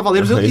esses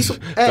cavaleiros...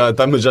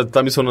 Já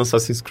tá me sonando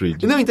Assassin's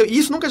Creed. Não, então,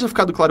 isso nunca já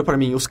ficado claro pra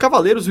mim. Os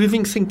cavaleiros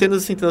vivem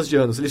centenas e centenas de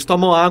anos. Eles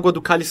tomam água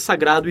do cálice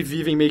sagrado e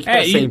vivem meio que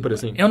pra sempre,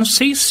 assim. Eu não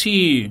sei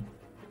se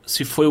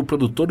foi o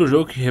produtor do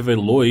jogo que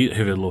revelou,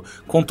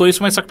 contou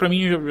isso, mas só que pra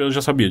mim eu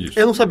já sabia disso.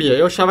 Eu não sabia,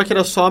 eu achava que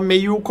era só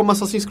meio como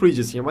Assassin's Creed,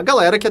 assim, uma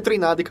galera que é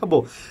treinada e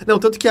acabou. Não,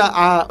 tanto que eu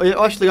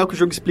acho legal que o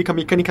jogo explica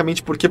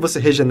mecanicamente por que você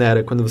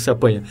regenera quando você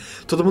apanha.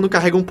 Todo mundo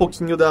carrega um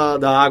pouquinho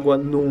da água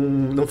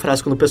num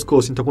frasco no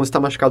pescoço, então quando você tá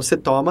machucado você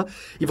toma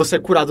e você é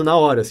curado na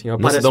hora, assim.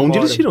 Nossa, da onde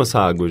eles tiram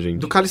essa água, gente?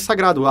 Do cálice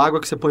sagrado, a água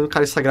que você põe no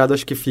cálice sagrado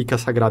acho que fica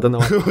sagrada na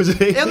hora.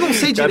 Eu não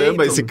sei direito.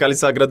 Caramba, esse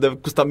cálice sagrado deve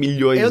custar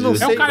milhões de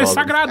dólares. É um cálice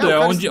sagrado,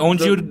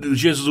 onde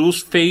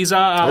Jesus fez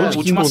a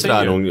última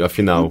encontraram, ceia.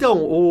 Afinal?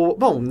 Então,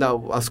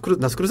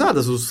 nas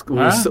cruzadas,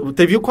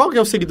 teve qual que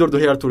é o seguidor do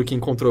Rei Arthur que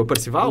encontrou?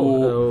 Percival?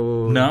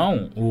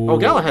 Não. O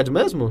Galahad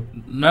mesmo?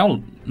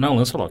 Não,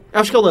 Lancelot.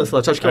 Acho que é o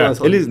Lancelot,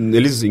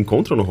 Eles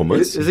encontram no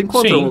romance? Eles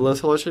encontram, Sim. O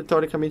Lancelot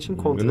teoricamente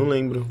encontra. Eu não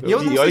lembro.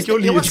 Olha que eu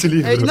li esse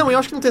livro. Não, eu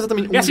acho que não tem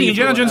exatamente um livro. E assim,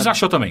 Indiana Jones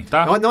achou também,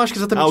 tá? Eu não acho que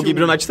exatamente o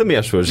Gabriel Knight também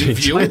achou,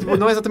 gente.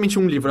 Não é exatamente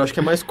um livro, eu acho que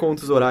é mais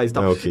contos orais e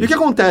tal. Okay. E o que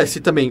acontece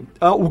também?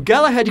 O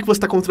Galahad que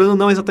você tá controlando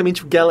não é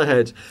exatamente o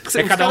Galahad.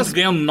 Cada um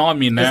ganha um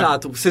nome, né?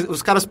 Exato.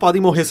 Os caras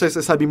podem morrer se você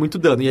recebe muito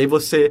dano. E aí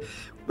você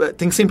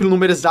tem sempre um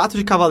número exato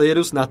de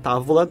cavaleiros na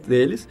tábua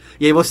deles.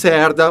 E aí você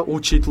herda o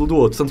título do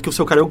outro. Tanto que o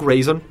seu cara é o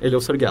Grayson, ele é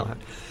o Sir Galahad.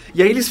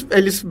 E aí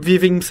eles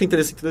vivem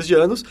centenas e centenas de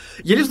anos.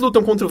 E eles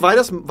lutam contra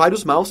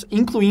vários maus,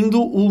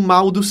 incluindo o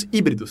mal dos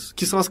híbridos,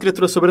 que são as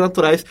criaturas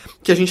sobrenaturais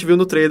que a gente viu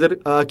no trailer,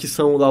 que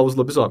são lá os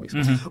lobisomens.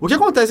 O que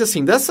acontece,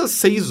 assim, dessas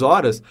 6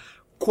 horas...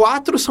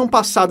 4 são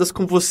passadas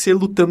com você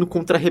lutando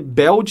contra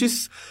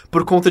rebeldes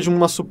por conta de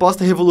uma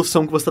suposta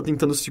revolução que você tá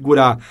tentando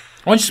segurar.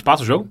 Onde se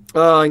passa o jogo?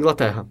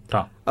 Inglaterra.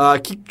 Tá.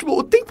 Que tipo,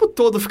 o tempo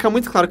todo fica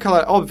muito claro que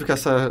óbvio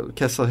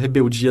que essa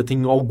rebeldia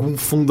tem algum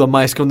fundo a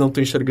mais que eu não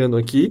tô enxergando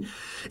aqui.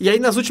 E aí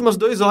nas últimas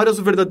 2 horas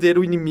o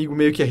verdadeiro inimigo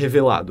meio que é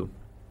revelado.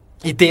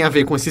 E tem a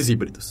ver com esses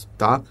híbridos,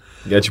 tá?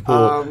 É tipo,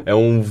 é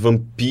um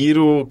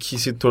vampiro que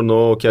se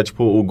tornou, que é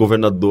tipo o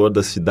governador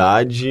da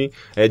cidade.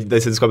 Daí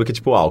você descobre que é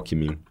tipo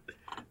Alckmin.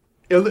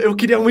 Eu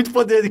queria muito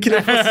poder,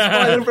 queria fazer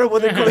spoiler pra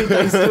poder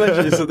comentar em cima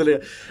disso, tá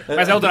ligado?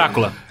 Mas é o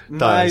Drácula.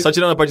 Tá, só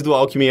tirando a parte do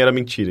Alckmin era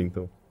mentira,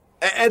 então.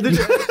 É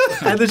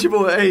do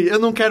tipo, ei, eu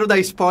não quero dar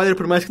spoiler,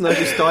 por mais que não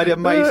haja história,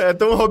 mas... É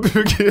tão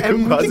óbvio que... É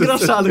muito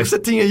engraçado que você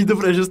tenha ido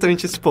pra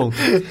justamente esse ponto.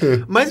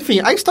 Mas, enfim,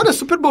 a história é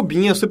super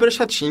bobinha, super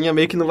chatinha,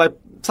 meio que não vai...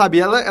 Sabe,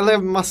 ela é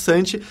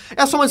maçante.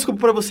 É só uma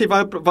desculpa pra você ir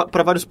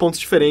pra vários pontos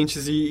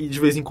diferentes e de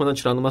vez em quando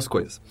atirar numas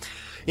coisas.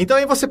 Então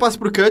aí você passa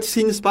por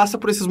cutscenes, passa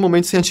por esses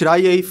momentos sem atirar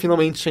e aí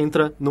finalmente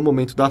entra no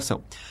momento da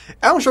ação.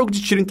 É um jogo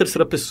de tiro em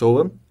terceira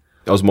pessoa.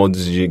 Aos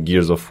modos de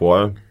Gears of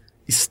War.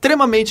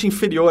 Extremamente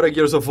inferior a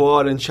Gears of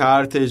War,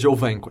 Uncharted ou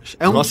Vanquish.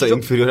 Nossa,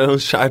 inferior a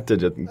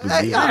Uncharted,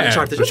 inclusive.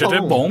 Uncharted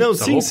é bom. Não,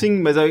 tá sim, louco.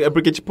 sim, mas é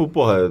porque, tipo,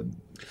 porra...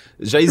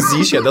 Já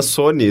existe, é da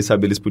Sony,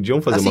 sabe? Eles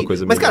podiam fazer Assim, uma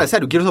coisa mas, melhor. cara,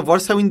 sério, Gears of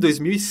War saiu em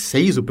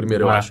 2006, o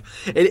primeiro, eu acho.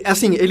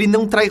 Ele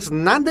não traz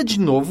nada de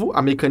novo,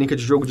 a mecânica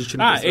de jogo de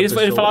tiro em terceira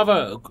pessoa. Ele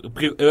falava...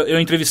 Porque eu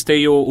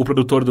entrevistei o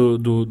produtor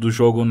do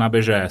jogo na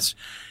BGS.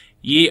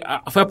 E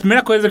foi a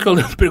primeira coisa que eu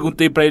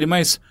perguntei pra ele,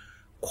 mas...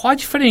 Qual a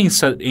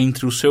diferença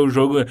entre o seu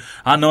jogo...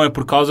 Ah, não, é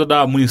por causa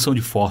da munição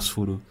de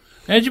fósforo.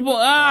 É tipo,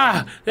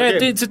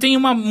 Okay. você tem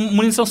uma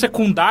munição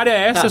secundária,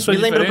 essa é a sua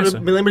diferença?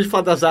 Me lembra de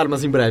falar das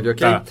armas em breve,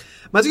 ok? Tá.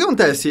 Mas o que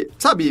acontece?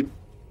 Sabe,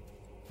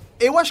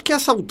 eu acho que a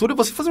essa altura,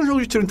 você fazer um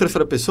jogo de tiro em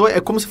terceira pessoa é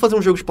como se fazer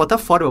um jogo de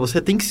plataforma, você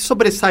tem que se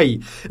sobressair.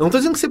 Eu não tô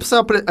dizendo que você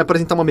precisa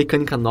apresentar uma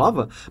mecânica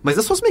nova, mas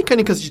as suas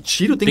mecânicas de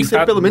tiro tem que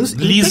ser pelo menos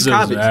lisas,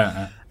 impecáveis.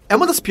 É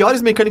uma das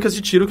piores mecânicas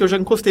de tiro que eu já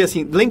encostei,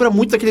 assim. Lembra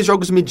muito daqueles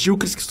jogos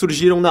medíocres que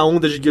surgiram na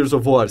onda de Gears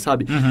of War,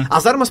 sabe?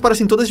 As armas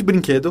parecem todas de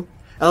brinquedo,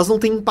 elas não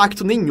têm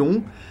impacto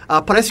nenhum,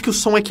 parece que o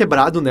som é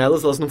quebrado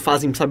nelas, elas não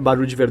fazem, sabe,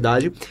 barulho de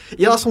verdade,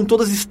 e elas são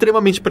todas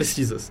extremamente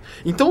precisas.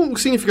 Então,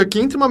 significa que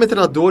entre uma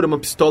metralhadora, uma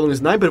pistola e um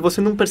sniper,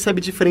 você não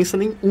percebe diferença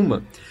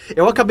nenhuma.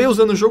 Eu acabei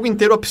usando o jogo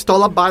inteiro a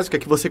pistola básica,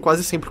 que você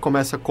quase sempre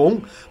começa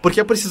com,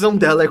 porque a precisão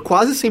dela é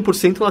quase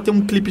 100% e ela tem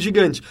um clipe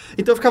gigante.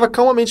 Então eu ficava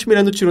calmamente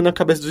mirando o tiro na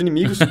cabeça dos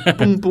inimigos,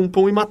 pum, pum,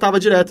 pum, e matava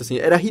direto, assim.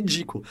 Era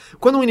ridículo.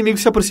 Quando um inimigo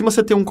se aproxima,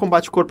 você tem um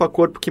combate corpo a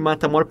corpo que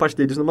mata a maior parte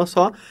deles numa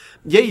só,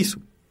 e é isso.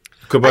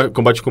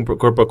 Combate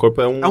corpo a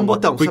corpo é um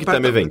botão. Quick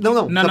Time Event.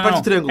 Não, você aperta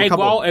o triângulo,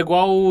 acabou. É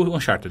igual o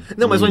Uncharted.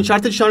 Não, mas o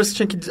Uncharted tinha hora que você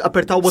tinha que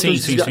apertar o botão de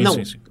desviar.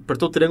 Não, sim.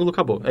 apertou o triângulo,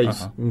 acabou. É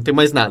isso. Não tem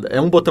mais nada.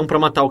 É um botão pra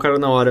matar o cara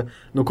na hora,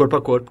 no corpo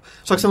a corpo.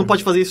 Só que você não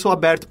pode fazer isso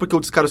aberto porque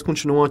outros caras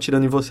continuam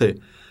atirando em você.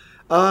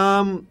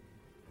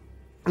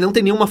 Não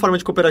tem nenhuma forma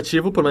de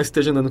cooperativo, por mais que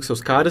esteja andando com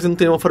seus caras, e não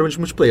tem nenhuma forma de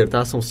multiplayer,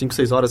 tá? São 5,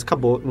 6 horas,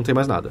 acabou, não tem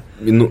mais nada.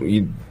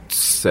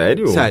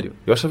 Sério? Sério.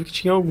 Eu achava que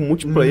tinha algum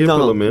multiplayer,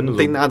 pelo menos. Não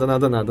tem nada.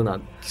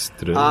 Que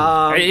estranho.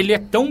 Ele é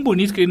tão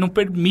bonito que ele não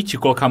permite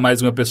colocar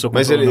mais uma pessoa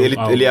Mas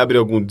ele abre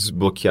algum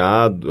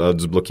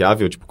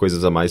desbloqueável, tipo,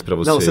 coisas a mais pra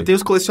você? Não, você tem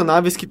os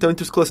colecionáveis que estão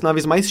entre os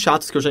colecionáveis mais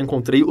chatos que eu já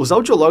encontrei. Os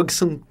audiologs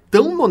são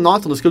tão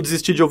monótonos que eu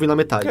desisti de ouvir na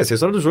metade. Se a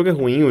história do jogo é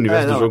ruim, o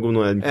universo do jogo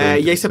não é...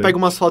 E aí você pega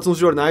umas fotos nos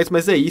jornais,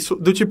 mas é isso.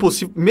 Do tipo,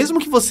 mesmo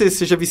que você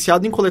seja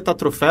viciado em coletar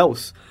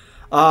troféus,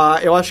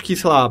 eu acho que,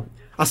 sei lá...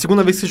 A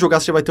segunda vez que você jogar,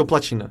 você já vai ter o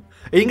platina.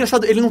 É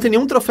engraçado, ele não tem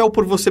nenhum troféu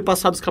por você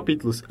passar dos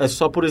capítulos. É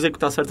só por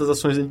executar certas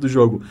ações dentro do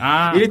jogo.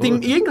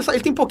 E é engraçado,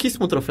 ele tem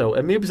pouquíssimo troféu.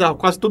 É meio bizarro,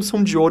 quase todos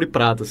são de ouro e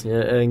prata, assim.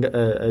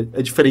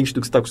 É diferente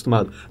do que você está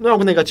acostumado. Não é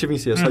algo negativo em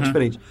si, é só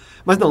diferente.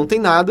 Mas não tem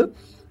nada.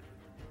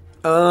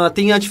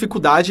 Tem a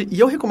dificuldade, e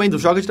eu recomendo,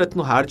 joga direto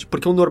no hard,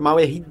 porque o normal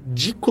é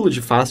ridículo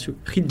de fácil,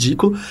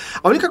 ridículo.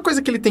 A única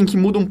coisa que ele tem que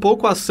muda um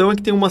pouco a ação é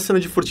que tem uma cena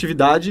de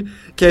furtividade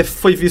que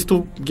foi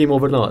visto game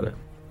over na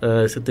hora.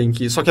 Você tem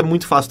que... Só que é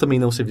muito fácil também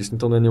não ser visto,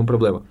 então não é nenhum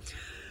problema.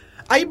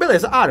 Aí,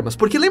 beleza, armas.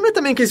 Porque lembra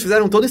também que eles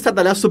fizeram todo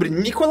estardalhaço sobre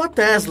Nikola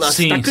Tesla,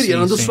 que tá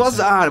criando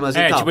suas armas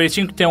e tal. Tipo, eles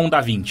tinham que ter um Da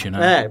Vinci,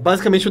 né?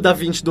 Basicamente o Da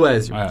Vinci do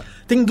Ezio.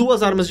 Tem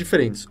duas armas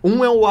diferentes.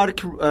 Um é o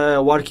Arc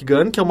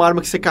Gun, que é uma arma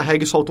que você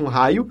carrega e solta um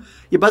raio.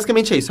 E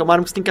basicamente é isso, é uma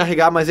arma que você tem que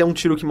carregar, mas é um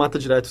tiro que mata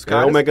direto os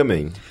caras. É o Mega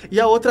Man. E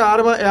a outra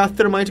arma é a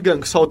Thermite Gun,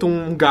 que solta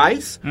um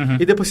gás,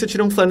 e depois você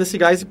tira um flare nesse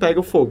gás e pega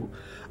o fogo.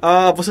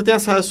 Você tem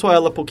acesso a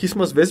ela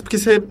pouquíssimas vezes, porque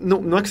você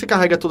não é que você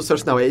carrega todo o seu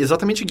arsenal, é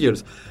exatamente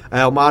Gears.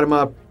 É uma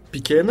arma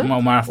pequena,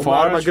 uma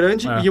arma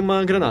grande e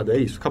uma granada, é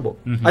isso, acabou.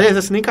 Aliás,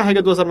 você nem carrega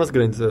duas armas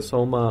grandes, é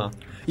só uma...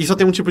 E só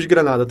tem um tipo de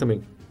granada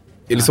também.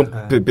 Eles são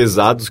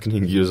pesados que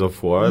nem Gears of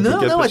War?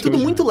 Não, é tudo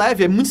muito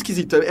leve, é muito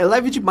esquisito. É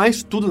leve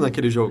demais tudo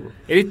naquele jogo.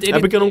 É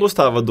porque eu não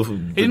gostava do...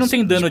 Ele não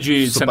tem dano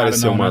de cenário,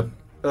 não, né?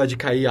 De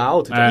cair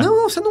alto.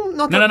 Não, você não...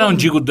 Não,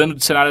 digo, dano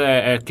de cenário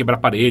é quebrar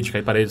parede,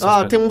 cair parede.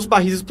 Tem uns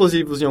barris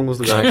explosivos em alguns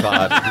lugares.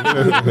 Claro.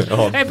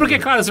 Porque,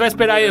 cara, você vai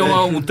esperar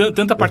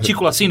tanta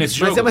partícula assim nesse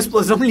jogo? Mas é uma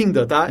explosão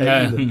linda, tá?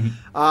 É linda.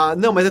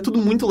 Não, mas é tudo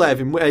muito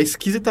leve, é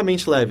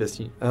esquisitamente leve,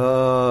 assim.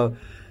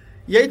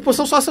 E aí,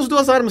 são só essas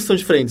duas armas que são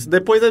diferentes.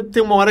 Depois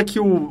tem uma hora que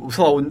o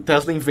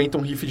Tesla inventa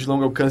um rifle de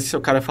longo alcance e seu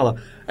cara fala,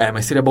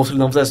 mas seria bom se ele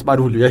não fizesse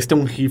barulho. E aí você tem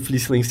um rifle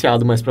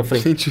silenciado mais pra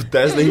frente. Gente, o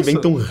Tesla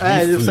inventa um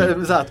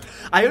rifle. Exato.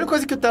 Aí a única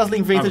coisa que o Tesla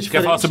inventa diferente...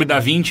 Quer falar sobre Da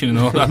Vinci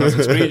no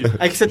Assassin's Creed?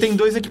 É que você tem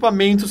dois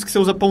equipamentos que você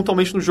usa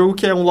pontualmente no jogo,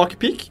 que é um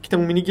lockpick, que tem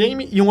um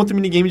minigame, e um outro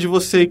minigame de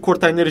você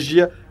cortar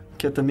energia,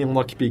 que é também um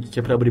lockpick, que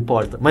é pra abrir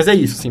porta. Mas é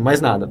isso, sim,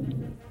 mais nada.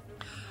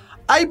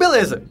 Aí,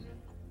 beleza.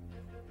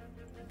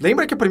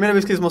 Lembra que a primeira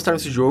vez que eles mostraram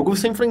esse jogo,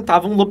 você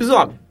enfrentava um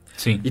lobisomem.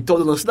 Sim. E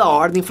todo o lance da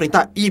Horda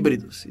enfrentar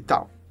híbridos e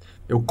tal.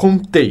 Eu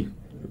contei.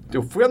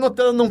 Eu fui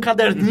anotando num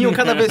caderninho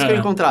cada vez que eu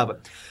encontrava.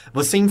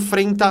 Você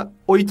enfrenta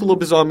 8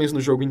 lobisomens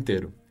no jogo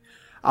inteiro.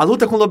 A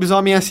luta com o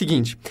lobisomem é a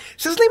seguinte.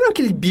 Vocês lembram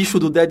aquele bicho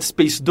do Dead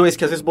Space 2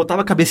 que às vezes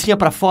botava a cabecinha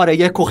pra fora e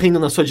ia correndo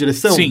na sua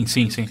direção? Sim.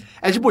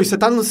 É tipo isso, você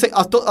tá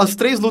as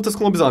 3 lutas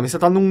com o lobisomem. Você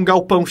tá num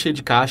galpão cheio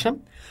de caixa.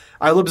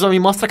 Aí o lobisomem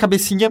mostra a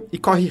cabecinha e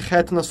corre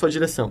reto na sua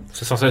direção.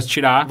 Você só precisa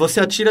tirar. Você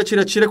atira,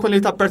 quando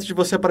ele tá perto de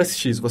você aparece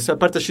X. Você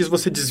aperta X,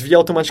 você desvia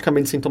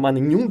automaticamente sem tomar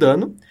nenhum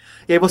dano.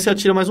 E aí você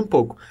atira mais um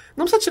pouco.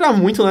 Não precisa atirar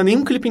muito, não é nem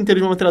um clipe inteiro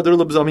de uma metralhadora, o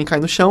lobisomem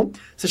cai no chão.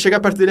 Você chega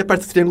perto dele,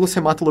 aperta o triângulo,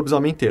 você mata o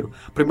lobisomem inteiro.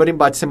 Primeiro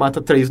embate você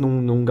mata 3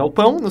 num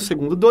galpão, no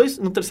segundo 2,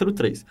 no terceiro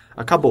 3.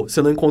 Acabou. Você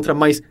não encontra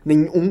mais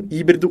nenhum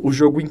híbrido o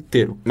jogo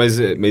inteiro. Mas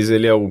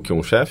ele é o quê?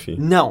 Um chefe?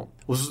 Não.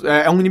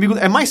 É um inimigo.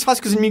 É mais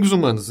fácil que os inimigos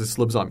humanos, esses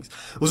lobisomens.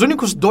 Os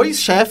únicos 2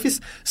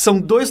 chefes são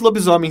 2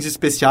 lobisomens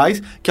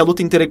especiais, que a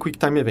luta inteira é Quick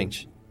Time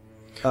Event.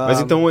 Mas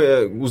então,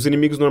 os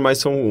inimigos normais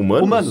são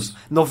humanos? Humanos.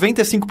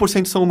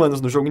 95% são humanos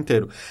no jogo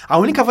inteiro. A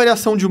única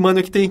variação de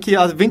humano que tem é que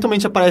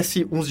eventualmente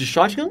aparece uns de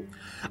shotgun,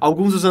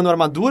 alguns usando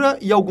armadura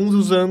e alguns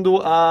usando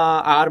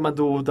a arma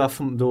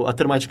a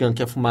Thermite Gun,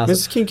 que é a fumaça.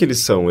 Mas quem que eles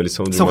são? Eles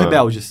são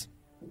rebeldes.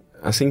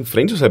 Você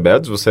enfrenta os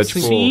rebeldes? Você é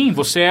tipo... Sim,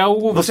 você é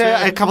o... Você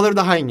é cavaleiro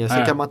da rainha,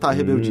 você quer matar a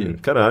rebeldia.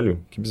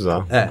 Caralho, que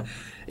bizarro.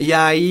 E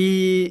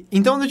aí...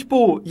 Então,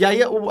 tipo... E aí,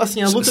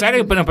 assim, a luta...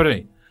 Sério?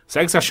 Peraí.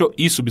 Sério que você achou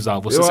isso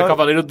bizarro? Você ser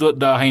cavaleiro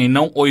da rainha e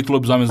não 8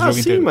 lobisomens no jogo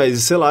inteiro? Sim,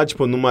 mas sei lá,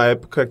 tipo, numa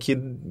época que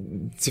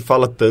se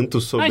fala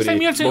tanto sobre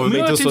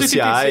movimentos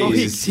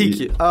sociais...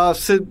 Rick,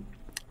 você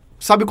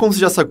sabe como você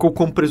já sacou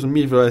como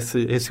presumível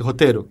esse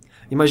roteiro?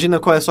 Imagina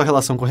qual é a sua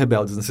relação com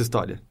rebeldes nessa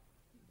história.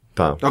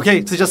 Tá.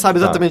 Ok? Você já sabe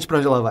exatamente pra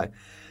onde ela vai.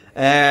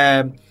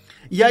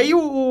 E aí,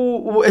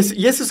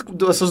 essas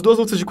 2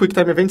 lutas de Quick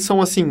Time Event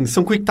são assim,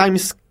 são Quick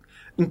Times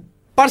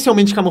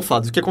parcialmente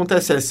camuflados. O que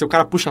acontece é, se o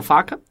cara puxa a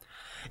faca,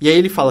 e aí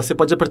ele fala, você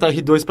pode apertar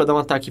R2 pra dar um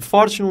ataque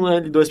forte, no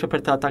L2 pra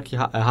apertar ataque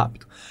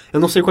rápido. Eu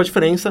não sei qual a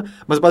diferença,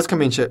 mas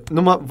basicamente,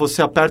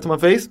 você aperta uma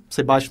vez,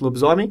 você bate o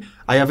lobisomem,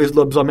 aí a vez do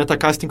lobisomem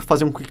atacar, você tem que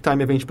fazer um Quick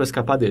Time Event pra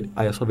escapar dele.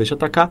 Aí é a sua vez de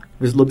atacar, a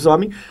vez do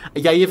lobisomem,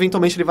 e aí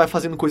eventualmente ele vai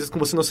fazendo coisas com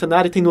você no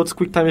cenário e tem outros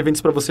Quick Time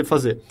Events pra você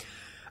fazer.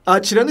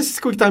 Tirando esses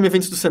Quick Time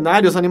Events do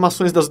cenário, as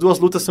animações das 2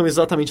 lutas são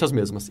exatamente as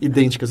mesmas.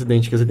 Idênticas.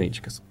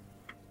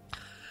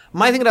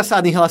 Mais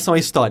engraçado em relação à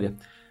história.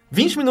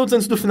 20 minutos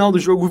antes do final do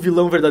jogo, o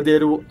vilão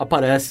verdadeiro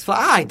aparece e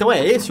fala, então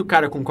é esse o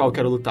cara com o qual eu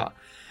quero lutar.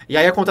 E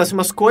aí acontecem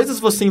umas coisas,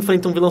 você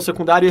enfrenta um vilão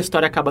secundário e a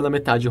história acaba na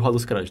metade e rola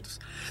os créditos.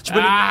 Tipo,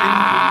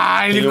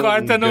 ele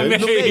corta no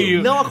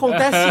meio. Não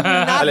acontece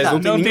nada. Aliás,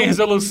 não tem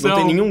resolução. Não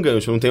tem nenhum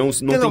gancho, não tem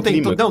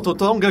clima. Não,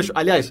 tô um gancho.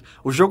 Aliás,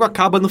 o jogo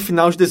acaba no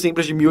final de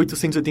dezembro de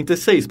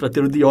 1886, pra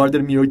ter o The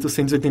Order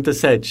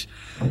 1887.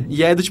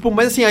 E é do tipo,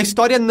 mas assim, a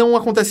história não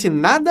acontece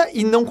nada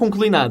e não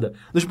conclui nada.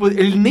 Do tipo,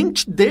 ele nem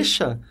te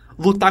deixa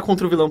lutar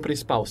contra o vilão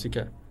principal,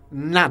 sequer.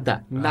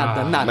 Nada.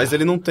 Mas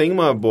ele não tem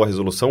uma boa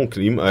resolução, um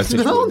clima... Assim,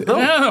 não.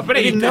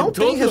 Peraí, ele não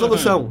tem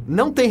resolução.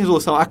 Não tem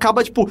resolução.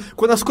 Acaba, tipo,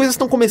 quando as coisas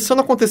estão começando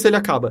a acontecer, ele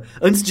acaba.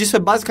 Antes disso, é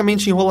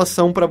basicamente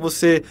enrolação pra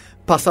você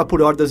passar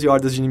por hordas e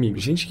hordas de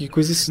inimigos. Gente, que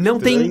coisa estranha. Não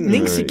tem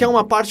nem sequer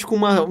uma parte com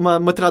uma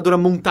metralhadora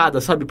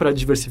montada, sabe, pra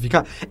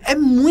diversificar. É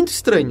muito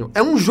estranho.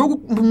 É um jogo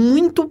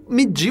muito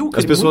medíocre,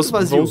 as pessoas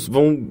muito vazio.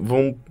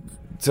 vão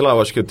sei lá,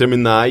 eu acho que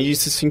terminar e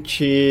se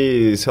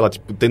sentir, sei lá,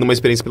 tipo, tendo uma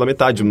experiência pela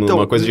metade, então,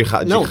 uma coisa de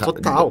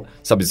total.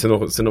 Sabe,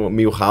 sendo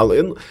meio ralo.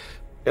 Eu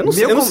não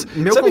sei.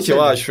 Sabe o que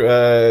eu acho?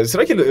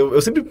 Será que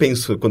eu sempre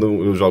penso, quando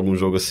eu jogo um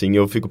jogo assim,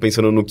 eu fico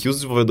pensando no que os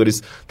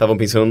desenvolvedores estavam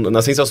pensando,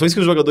 nas sensações que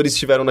os jogadores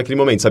tiveram naquele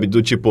momento, sabe?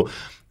 Do tipo,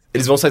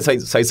 eles vão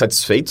sair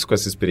satisfeitos com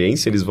essa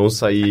experiência? Eles vão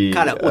sair...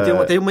 Cara,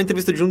 tem uma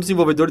entrevista de um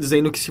desenvolvedor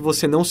dizendo que se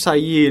você não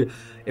sair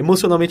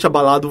emocionalmente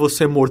abalado,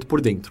 você é morto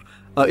por dentro.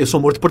 Eu sou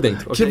morto por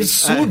dentro. Okay? Que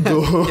absurdo!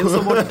 Eu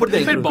sou morto por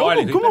dentro.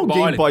 Como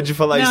alguém pode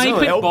falar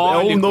isso? É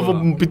o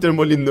novo Peter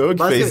Molyneux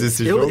que fez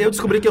esse jogo. Eu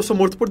descobri que eu sou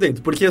morto por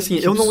dentro. Porque, assim,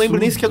 eu não lembro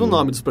nem sequer do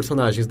nome dos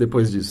personagens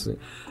depois disso.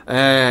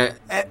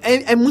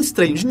 É muito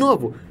estranho. De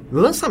novo,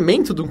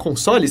 lançamento de um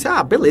console,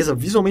 beleza,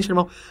 visualmente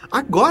normal.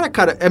 Agora,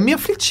 cara, é meio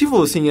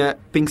aflitivo, assim,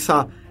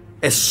 pensar...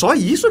 É só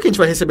isso que a gente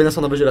vai receber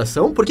nessa nova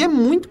geração? Porque é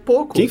muito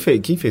pouco. Quem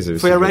fez isso?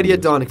 Foi a Ready at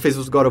Dawn que fez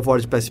os God of War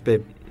de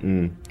PSP.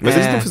 Mas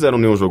eles não fizeram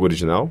nenhum jogo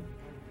original?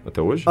 Até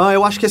hoje?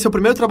 Eu acho que esse é o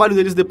primeiro trabalho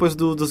deles depois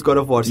dos God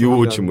of War. E o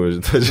último, a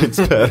gente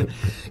espera.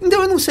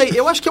 Então, eu não sei.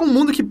 Eu acho que é um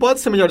mundo que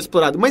pode ser melhor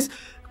explorado, mas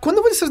quando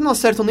vocês não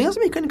acertam nem as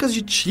mecânicas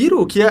de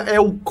tiro, que é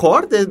o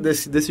core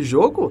desse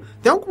jogo,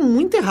 tem algo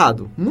muito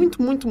errado. Muito,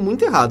 muito,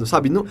 muito errado,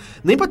 sabe? Não,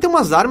 nem pra ter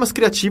umas armas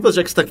criativas,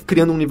 já que você tá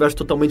criando um universo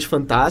totalmente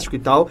fantástico e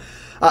tal.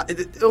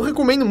 Eu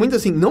recomendo muito,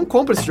 assim, não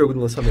compra esse jogo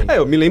no lançamento.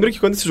 Eu me lembro que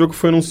quando esse jogo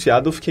foi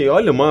anunciado, eu fiquei,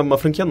 olha, uma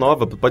franquia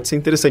nova, pode ser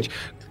interessante.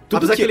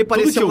 Apesar que ele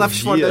parecia um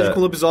Left 4 Dead com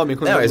lobisomem.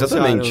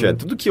 Exatamente.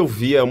 Tudo que eu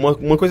via,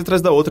 uma coisa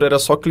atrás da outra, era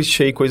só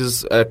clichê e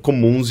coisas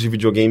comuns de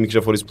videogame que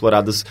já foram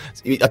exploradas,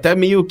 e até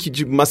meio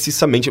que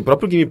maciçamente. O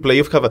próprio gameplay,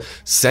 eu ficava,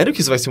 sério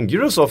que isso vai ser um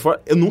Gears of War?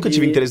 Eu nunca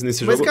tive interesse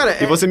nesse jogo.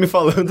 Cara, e você me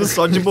falando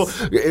só, tipo,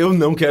 eu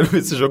não quero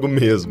esse jogo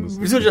mesmo.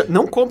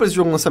 Não compra esse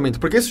jogo no lançamento,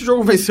 porque esse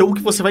jogo vai ser o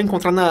que você vai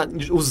encontrar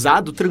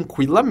usado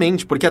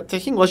tranquilamente, porque até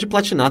quem gosta de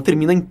platinar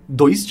termina em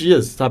 2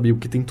 dias, sabe? O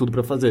que tem tudo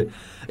pra fazer.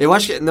 Eu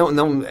acho que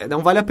não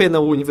vale a pena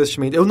o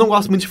investimento. Eu não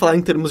gosto muito de falar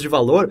em termos de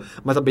valor,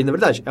 mas bem na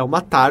verdade, é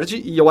uma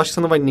tarde e eu acho que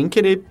você não vai nem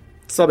querer,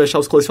 sabe, achar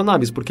os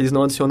colecionáveis, porque eles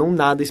não adicionam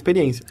nada à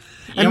experiência.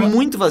 É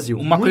muito vazio.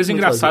 Uma coisa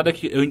engraçada é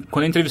que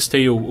quando eu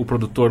entrevistei o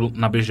produtor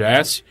na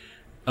BGS,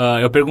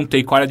 eu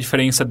perguntei qual era a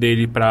diferença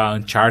dele pra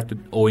Uncharted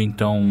ou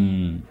então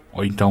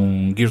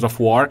Gears of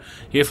War,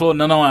 e ele falou,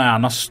 não, a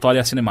nossa história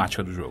é a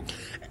cinemática do jogo.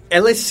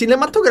 Ela é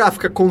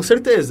cinematográfica, com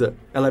certeza.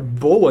 Ela é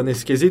boa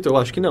nesse quesito? Eu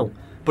acho que não.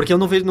 Porque eu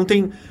não vejo, não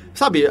tem,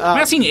 sabe...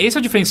 Mas assim, esse é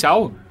o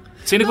diferencial?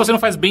 Sendo que você não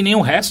faz bem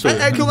nenhum resto.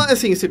 É que,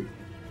 assim,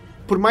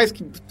 por mais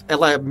que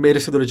ela é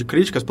merecedora de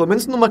críticas, pelo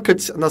menos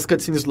nas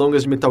cutscenes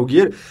longas de Metal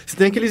Gear, você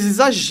tem aqueles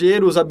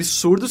exageros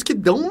absurdos que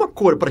dão uma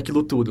cor para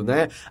aquilo tudo,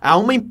 né?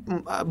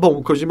 Bom,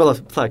 o Kojima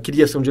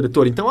queria ser um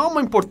diretor, então há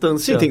uma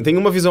importância... Sim, tem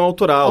uma visão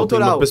autoral, tem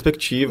uma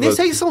perspectiva.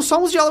 Nesse aí são só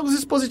uns diálogos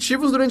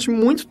expositivos durante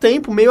muito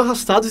tempo, meio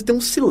arrastados, e tem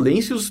uns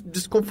silêncios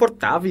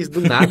desconfortáveis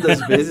do nada,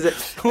 às vezes.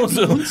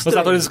 Os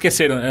atores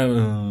esqueceram.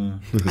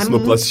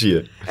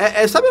 Sonoplastia.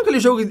 Sabe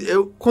aquele jogo,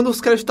 quando os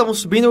caras estavam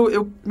subindo,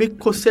 eu meio que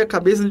cocei a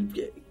cabeça...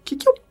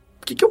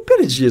 O que eu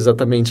perdi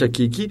exatamente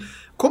aqui?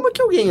 Como é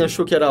que alguém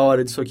achou que era a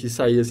hora disso aqui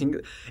sair, assim?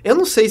 Eu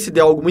não sei se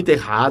deu algo muito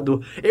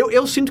errado.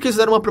 Eu sinto que eles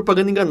fizeram uma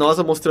propaganda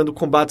enganosa mostrando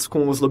combates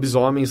com os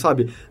lobisomens,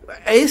 sabe?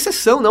 É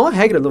exceção, não a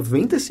regra.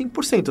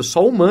 95%.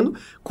 Só humano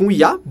com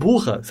IA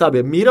burra,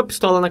 sabe? Mira a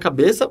pistola na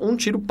cabeça, um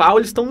tiro, pau,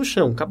 eles estão no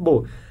chão.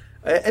 Acabou.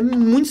 É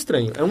muito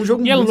estranho. É um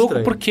jogo muito estranho. E é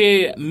louco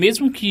porque,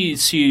 mesmo que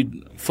se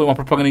foi uma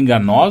propaganda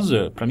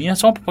enganosa, pra mim é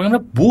só uma propaganda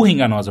burra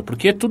enganosa,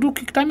 porque é tudo o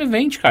Quick Time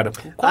Event, cara.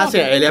 Sim,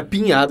 ele é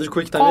apinhado de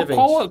Quick Time Event.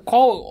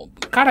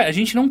 Cara, a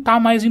gente não tá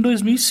mais em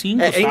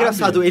 2005, sabe? É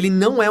engraçado, ele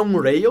não é um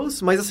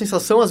Rails, mas a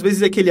sensação às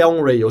vezes é que ele é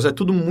um Rails. É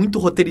tudo muito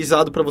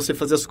roteirizado pra você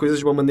fazer as coisas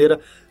de uma maneira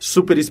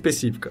super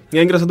específica. E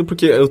é engraçado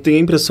porque eu tenho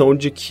a impressão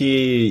de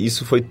que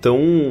isso foi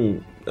tão...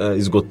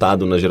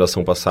 esgotado na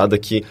geração passada,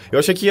 que eu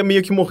achei que ia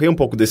meio que morrer um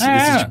pouco desse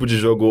tipo de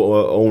jogo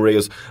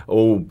on-rails,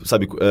 ou,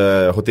 sabe,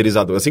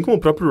 roteirizado. Assim como o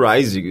próprio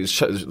Rise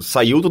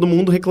saiu, todo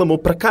mundo reclamou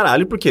pra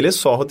caralho, porque ele é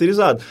só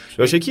roteirizado.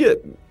 Eu achei que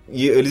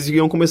eles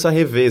iam começar a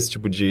rever esse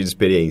tipo de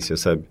experiência,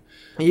 sabe?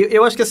 E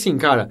eu acho que assim,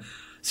 cara...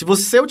 Se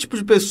você é o tipo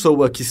de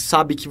pessoa que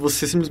sabe que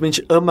você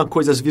simplesmente ama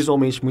coisas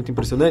visualmente muito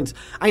impressionantes,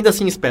 ainda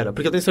assim espera,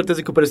 porque eu tenho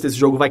certeza que o preço desse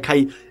jogo vai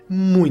cair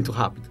muito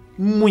rápido.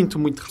 Muito,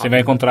 muito rápido. Você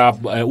vai encontrar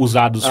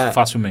usados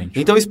facilmente.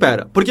 Então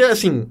espera. Porque,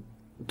 assim,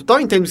 total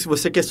entendo se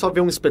você quer só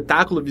ver um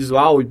espetáculo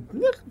visual,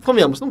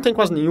 convenhamos, não tem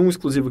quase nenhum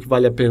exclusivo que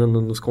vale a pena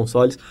nos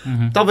consoles.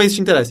 Uhum. Talvez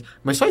te interesse.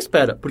 Mas só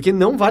espera, porque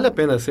não vale a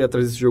pena você ir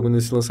atrás desse jogo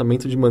nesse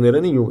lançamento de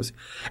maneira nenhuma. Assim.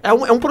 É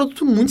um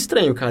produto muito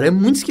estranho, cara. É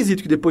muito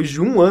esquisito que depois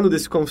de 1 ano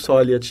desse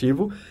console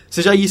ativo,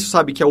 seja isso,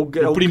 sabe, que é o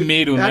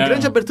primeiro, né? A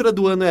grande abertura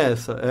do ano é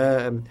essa.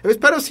 Eu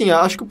espero, assim,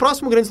 acho que o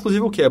próximo grande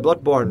exclusivo o quê? É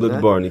Bloodborne,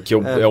 né? Que é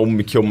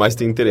o que eu mais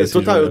tenho interesse.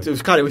 Total,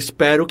 eu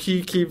espero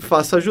que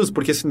faça jus,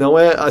 porque senão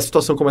a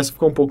situação começa a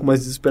ficar um pouco mais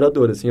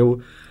desesperadora. Assim,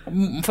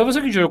 Foi você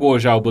que jogou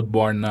já o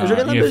Bloodborne eu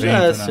joguei na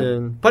BGS.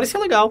 Evento, né? Parecia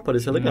legal.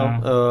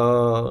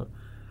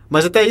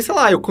 Mas até aí, sei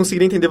lá, eu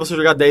conseguiria entender você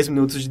jogar 10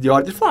 minutos de The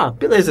Order e falar,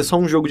 beleza, é só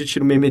um jogo de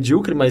tiro meio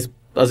medíocre, mas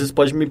às vezes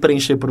pode me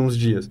preencher por uns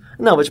dias.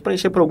 Não, vai te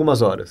preencher por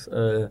algumas horas.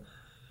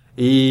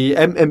 E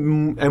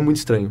é muito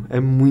estranho. É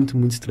muito,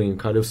 muito estranho,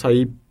 cara. Eu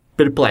saí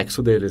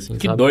perplexo dele, assim,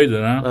 que sabe? Doido,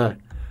 né?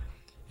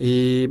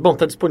 E, bom,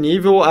 tá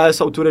disponível. A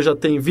essa altura já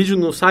tem vídeo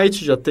no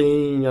site, já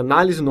tem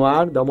análise no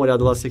ar. Dá uma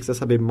olhada lá se você quiser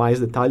saber mais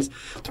detalhes.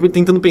 Tô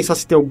tentando pensar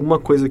se tem alguma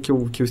coisa que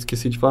eu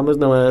esqueci de falar, mas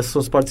não, essas são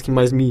as partes que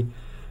mais me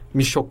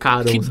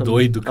chocaram. Que sabe?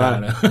 Doido,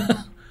 cara.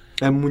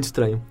 É muito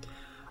estranho.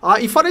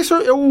 E fora isso,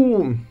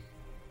 eu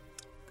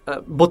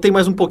botei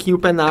mais um pouquinho o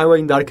pé na água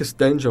em Darkest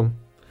Dungeon.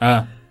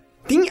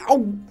 Tem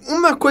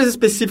alguma coisa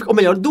específica, ou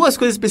melhor, 2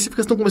 coisas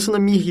específicas que estão começando a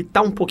me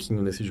irritar um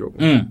pouquinho nesse jogo.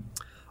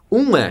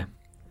 Um é...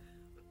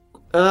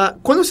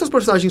 quando os seus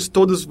personagens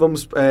todos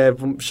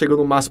chegam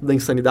no máximo da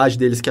insanidade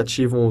deles que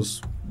ativam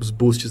os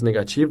boosts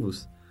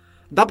negativos,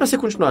 dá pra você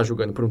continuar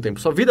jogando por um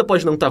tempo. Sua vida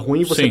pode não estar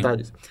ruim e você tá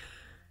nisso.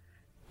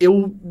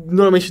 Eu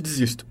normalmente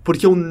desisto,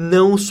 porque eu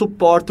não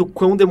suporto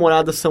quão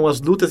demoradas são as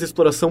lutas de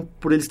exploração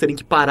por eles terem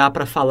que parar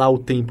pra falar o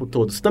tempo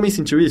todo. Você também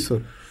sentiu isso?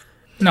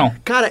 Não.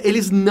 Cara,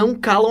 eles não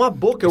calam a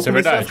boca. Eu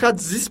comecei a ficar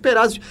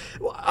desesperado.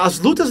 As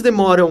lutas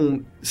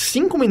demoram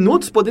 5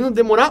 minutos, podendo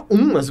demorar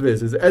 1 às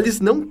vezes.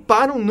 Eles não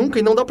param nunca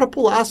e não dá pra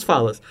pular as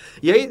falas.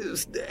 E aí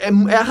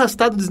é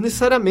arrastado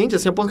desnecessariamente,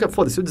 assim, a ponto que,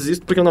 foda-se, eu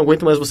desisto porque eu não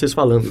aguento mais vocês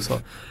falando só.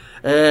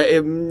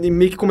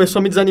 Meio que começou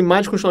a me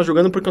desanimar de continuar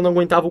jogando porque eu não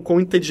aguentava o quão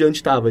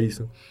entediante estava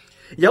isso.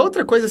 E a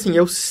outra coisa, assim,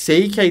 eu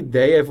sei que a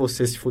ideia é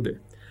você se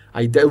fuder.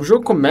 O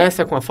jogo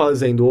começa com a fala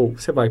dizendo,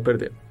 você vai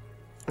perder.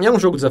 E é um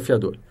jogo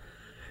desafiador.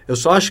 Eu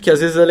só acho que às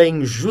vezes ele é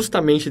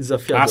injustamente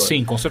desafiador. Ah,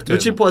 sim, com certeza.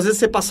 Do tipo, às vezes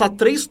você passar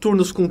 3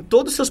 turnos com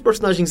todos os seus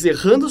personagens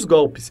errando os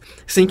golpes,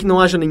 sem que não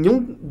haja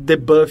nenhum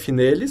debuff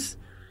neles,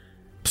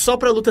 só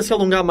pra luta se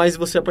alongar mais e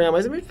você apanhar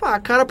mais.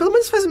 Cara, pelo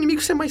menos faz o inimigo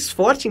ser mais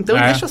forte, então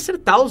deixa eu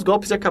acertar os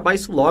golpes e acabar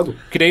isso logo.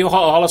 Que daí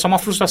rola só uma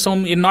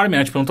frustração enorme,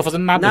 né? Tipo, eu não tô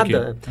fazendo nada aqui.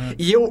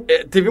 E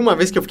teve uma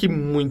vez que eu fiquei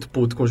muito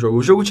puto com o jogo.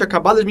 O jogo tinha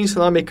acabado de me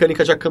ensinar a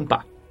mecânica de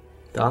acampar,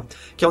 tá?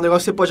 Que é um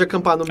negócio que você pode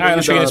acampar no meio eu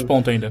não cheguei nesse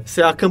ponto ainda.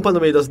 Você acampa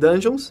no meio das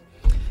dungeons,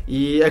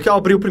 e é que eu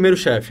abri o primeiro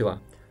chefe lá.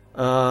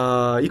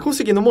 E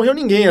consegui, não morreu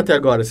ninguém até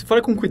agora. Se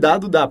for com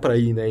cuidado, dá pra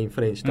ir, né, em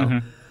frente e tal.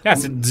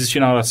 Se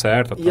desistir na hora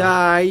certa. E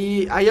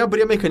aí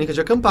abri a mecânica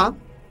de acampar.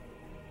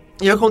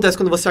 E aí acontece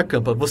quando você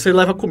acampa. Você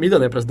leva comida,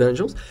 né, pras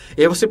dungeons.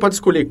 E aí você pode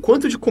escolher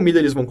quanto de comida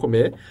eles vão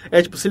comer.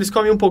 Tipo, se eles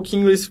comem um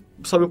pouquinho, eles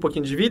sobem um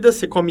pouquinho de vida.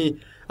 Você come,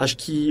 acho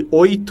que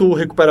 8,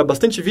 recupera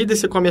bastante vida. E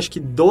você come, acho que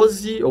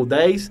 12 ou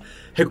 10,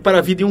 recupera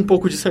a vida e um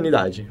pouco de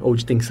sanidade. Ou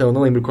de tensão, eu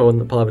não lembro qual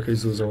a palavra que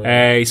eles usam.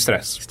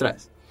 Estresse.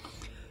 Estresse.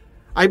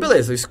 Aí,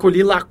 beleza, eu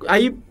escolhi lá...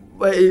 Aí...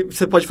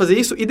 Você pode fazer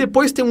isso, e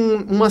depois tem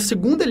uma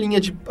segunda linha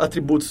de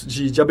atributos,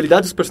 de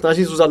habilidades dos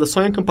personagens usada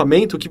só em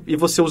acampamento, e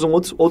você usa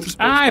outros pontos.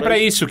 É pra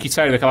isso que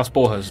serve aquelas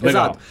porras.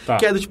 Legal. Exato. Tá.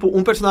 Que é do tipo,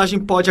 um personagem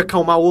pode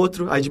acalmar o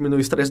outro, aí diminui o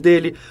estresse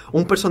dele.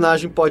 Um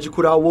personagem pode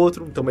curar o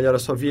outro, então melhora a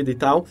sua vida e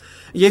tal.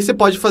 E aí você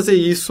pode fazer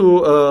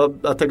isso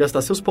até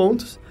gastar seus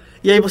pontos.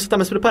 E aí você tá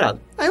mais preparado.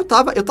 Aí eu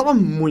tava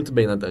muito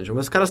bem na dungeon.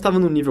 Meus caras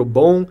estavam num nível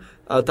bom,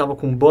 tava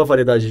com boa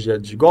variedade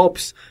de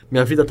golpes,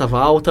 minha vida tava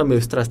alta, meu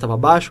estresse tava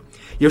baixo,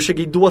 e eu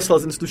cheguei 2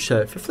 salas antes do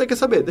chefe. Eu falei, quer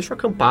saber, deixa eu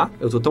acampar,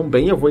 eu tô tão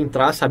bem, eu vou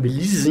entrar, sabe,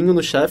 lisinho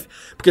no chefe,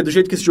 porque do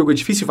jeito que esse jogo é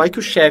difícil, vai que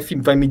o chefe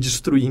vai me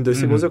destruir em 2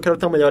 segundos, eu quero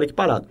estar o melhor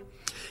equiparado.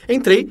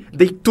 Entrei,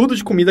 dei tudo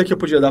de comida que eu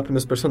podia dar para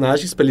meus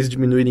personagens, para eles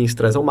diminuírem o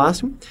estresse ao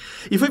máximo.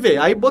 E fui ver.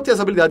 Aí botei as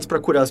habilidades para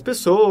curar as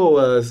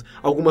pessoas,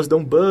 algumas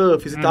dão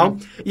buffs e tal.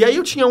 E aí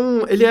eu tinha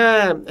um... Ele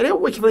é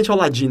o equivalente ao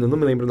Ladino, não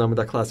me lembro o nome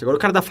da classe. Agora o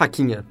cara da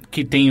faquinha.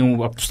 Que tem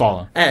a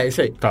pistola.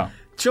 Esse aí. Tá.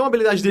 Tinha uma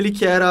habilidade dele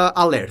que era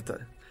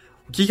alerta.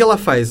 O que ela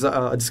faz?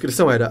 A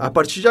descrição era, a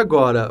partir de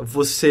agora,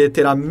 você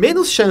terá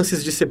menos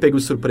chances de ser pego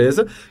de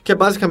surpresa, que é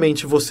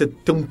basicamente você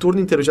ter um turno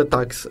inteiro de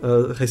ataques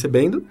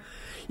recebendo,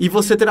 e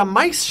você terá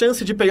mais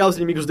chance de pegar os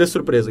inimigos de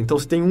surpresa. Então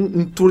você tem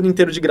um turno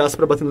inteiro de graça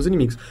pra bater nos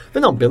inimigos.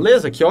 Falei, não,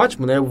 beleza, que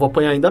ótimo, né? Eu vou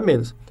apanhar ainda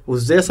menos.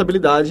 Usei essa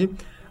habilidade,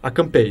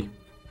 acampei.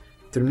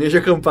 Terminei de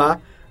acampar,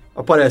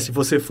 aparece,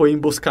 você foi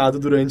emboscado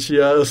durante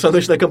a sua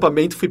noite de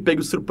acampamento, fui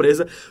pego de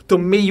surpresa,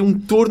 tomei um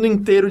turno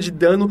inteiro de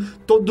dano,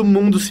 todo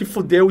mundo se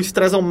fudeu,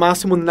 estresse ao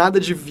máximo, nada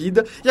de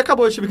vida, e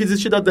acabou, eu tive que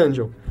desistir da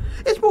dungeon.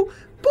 E tipo...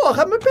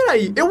 Porra, mas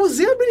peraí, eu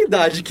usei a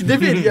habilidade que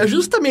deveria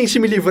justamente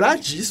me livrar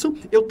disso,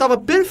 eu tava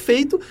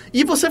perfeito,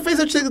 e você fez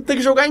eu ter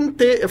que jogar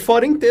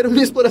fora inteiro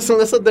minha exploração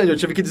dessa dungeon. Eu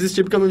tive que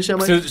desistir porque eu não tinha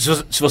mais...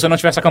 Se você não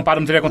tivesse acampado,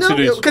 não teria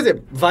acontecido isso. Quer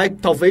dizer,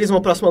 talvez uma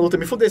próxima luta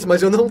me fudesse,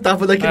 mas eu não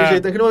tava daquele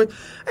jeito naquele momento.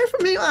 Aí foi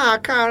meio,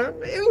 cara,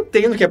 eu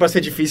entendo que é pra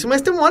ser difícil,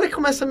 mas tem uma hora que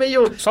começa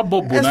meio... Só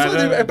bobo, né?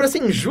 É pra ser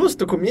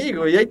injusto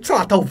comigo, e aí, sei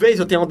lá, talvez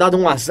eu tenha dado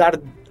um azar...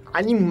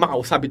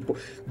 animal, sabe? Tipo,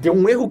 deu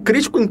um erro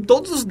crítico em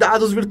todos os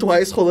dados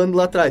virtuais rolando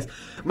lá atrás.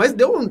 Mas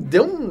deu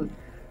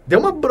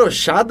uma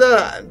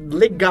brochada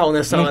legal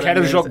nessa hora. Não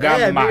quero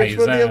jogar mais,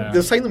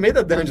 Eu saí no meio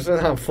da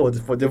dungeon,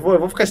 foda-se, eu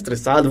vou ficar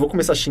estressado, vou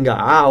começar a xingar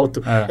alto.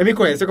 Eu me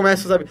conheço, eu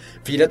começo, sabe?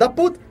 Filha da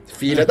puta,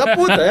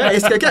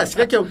 esse que quer?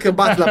 Você quer que eu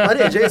bato na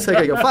parede? É isso que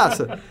quer que eu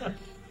faça?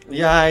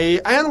 E aí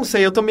eu não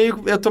sei, eu tô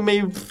meio,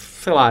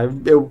 sei lá,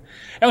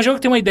 É um jogo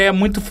que tem uma ideia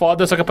muito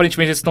foda, só que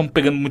aparentemente eles estão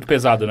pegando muito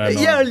pesado, né?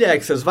 E a Early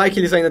Access, vai que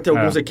eles ainda têm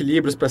alguns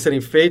equilíbrios pra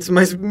serem feitos,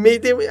 mas meio...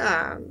 eu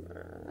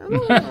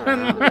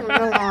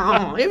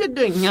ia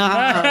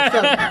ganhar.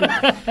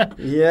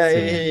 E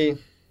aí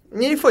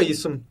foi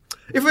isso.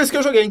 E foi isso que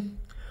eu joguei.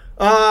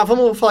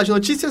 Vamos falar de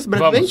notícias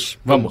brevemente?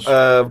 Vamos.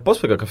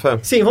 Posso pegar café?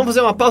 Sim, vamos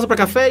fazer uma pausa pra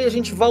café e a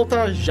gente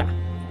volta já.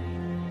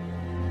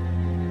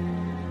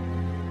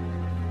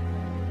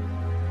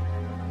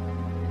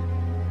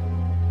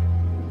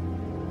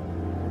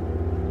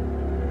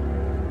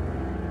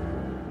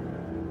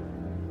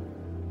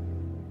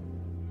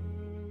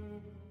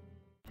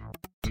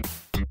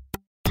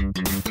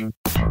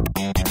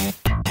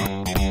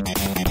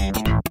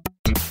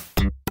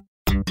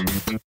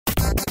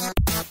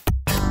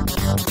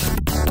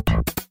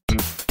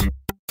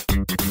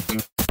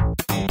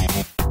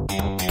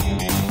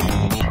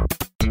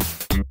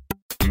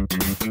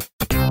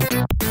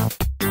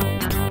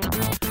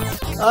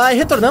 E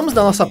retornamos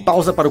da nossa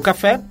pausa para o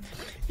café.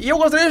 E eu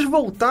gostaria de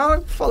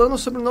voltar falando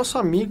sobre o nosso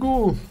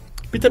amigo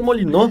Peter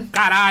Molyneux.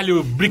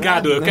 Caralho,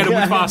 obrigado. Eu quero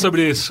muito falar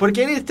sobre isso.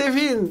 Porque ele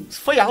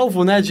foi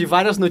alvo, né, de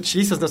várias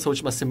notícias nessa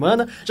última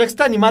semana. Já que você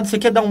tá animado, você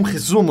quer dar um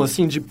resumo,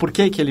 assim, de por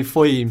que ele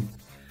foi...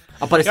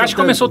 Eu acho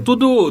que começou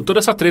toda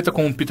essa treta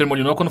com o Peter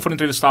Molyneux quando foram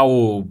entrevistar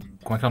o...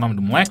 Como é que é o nome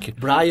do moleque?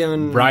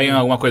 Brian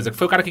alguma coisa. Que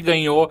foi o cara que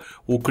ganhou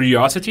o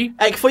Curiosity.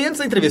 Que foi antes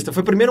da entrevista.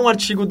 Foi primeiro um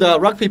artigo da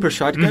Rock Paper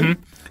Shotgun.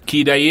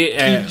 Que daí...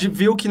 Que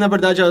viu que, na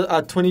verdade,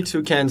 a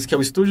 22 Cans, que é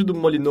o estúdio do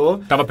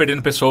Molyneux... Tava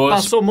perdendo pessoas.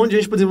 Passou um monte de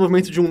gente pro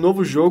desenvolvimento de um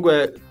novo jogo,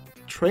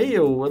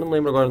 Trail? Eu não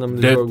lembro agora o nome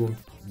do jogo.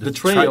 The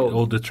Trail.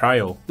 Ou The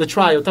Trial. The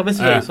Trial, talvez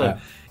seja isso.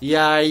 E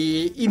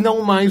aí, e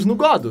não mais no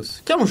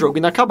Godus, que é um jogo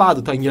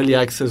inacabado, tá em Early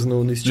Access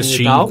no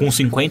Steam e tal. Com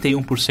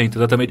 51%,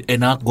 exatamente.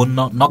 Not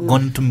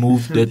going to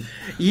move that.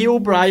 E o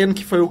Brian,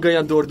 que foi o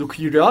ganhador do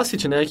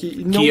Curiosity, né?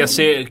 Que ia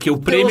ser, que o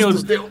prêmio...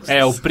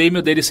 o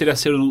prêmio dele seria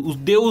ser o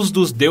deus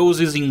dos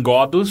deuses em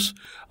Godus,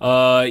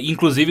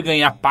 inclusive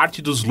ganhar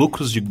parte dos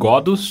lucros de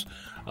Godus,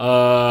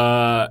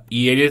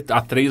 e ele,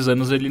 há 3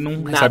 anos, ele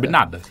não recebe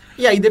nada.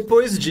 E aí,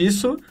 depois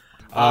disso...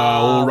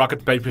 o Rocket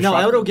Paper Shotgun... Não,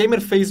 a Eurogamer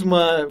fez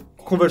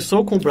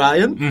conversou com o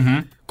Brian,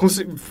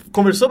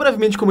 conversou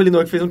brevemente com o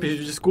Molyneux, que fez um pedido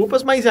de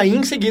desculpas, mas aí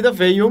em seguida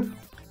veio...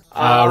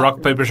 A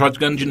Rocket Paper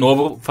Shotgun de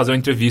novo fazer uma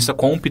entrevista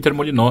com o Peter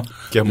Molyneux.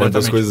 Que é uma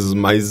das coisas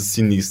mais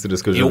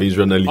sinistras que eu já vi em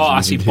jornalismo.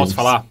 Assim, posso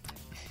falar?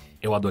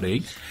 Eu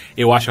adorei.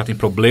 Eu acho que ela tem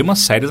problemas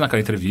sérios naquela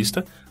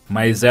entrevista,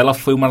 mas ela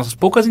foi uma das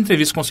poucas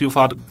entrevistas que conseguiu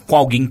falar com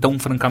alguém tão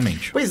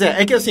francamente. Pois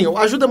é que assim,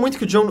 ajuda muito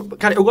que o John...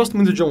 Cara, eu gosto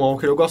muito do John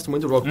Walker, eu gosto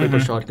muito do Rocket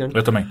Paper Shotgun.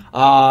 Eu também.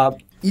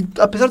 E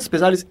apesar dos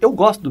pesares, eu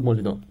gosto do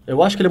Molyneux.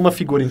 Eu acho que ele é uma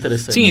figura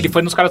interessante. Sim, ele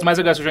foi um dos caras mais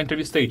legais que eu já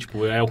entrevistei.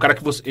 Tipo, é o cara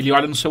que ele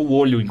olha no seu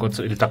olho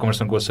enquanto ele tá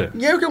conversando com você.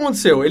 E aí o que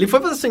aconteceu? Ele foi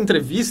fazer essa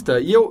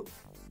entrevista e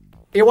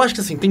eu acho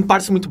que assim, tem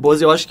partes muito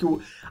boas. Eu acho que o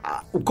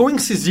quão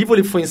incisivo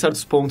ele foi em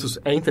certos pontos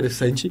é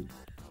interessante.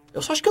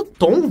 Eu só acho que o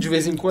tom, de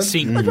vez em quando...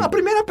 Sim. Mas a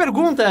primeira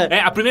pergunta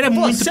é... a primeira é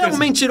muito... Você é um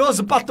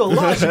mentiroso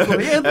patológico?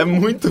 É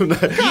muito, né?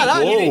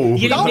 Caralho,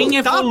 e ele dá nem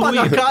um tapa evolui.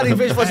 na cara em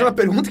vez de fazer uma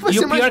pergunta que vai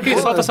ser mais E o pior é que ele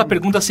boa. solta essa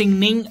pergunta sem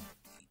nem...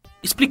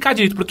 explicar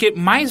direito, porque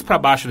mais pra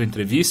baixo da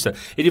entrevista,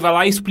 ele vai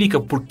lá e explica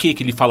por que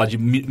ele fala de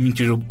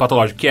mentira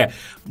patológica, que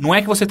não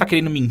é que você tá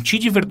querendo mentir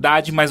de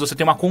verdade, mas você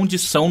tem uma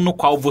condição no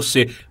qual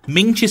você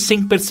mente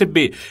sem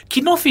perceber,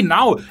 que no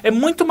final é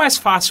muito mais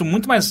fácil,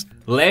 muito mais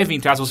leve,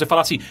 entre aspas, você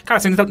falar assim, cara,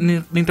 você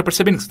nem tá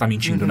percebendo que você tá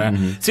mentindo, né?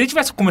 Se ele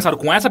tivesse começado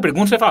com essa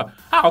pergunta, você ia falar,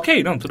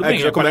 ok, não, tudo bem,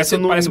 já começa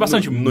parece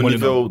bastante no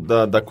nível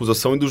da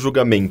acusação e do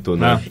julgamento,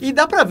 né? E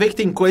dá pra ver que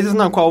tem coisas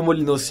na qual o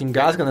Molyneux se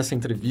engasga nessa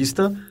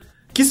entrevista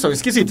que são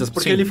esquisitas,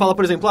 porque ele fala,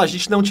 por exemplo, a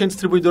gente não tinha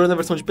distribuidor na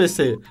versão de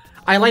PC.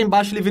 Aí lá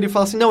embaixo ele vira e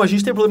fala assim, não, a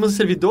gente tem problemas de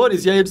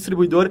servidores, e aí o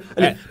distribuidor...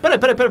 Peraí.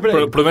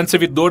 Problema de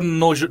servidor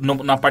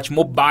na parte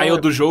mobile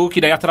do jogo, que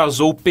daí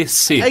atrasou o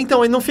PC.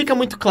 Então, ele não fica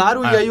muito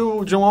claro, e aí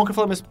o John Walker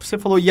fala, mas você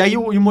falou, e aí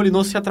o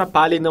Molyneux se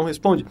atrapalha e não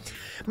responde.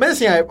 Mas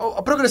assim,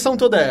 a progressão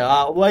toda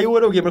aí o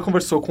Eurogamer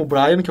conversou com o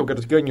Brian, que é o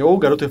garoto que ganhou, o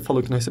garoto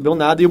falou que não recebeu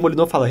nada, e o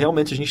Molyneux fala,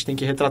 realmente a gente tem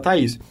que retratar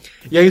isso.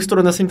 E aí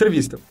estourou nessa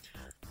entrevista.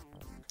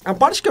 A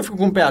parte que eu fico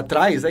com o pé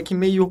atrás é que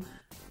meio...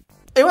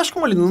 Eu acho que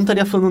o Molyneux não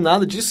estaria falando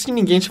nada disso se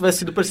ninguém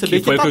tivesse ido perceber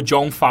que foi o que o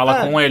John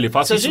fala com ele.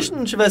 Fala se assim, a gente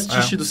não tivesse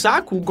enchido o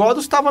saco, o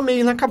Godus estava meio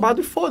inacabado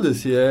e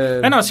foda-se.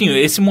 Não, assim,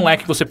 esse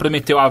moleque que você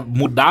prometeu a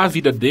mudar a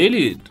vida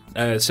dele,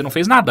 você não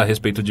fez nada a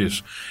respeito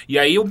disso. E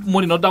aí o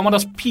Molyneux dá uma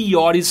das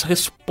piores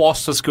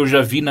respostas que eu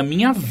já vi na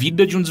minha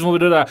vida de um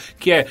desenvolvedor,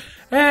 que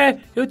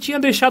eu tinha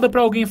deixado pra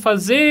alguém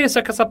fazer,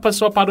 só que essa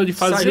pessoa parou de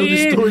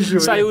fazer.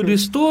 Saiu do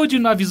estúdio,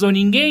 não avisou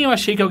ninguém, eu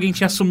achei que alguém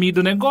tinha assumido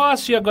o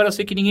negócio e agora eu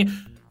sei que ninguém...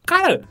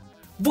 Cara,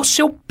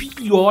 você é o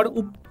pior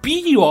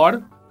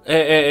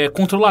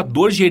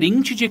controlador,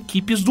 gerente de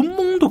equipes do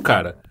mundo,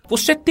 cara.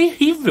 Você é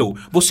terrível.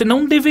 Você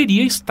não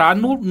deveria estar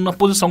na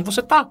posição que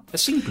você tá. É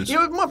simples. E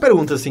uma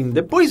pergunta, assim,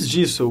 depois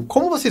disso,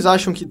 como vocês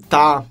acham que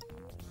tá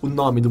o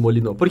nome do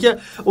Molyneux? Porque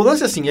o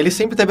lance, assim, ele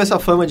sempre teve essa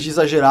fama de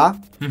exagerar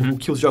o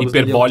que os jogos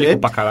dele hiperbólico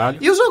pra caralho.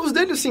 E os jogos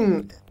dele,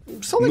 assim...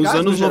 são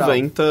legais. Nos anos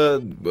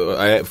 90,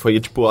 foi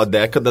tipo a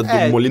década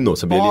do Molyneux,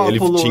 sabe? Ele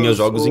tinha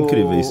jogos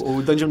incríveis.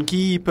 O Dungeon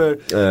Keeper.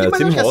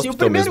 Team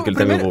Hospital mesmo, que ele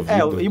tava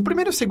envolvido. E o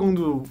primeiro e o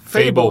segundo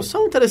Fable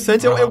são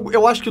interessantes.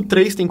 Eu acho que o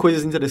 3 tem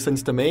coisas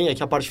interessantes também, é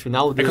que a parte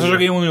final... É que eu só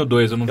joguei o 1 e o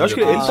 2, eu não vi. Eu acho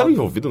que ele estava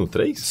envolvido no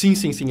 3? Sim.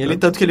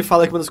 Tanto que ele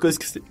fala que uma das coisas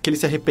que ele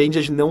se arrepende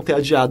é de não ter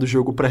adiado o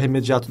jogo pra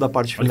remediar toda a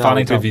parte final. Ele fala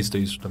na entrevista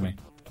isso também.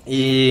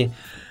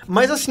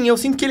 Mas assim, eu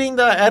sinto que ele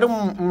ainda era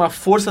uma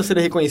força a ser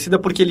reconhecida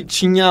porque ele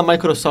tinha a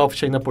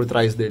Microsoft ainda por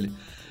trás dele.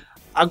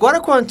 Agora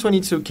com a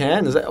 22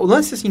 Cans, o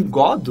lance assim,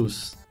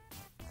 Godus...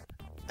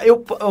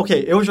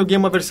 Eu joguei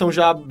uma versão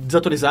já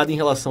desatualizada em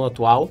relação à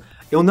atual.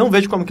 Eu não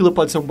vejo como aquilo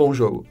pode ser um bom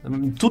jogo.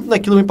 Tudo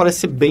naquilo me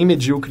parece ser bem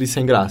medíocre e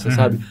sem graça,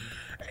 sabe?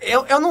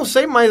 Eu não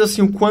sei mais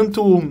assim o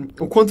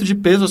quanto de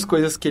peso as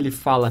coisas que ele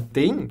fala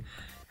tem...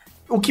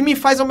 O que me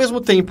faz, ao mesmo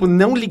tempo,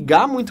 não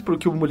ligar muito pro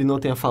que o Molyneux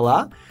tem a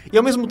falar e,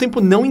 ao mesmo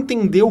tempo, não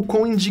entender o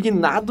quão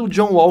indignado o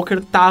John Walker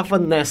tava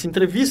nessa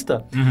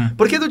entrevista.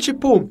 Porque, do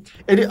tipo,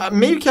 ele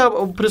meio que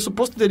o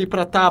pressuposto dele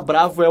pra estar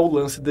bravo é o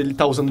lance dele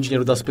estar usando o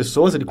dinheiro das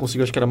pessoas. Ele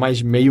conseguiu, acho que era mais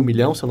de $500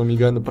 milhão, se eu não me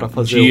engano, pra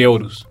fazer... De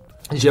euros.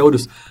 De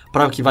euros,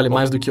 que vale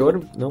mais do que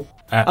ouro? Não.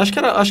 Acho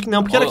que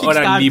não, porque era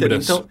Kickstarter. Era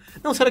Libras. Então,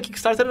 não, se era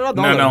Kickstarter, era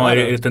dólar. Não,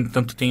 ele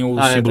tanto tem o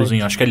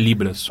símbolozinho, acho que é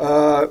Libras.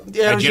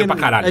 É dinheiro pra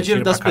caralho. É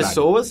dinheiro das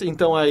pessoas,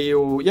 então aí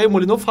o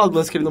Molyneux fala do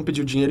lance que ele não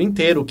pediu o dinheiro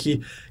inteiro,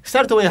 que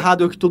certo ou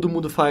errado é o que todo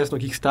mundo faz no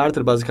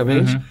Kickstarter,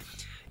 basicamente.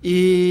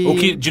 O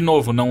que, de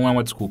novo, não é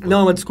uma desculpa. Não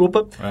é uma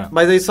desculpa,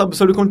 mas aí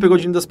sobre quando pegou o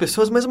dinheiro das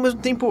pessoas, mas ao mesmo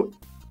tempo...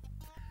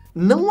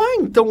 não há,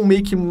 então,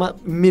 meio que uma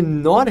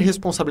menor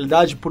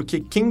responsabilidade, porque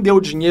quem deu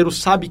o dinheiro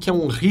sabe que é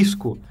um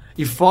risco,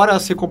 e fora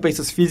as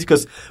recompensas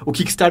físicas, o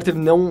Kickstarter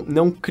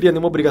não cria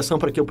nenhuma obrigação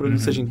para que o produto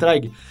seja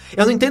entregue?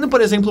 Eu não entendo,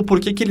 por exemplo, por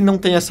que ele não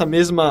tem essa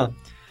mesma...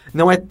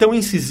 não é tão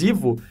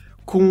incisivo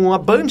com a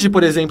Band,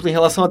 por exemplo, em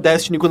relação a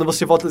Destiny, quando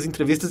você volta das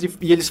entrevistas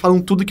e eles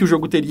falam tudo que o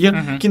jogo teria,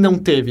 que não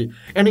teve.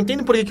 Eu não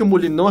entendo por que o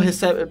Molyneux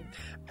recebe...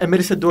 é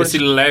merecedor esse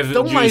leve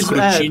de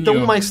escrutínio.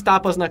 Tão mais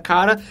tapas na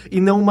cara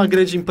e não uma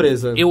grande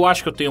empresa. Eu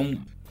acho que eu tenho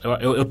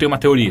eu tenho uma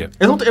teoria.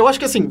 Eu acho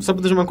que assim, só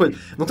pra dizer uma coisa,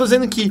 não tô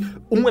dizendo que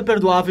um é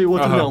perdoável e o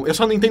outro não. Eu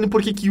só não entendo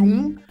por que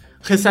um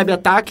recebe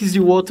ataques e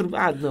o outro...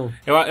 não.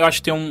 Eu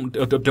acho que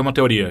eu tenho uma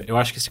teoria. Eu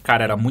acho que esse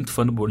cara era muito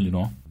fã do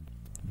Molyneux.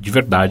 De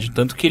verdade,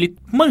 tanto que ele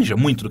manja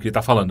muito do que ele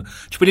tá falando.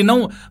 Tipo, ele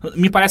não...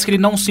 me parece que ele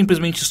não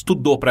simplesmente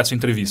estudou pra essa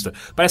entrevista.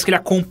 Parece que ele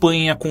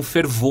acompanha com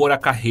fervor a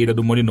carreira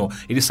do Molyneux.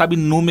 Ele sabe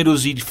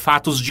números e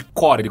fatos de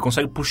cor. Ele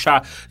consegue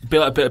puxar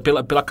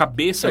pela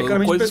cabeça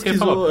coisas que ele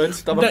falou.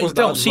 Antes, tava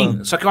então, sim.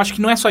 Só que eu acho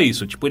que não é só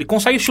isso. Tipo, ele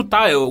consegue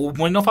chutar. O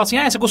Molyneux fala assim,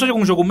 você gostou de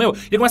algum jogo meu?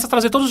 Ele começa a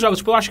trazer todos os jogos.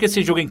 Tipo, eu acho que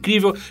esse jogo é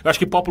incrível. Eu acho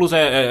que Populous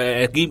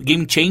é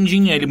game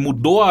changing. Ele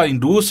mudou a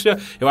indústria.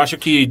 Eu acho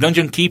que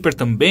Dungeon Keeper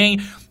também.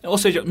 Ou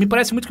seja, me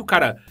parece muito que o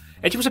cara...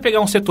 é tipo você pegar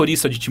um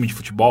setorista de time de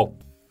futebol,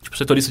 tipo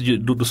setorista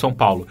do São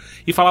Paulo,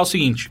 e falar o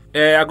seguinte,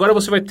 agora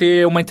você vai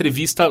ter uma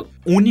entrevista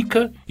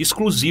única,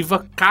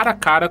 exclusiva, cara a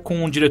cara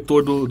com o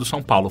diretor do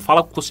São Paulo.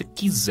 Fala o que você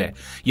quiser.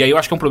 E aí eu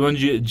acho que é um problema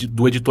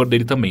do editor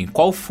dele também.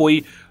 Qual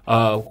foi...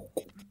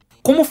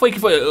 como foi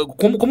que foi...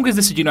 Como que eles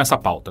decidiram essa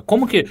pauta?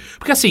 Como que...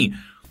 Porque assim...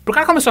 Pro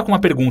cara começar com uma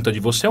pergunta de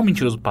você é um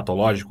mentiroso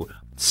patológico,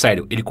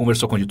 sério, ele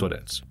conversou com o editor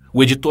antes.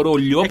 O editor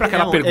olhou pra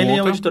aquela pergunta... Ele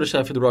é o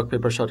editor-chefe do Rock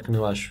Paper Shotgun,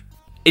 eu acho.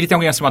 Ele tem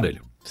alguém acima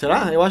dele.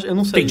 Será? Eu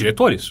não sei. Tem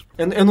diretores?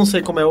 Eu não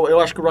sei como é. Eu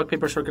acho que o Rock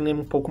Paper Shotgun é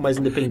um pouco mais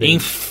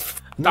independente.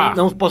 Tá.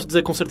 Não posso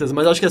dizer com certeza,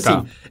 mas eu acho que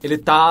assim, ele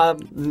tá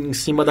em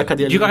cima da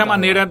cadeia de qualquer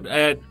maneira,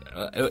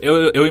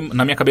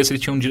 na minha cabeça ele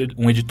tinha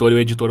um editor e o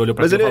editor olhou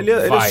pra ele. Mas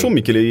ele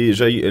assume que ele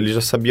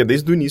já sabia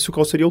desde o início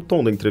qual seria o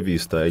tom da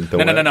entrevista. Então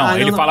não.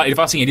 Ele fala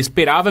assim, ele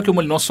esperava que o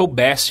Molyneux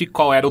soubesse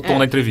qual era o tom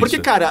da entrevista. Porque,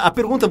 cara, a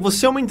pergunta,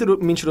 você é um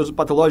mentiroso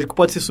patológico,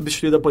 pode ser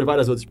substituída por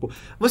várias outras. Tipo,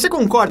 você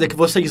concorda que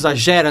você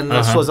exagera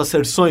nas suas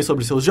asserções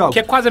sobre seus jogos? Que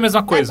é quase a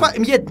mesma coisa.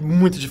 E é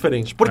muito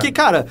diferente. Porque,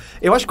 cara,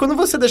 eu acho que quando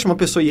você deixa uma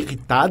pessoa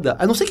irritada,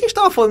 a não ser que a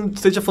gente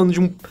esteja falando de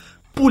um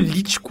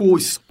político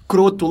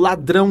escroto,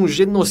 ladrão,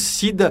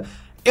 genocida...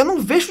 Eu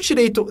não vejo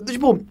direito...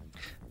 Tipo,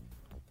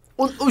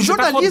 o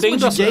jornalismo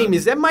de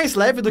games é mais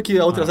leve do que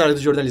outras áreas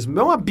do jornalismo.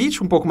 É uma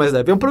beat um pouco mais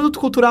leve. É um produto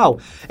cultural.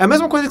 É a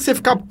mesma coisa que você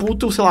ficar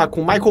puto, sei lá,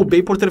 com Michael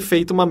Bay por ter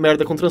feito uma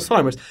merda com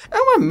Transformers. É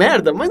uma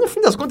merda, mas no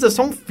fim das contas é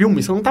só um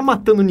filme. Você não tá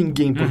matando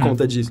ninguém por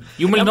conta disso.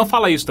 E o Molyneux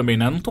fala isso também,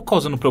 né? Eu não tô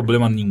causando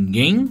problema a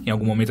ninguém em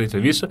algum momento da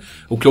entrevista.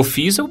 O que eu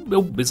fiz, eu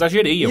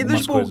exagerei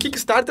algumas coisas. O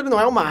Kickstarter não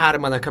é uma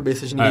arma na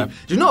cabeça de ninguém.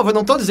 De novo, eu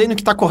não tô dizendo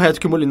que tá correto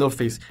o que o Molyneux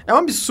fez. É um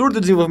absurdo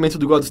o desenvolvimento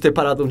do Gods ter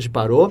parado onde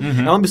parou.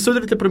 É um absurdo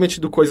ele ter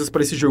prometido coisas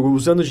pra esse jogo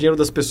usando o dinheiro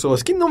das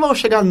pessoas que não vão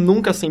chegar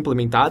nunca a ser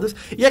implementadas.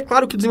 E é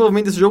claro que o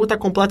desenvolvimento desse jogo tá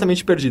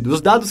completamente perdido.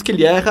 Os dados que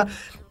ele erra,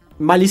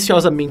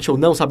 maliciosamente ou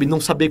não, sabe? Não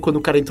saber quando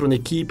o cara entrou na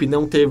equipe,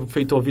 não ter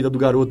feito a vida do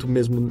garoto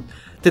mesmo,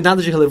 ter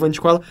nada de relevante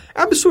com ela.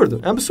 É absurdo.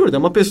 É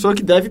uma pessoa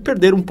que deve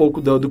perder um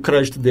pouco do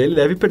crédito dele,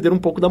 deve perder um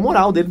pouco da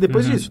moral dele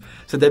depois disso.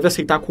 Você deve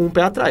aceitar com um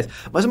pé atrás.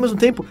 Mas ao mesmo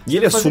tempo... E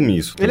ele assume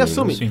isso. Ele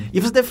assume. Sim. E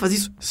você deve fazer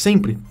isso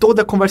sempre.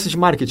 Toda conversa de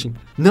marketing.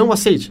 Não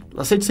aceite.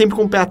 Aceite sempre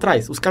com o pé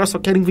atrás. Os caras só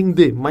querem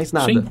vender, mais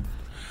nada. Sim.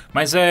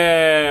 Mas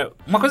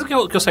uma coisa que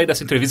eu saí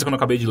dessa entrevista quando eu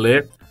acabei de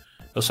ler,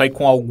 eu saí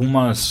com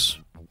algumas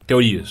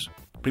teorias.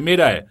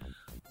 Primeira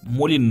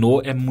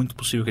Molyneux é muito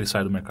possível que ele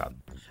saia do mercado.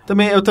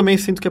 Eu também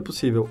sinto que é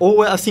possível.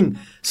 Ou, assim,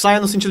 saia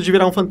no sentido de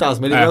virar um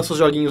fantasma. Ele lança os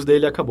joguinhos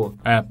dele e acabou.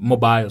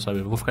 Mobile, sabe?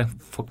 Eu vou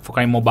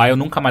focar em mobile,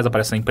 nunca mais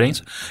aparece na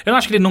imprensa. Eu não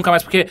acho que ele nunca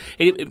mais, porque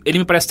ele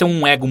me parece ter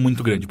um ego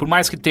muito grande. Por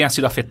mais que tenha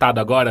sido afetado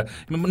agora,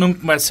 não me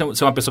parece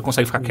ser uma pessoa que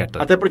consegue ficar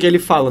quieta. Até porque ele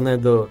fala, né,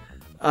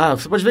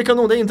 você pode ver que eu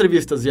não dei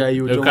entrevistas. E aí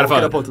o John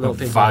Walker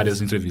tem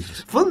várias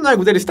entrevistas. Falando no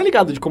ego dele, você tá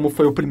ligado de como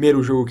foi o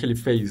primeiro jogo que ele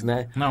fez,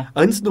 né? Não.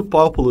 Antes do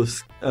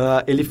Populous,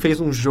 ele fez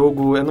um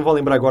jogo, eu não vou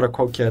lembrar agora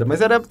qual que era, mas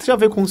tinha a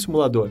ver com um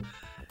simulador.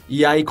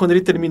 E aí, quando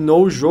ele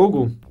terminou o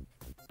jogo,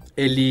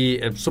 ele...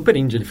 É super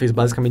indie, ele fez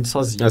basicamente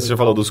sozinho. Você já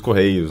falou dos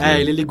Correios, né?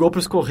 Ele ligou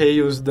pros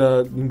Correios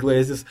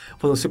ingleses,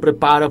 falando, se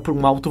prepara por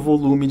um alto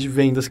volume de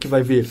vendas que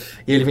vai vir.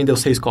 E ele vendeu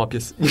 6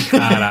 cópias.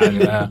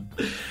 Caralho,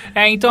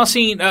 então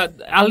assim,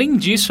 além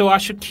disso, eu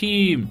acho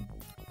que...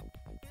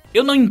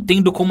 Eu não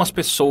entendo como as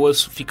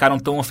pessoas ficaram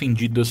tão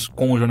ofendidas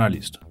com o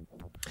jornalista.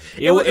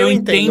 Eu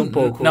entendo um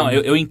pouco. Não,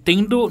 eu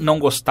entendo não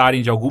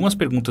gostarem de algumas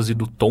perguntas e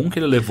do tom que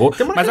ele levou,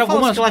 tem uma mas algumas...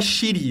 Fala aquela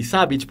shitty,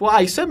 sabe? Tipo,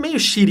 isso é meio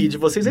shitty de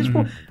vocês. É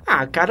tipo,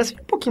 cara, seja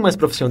um pouquinho mais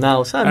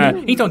profissional,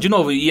 sabe? Então, de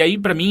novo, e aí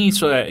pra mim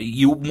isso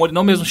e o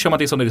Molyneux mesmo chama a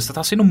atenção dele. Você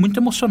tá sendo muito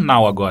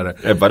emocional agora.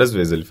 Várias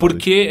vezes ele fala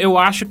porque isso. Eu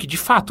acho que, de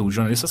fato, o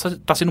jornalista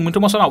tá sendo muito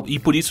emocional. E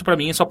por isso, pra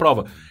mim, isso é a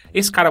prova.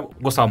 Esse cara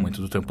gostava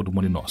muito do tempo do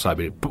Molyneux,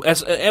 sabe?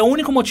 É o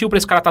único motivo pra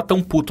esse cara tá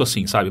tão puto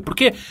assim, sabe?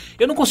 Porque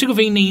eu não consigo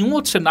ver em nenhum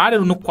outro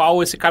cenário no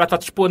qual esse cara tá,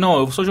 tipo, tipo, não,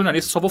 eu sou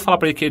jornalista, só vou falar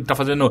pra ele que ele tá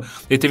fazendo...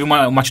 Ele teve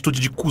uma atitude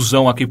de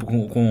cuzão aqui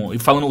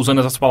usando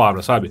essas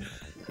palavras, sabe?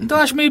 Então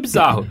eu acho meio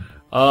bizarro.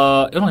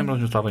 Eu não lembro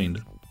onde eu tava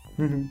indo.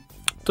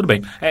 Tudo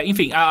bem.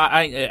 Enfim,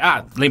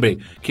 lembrei.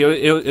 Que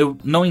eu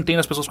não entendo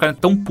as pessoas ficarem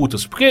tão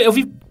putas. Porque eu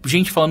vi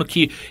gente falando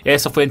que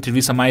essa foi a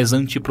entrevista mais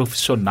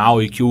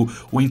antiprofissional e que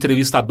o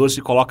entrevistador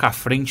se coloca à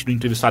frente do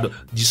entrevistado.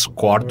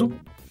 Discordo.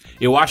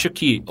 Eu acho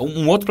que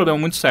um outro problema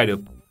muito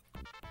sério.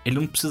 Ele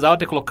não precisava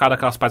ter colocado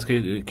aquelas partes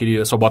que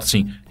ele só bota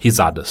assim,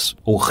 risadas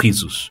ou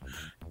risos.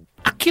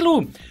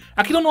 Aquilo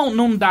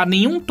não dá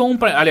nenhum tom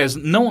pra... Aliás,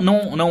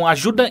 não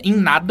ajuda em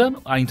nada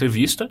a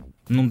entrevista.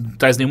 Não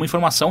traz nenhuma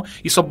informação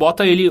e só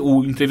bota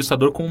o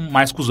entrevistador, com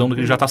mais cuzão do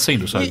que ele já tá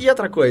sendo, sabe? E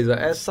outra coisa,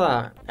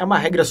 essa é uma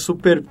regra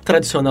super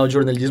tradicional de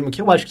jornalismo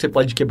que eu acho que você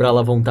pode quebrar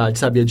lá à vontade,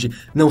 sabe? De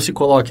não se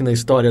coloque na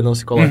história, não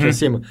se coloque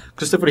acima.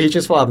 Christopher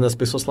Hitchens falava, né? As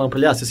pessoas falavam pra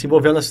ele, você se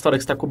envolveu nessa história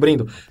que você tá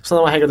cobrindo. Isso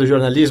não é uma regra do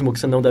jornalismo que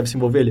você não deve se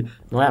envolver. Ele,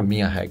 não é a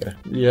minha regra.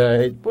 E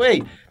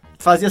aí,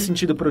 fazia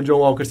sentido pro John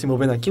Walker se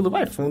envolver naquilo?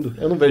 Vai fundo.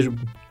 Eu não vejo...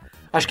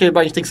 Acho que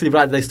a gente tem que se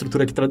livrar da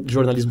estrutura que o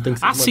jornalismo tem que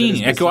se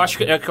sim, é que eu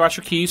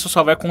acho que isso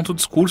só vai contra o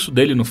discurso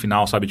dele no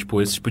final, sabe?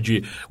 Tipo, esse tipo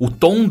de... O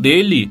tom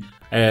dele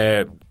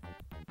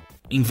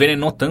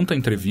envenenou tanto a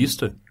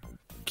entrevista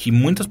que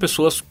muitas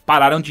pessoas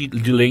pararam de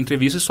ler a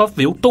entrevista e só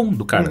ver o tom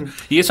do cara.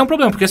 E esse é um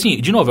problema, porque assim,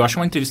 de novo, eu acho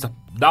uma entrevista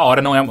da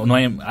hora, não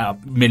é a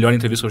melhor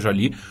entrevista que eu já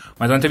li,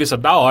 mas é uma entrevista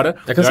da hora.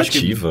 É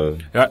cansativa.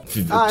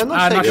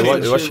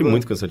 Eu achei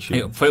muito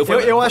cansativa.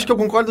 Eu acho que eu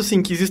concordo,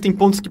 sim, que existem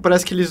pontos que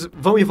parece que eles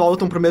vão e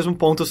voltam pro mesmo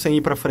ponto sem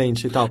ir pra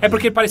frente e tal. É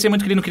porque parecia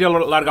muito que ele não queria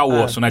largar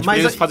o osso, né? Tipo,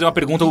 eles faziam uma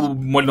pergunta, o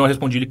Molineux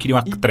respondia, ele queria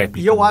uma trap.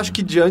 E eu acho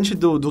que diante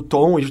do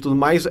tom e de tudo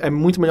mais, é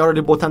muito melhor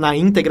ele botar na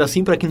íntegra,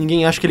 assim, pra que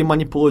ninguém ache que ele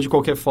manipulou de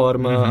qualquer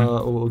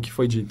forma o que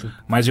foi dito.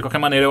 Mas, de qualquer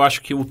maneira, eu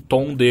acho que o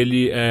tom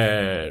dele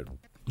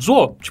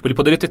zoou. Tipo, ele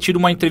poderia ter tido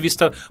uma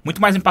entrevista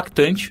muito mais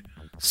impactante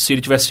se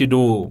ele tivesse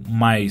sido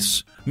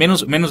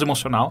menos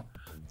emocional.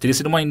 Teria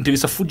sido uma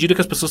entrevista fodida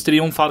que as pessoas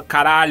teriam falado,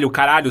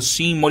 caralho,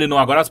 sim,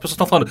 Molineux. Agora as pessoas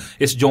estão falando,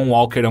 esse John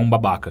Walker é um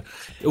babaca.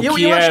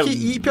 Acho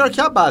que, e pior que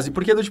é a base,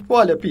 porque do tipo,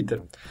 olha,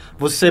 Peter,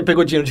 você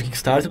pegou dinheiro de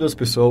Kickstarter das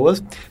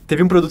pessoas,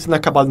 teve um produto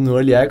inacabado no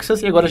Early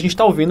Access e agora a gente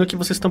tá ouvindo que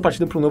vocês estão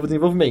partindo para um novo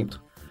desenvolvimento.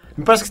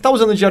 Me parece que você está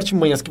usando de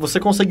artimanhas que você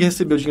consegue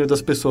receber o dinheiro das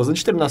pessoas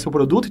antes de terminar seu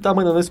produto e está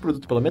mandando esse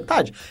produto pela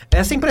metade.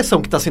 Essa é a impressão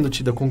que está sendo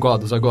tida com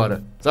Godus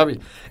agora, sabe?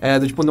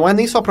 Tipo, não é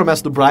nem só a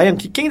promessa do Brian,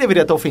 que quem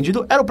deveria estar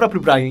ofendido era o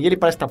próprio Brian, e ele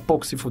parece estar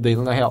pouco se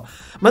fudendo, na real.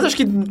 Mas acho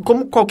que,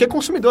 como qualquer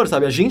consumidor,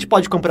 sabe? A gente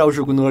pode comprar o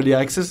jogo no Early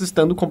Access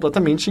estando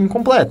completamente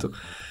incompleto.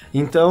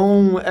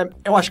 Então,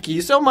 eu acho que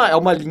isso é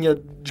uma linha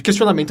de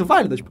questionamento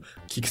válida. Tipo, o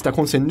que está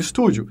acontecendo no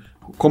estúdio?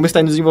 Como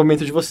está indo o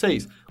desenvolvimento de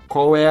vocês?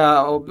 Qual é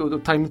o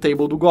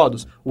timetable do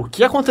Godus? O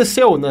que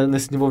aconteceu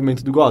nesse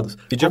desenvolvimento do Godus?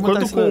 E de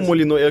acordo com o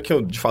Molineux, que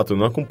eu, de fato,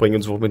 não acompanho o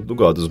desenvolvimento do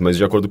Godus, mas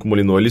de acordo com o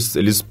Molineux,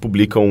 eles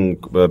publicam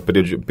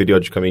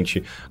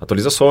periodicamente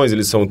atualizações,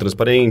 eles são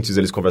transparentes,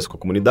 eles conversam com a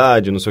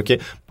comunidade, não sei o quê.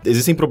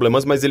 Existem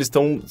problemas, mas eles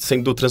estão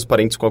sendo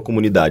transparentes com a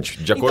comunidade,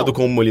 de acordo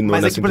com o Molineux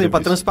nessa entrevista. Mas por exemplo,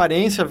 a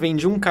transparência vem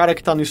de um cara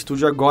que tá no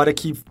estúdio agora,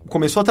 que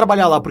começou a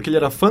trabalhar lá porque ele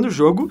era fã do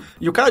jogo,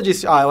 e o cara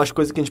disse, eu acho que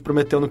coisa que a gente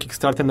prometeu no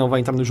Kickstarter não vai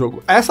entrar no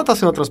jogo. Essa tá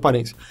sendo a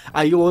transparência.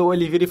 Aí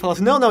ele vira e fala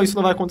assim, não, isso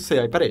não vai acontecer.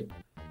 Aí, peraí.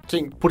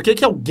 Por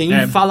que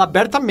alguém fala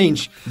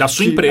abertamente da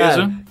sua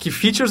empresa que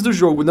features do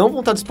jogo não vão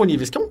estar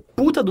disponíveis? Que é um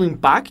puta do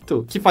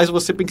impacto que faz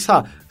você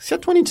pensar, se a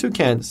 22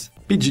 Cans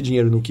pedir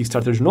dinheiro no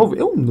Kickstarter de novo,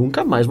 eu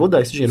nunca mais vou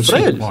dar esse dinheiro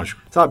pra eles.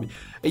 Lógico. Sabe?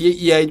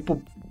 E aí,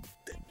 tipo,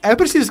 é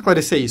preciso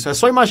esclarecer isso. É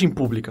só imagem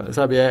pública,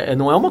 sabe?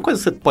 Não é uma coisa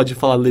que você pode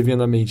falar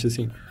levianamente,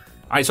 assim.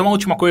 Aí, só uma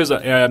última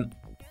coisa.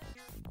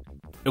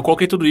 Eu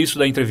coloquei tudo isso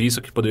da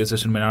entrevista, que poderia ter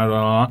sido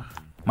melhor,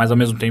 mas ao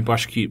mesmo tempo eu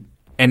acho que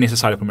é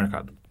necessário pro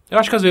mercado. Eu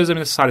acho que às vezes é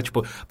necessário,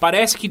 tipo,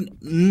 parece que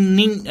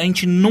a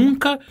gente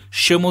nunca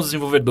chama os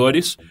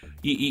desenvolvedores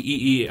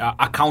e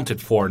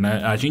accounted for,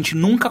 né? A gente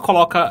nunca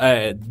coloca,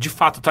 de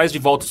fato, traz de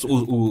volta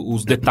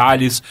os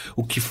detalhes,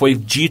 o que foi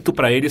dito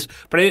pra eles,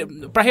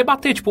 pra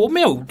rebater, tipo,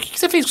 o que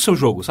você fez com o seu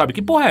jogo, sabe?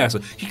 Que porra é essa?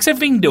 O que você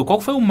vendeu? Qual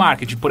foi o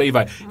marketing? Por aí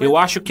vai. Eu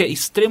acho que é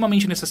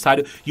extremamente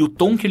necessário, e o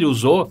tom que ele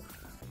usou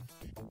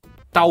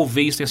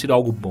talvez tenha sido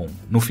algo bom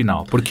no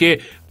final, porque...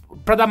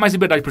 Pra dar mais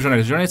liberdade pro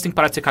jornalista. O jornalista tem que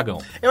parar de ser cagão.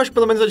 Eu acho que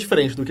pelo menos é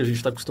diferente do que a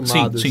gente tá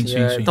acostumado. Sim.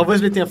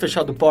 Talvez ele tenha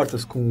fechado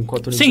portas com a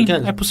Tony Sim,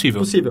 Chicken. é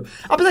possível.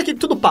 Apesar que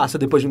tudo passa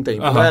depois de um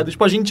tempo.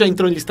 Tipo, a gente já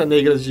entrou em lista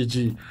negras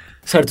de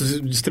certos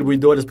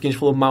distribuidores porque a gente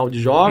falou mal de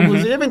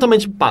jogos e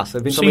eventualmente passa.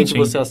 Eventualmente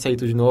você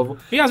aceita de novo.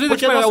 E às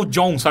vezes é o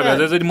John, sabe? Às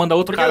vezes ele manda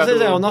outro cara. Às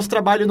vezes o nosso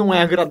trabalho não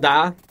é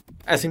agradar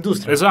essa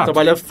indústria. Exato. O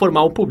trabalho é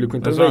formar o público.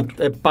 Então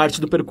é parte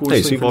do percurso.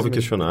 Isso envolve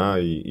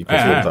questionar e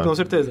confrontar. Com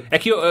certeza. É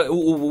que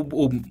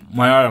o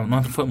maior...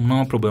 Não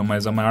é um problema,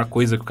 mas a maior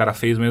coisa que o cara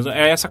fez mesmo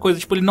é essa coisa,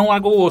 tipo, ele não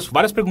largou o osso.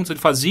 Várias perguntas ele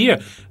fazia,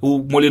 o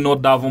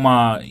Molineux dava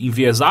uma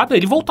enviesada,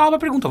 ele voltava a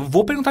pergunta.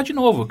 Vou perguntar de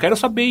novo, quero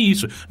saber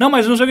isso. Não,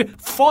 mas não sei o que.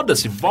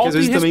 Foda-se, volta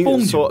e responde. Às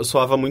vezes também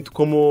soava muito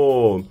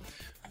como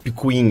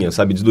picuinha,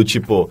 sabe? Do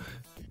tipo...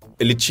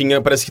 ele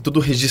tinha, parece que tudo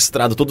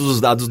registrado, todos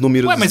os dados,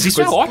 números... Ué, mas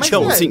isso é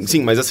ótimo. Não,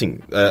 sim, mas assim,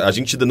 a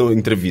gente dando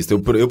entrevista, eu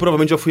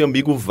provavelmente já fui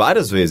ambíguo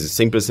várias vezes,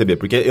 sem perceber,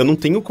 porque eu não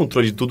tenho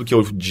controle de tudo que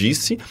eu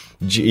disse,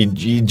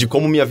 de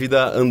como minha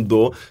vida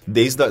andou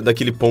desde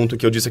daquele ponto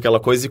que eu disse aquela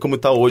coisa e como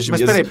tá hoje.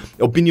 Mas minhas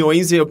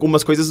opiniões e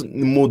algumas coisas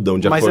mudam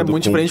de acordo com... Mas é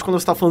muito diferente quando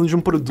você tá falando de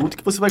um produto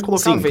que você vai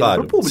colocar sim, venda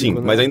claro, pro público, sim,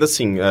 né? mas ainda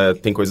assim,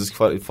 tem coisas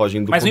que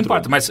fogem do Mas não controle.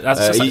 importa, mas...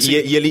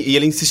 E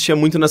ele insistia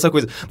muito nessa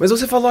coisa. Mas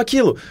você falou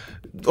aquilo.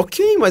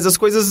 Ok, mas as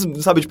coisas,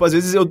 sabe, tipo, às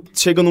vezes eu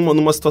chego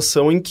numa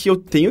situação em que eu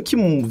tenho que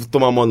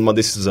tomar uma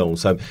decisão,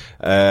 sabe?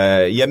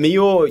 E é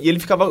meio... E ele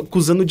ficava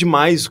acusando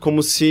demais,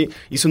 como se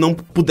isso não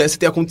pudesse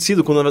ter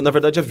acontecido, quando na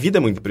verdade a vida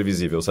é muito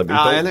imprevisível, sabe?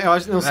 Então, eu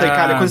acho, não sei,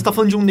 cara. Quando você tá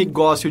falando de um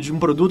negócio, de um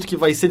produto que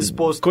vai ser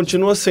disposto...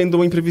 Continua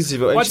sendo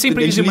imprevisível. Pode ser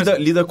imprevisível, a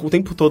gente lida o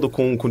tempo todo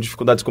com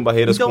dificuldades, com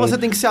barreiras, Então você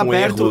tem que ser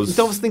aberto. Erros.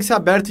 Então você tem que ser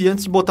aberto e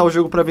antes de botar o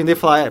jogo pra vender,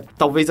 falar,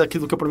 talvez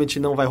aquilo que eu prometi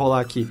não vai rolar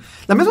aqui.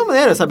 Da mesma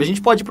maneira, sabe? A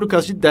gente pode ir pro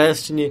caso de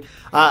Destiny,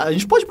 a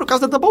gente pode ir pro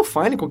caso da Double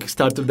Fine com o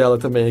Kickstarter dela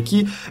também.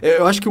 Aqui,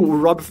 eu acho que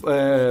o Rob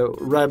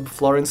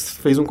Florence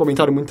fez um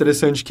comentário muito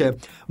interessante que é: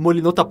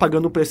 Molineux tá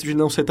pagando o preço de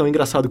não ser tão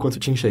engraçado quanto o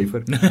Tim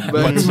Schafer.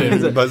 Pode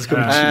ser.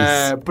 Basicamente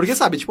isso. Porque,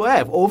 sabe, tipo,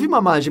 houve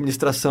uma má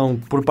administração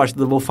por parte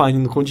da Double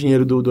Fine com o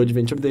dinheiro do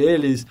Adventure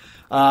deles.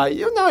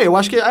 Eu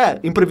acho que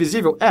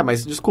imprevisível.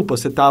 Mas desculpa,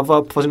 você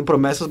tava fazendo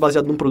promessas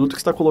baseadas num produto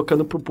que você tá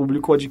colocando pro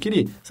público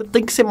adquirir. Você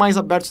tem que ser mais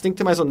aberto, você tem que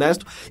ser mais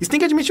honesto. E você tem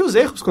que admitir os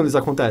erros quando eles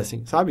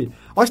acontecem, sabe?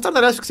 Olha o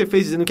Stardust que você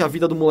fez dizendo que a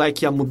vida do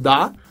moleque ia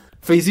mudar,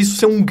 fez isso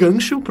ser um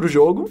gancho pro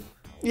jogo,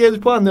 e ele,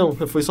 não,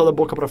 foi só da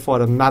boca pra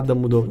fora, nada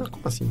mudou. Não,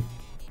 como assim?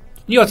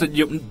 E outra,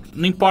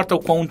 não importa o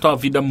quanto a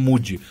vida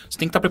mude, você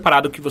tem que estar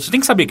preparado, que você tem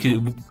que saber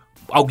que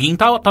alguém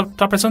tá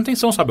prestando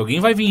atenção, sabe?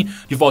 Alguém vai vir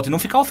de volta e não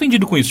ficar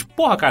ofendido com isso.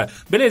 Porra, cara,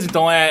 beleza,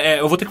 então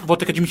eu vou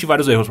ter que admitir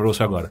vários erros pra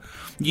você agora.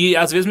 E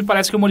às vezes me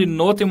parece que o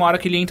Molineux tem uma hora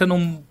que ele entra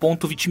num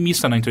ponto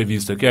vitimista na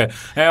entrevista, que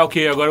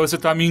ok, agora você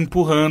tá me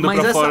empurrando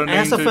pra fora.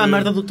 Mas essa foi a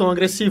merda do tom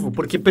agressivo,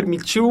 porque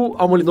permitiu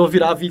ao Molineux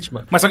virar a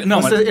vítima.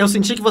 Eu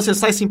senti que você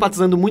sai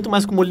simpatizando muito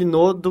mais com o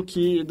Molineux do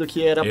que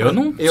era... Eu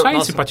não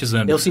saí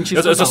simpatizando. Eu senti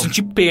eu só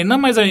senti pena,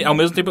 mas ao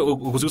mesmo tempo eu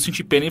consigo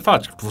sentir pena e falar,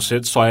 tipo, você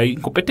só é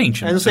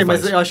incompetente. Eu não sei,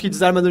 mas eu acho que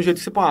desarma de um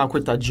jeito que você,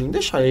 coitadinho,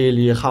 deixa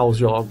ele errar os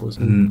jogos.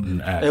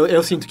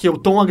 Eu sinto que o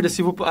tom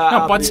agressivo...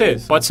 Não, pode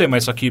ser,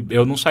 mas só que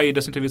eu não saí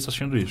dessa entrevista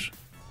assistindo isso.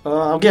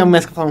 Alguém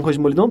mais quer falar uma coisa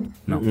de Molineux?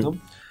 Não.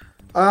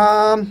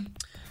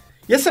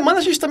 E essa semana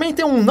a gente também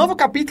tem um novo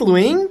capítulo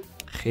em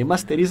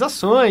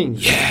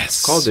remasterizações.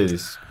 Yes! Qual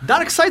deles?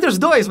 Darksiders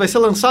 2 vai ser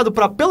lançado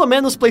para pelo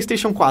menos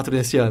PlayStation 4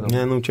 nesse ano.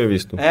 Não tinha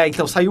visto.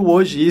 Então saiu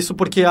hoje isso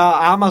porque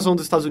a Amazon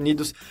dos Estados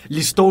Unidos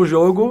listou o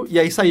jogo e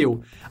aí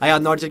saiu. Aí a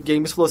Nordic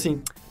Games falou assim,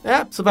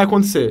 isso vai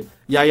acontecer.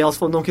 E aí elas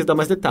falaram, não quis dar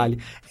mais detalhe.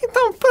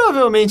 Então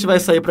provavelmente vai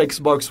sair para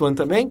Xbox One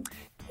também.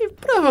 E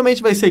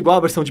provavelmente vai ser igual a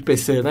versão de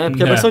PC, né?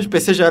 Porque a versão de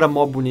PC já era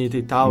mó bonita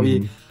e tal.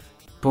 E,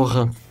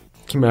 porra,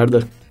 que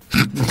merda.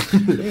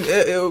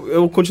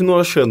 Eu continuo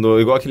achando,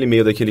 igual aquele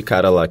e-mail daquele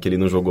cara lá, que ele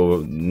não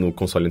jogou no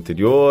console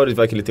anterior, e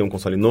vai que ele tem um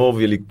console novo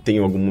e ele tem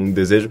algum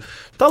desejo.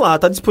 Tá lá,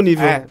 tá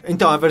disponível.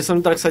 Então, a versão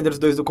de Darksiders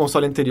 2 do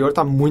console anterior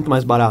tá muito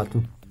mais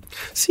barato.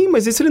 Sim,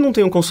 mas e se ele não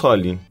tem um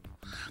console?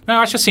 Não,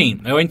 eu acho assim,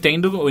 eu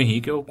entendo o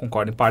Henrique, eu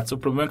concordo em partes, o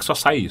problema é que só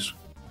sai isso.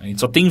 A gente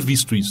só tem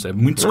visto isso, é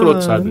muito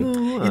escroto, sabe?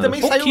 E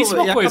também saiu...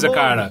 Pouquíssima coisa,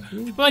 acabou... cara.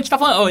 Tipo,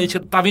 a gente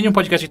tá vendo um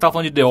podcast, a gente tava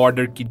falando de The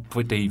Order, que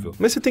foi terrível.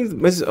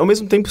 Mas ao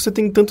mesmo tempo você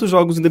tem tantos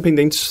jogos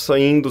independentes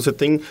saindo, você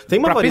tem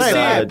uma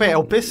variedade.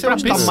 O PC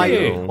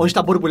onde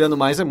tá borbulhando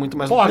mais é muito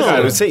mais...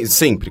 Cara,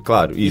 sempre,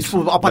 claro. Isso.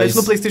 Tipo, aparece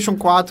no PlayStation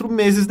 4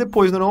 meses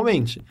depois,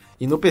 normalmente.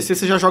 E no PC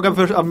você já joga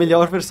a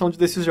melhor versão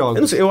desses jogos.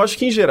 Eu não sei, eu acho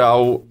que em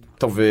geral...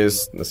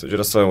 Talvez nessa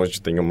geração a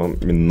gente tenha uma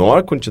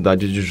menor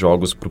quantidade de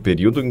jogos pro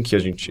período em que a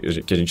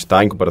gente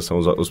tá em comparação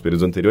aos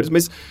períodos anteriores,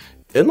 mas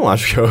eu não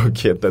acho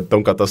que é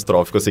tão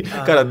catastrófico assim.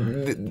 Cara,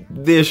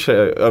 deixa.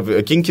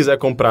 Quem quiser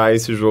comprar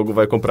esse jogo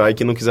vai comprar e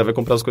quem não quiser vai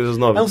comprar as coisas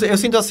novas. Eu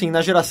sinto assim,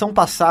 na geração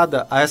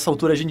passada, a essa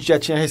altura a gente já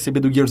tinha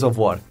recebido Gears of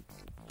War.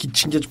 Que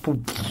tinha, tipo...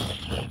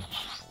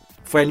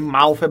 Foi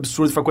animal, foi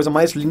absurdo, foi a coisa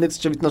mais linda que você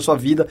tinha visto na sua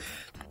vida.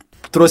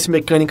 Trouxe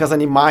mecânicas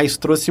animais,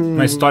 trouxe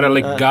uma história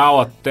legal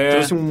até.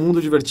 Trouxe um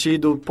mundo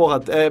divertido,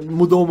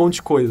 mudou um monte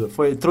de coisa.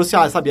 Trouxe,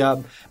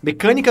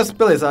 mecânicas,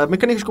 beleza, a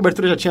mecânica de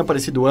cobertura já tinha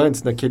aparecido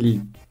antes,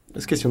 naquele... Eu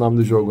esqueci o nome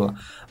do jogo lá.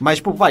 Mas,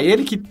 tipo,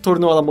 ele que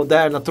tornou ela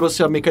moderna,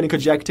 trouxe a mecânica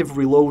de Active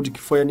Reload,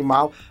 que foi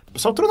animal.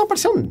 Só o não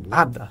apareceu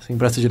nada, assim,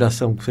 pra essa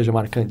geração que seja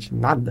marcante.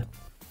 Nada.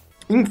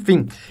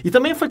 Enfim. E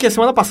também foi que a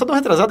semana passada ou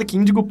retrasada que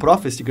Indigo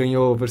Prophecy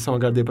ganhou versão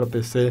HD pra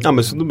PC.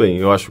 Mas tudo bem,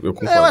 eu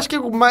concordo. Eu acho que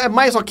é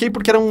mais ok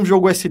porque era um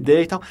jogo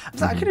SD e tal.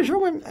 Mas aquele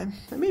jogo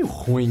é meio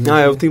ruim.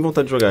 Né? Eu tenho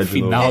vontade de jogar de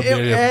final novo.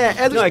 dele.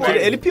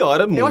 ele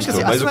piora muito, eu acho que,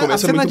 assim, mas o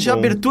começo é muito bom. A cena de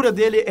abertura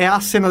dele é a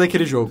cena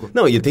daquele jogo.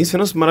 Não, e tem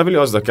cenas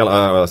maravilhosas.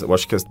 Eu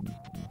acho que,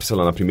 sei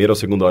lá, na primeira ou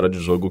segunda hora de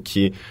jogo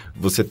que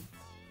você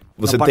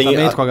Você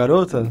apartamento com a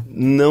garota?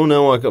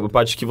 Não, a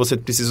parte que você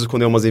precisa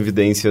esconder umas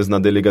evidências na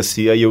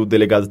delegacia e o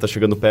delegado tá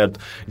chegando perto.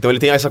 Então ele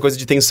tem essa coisa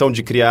de tensão,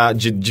 de criar,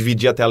 de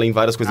dividir a tela em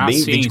várias coisas,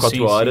 bem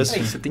 24 horas.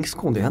 Sim. Você tem que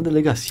esconder na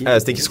delegacia.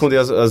 Você tem que esconder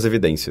as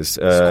evidências.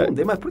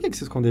 Esconder? Mas por que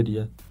você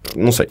esconderia?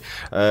 Não sei.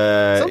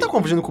 Você não tá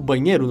confundindo com o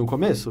banheiro no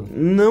começo?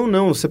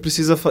 Não, você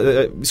precisa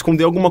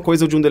esconder alguma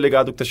coisa de um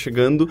delegado que tá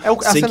chegando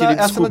sem que ele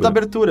descubra. É a cena da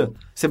abertura.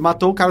 Você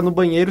matou o cara no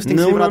banheiro, você tem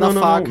que se livrar da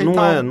faca e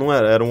tal. Não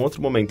era um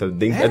outro momento.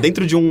 É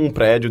dentro de um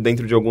prédio,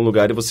 dentro de algum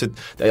lugar,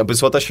 e a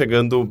pessoa tá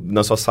chegando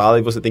na sua sala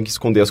e você tem que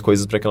esconder as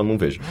coisas pra que ela não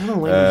veja. Eu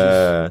não lembro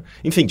disso.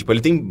 Enfim, tipo,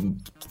 ele tem...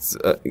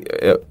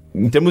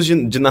 em termos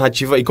de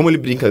narrativa, e como ele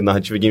brinca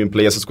narrativa e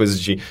gameplay, essas coisas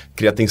de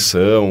criar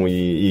tensão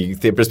e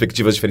ter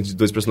perspectivas diferentes de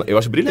dois personagens, eu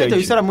acho brilhante. Então,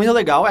 isso era muito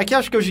legal. É que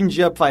acho que hoje em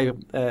dia,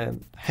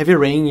 Heavy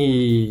Rain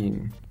e...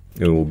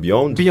 O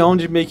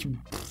Beyond meio que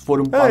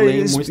foram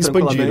além muito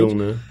expandiram,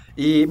 tranquilamente.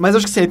 né? Mas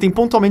acho que sim, tem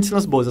pontualmente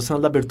cenas boas. A cena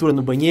da abertura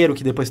no banheiro,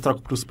 que depois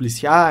troca pros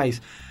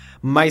policiais.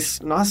 Mas,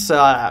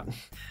 nossa...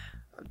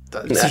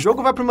 Esse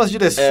jogo vai pra umas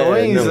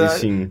direções...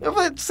 sim.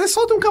 Você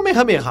solta um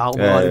Kamehameha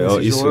uma hora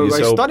nesse jogo.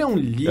 A história é um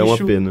lixo. É uma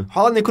pena.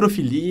 Rola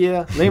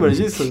necrofilia. Lembra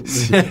disso?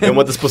 É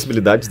uma das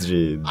possibilidades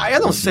de... Eu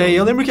não sei.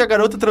 Eu lembro que a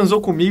garota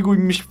transou comigo e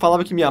me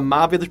falava que me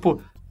amava. E eu,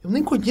 tipo, eu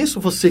nem conheço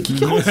você. O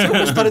que aconteceu com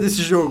a história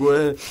desse jogo?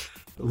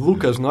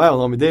 Lucas, não é o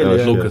nome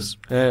dele? Lucas.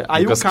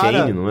 Aí Lucas o cara...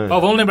 Kane, não é?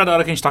 Vamos lembrar da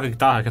hora que a gente toca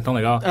guitarra, que é tão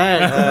legal.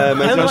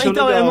 Mas eu acho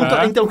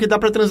legal. Então, que dá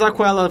pra transar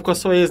com ela, com a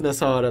sua ex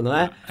nessa hora, não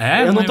é?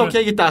 não Eu não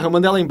toquei guitarra, eu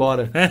mandei ela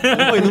embora.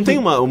 E não tem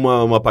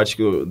uma parte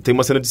que... Tem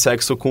uma cena de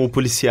sexo com o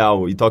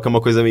policial e toca uma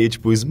coisa meio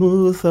tipo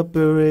Smooth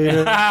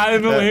Operator.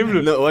 Eu não lembro.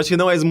 Eu acho que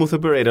não é Smooth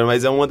Operator,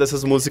 mas é uma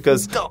dessas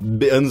músicas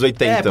anos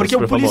 80. Porque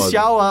o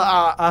policial,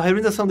 a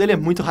representação dele é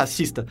muito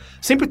racista.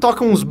 Sempre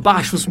toca uns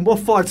baixos mó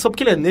fortes, só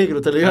porque ele é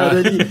negro, tá ligado?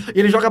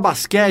 Ele joga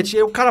basquete,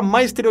 é o cara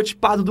mais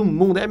estereotipado do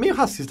mundo. É meio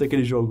racista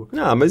aquele jogo.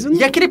 Mas eu não...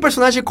 E aquele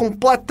personagem é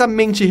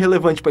completamente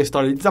irrelevante pra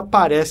história. Ele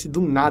desaparece do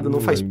nada,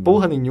 não faz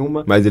porra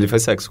nenhuma. Mas ele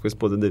faz sexo com a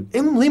esposa dele.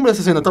 Eu não lembro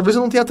dessa cena. Talvez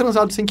eu não tenha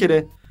transado sem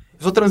querer.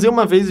 Eu só transei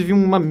uma vez e vi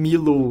um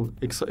mamilo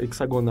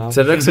hexagonal.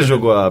 Será que você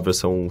jogou a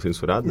versão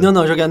censurada?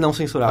 Não, joguei a não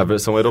censurada. A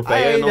versão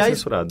europeia é não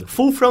censurada.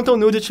 Full frontal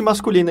nudity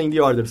masculina em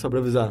The Order, só pra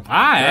avisar.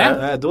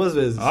 É? 2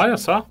 vezes. Olha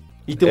só.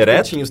 E tem uns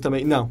peitinhos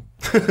também. Não.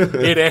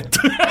 Ereto.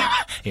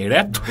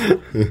 Ereto?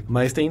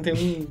 Mas tem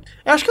um...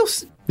 Eu acho que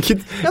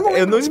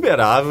eu não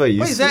esperava isso.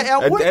 Pois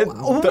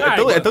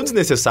é tão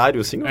desnecessário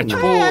assim.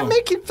 Tipo... É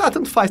meio que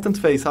tanto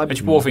fez, sabe? É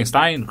tipo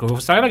Wolfenstein. O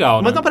Wolfenstein é legal,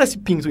 né? Mas não aparece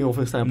pinto em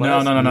Wolfenstein,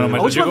 aparece? Não.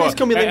 Mas a última vez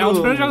que eu me lembro... os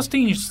primeiros jogos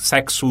tem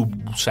sexo.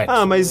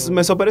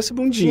 Mas só aparece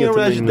bundinha tinha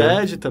também,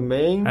 Red Dead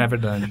também. É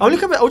verdade.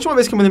 A última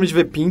vez que eu me lembro de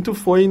ver pinto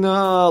foi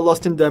na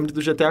Lost and Damned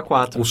do GTA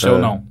 4. O seu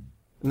não.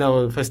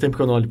 Não, faz tempo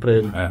que eu não olho pra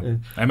ele.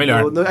 É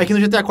melhor. Aqui no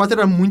GTA 4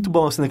 era muito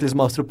bom a cena que eles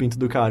mostram o pinto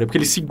do cara. Porque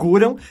eles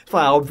seguram,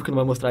 falam, óbvio que não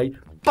vai mostrar aí.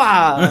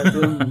 Pá!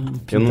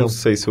 Eu não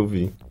sei se eu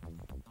vi.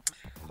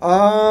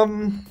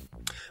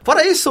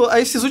 Fora isso,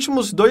 esses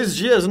últimos 2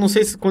 dias, eu não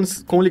sei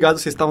quão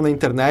ligados vocês estavam na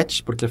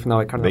internet, porque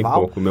afinal é carnaval.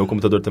 Bem pouco, o meu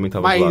computador também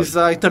tava Mas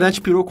a internet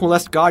pirou com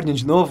Last Guardian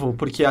de novo,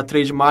 porque a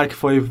trademark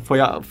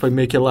foi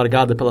meio que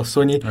largada pela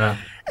Sony.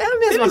 É a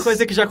mesma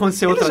coisa que já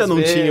aconteceu outras vezes.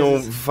 Eles já não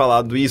tinham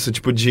falado isso,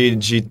 tipo,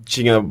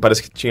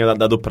 parece que tinha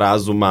dado o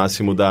prazo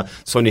máximo da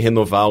Sony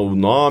renovar o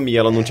nome e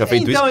ela não tinha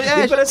feito isso.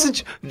 E parece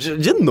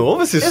de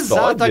novo essa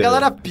história. Exato, a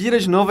galera pira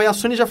de novo, aí a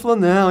Sony já falou,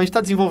 não, a gente tá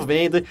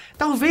desenvolvendo.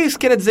 Talvez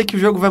queira dizer que o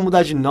jogo vai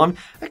mudar de nome.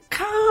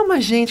 Calma,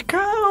 gente,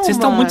 calma. Vocês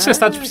estão muito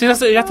cessados, vocês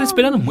já estão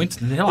esperando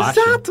muito, relaxa.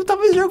 Exato,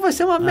 talvez o jogo vai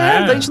ser uma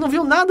merda, a gente não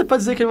viu nada pra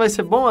dizer que ele vai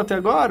ser bom até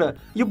agora.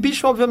 E o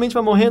bicho, obviamente,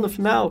 vai morrer no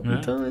final.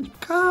 Então,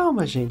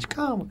 calma, gente,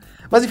 calma.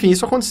 Mas enfim,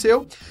 isso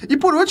aconteceu. E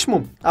por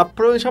último,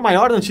 provavelmente a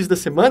maior notícia da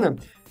semana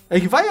é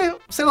que vai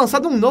ser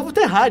lançado um novo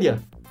Terraria.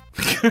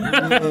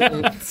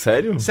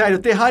 Sério? Sério,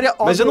 Terraria...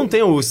 Mas já não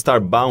tem o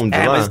Starbound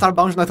lá? Mas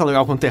Starbound não é tão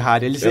legal quanto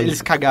Terraria.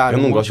 Eles cagaram.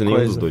 Eu não gosto de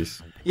nenhum dos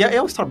dois. E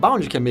é o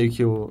Starbound que é meio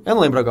que o... Eu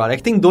não lembro agora. É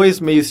que tem 2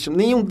 meio estilo.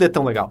 Nenhum é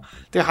tão legal.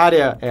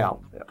 Terraria é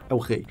o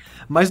rei.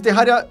 Mas o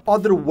Terraria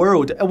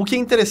Otherworld, o que é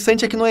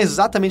interessante é que não é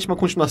exatamente uma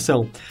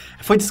continuação.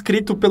 Foi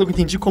descrito, pelo que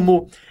entendi,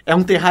 como é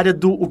um Terraria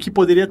do o que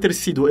poderia ter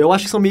sido. Eu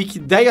acho que são meio que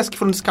ideias que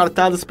foram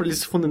descartadas pra eles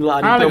se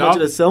funilarem pra uma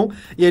direção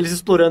e eles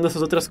explorando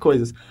essas outras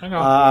coisas.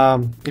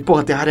 Legal. E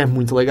porra, Terraria é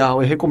muito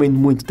legal. Eu recomendo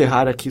muito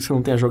Terraria que você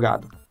não tenha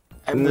jogado.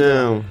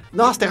 Não.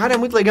 Nossa, Terraria é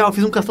muito legal. Eu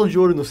fiz um castelo de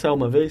ouro no céu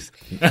uma vez.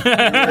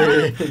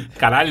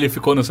 Caralho, ele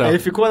ficou no céu. Ele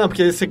ficou, não,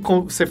 porque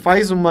você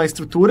faz uma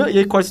estrutura e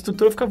aí corta a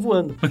estrutura e fica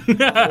voando.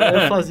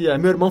 Eu fazia.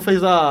 Meu irmão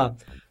fez a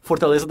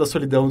Fortaleza da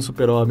Solidão do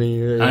Super-Homem.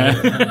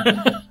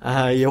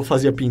 Aí eu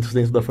fazia pintos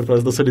dentro da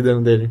Fortaleza da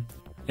Solidão dele.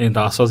 Ele não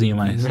tava sozinho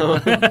mais.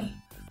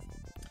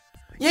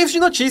 E é isso de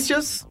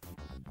notícias.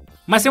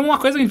 Mas tem uma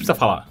coisa que a gente precisa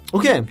falar. O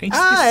quê? Que a gente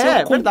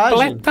esqueceu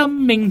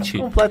completamente.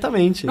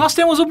 Completamente. Nós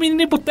temos o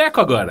Mini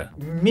Boteco agora.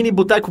 Mini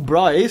Boteco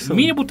Bro, é isso?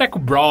 Mini Boteco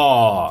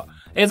Bro.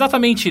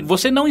 Exatamente.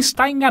 Você não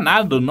está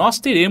enganado. Nós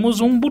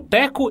teremos um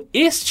boteco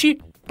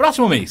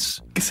Próximo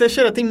mês.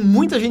 Seixeira, tem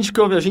muita gente que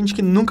ouve a gente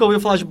que nunca ouviu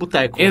falar de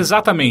boteco.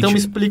 Exatamente. Então me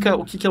explica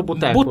o que é o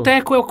boteco.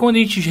 Boteco é quando a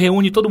gente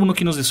reúne todo mundo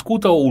que nos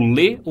escuta ou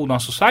lê o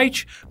nosso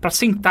site pra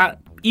sentar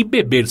e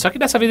beber. Só que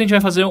dessa vez a gente vai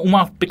fazer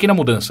uma pequena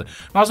mudança.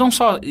 Nós não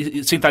só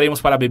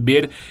sentaremos para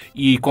beber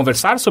e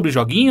conversar sobre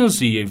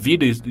joguinhos e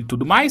vida e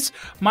tudo mais,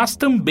 mas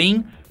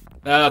também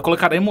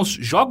colocaremos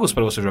jogos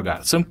para você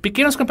jogar. São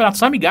pequenos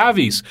campeonatos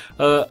amigáveis.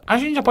 A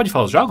gente já pode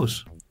falar os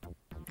jogos?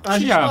 A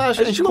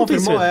gente não tem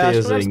confirmou, acho que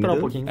certeza vai esperar um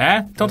ainda. pouquinho.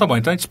 Então tá bom.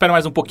 Então a gente espera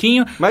mais um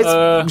pouquinho. Mas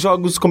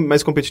jogos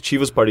mais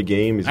competitivos, party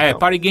games e tal.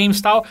 Party games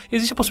e tal.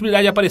 Existe a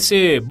possibilidade de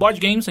aparecer board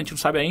games, a gente não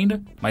sabe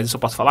ainda, mas isso eu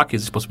posso falar que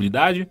existe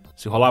possibilidade.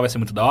 Se rolar vai ser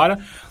muito da hora.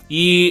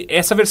 E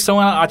essa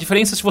versão, a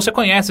diferença, se você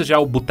conhece já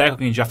o boteco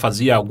que a gente já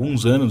fazia há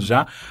alguns anos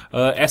já,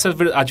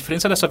 a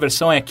diferença dessa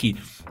versão é que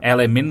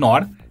ela é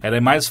menor, ela é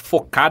mais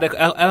focada,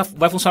 ela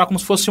vai funcionar como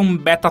se fosse um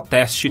beta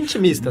teste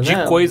intimista, de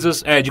né?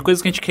 coisas que a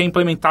gente quer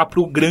implementar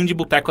pro grande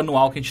boteco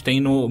anual que a gente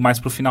tem mais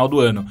pro final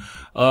do ano.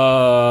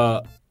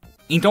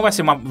 Então vai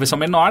ser uma versão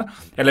menor,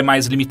 ela é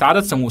mais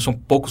limitada, são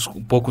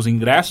poucos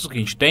ingressos que a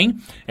gente tem,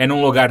 é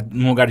num lugar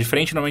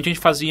diferente. Normalmente a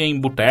gente fazia em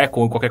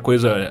boteco ou qualquer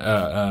coisa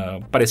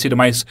parecida,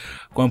 mais,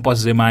 como eu posso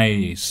dizer,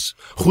 mais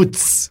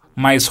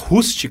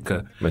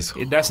rústica.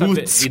 E dessa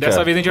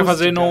vez a gente vai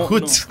fazer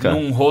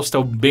num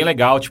hostel bem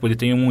legal, tipo, ele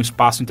tem um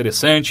espaço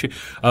interessante.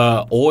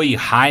 Oi,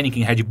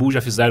 Heineken, Red Bull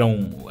já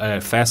fizeram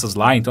festas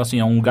lá, então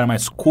assim, é um lugar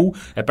mais cool,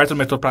 é perto do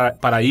metrô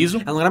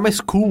Paraíso. É um lugar mais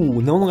cool,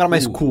 não um lugar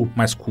mais cool.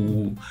 Mais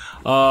cool.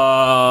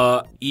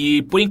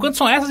 E por enquanto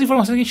são essas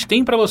informações que a gente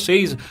tem pra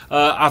vocês.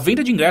 A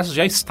venda de ingressos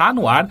já está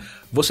no ar.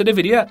 Você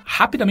deveria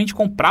rapidamente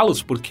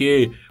comprá-los,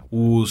 porque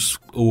os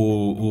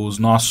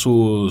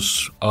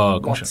nossos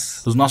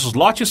os nossos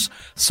lotes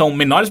são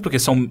menores, porque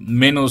são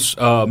menos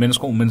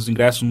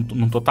ingressos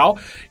no total,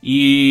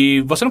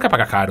 e você não quer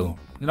pagar caro.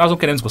 Nós não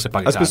queremos que você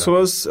pague caro. As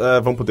pessoas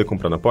vão poder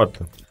comprar na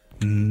porta?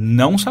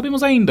 Não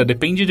sabemos ainda,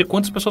 depende de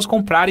quantas pessoas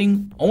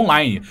comprarem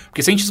online.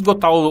 Porque se a gente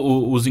esgotar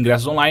os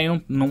ingressos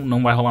online,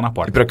 não vai rolar na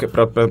porta. E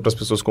para as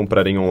pessoas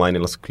comprarem online,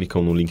 elas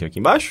clicam no link aqui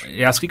embaixo?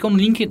 Elas clicam no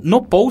link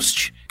no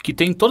post, que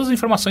tem todas as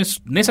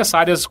informações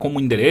necessárias, como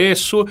o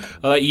endereço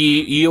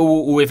e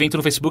o evento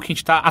no Facebook que a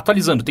gente está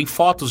atualizando. Tem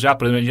fotos já,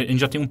 por exemplo, a gente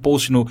já tem um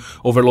post no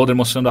Overloader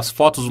mostrando as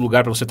fotos do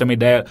lugar para você ter uma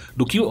ideia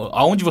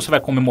aonde você vai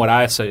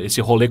comemorar esse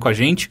rolê com a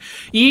gente.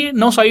 E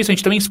não só isso, a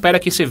gente também espera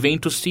que esse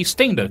evento se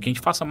estenda, que a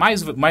gente faça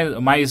mais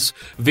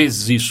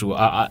vezes isso,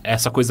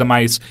 essa coisa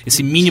mais,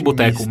 esse mini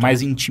boteco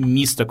mais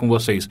intimista com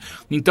vocês.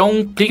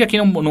 Então, clica aqui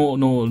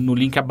no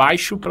link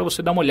abaixo para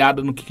você dar uma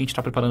olhada no que a gente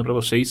está preparando para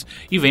vocês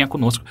e venha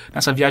conosco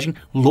nessa viagem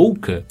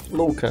louca,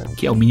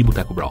 que é o Mini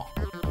Boteco Brawl.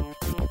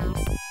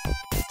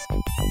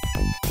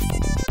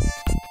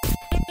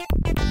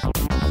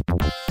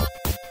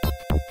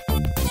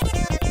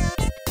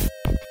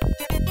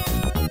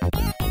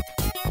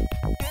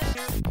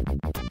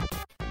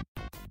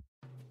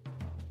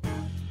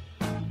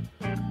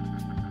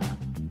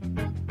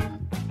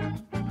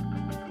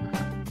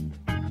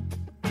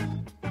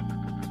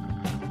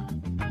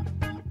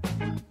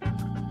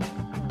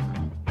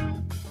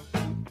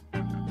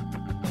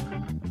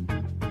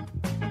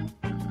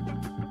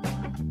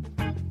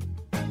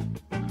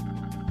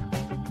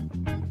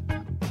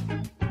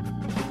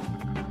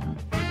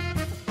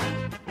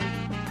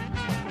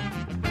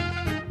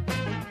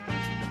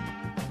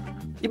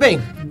 E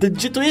bem,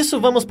 dito isso,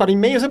 vamos para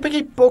e-mails. Eu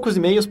peguei poucos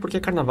e-mails porque é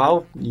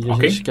carnaval e a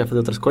gente quer fazer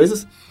outras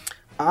coisas.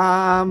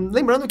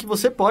 Lembrando que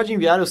você pode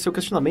enviar o seu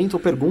questionamento ou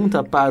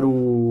pergunta para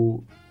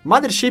o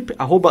Mothership,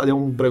 deu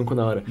um branco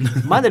na hora.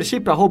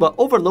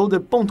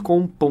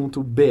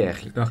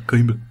 Mothership@overloader.com.br.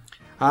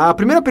 A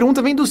primeira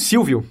pergunta vem do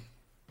Silvio.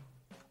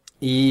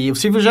 E o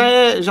Silvio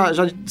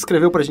já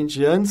descreveu pra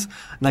gente antes,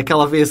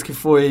 naquela vez que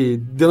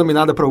foi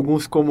denominada por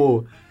alguns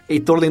como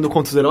Heitor lendo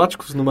contos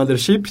eróticos no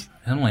Mothership.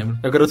 Eu não lembro.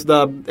 É o garoto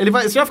da...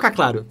 Isso vai ficar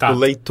claro. Tá. O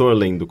leitor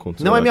lendo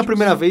contos Não eróticos. é minha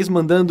primeira vez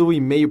mandando um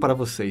e-mail para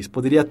vocês.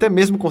 Poderia até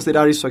mesmo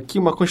considerar isso aqui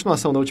uma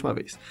continuação da última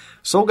vez.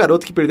 Sou o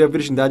garoto que perdeu a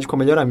virgindade com a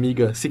melhor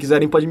amiga. Se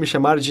quiserem, pode me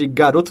chamar de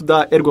garoto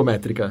da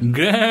ergométrica.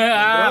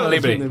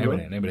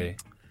 Lembrei.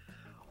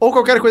 Ou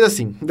qualquer coisa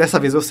assim. Dessa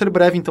vez eu vou ser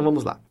breve, então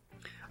vamos lá.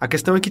 A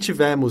questão é que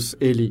tivemos,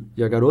 ele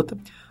e a garota,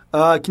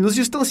 que nos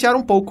distanciaram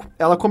um pouco.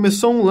 Ela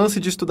começou um lance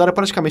de estudar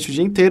praticamente o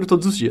dia inteiro,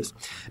 todos os dias.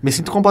 Me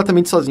sinto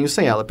completamente sozinho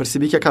sem ela.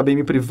 Percebi que acabei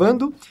me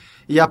privando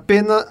e há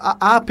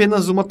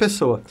apenas uma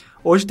pessoa.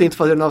 Hoje tento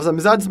fazer novas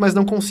amizades, mas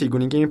não consigo.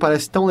 Ninguém me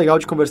parece tão legal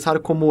de conversar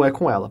como é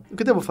com ela. O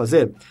que devo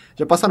fazer?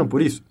 Já passaram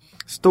por isso?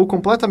 Estou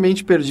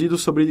completamente perdido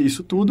sobre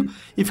isso tudo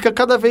e fica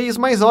cada vez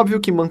mais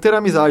óbvio que manter a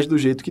amizade do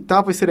jeito que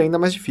tá vai ser ainda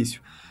mais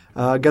difícil.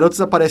 Garotos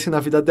aparecem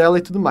na vida dela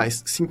e tudo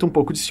mais. Sinto um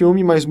pouco de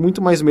ciúme, mas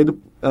muito mais medo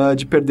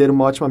de perder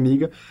uma ótima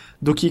amiga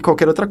do que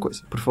qualquer outra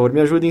coisa. Por favor,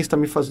 me ajudem, está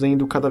me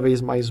fazendo cada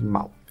vez mais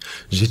mal.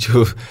 Gente,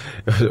 eu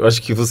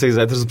acho que vocês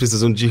héteros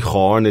precisam de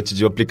Hornet,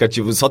 de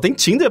aplicativo. Só tem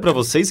Tinder pra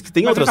vocês, que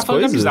tem outras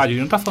coisas. Mas a gente tá falando de amizade, a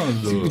gente não tá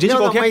falando do... Gente,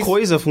 qualquer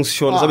coisa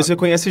funciona, sabe? Você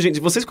conhece gente,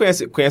 vocês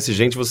conhecem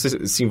gente,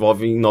 você se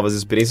envolve em novas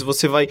experiências,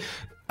 você vai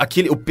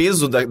o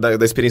peso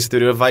da experiência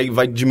anterior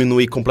vai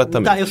diminuir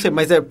completamente. Tá, eu sei,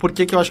 mas por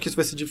que eu acho que isso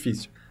vai ser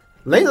difícil?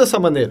 Lendo dessa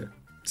maneira,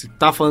 você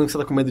tá falando que você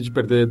tá com medo de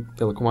perder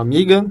ela como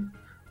amiga,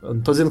 eu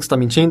não tô dizendo que você tá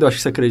mentindo, eu acho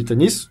que você acredita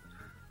nisso,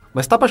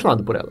 mas tá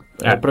apaixonado por ela.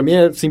 Pra mim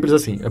é simples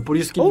assim. É por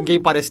isso que ninguém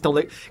parece tão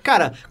legal.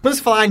 Cara, quando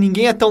você fala,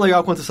 ninguém é tão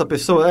legal quanto essa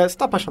pessoa, você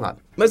tá apaixonado.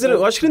 Mas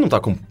eu acho que ele não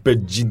tá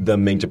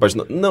perdidamente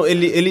apaixonado. Não,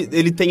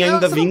 ele tem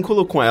ainda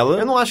vínculo com ela.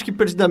 Eu não acho que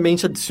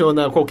perdidamente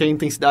adiciona qualquer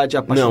intensidade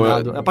a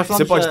apaixonado. Não, apaixonado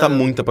você pode estar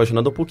muito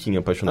apaixonado ou pouquinho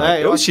apaixonado.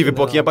 Eu estive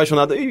pouquinho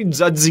apaixonado e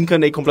já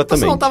desencanei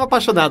completamente. Você não tava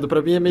apaixonado,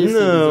 pra mim é meio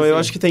simples. Não, assim. eu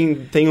acho que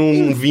tem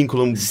um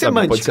vínculo,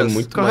 sabe, pode ser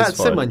muito correto, mais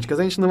forte. Semânticas,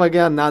 a gente não vai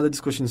ganhar nada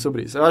discutindo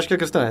sobre isso. Eu acho que a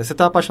questão você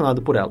tá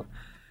apaixonado por ela.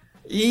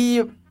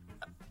 E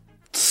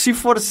se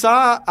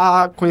forçar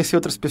a conhecer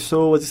outras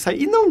pessoas e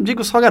sair, e não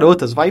digo só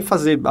garotas, vai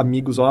fazer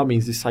amigos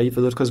homens e sair,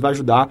 fazer outras coisas, vai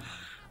ajudar,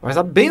 mas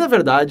bem na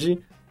verdade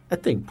é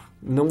tempo.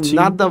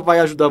 Nada vai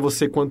ajudar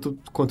você quanto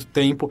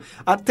tempo.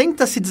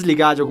 Tenta se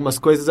desligar de algumas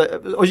coisas.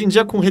 Hoje em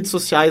dia, com redes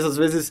sociais, às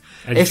vezes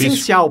é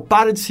essencial.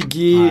 Para de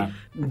seguir,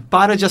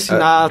 para de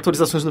assinar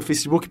atualizações no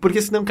Facebook,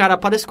 porque senão, cara,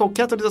 aparece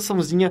qualquer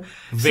atualizaçãozinha.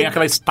 Vem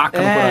aquela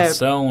estaca no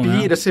coração,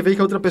 pira, né? Você vê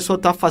que a outra pessoa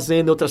tá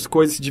fazendo outras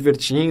coisas, se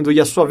divertindo, e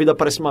a sua vida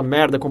parece uma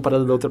merda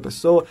comparada da outra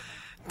pessoa.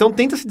 Então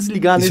tenta se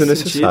desligar nesse sentido.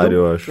 Isso é necessário,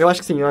 eu acho. Eu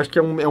acho que sim, eu acho que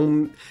é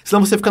um...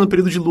 Senão você fica no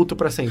período de luto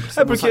pra sempre.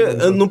 Porque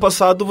no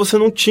passado você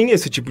não tinha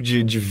esse tipo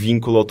de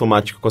vínculo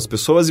automático com as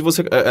pessoas e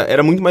você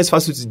era muito mais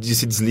fácil de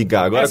se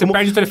desligar. Agora, você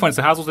perde o telefone,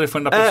 você rasga o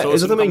telefone da pessoa, exatamente.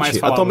 Você nunca mais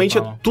fala, Atualmente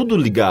é tudo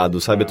ligado,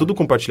 sabe? É tudo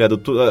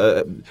compartilhado.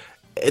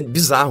 É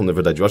bizarro, na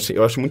verdade.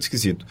 Eu acho muito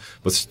esquisito.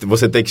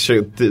 Você tem que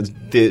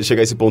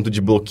chegar a esse ponto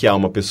de bloquear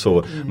uma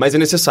pessoa. Mas é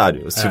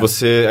necessário.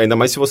 Ainda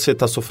mais se você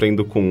tá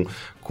sofrendo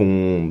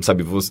com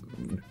sabe,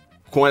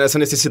 com essa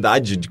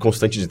necessidade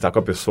constante de estar com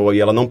a pessoa e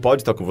ela não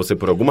pode estar com você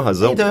por alguma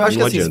razão. Então, eu acho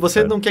que adianta, se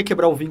você não quer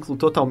quebrar o vínculo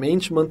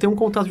totalmente, manter um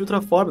contato de outra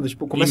forma.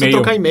 Tipo, começa a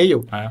trocar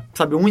e-mail.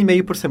 Sabe, 1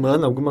 e-mail por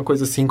semana, alguma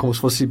coisa assim, como se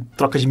fosse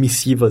troca de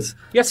missivas.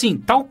 E assim,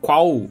 tal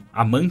qual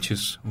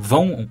amantes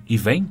vão e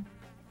vêm,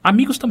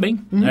 amigos também.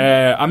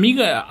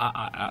 Amiga,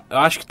 eu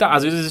acho que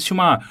às vezes existe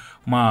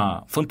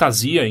uma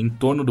fantasia em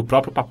torno do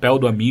próprio papel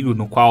do amigo,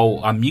 no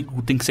qual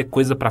amigo tem que ser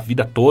coisa pra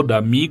vida toda,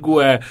 amigo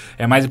é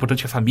mais importante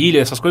que a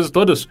família, essas coisas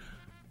todas.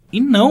 E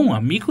não,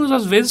 amigos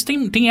às vezes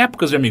tem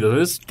épocas de amigos. Às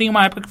vezes tem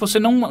uma época que você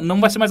não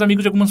vai ser mais amigo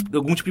de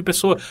algum tipo de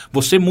pessoa.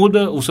 Você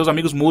muda, os seus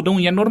amigos mudam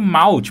e é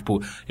normal. Tipo,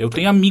 eu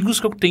tenho amigos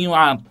que eu tenho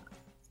há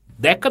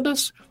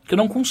décadas que eu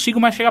não consigo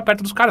mais chegar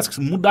perto dos caras,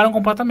 que mudaram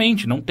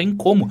completamente, não tem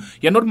como.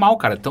 E é normal,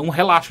 cara, então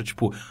relaxa,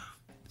 tipo...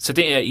 Você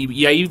tem,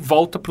 e aí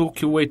volta pro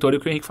que o Heitor e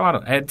o Henrique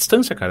falaram. É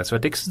distância, cara. Você vai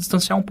ter que se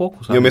distanciar um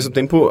pouco, sabe? E ao mesmo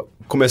tempo,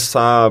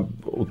 começar...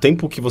 O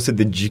tempo que você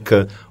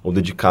dedica ou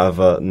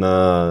dedicava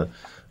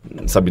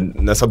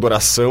nessa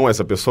adoração a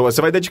essa pessoa,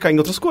 você vai dedicar em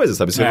outras coisas,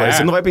 sabe?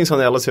 Você não vai pensar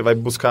nela, você vai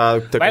buscar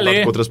ter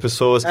contato com outras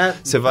pessoas.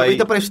 Você vai...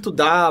 Aproveita pra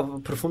estudar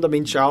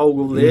profundamente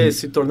algo, ler,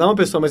 se tornar uma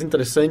pessoa mais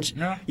interessante.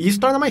 E isso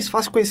torna mais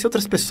fácil conhecer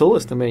outras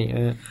pessoas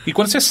também. E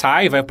quando você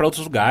sai, vai pra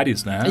outros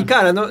lugares, né? E,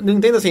 cara, não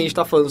entenda assim, a gente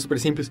tá falando super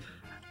simples.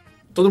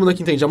 Todo mundo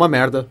aqui entende, é uma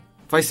merda.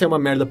 Vai ser uma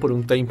merda por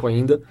um tempo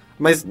ainda,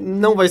 mas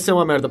não vai ser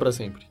uma merda pra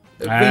sempre.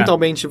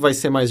 Eventualmente vai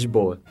ser mais de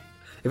boa.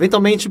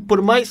 Eventualmente,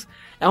 por mais...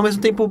 É ao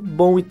mesmo tempo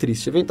bom e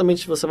triste.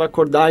 Eventualmente você vai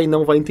acordar e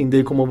não vai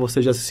entender como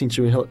você já se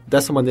sentiu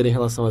dessa maneira em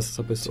relação a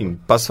essa pessoa. Sim,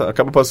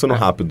 acaba passando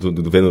rápido,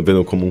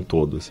 vendo como um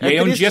todo. Assim. E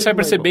aí um dia você vai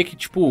perceber que,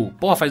 tipo,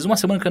 faz uma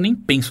semana que eu nem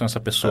penso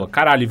nessa pessoa.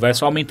 Caralho, vai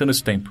só aumentando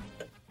esse tempo.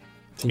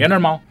 Sim. E é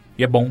normal.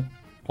 E é bom.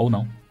 Ou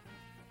não.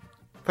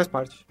 Faz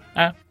parte.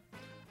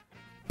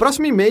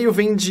 Próximo e-mail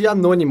vem de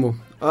Anônimo.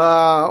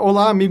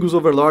 Olá, amigos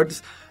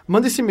Overlords.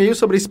 Manda esse e-mail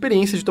sobre a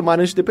experiência de tomar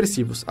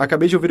antidepressivos.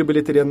 Acabei de ouvir o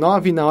Bilheteria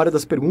 9 e na hora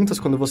das perguntas,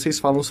 quando vocês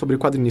falam sobre o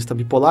quadrinista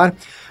bipolar,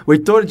 o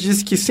Heitor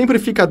diz que sempre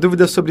fica a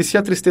dúvida sobre se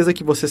a tristeza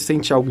que você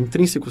sente é algo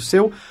intrínseco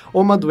seu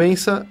ou uma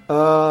doença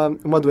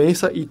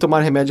e tomar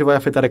remédio vai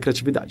afetar a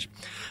criatividade.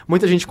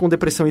 Muita gente com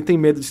depressão e tem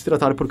medo de se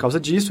tratar por causa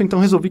disso, então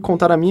resolvi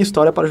contar a minha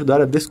história para ajudar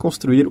a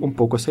desconstruir um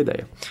pouco essa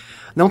ideia.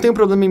 Não tenho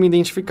problema em me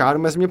identificar,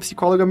 mas minha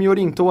psicóloga me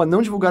orientou a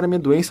não divulgar a minha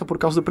doença por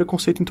causa do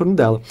preconceito em torno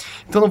dela.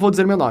 Então não vou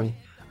dizer meu nome.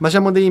 Mas já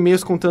mandei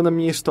e-mails contando a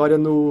minha história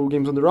no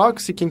Games on the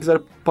Rocks e quem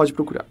quiser pode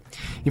procurar.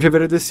 Em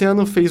fevereiro desse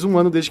ano, fez 1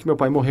 ano desde que meu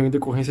pai morreu em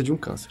decorrência de um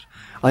câncer.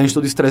 Além de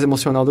todo o estresse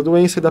emocional da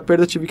doença e da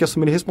perda, tive que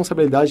assumir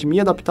responsabilidade e me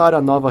adaptar à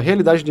nova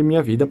realidade de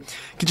minha vida,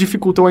 que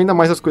dificultou ainda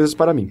mais as coisas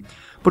para mim.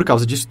 Por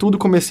causa disso tudo,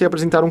 comecei a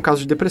apresentar um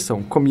caso de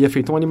depressão. Comia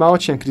feito um animal,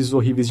 tinha crises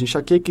horríveis de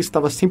enxaqueca e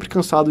estava sempre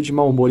cansado, de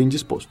mau humor e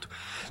indisposto.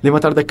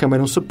 Levantar da cama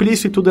era um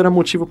suplício e tudo era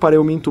motivo para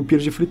eu me entupir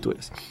de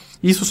frituras.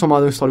 Isso,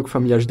 somado a um histórico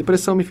familiar de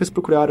depressão, me fez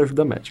procurar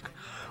ajuda médica.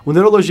 O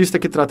neurologista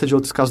que trata de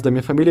outros casos da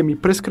minha família me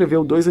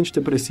prescreveu 2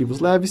 antidepressivos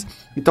leves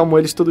e tomo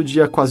eles todo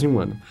dia há quase 1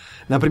 ano.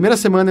 Na primeira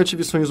semana eu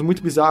tive sonhos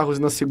muito bizarros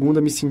e na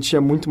segunda me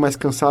sentia muito mais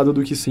cansado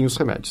do que sem os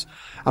remédios.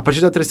 A partir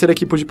da terceira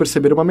aqui pude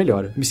perceber uma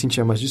melhora. Me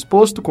sentia mais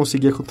disposto,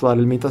 conseguia controlar a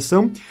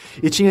alimentação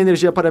e tinha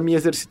energia para me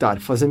exercitar,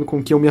 fazendo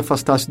com que eu me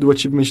afastasse do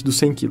achievement dos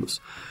 100 quilos.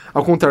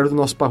 Ao contrário do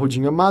nosso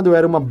parrudinho amado, eu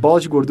era uma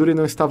bola de gordura e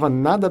não estava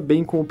nada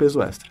bem com o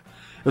peso extra.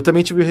 Eu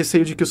também tive o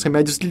receio de que os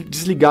remédios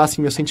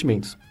desligassem meus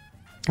sentimentos.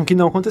 O que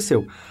não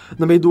aconteceu.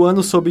 No meio do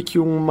ano, soube que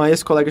uma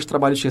ex-colega de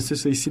trabalho tinha se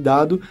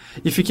suicidado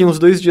e fiquei uns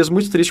 2 dias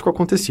muito triste com o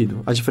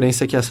acontecido. A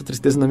diferença é que essa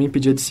tristeza não me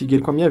impedia de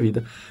seguir com a minha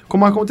vida,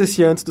 como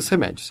acontecia antes dos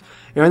remédios.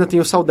 Eu ainda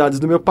tenho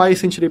saudades do meu pai e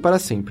sentirei para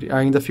sempre.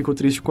 Ainda fico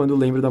triste quando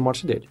lembro da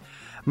morte dele.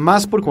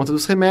 Mas, por conta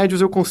dos remédios,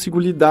 eu consigo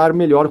lidar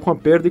melhor com a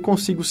perda e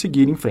consigo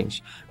seguir em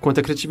frente. Quanto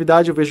à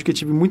criatividade, eu vejo que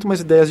tive muito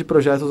mais ideias de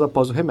projetos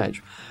após o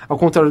remédio. Ao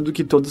contrário do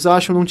que todos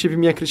acham, não tive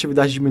minha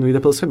criatividade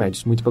diminuída pelos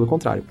remédios, muito pelo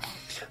contrário.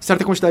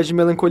 Certa quantidade de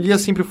melancolia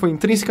sempre foi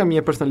intrínseca à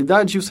minha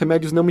personalidade e os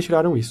remédios não me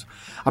tiraram isso.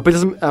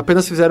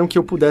 Apenas fizeram que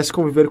eu pudesse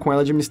conviver com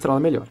ela e administrá-la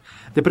melhor.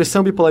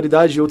 Depressão,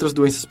 bipolaridade e outras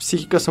doenças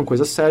psíquicas são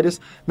coisas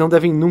sérias, não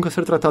devem nunca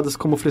ser tratadas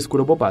como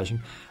frescura ou bobagem.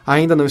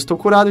 Ainda não estou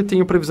curado e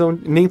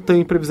nem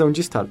tenho previsão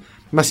de estar,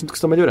 mas sinto que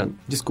estou melhorando.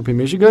 Desculpem,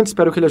 meu gigante,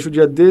 espero que ele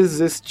ajude a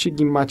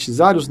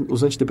desestigmatizar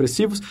os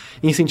antidepressivos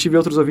e incentive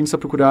outros ouvintes a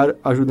procurar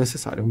a ajuda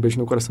necessária. Um beijo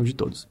no coração de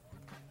todos.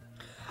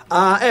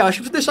 Eu acho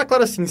que preciso deixar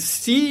claro assim,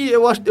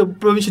 eu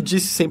provavelmente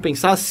disse sem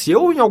pensar, se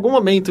eu em algum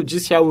momento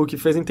disse algo que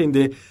fez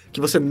entender que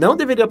você não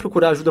deveria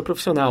procurar ajuda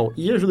profissional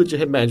e ajuda de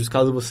remédios,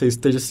 caso você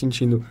esteja se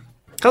sentindo,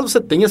 caso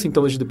você tenha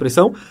sintomas de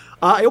depressão,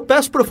 eu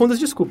peço profundas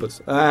desculpas.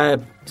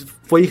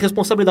 Foi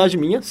irresponsabilidade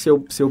minha se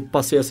eu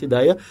passei essa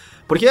ideia,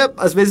 porque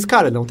às vezes,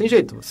 cara, não tem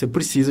jeito, você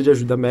precisa de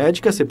ajuda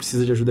médica, você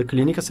precisa de ajuda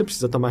clínica, você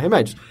precisa tomar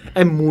remédios.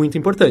 É muito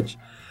importante.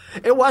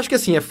 Eu acho que,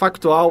 assim, é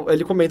factual,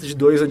 ele comenta de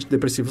 2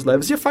 antidepressivos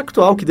leves, e é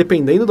factual que,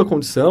 dependendo da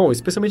condição,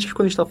 especialmente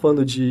quando a gente tá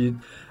falando de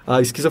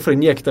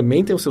esquizofrenia, que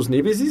também tem os seus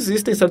níveis,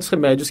 existem certos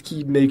remédios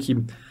que meio que,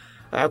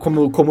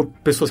 como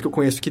pessoas que eu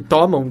conheço que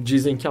tomam,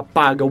 dizem que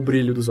apaga o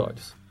brilho dos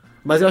olhos.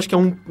 Mas eu acho que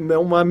é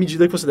uma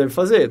medida que você deve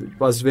fazer.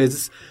 Tipo, às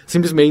vezes,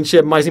 simplesmente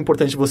é mais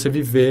importante você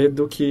viver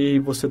do que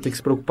você ter que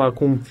se preocupar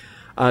com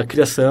a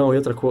criação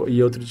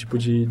e outro tipo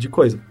de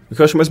coisa. O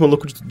que eu acho mais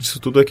maluco disso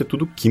tudo é que é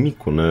tudo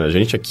químico, né? A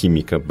gente é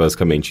química,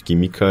 basicamente.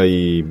 Química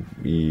e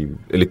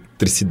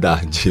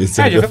eletricidade.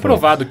 Já foi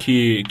provado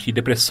que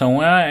depressão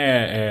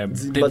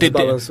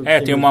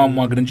tem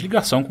uma grande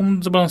ligação com o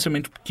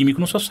desbalanceamento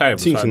químico no seu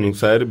cérebro, sim, sabe? Sim, no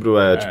cérebro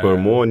tipo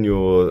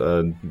hormônio,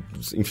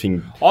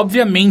 enfim.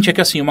 Obviamente é que,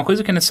 assim, uma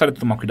coisa que é necessário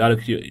tomar cuidado é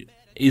que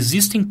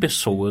existem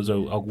pessoas,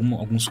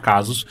 alguns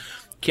casos,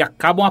 que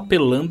acabam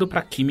apelando para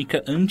a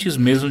química antes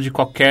mesmo de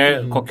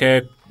qualquer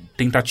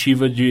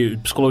tentativa de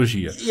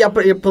psicologia.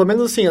 E pelo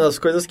menos assim, nas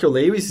coisas que eu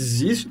leio,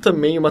 existe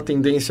também uma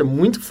tendência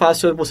muito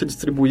fácil a você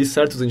distribuir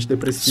certos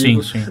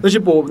antidepressivos. Sim. Então,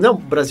 tipo, o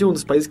Brasil é um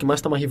dos países que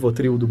mais toma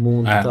Rivotril do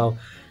mundo e tal.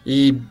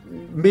 E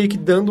meio que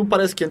dando,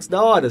 parece que antes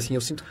da hora, assim,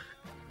 eu sinto...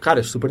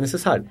 Cara, é super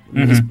necessário.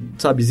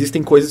 Sabe,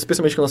 existem coisas,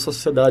 especialmente que a nossa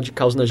sociedade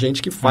causa na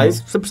gente, que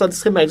faz você precisar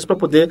desses remédios para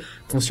poder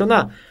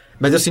funcionar.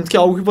 Mas eu sinto que é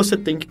algo que você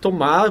tem que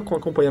tomar com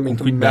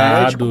acompanhamento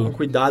médico, com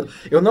cuidado.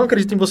 Eu não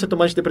acredito em você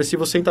tomar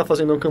antidepressivo sem estar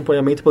fazendo um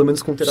acompanhamento, pelo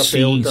menos com um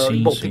terapeuta.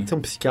 Sim. Tem que ter um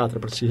psiquiatra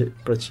pra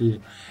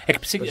te É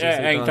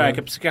que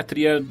a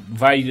psiquiatria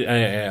vai...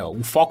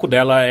 o foco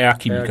dela é a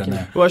química,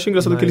 né? Eu acho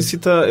engraçado que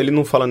ele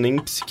não fala nem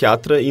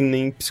psiquiatra e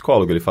nem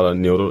psicólogo, ele fala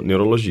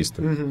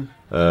neurologista.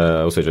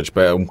 Ou seja, tipo,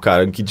 é um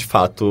cara que de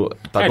fato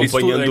tá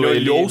acompanhando ele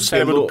olhou o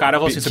cérebro do cara e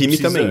falou assim,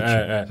 quimicamente.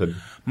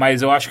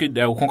 Mas eu acho que,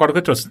 eu concordo com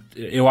o que eu trouxe,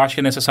 eu acho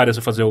que é necessário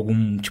você fazer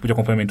algum tipo de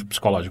acompanhamento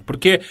psicológico,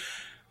 porque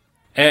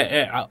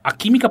a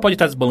química pode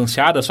estar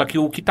desbalanceada, só que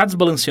o que está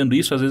desbalanceando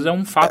isso, às vezes, é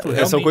um fato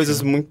realmente... São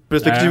coisas muito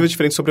perspectivas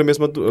diferentes sobre a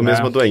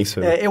mesma doença.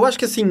 Eu acho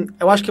que assim,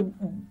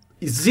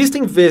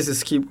 existem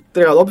vezes que,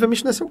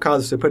 obviamente não é seu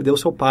caso, você perdeu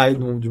seu pai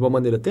de uma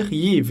maneira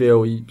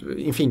terrível, e,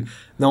 enfim,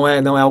 não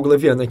é algo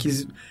leviano, é que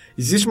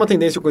existe uma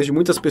tendência de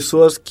muitas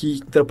pessoas que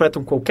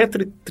interpretam qualquer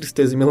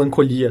tristeza e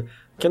melancolia,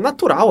 que é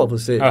natural a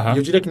você, e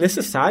eu diria que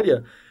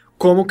necessária,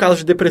 como caso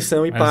de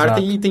depressão e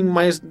partem, e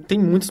tem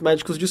muitos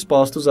médicos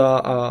dispostos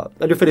a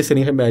lhe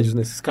oferecerem remédios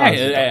nesses casos.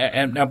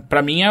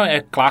 Pra mim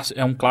é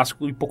um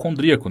clássico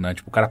hipocondríaco, né?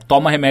 Tipo, o cara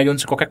toma remédio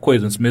antes de qualquer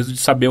coisa, antes mesmo de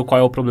saber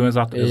qual é o problema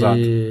exato.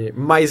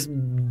 Mas,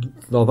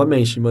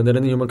 novamente, de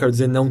maneira nenhuma eu quero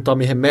dizer não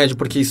tome remédio,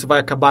 porque isso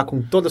vai acabar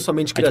com toda a sua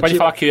mente criativa. A gente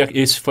pode falar que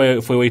esse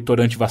foi o Heitor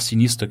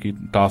antivacinista que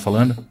tava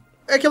falando?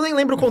 É que eu nem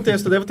lembro o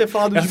contexto, eu devo ter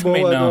falado de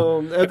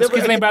boa. Eu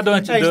quis lembrar do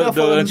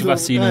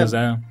antivacinas,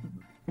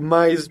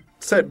 Mas,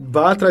 sério,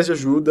 vá atrás de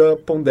ajuda,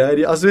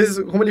 pondere. Às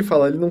vezes, como ele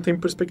fala, ele não tem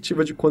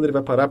perspectiva de quando ele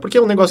vai parar, porque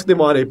é um negócio que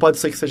demora, e pode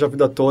ser que seja a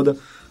vida toda,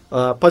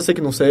 pode ser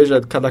que não seja,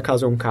 cada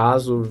caso é um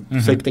caso,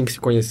 sei que tem que se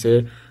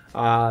conhecer.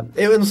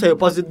 Eu não sei, eu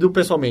posso dizer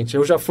pessoalmente,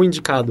 eu já fui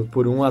indicado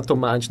por a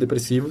tomar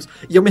antidepressivos,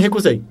 e eu me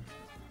recusei.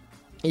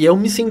 E eu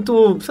me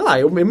sinto, sei lá,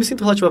 eu me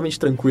sinto relativamente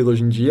tranquilo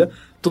hoje em dia,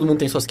 todo mundo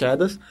tem suas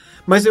quedas,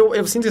 mas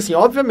eu sinto assim,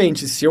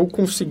 obviamente, se eu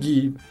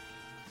conseguir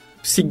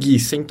seguir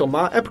sem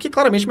tomar, é porque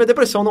claramente minha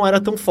depressão não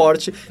era tão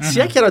forte, se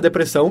é que era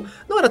depressão,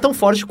 não era tão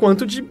forte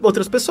quanto de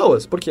outras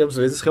pessoas, porque às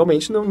vezes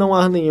realmente não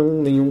há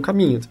nenhum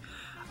caminho.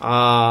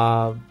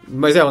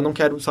 Mas eu não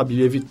quero,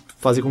 sabe,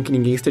 fazer com que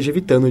ninguém esteja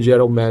evitando de ir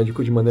ao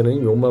médico de maneira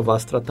nenhuma, vá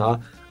se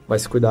tratar, vai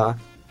se cuidar,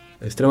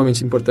 é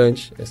extremamente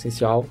importante, é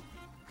essencial,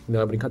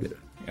 não é brincadeira.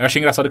 Eu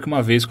achei engraçado que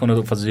uma vez, quando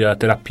eu fazia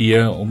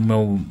terapia, o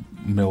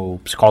meu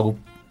psicólogo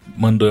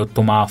mandou eu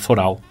tomar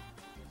Floral.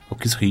 Eu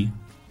quis rir.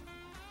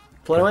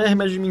 Floral é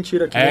remédio de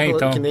mentira, que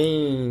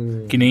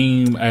nem... Que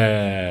nem...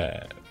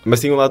 Mas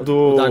tem um lado...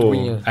 O da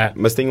aguinha.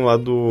 Mas tem um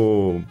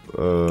lado...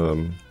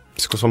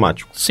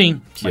 psicossomático.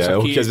 Sim. Que é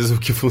o que às vezes o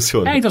que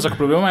funciona. Então, só que o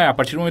problema é, a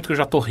partir do momento que eu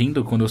já tô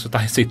rindo, quando você tá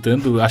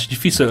receitando, acho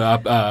difícil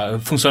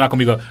funcionar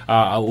comigo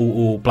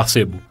o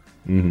placebo.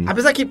 Uhum.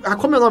 Apesar que...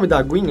 como é o nome da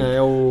aguinha?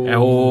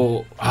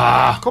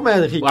 Como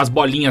é, Rick? As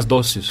bolinhas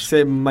doces.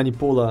 Você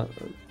manipula...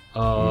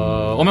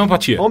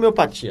 Homeopatia.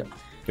 Homeopatia.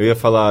 Eu ia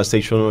falar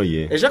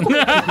Seishonoye. Eu já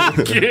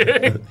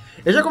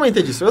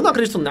comentei disso. Eu não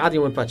acredito nada em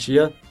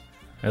homeopatia.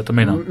 Eu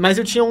também não. Mas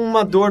eu tinha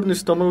uma dor no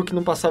estômago que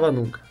não passava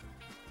nunca.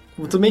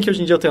 Tudo bem que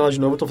hoje em dia eu tenho ela de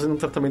novo, eu tô fazendo um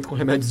tratamento com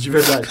remédios de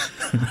verdade.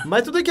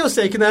 Mas tudo que eu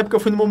sei é que na época eu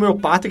fui numa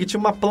homeopata que tinha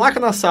uma placa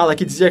na sala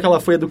que dizia que ela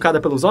foi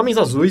educada pelos homens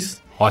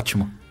azuis.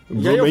 Ótimo.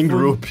 Women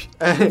Group.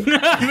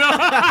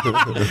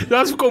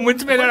 Nossa, ficou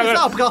muito melhor agora.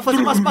 Não, porque ela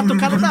fazia umas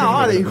batucadas na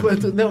hora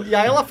enquanto... Não, e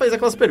aí ela fez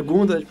aquelas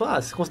perguntas, tipo,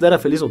 você considera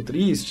feliz ou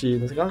triste?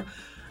 Não sei o que.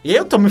 E aí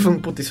eu tô me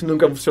falando, puta, isso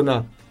nunca vai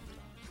funcionar.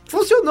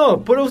 Funcionou,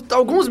 por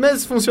alguns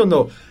meses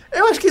funcionou.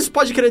 Eu acho que isso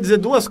pode querer dizer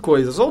duas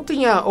coisas. Ou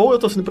eu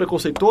tô sendo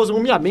preconceituoso,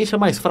 ou minha mente é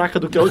mais fraca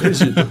do que eu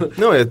acredito.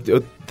 Não,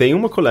 eu tenho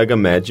uma colega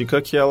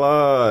médica que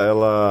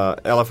ela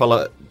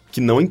fala que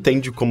não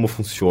entende como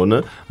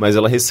funciona, mas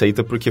ela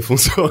receita porque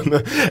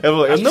funciona.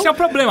 Esse é o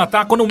problema,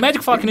 tá? Quando o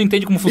médico fala que não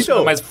entende como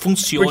funciona, então, mas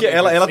funciona... Porque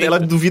ela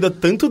duvida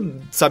tanto,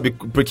 sabe?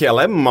 Porque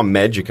ela é uma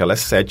médica, ela é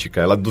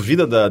cética, ela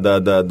duvida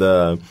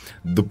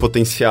do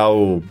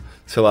potencial...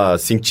 sei lá,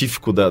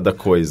 científico da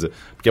coisa.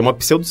 Porque é uma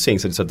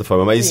pseudociência, de certa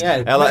forma, mas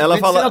ela medicina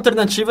fala...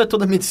 alternativa é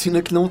toda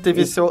medicina que não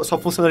teve sua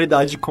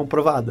funcionalidade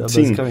comprovada,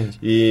 Sim, basicamente.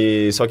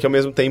 Só que ao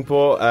mesmo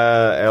tempo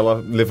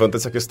ela levanta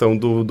essa questão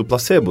do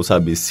placebo,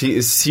 sabe?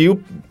 Se o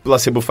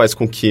placebo faz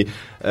com que...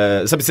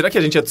 sabe, será que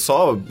a gente é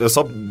só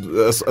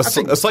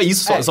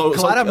isso?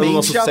 Claramente, o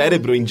nosso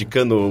cérebro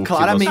indicando...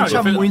 Claramente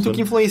há muito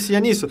que influencia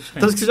nisso.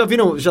 Tanto que vocês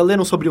já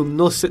leram sobre o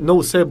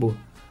nocebo?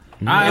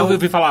 Eu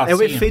ouvi falar. É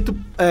o efeito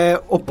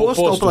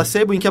oposto ao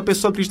placebo, em que a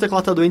pessoa acredita que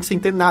ela tá doente sem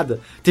ter nada.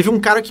 Teve um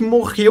cara que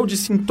morreu de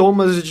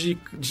sintomas de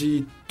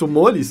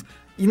tumores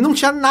e não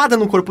tinha nada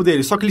no corpo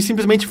dele, só que ele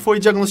simplesmente foi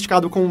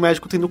diagnosticado com um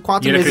médico tendo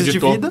 4 meses de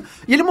vida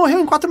e ele morreu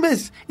em 4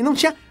 meses. E não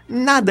tinha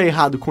nada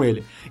errado com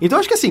ele. Então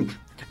eu acho que assim...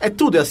 É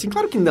tudo, é assim?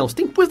 Claro que não. Você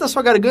tem pus na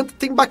sua garganta,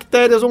 tem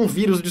bactérias ou um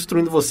vírus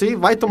destruindo você e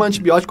vai tomar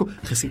antibiótico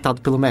receitado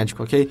pelo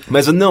médico, ok?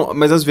 Mas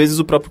às vezes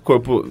o próprio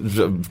corpo,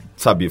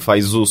 sabe,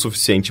 faz o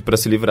suficiente pra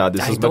se livrar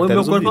dessas então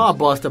bactérias. Então o meu corpo é uma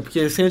bosta,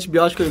 porque sem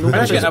antibiótico ele nunca...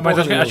 Mas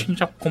acho que a gente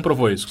já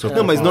comprovou isso.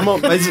 Não,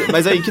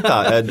 mas aí que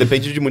tá.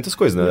 Depende de muitas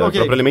coisas, né? Okay. A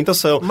própria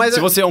alimentação. Mas se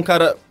você é um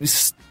cara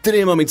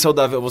extremamente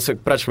saudável, você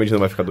praticamente não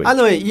vai ficar doente.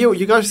 Não, e eu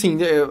acho assim,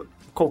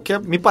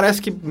 me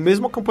parece que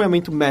mesmo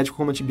acompanhamento médico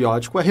como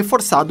antibiótico é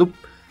reforçado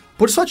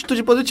por sua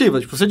atitude positiva.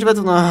 Tipo, se você estiver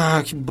dizendo,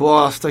 que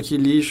bosta, que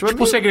lixo...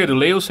 Tipo o segredo,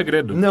 leia o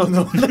segredo. Não.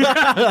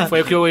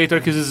 Foi o que o Heitor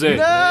quis dizer.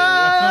 Não!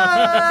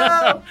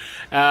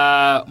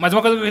 Mas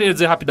uma coisa que eu queria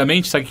dizer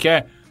rapidamente, sabe o que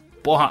é?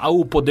 Porra,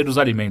 o poder dos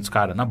alimentos,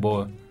 cara, na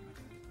boa.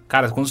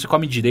 Cara, quando você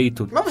come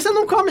direito... Mas você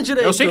não come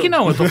direito. Eu sei que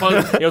não,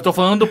 eu tô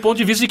falando do ponto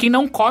de vista de quem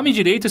não come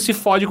direito e se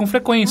fode com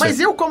frequência. Mas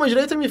eu como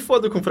direito e me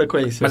fodo com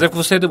frequência. Mas é que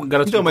você é do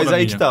garoto Então, mas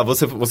aí que tá,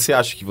 você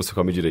acha que você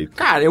come direito?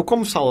 Cara, eu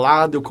como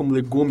salada, eu como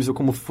legumes, eu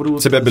como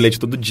frutas. Você bebe leite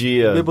todo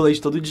dia. Eu bebo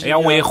leite todo dia. É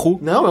um erro.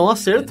 Não, é um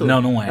acerto.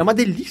 Não é. É uma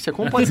delícia,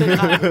 como pode ser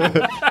errado?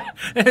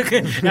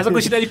 Essa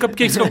quantidade de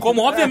cupcakes que eu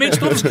como, obviamente,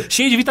 todos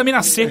cheios de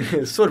vitamina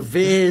C.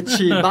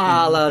 Sorvete,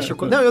 bala,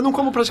 chocolate... Não, eu não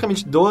como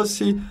praticamente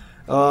doce...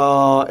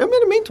 eu me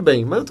alimento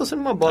bem, mas eu tô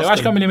sendo uma bosta. Eu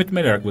acho que eu me alimento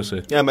melhor que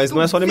você. Mas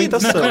não é só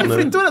alimentação, né?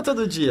 Fritura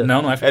todo dia. Não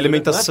é fritura.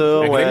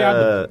 Alimentação,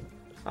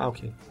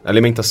 ok.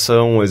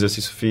 Alimentação,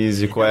 exercício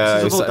físico,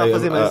 preciso voltar a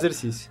fazer mais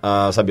exercício.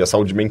 Sabe, a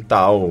saúde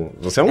mental.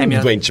 Você é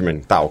um doente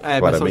mental,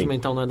 claramente. Minha saúde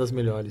mental não é das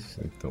melhores.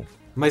 Então...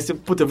 Mas,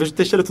 eu vejo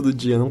Teixeira todo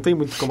dia, não tem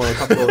muito como ela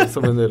tá boa dessa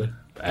maneira.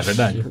 É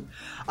verdade.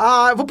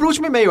 Eu vou pro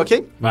último e-mail,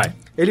 ok? Vai.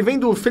 Ele vem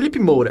do Felipe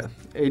Moura.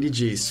 Ele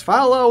diz: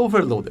 Fala,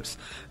 Overloaders.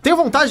 Tenho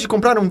vontade de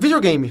comprar um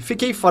videogame.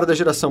 Fiquei fora da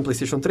geração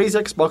PlayStation 3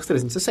 e Xbox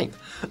 360.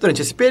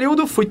 Durante esse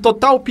período, fui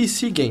total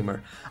PC gamer.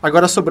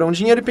 Agora sobrou um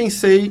dinheiro e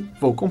pensei,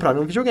 vou comprar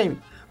um videogame.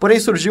 Porém,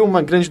 surgiu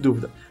uma grande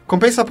dúvida.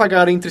 Compensa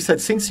pagar entre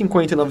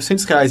 750 e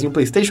 900 reais em um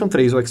PlayStation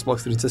 3 ou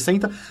Xbox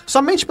 360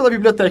 somente pela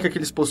biblioteca que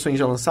eles possuem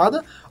já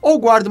lançada? Ou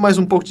guardo mais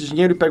um pouco de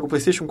dinheiro e pego o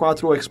PlayStation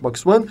 4 ou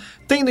Xbox One,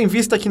 tendo em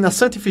vista que na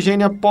Santa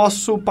Ifigênia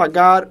posso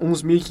pagar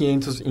uns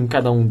 1.500 em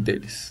cada um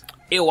deles?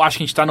 Eu acho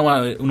que a gente tá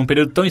num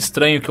período tão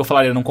estranho que eu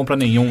falaria, não compra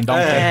nenhum, dá um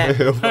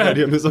tempo. Eu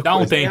falaria a mesma dá um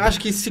coisa. tempo. Eu acho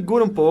que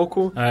segura um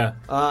pouco.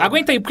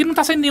 Aguenta aí, porque não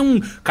tá saindo nenhum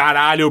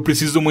caralho, eu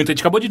preciso muito. A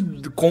gente acabou de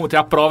ter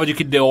a prova de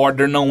que The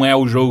Order não é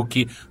o jogo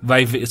que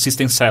vai ver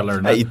System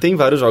Seller, né? E tem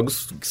vários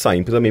jogos que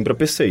saem também pra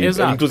PC.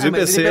 Exato. Inclusive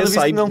PC ele,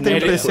 sai... não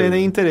tem PC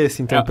nem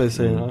interesse em ter um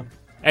PC, né?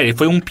 Ele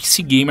foi um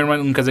PC gamer, mas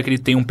não quer dizer que ele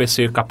tem um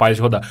PC capaz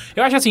de rodar.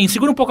 Eu acho assim,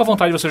 segura um pouco a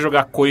vontade de você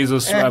jogar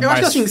coisas eu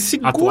mais acho que assim,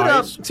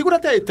 atuais. segura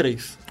até a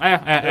E3.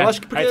 Eu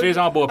acho que a E3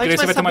 é uma boa, porque aí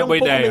você vai ter uma boa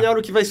ideia. pouco melhor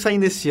o que vai sair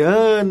nesse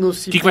ano. O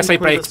que vai sair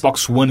pra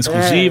Xbox One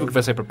exclusivo, o que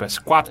vai sair pra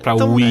PS4, pra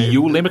Wii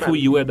U. Lembra que o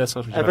Wii U é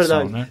dessa geração,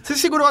 verdade. né? Você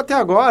segurou até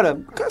agora,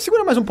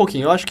 segura mais um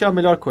pouquinho. Eu acho que é a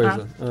melhor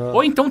coisa.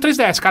 Ou então um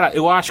 3DS. Cara,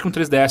 eu acho que um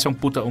 3DS é um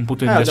puta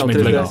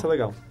investimento legal. 3DS é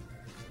legal.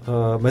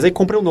 Mas aí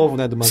compra um novo,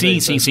 né? De uma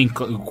vez, Sim.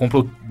 Compra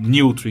o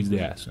New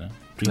 3DS, né?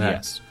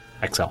 3DS.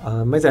 XL.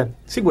 Mas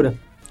segura.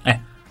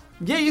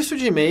 E é isso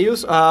de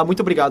e-mails. Muito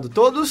obrigado a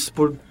todos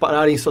por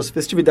pararem suas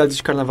festividades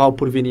de carnaval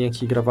por virem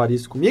aqui gravar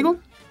isso comigo.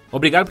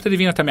 Obrigado por ter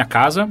vindo até minha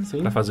casa Sim.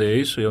 pra fazer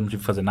isso. Eu não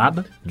tive que fazer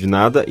nada. De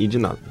nada e de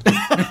nada.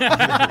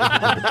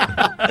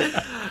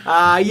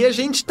 E a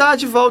gente tá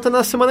de volta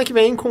na semana que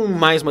vem com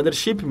mais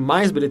Mothership,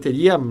 mais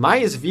bilheteria,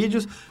 mais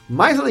vídeos,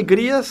 mais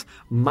alegrias,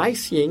 mais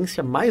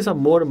ciência, mais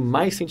amor,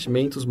 mais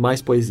sentimentos,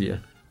 mais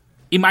poesia.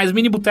 E mais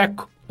mini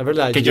boteco. É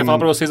verdade. Que a gente vai falar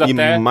pra vocês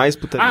até... E mais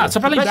putaria. Só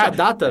pra Vai ser lembrar. a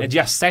data? É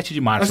dia 7 de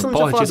março. Essa eu não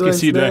Porra, tinha tinha falado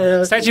esquecido. antes,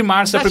 né? 7 de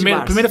março é o 7 de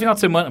março. primeiro final de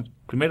semana.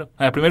 Primeiro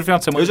final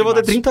de semana Eu já vou ter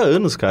março. 30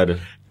 anos, cara.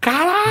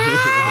 Caralho!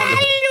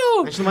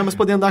 A gente não vai mais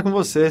poder andar com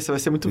você vai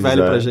ser muito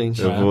velho pra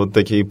gente. Eu vou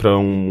ter que ir pra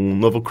um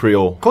novo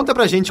Creole. Conta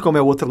pra gente como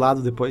é o outro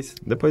lado depois.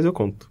 Depois eu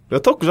conto. Eu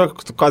tô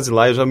quase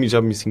lá, eu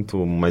já me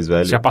sinto mais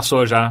velho. Já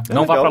passou, já.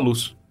 Não vá legal. pra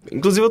luz.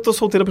 Inclusive, eu tô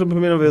solteiro pela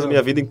primeira vez na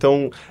minha vida,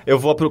 então eu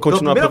vou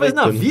continuar Pela primeira vez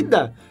aproveitando.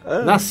 na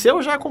vida,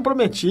 nasceu já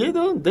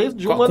comprometido,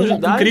 desde um ano de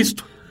idade. Com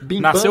Cristo.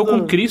 Nasceu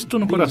com Cristo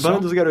no coração.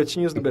 Bimbando os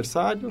garotinhos do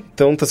berçário.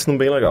 Então tá sendo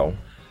bem legal.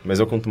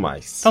 Mas eu conto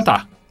mais. Então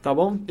tá. Tá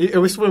bom?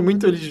 Isso foi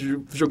muito ele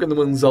jogando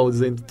manzol,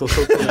 dizendo, tô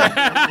solteiro.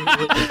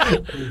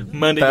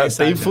 Mandem Tá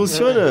mensagem.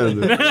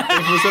 funcionando.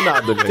 Tem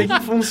funcionado, Tem gente.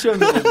 que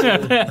funcionar.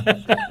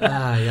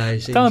 Ai,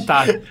 gente. Então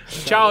tá.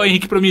 Tchau,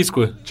 Henrique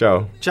Promíscuo.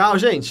 Tchau. Tchau,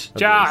 gente.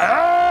 Tchau.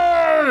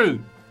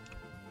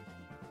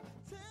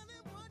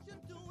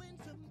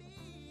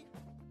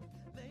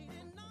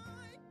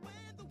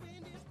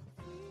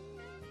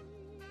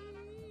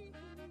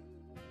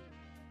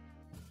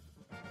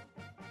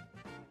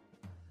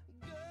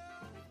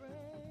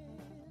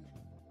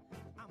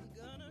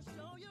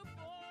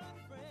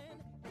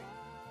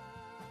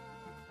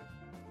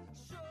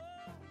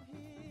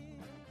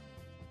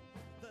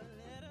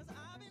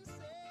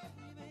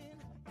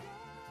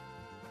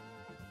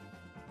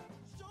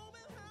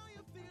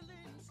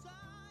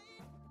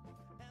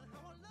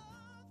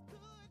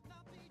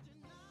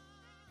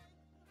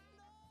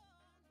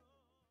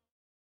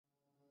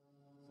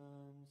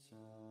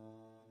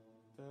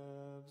 Sunshine,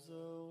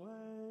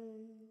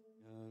 away,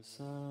 your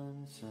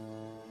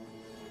sunshine.